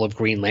mantle of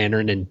Green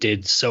Lantern and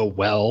did so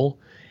well,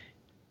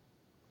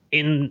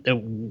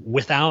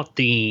 without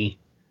the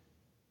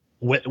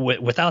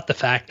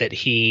fact that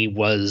he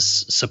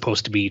was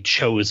supposed to be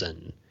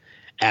chosen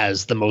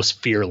as the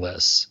most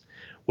fearless,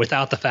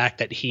 without the fact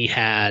that he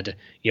had,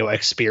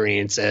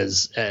 experience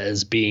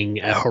as being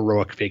a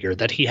heroic figure,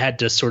 that he had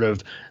to sort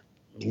of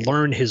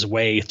learn his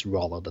way through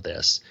all of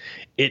this.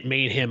 It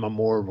made him a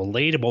more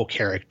relatable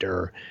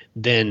character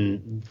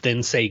than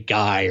say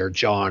Guy or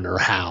John or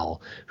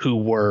Hal, who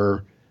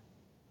were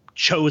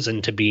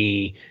chosen to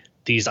be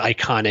these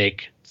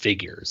iconic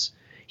figures.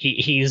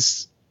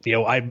 He's, you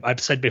know, I've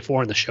said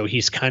before in the show,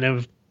 he's kind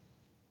of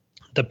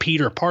the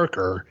Peter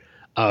Parker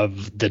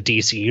of the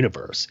DC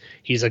universe.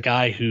 He's a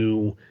guy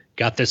who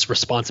got this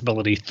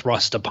responsibility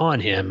thrust upon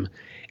him,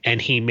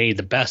 and he made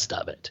the best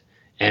of it.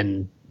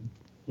 And,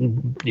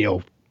 you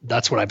know,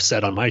 that's what I've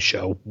said on my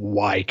show,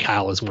 why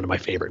Kyle is one of my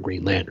favorite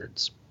Green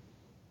Lanterns.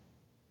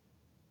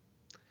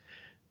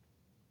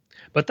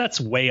 But that's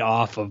way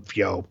off of,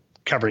 you know,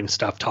 covering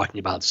stuff talking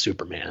about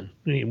Superman.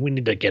 We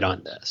need to get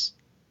on this.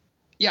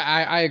 Yeah,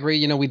 I agree.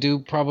 You know, we do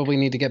probably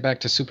need to get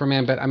back to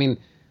Superman, but I mean,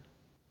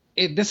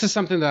 this is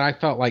something that I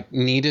felt like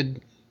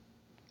needed.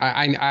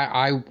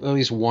 I at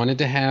least wanted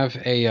to have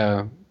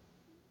a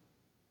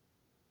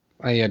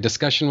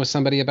discussion with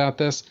somebody about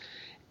this.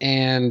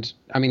 And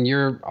I mean,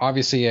 you're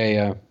obviously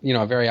a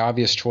very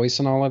obvious choice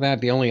in all of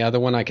that. The only other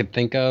one I could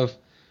think of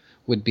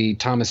would be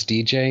Thomas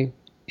DJ,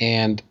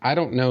 and I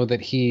don't know that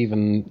he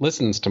even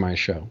listens to my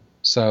show.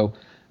 So,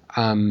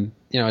 it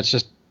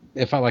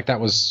felt like that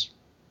was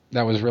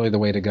really the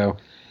way to go.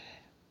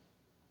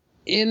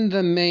 In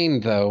the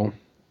main, though,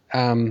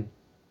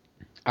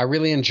 I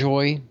really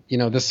enjoy,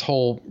 this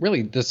whole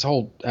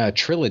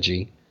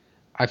trilogy.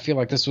 I feel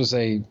like this was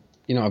a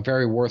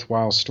very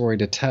worthwhile story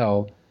to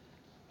tell.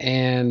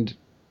 And,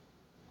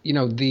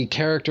 the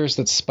characters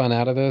that spun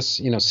out of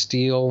this,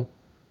 Steel,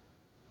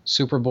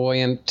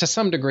 Superboy, and to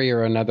some degree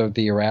or another,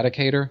 the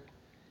Eradicator.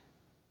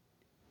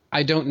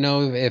 I don't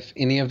know if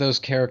any of those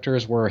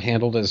characters were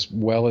handled as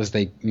well as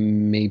they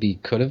maybe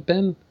could have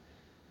been.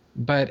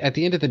 But at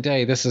the end of the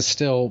day, this is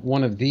still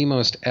one of the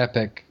most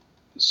epic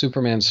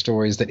Superman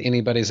stories that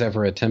anybody's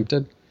ever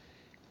attempted.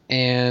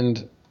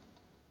 And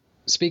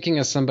speaking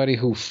as somebody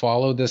who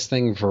followed this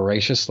thing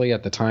voraciously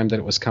at the time that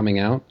it was coming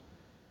out,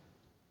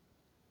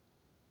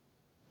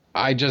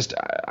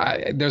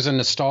 there's a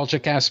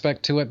nostalgic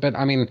aspect to it. But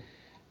I mean,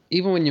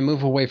 even when you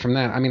move away from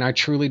that, I mean, I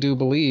truly do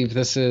believe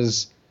this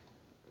is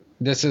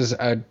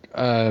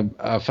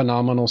a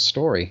phenomenal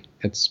story.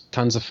 It's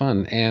tons of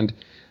fun. And,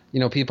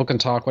 people can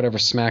talk whatever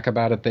smack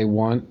about it they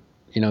want,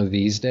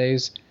 these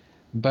days.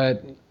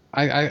 But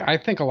I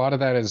think a lot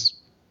of that is,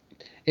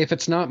 if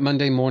it's not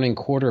Monday morning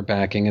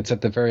quarterbacking, it's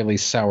at the very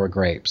least sour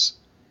grapes.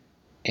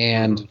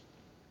 And,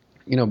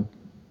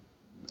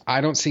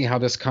 I don't see how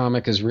this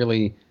comic is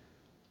really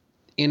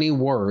any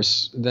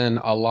worse than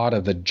a lot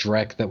of the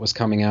dreck that was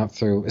coming out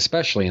through,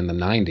 especially in the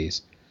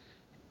 90s.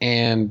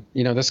 And,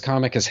 this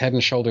comic is head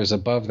and shoulders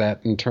above that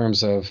in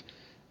terms of,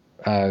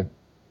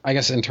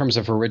 in terms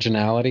of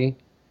originality,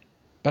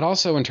 but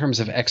also in terms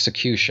of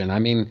execution. I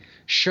mean,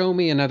 show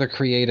me another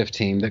creative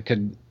team that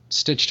could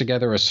stitch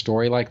together a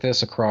story like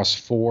this across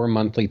 4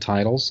 monthly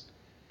titles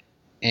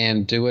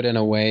and do it in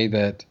a way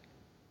that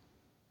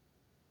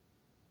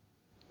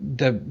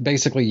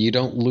basically you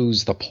don't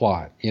lose the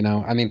plot,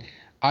 I mean,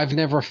 I've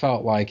never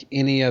felt like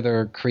any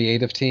other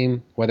creative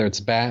team, whether it's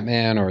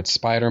Batman or it's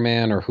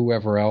Spider-Man or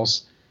whoever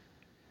else,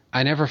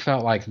 I never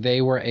felt like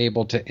they were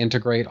able to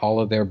integrate all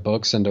of their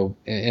books into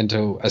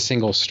a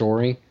single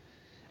story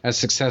as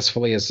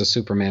successfully as the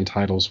Superman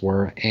titles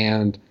were.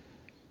 And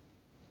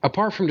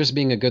apart from just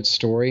being a good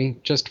story,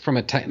 just from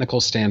a technical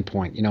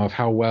standpoint, of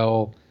how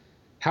well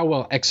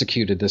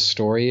executed this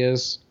story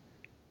is,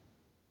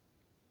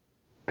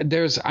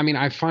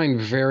 I find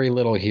very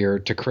little here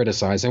to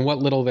criticize. And what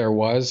little there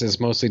was is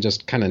mostly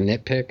just kind of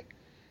nitpick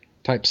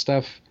type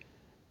stuff.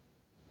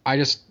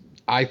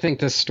 I think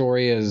this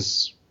story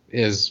is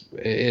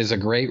a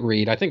great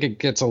read. I think it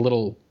gets a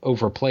little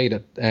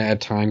overplayed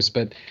at times,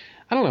 but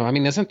I don't know. I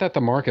mean, isn't that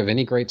the mark of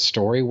any great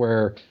story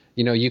where,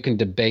 you can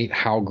debate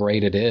how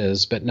great it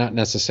is, but not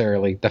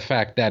necessarily the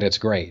fact that it's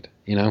great,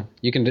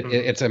 you can,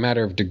 it's a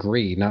matter of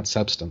degree, not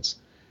substance.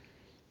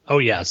 Oh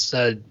yes.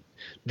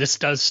 This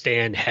does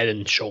stand head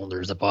and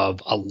shoulders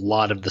above a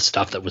lot of the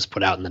stuff that was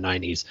put out in the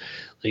 90s.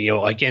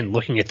 Again,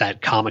 looking at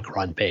that comic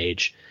run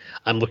page,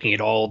 I'm looking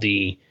at all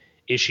the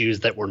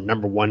issues that were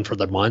number 1 for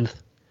the month.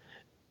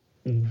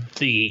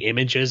 The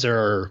images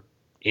are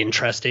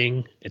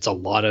interesting. It's a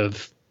lot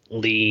of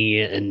Lee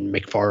and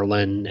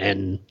McFarlane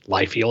and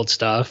Liefeld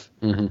stuff,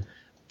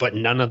 but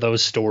none of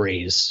those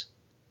stories.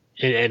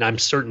 And I'm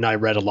certain I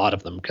read a lot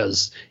of them,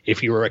 because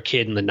if you were a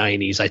kid in the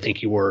 90s, I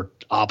think you were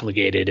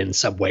obligated in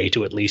some way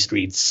to at least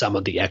read some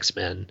of the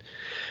X-Men.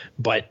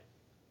 But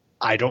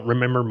I don't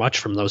remember much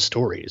from those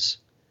stories.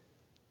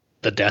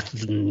 The death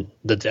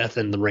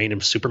and the reign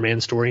of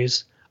Superman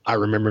stories, I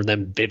remember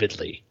them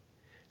vividly.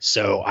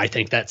 So I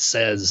think that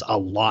says a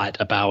lot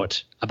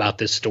about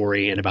this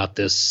story and about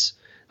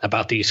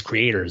these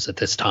creators at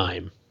this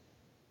time.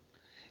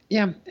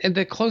 Yeah,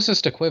 the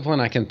closest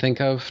equivalent I can think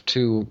of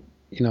to,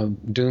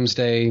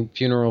 Doomsday,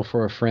 Funeral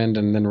for a Friend,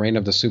 and then Reign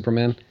of the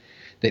Superman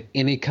that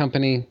any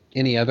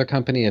other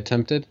company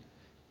attempted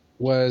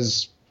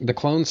was the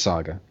Clone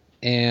Saga.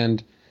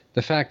 And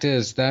the fact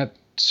is that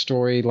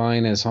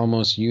storyline is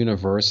almost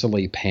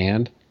universally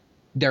panned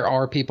there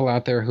are people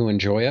out there who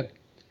enjoy it,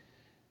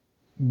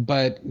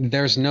 but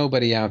there's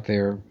nobody out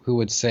there who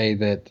would say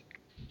that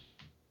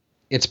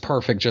it's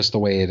perfect just the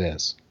way it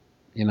is.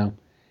 You know,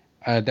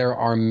 there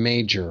are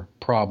major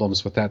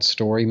problems with that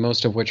story,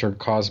 most of which are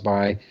caused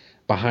by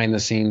behind the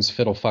scenes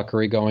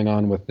fiddlefuckery going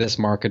on with this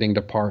marketing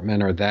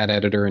department or that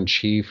editor in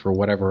chief or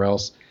whatever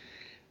else.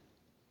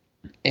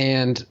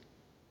 And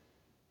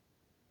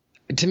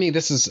to me,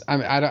 this is,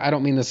 I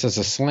don't mean this as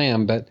a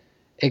slam, but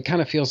it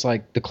kind of feels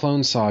like the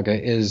Clone Saga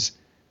is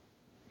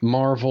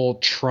Marvel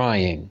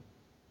trying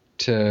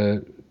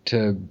to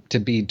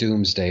be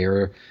Doomsday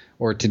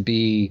or to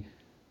be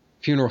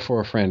Funeral for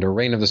a Friend or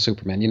Reign of the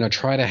Superman. You know,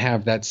 try to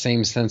have that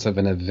same sense of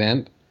an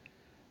event,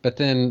 but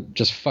then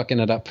just fucking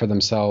it up for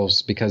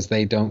themselves because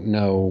they don't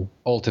know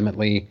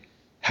ultimately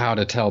how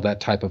to tell that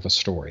type of a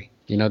story.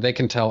 You know, they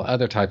can tell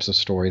other types of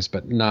stories,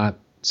 but not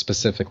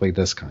specifically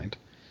this kind.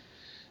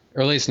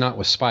 Or at least not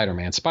with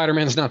Spider-Man.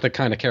 Spider-Man's not the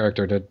kind of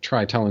character to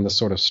try telling this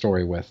sort of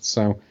story with.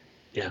 So,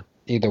 yeah.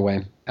 Either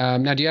way.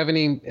 Now, do you have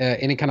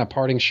any kind of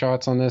parting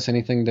shots on this?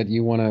 Anything that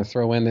you want to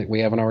throw in that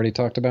we haven't already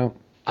talked about?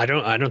 I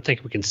don't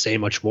think we can say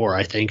much more.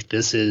 I think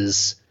this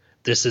is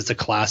a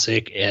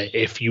classic.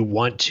 If you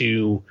want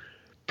to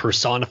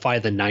personify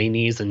the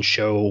 90s and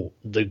show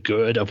the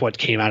good of what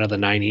came out of the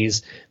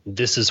 90s,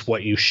 this is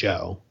what you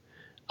show.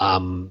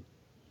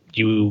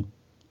 You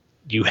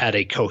had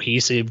a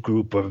cohesive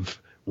group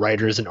of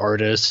writers and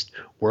artists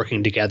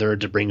working together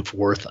to bring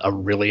forth a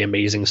really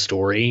amazing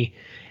story,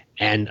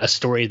 and a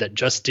story that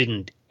just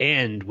didn't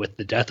end with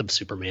the death of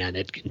Superman.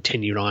 It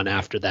continued on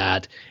after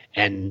that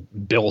and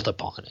built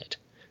upon it.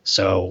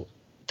 So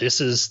this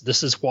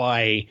is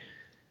why,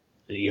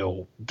 you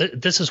know,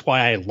 this is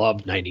why I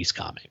love 90s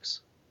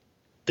comics.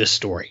 This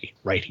story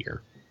right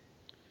here.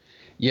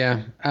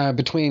 Yeah.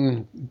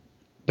 Between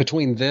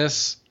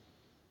this,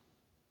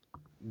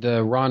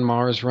 the Ron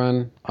Mars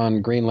run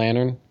on Green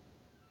Lantern,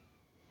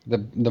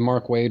 the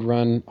Mark Waid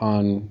run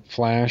on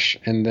Flash,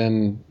 and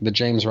then the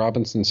James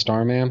Robinson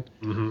Starman,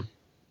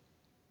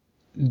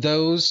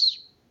 those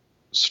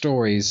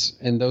stories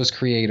and those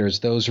creators,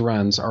 those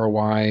runs are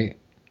why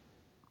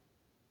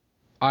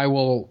I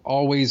will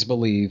always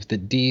believe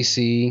that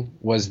DC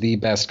was the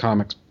best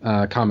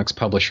comics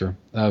publisher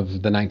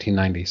of the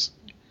 1990s.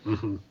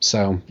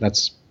 So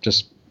that's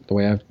just the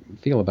way I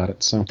feel about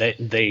it. So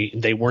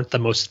they weren't the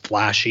most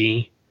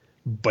flashy,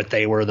 but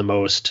they were the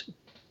most.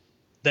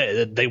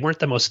 They weren't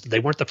the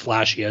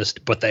flashiest,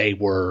 but they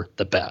were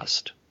the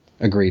best.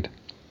 Agreed.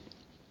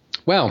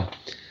 Well,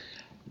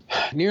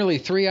 nearly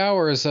 3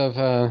 hours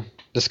of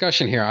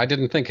discussion here. I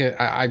didn't think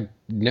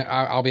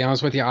I'll be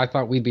honest with you. I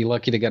thought we'd be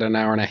lucky to get an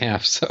hour and a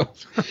half. So,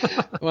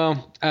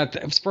 well,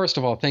 first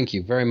of all, thank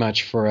you very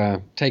much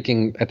for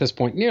taking at this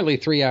point nearly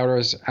 3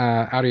 hours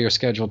out of your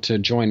schedule to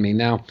join me.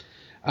 Now,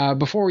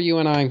 before you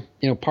and I,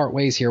 part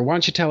ways here, why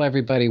don't you tell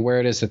everybody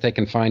where it is that they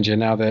can find you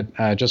now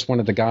that Just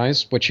One of the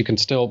Guys, which you can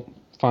still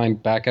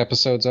find back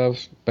episodes of,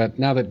 but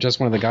now that Just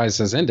One of the Guys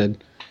has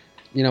ended,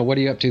 what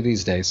are you up to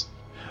these days?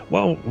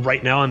 Well,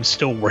 right now I'm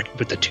still working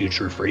with the Two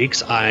True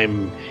Freaks.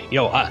 Ironically,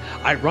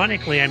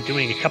 I'm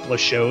doing a couple of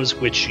shows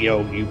which,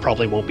 you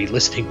probably won't be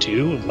listening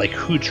to, like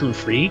Who True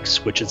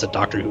Freaks, which is a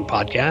Doctor Who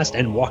podcast,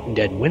 and Walking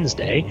Dead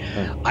Wednesday.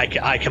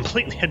 I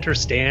completely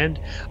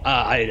understand.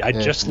 I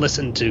just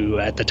listened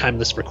to, at the time of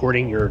this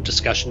recording, your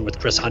discussion with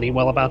Chris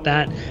Honeywell about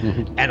that,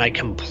 and I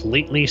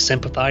completely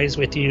sympathize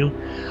with you.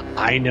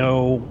 I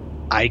know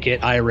I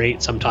get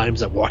irate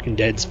sometimes at Walking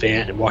Dead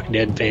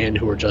fan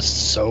who are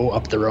just so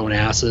up their own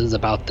asses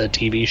about the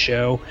TV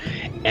show,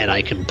 and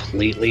I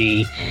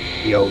completely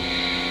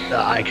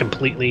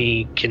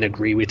can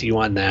agree with you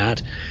on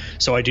that.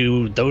 So I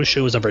do those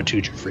shows over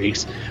Two True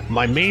Freaks.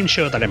 My main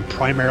show that I'm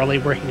primarily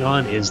working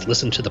on is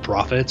Listen to the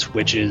Prophets,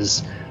 which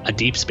is a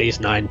Deep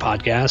Space Nine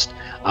podcast.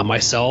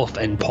 Myself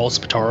and Paul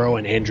Spataro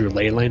and Andrew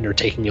Leyland are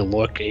taking a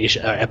look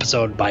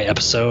episode by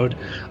episode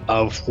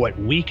of what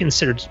we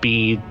consider to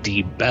be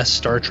the best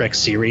Star Trek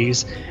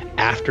series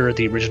after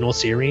the original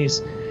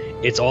series.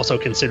 It's also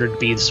considered to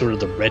be sort of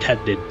the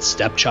redheaded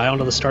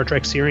stepchild of the Star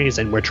Trek series,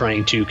 and we're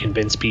trying to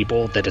convince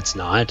people that it's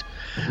not.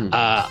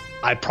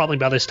 I probably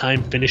by this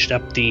time finished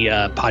up the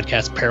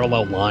podcast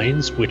Parallel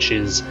Lines, which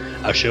is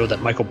a show that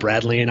Michael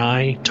Bradley and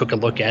I took a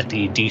look at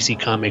the DC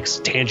Comics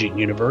Tangent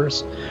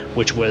Universe,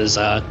 which was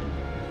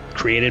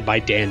created by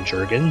Dan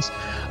Jurgens.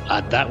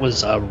 That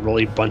was a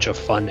really bunch of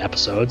fun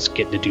episodes,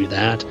 getting to do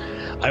that.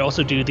 I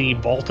also do the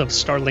Vault of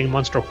Startling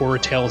Monster Horror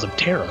Tales of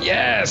Terror.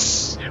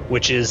 Yes!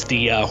 Which is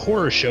the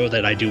horror show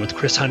that I do with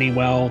Chris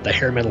Honeywell, the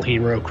hair metal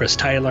hero Chris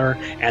Tyler,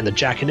 and the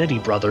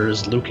Giaconetti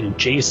brothers, Luke and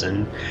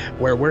Jason,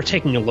 where we're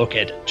taking a look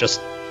at just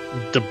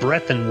the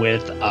breadth and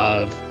width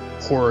of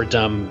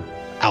horrordom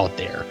out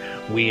there.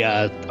 We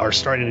are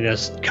starting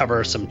to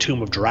cover some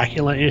Tomb of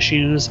Dracula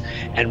issues,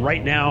 and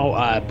right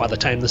now, by the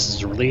time this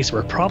is released,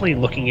 we're probably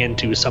looking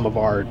into some of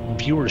our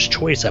viewers'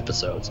 choice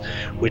episodes,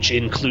 which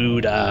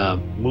include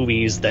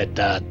movies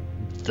that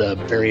the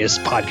various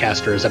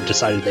podcasters have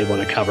decided they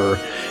want to cover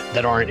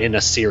that aren't in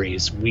a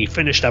series. We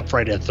finished up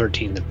Friday the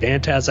 13th The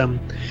Phantasm,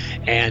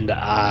 and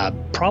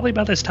probably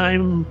by this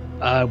time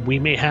we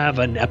may have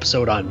an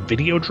episode on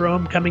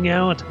Videodrome coming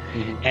out,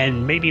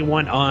 and maybe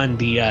one on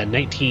the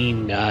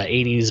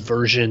 1980s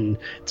version,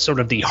 sort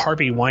of the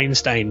Harvey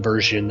Weinstein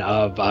version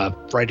of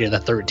Friday the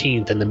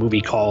 13th, and the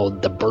movie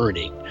called The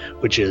Burning,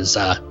 which is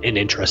an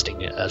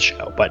interesting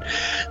show. But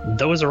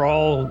those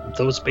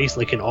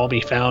basically can all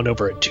be found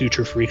over at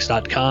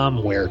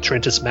twotruefreaks.com, where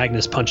Trentus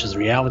Magnus Punches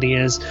Reality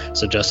is.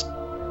 So just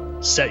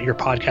set your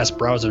podcast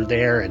browser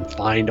there and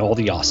find all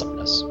the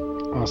awesomeness.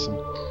 Awesome.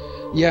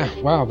 Yeah,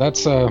 wow,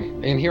 that's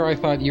and here I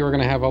thought you were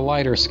going to have a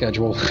lighter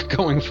schedule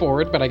going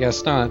forward, but I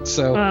guess not.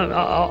 So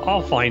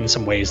I'll find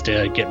some ways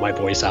to get my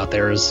voice out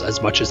there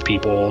as much as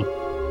people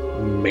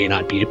may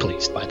not be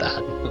pleased by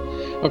that.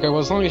 Okay, well,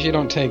 as long as you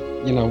don't take,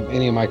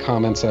 any of my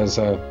comments as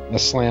a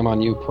slam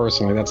on you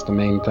personally, that's the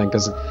main thing.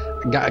 Because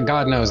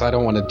God knows I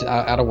don't want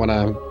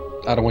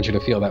you to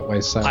feel that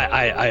way. So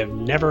I've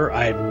never,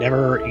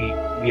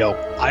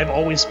 I've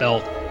always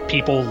felt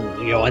people,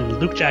 and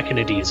Luke Jack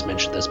Kennedy has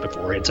mentioned this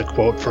before. It's a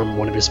quote from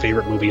one of his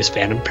favorite movies,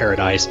 Phantom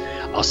Paradise.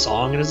 A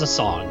song is a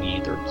song. You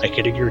either like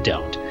it or you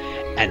don't.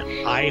 And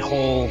I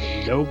hold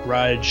no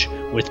grudge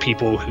with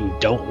people who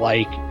don't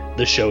like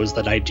the shows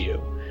that I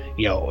do.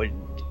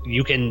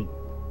 You can.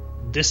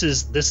 This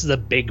is a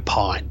big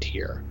pond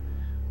here.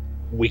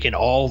 We can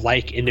all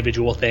like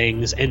individual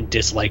things and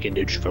dislike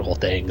individual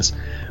things,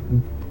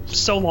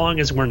 so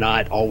long as we're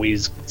not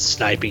always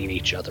sniping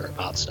each other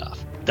about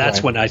stuff. That's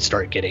right. When I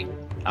start getting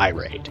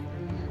irate.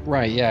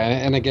 Right, yeah,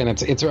 and again,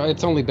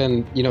 it's only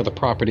been the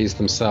properties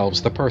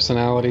themselves, the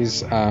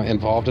personalities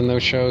involved in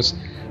those shows.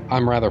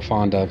 I'm rather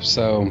fond of,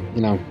 so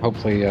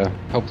hopefully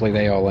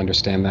they all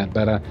understand that.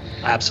 But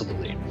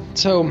absolutely.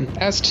 So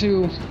as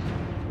to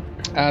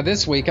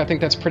this week, I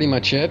think that's pretty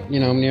much it.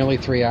 Nearly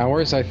 3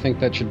 hours. I think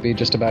that should be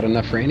just about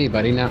enough for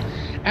anybody. Now,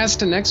 as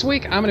to next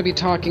week, I'm going to be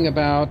talking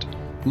about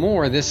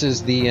more This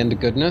Is the End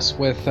Goodness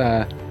with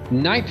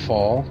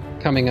Nightfall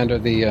coming under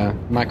the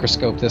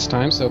microscope this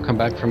time. So come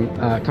back for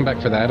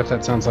that if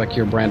that sounds like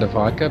your brand of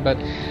vodka. But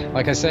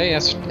like I say,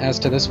 as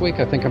to this week,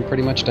 I think I'm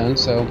pretty much done.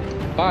 So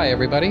bye,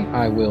 everybody.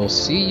 I will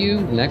see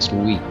you next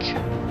week.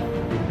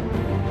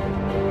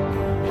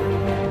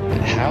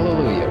 And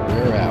hallelujah,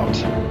 we're out.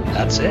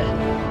 That's it.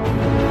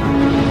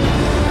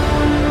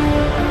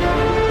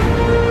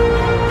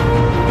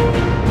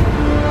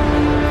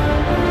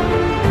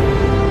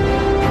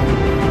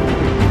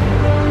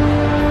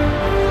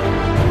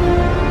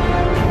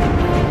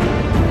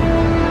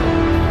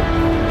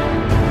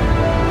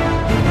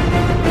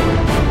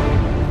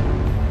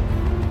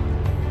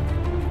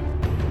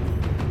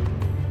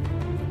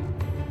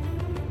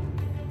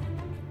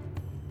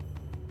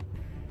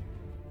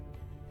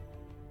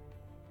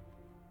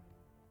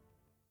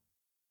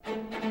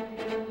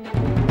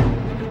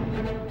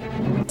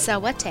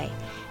 Sawate.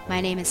 My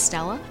name is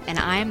Stella, and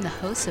I am the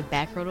host of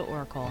Backrow to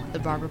Oracle, the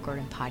Barbara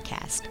Gordon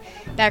podcast.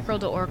 Backrow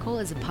to Oracle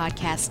is a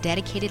podcast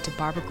dedicated to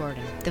Barbara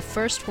Gordon, the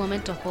first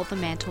woman to hold the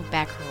mantle of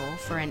Batgirl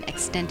for an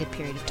extended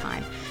period of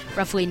time,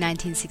 roughly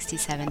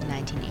 1967 to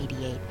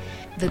 1988.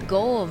 The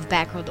goal of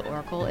Backrow to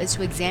Oracle is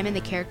to examine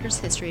the character's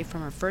history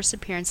from her first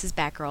appearance as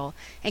Batgirl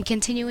and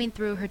continuing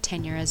through her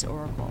tenure as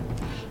Oracle.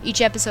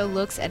 Each episode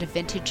looks at a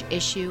vintage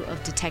issue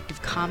of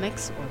Detective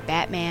Comics or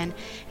Batman,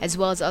 as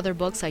well as other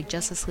books like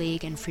Justice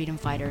League and Freedom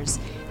Fighters,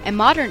 and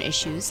modern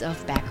issues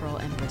of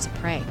Batgirl and Birds of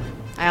Prey.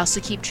 I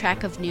also keep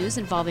track of news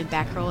involving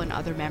Batgirl and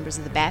other members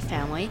of the Bat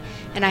family,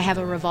 and I have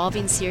a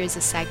revolving series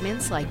of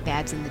segments like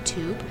Babs in the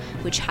Tube,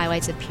 which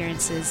highlights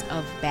appearances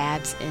of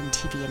Babs in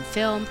TV and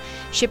film,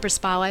 Shipper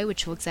Spotlight,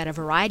 which looks at a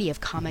variety of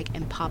comic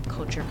and pop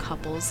culture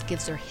couples,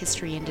 gives their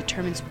history, and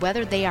determines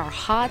whether they are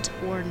hot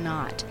or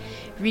not,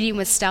 Reading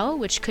with Stella,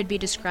 which could be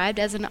described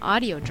as an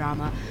audio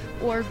drama,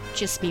 or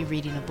just me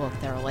reading a book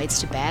that relates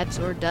to Babs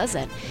or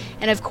doesn't,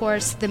 and of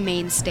course, the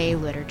mainstay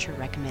literature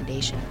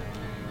recommendation.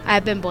 I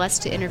have been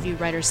blessed to interview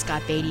writers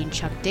Scott Beatty and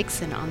Chuck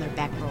Dixon on their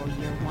Batgirl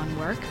Year 1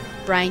 work,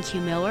 Brian Q.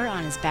 Miller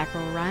on his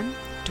Batgirl run,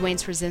 Dwayne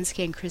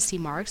Swarzynski and Christy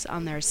Marks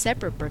on their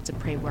separate Birds of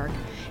Prey work,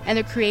 and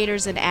the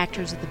creators and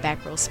actors of the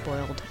Batgirl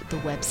Spoiled, the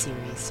web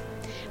series.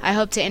 I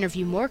hope to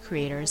interview more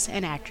creators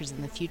and actors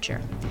in the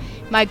future.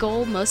 My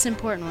goal, most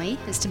importantly,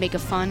 is to make a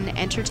fun,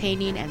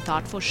 entertaining, and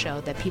thoughtful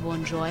show that people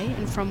enjoy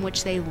and from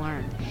which they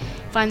learn.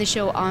 Find the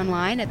show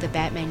online at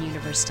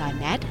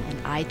thebatmanuniverse.net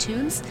and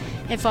iTunes,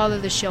 and follow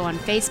the show on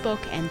Facebook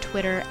and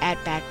Twitter at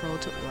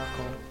Batgirl to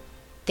Oracle.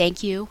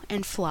 Thank you,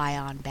 and fly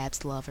on,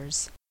 Babs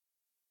lovers.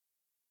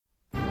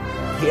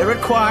 Here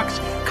at Quark's,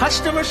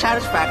 customer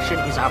satisfaction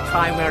is our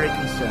primary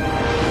concern.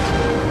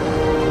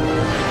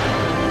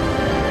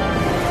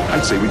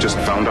 I'd say we just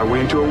found our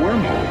way into a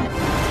wormhole.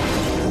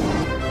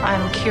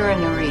 I'm Kira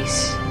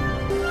Nerys.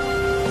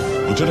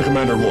 Lieutenant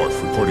Commander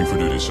Worf, reporting for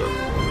duty, sir.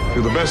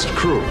 You're the best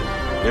crew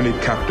any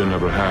captain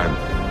ever had.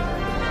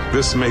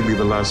 This may be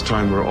the last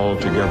time we're all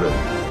together.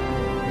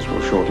 This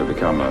will shortly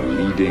become a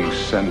leading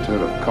center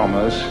of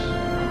commerce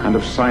and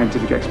of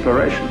scientific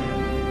exploration.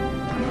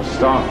 And for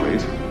Starfleet,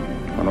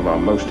 one of our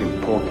most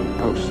important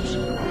posts.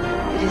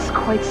 It is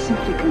quite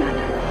simply,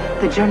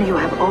 Commander. The journey you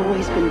have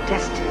always been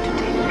destined to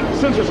take.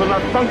 Sensors are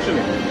not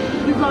functioning.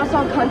 We've lost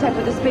all contact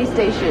with the space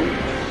station. What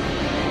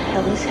the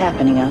hell is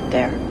happening out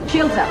there?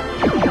 Shields up.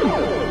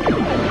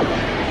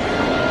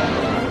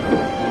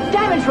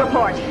 Damage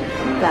report.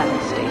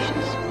 Battle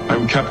stations.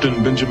 I'm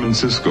Captain Benjamin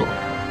Sisko.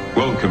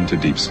 Welcome to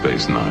Deep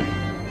Space Nine.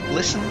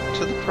 Listen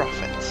to the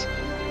Prophets,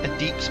 a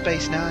Deep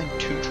Space Nine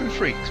Two True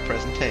Freaks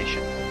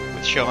presentation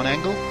with Sean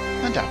Engel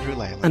and Andrew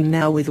Leyland. And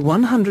now with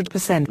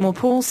 100% more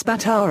Paul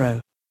Spataro.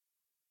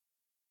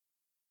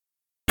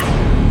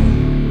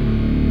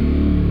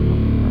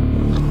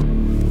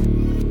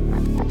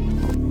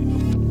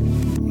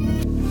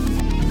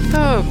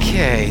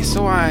 Okay,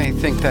 so I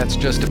think that's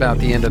just about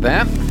the end of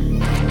that.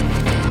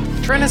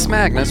 Trennis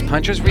Magnus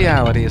Punches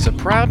Reality is a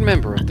proud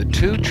member of the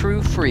Two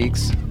True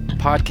Freaks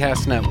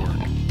podcast network.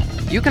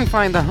 You can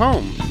find the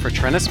home for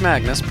Trennis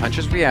Magnus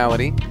Punches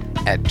Reality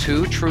at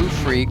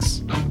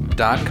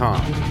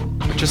twotruefreaks.com,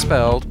 which is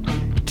spelled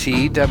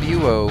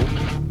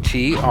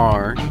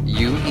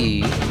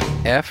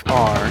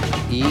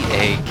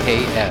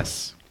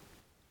TWOTRUEFREAKS.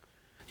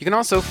 You can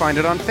also find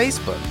it on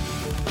Facebook,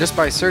 just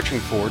by searching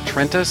for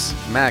Trentis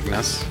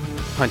Magnus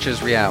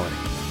Punches Reality.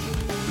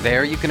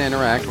 There you can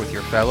interact with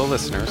your fellow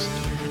listeners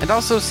and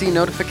also see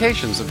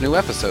notifications of new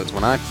episodes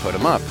when I put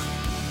them up.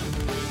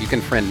 You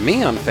can friend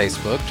me on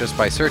Facebook just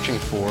by searching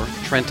for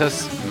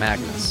Trentis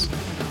Magnus,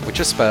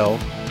 which is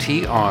spelled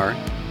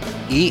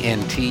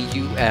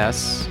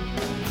TRENTUSMAGNUS.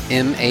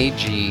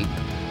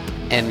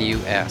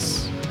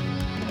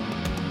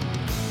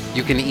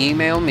 You can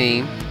email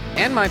me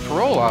and my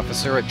parole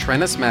officer at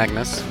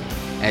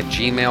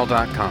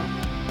trentismagnus@gmail.com.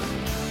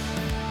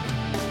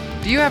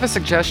 Do you have a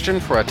suggestion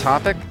for a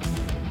topic?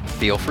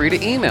 Feel free to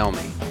email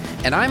me,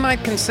 and I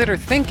might consider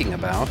thinking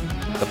about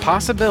the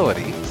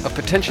possibility of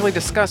potentially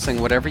discussing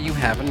whatever you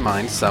have in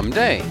mind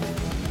someday.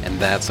 And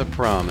that's a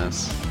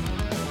promise.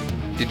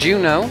 Did you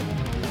know?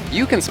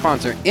 You can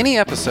sponsor any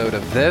episode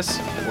of this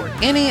or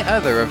any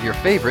other of your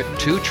favorite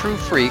Two True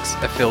Freaks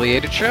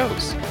affiliated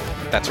shows.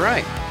 That's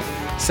right.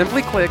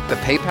 Simply click the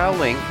PayPal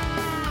link,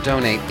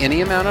 donate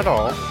any amount at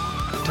all,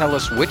 tell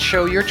us which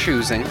show you're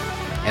choosing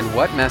and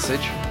what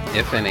message,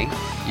 if any,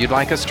 you'd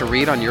like us to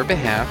read on your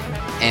behalf,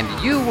 and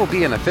you will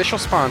be an official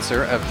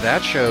sponsor of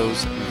that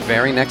show's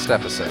very next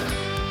episode,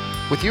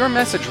 with your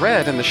message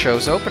read in the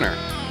show's opener.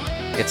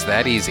 It's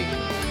that easy,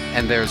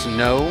 and there's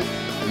no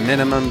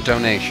minimum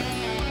donation.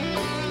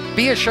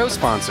 Be a show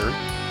sponsor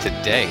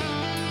today.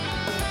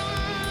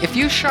 If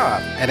you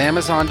shop at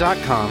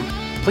Amazon.com,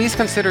 please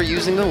consider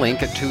using the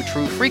link at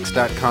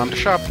twotruefreaks.com to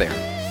shop there.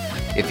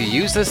 If you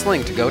use this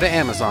link to go to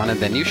Amazon and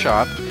then you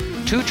shop,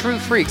 Two True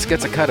Freaks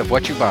gets a cut of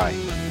what you buy.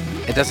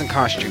 It doesn't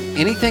cost you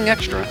anything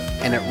extra,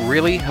 and it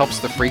really helps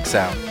the freaks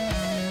out.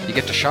 You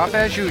get to shop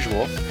as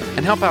usual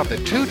and help out the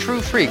Two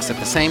True Freaks at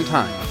the same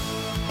time.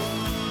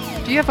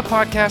 Do you have a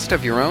podcast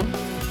of your own?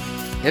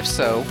 If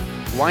so,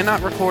 why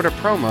not record a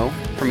promo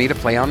for me to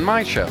play on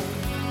my show?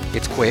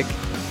 It's quick,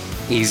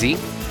 easy,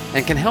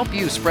 and can help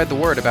you spread the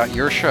word about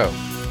your show.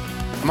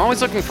 I'm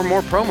always looking for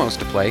more promos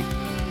to play.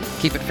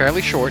 Keep it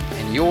fairly short,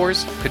 and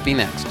yours could be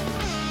next.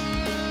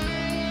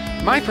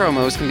 My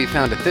promos can be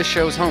found at this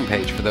show's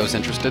homepage for those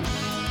interested.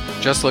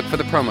 Just look for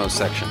the promos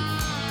section.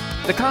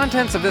 The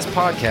contents of this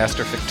podcast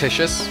are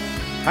fictitious,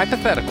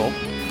 hypothetical,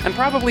 and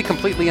probably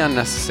completely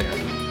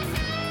unnecessary.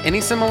 Any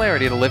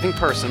similarity to living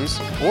persons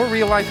or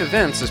real-life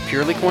events is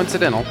purely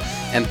coincidental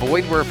and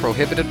void where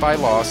prohibited by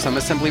law, some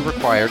assembly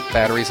required,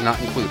 batteries not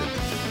included.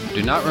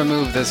 Do not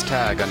remove this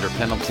tag under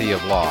penalty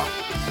of law.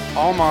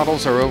 All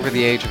models are over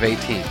the age of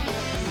 18.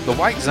 The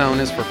white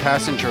zone is for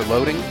passenger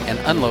loading and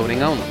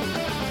unloading only.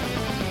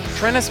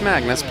 Trennis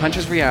Magnus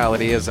Punches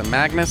Reality is a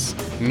Magnus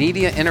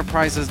Media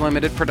Enterprises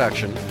Limited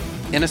production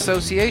in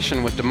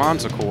association with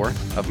Demonzacore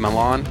of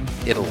Milan,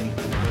 Italy.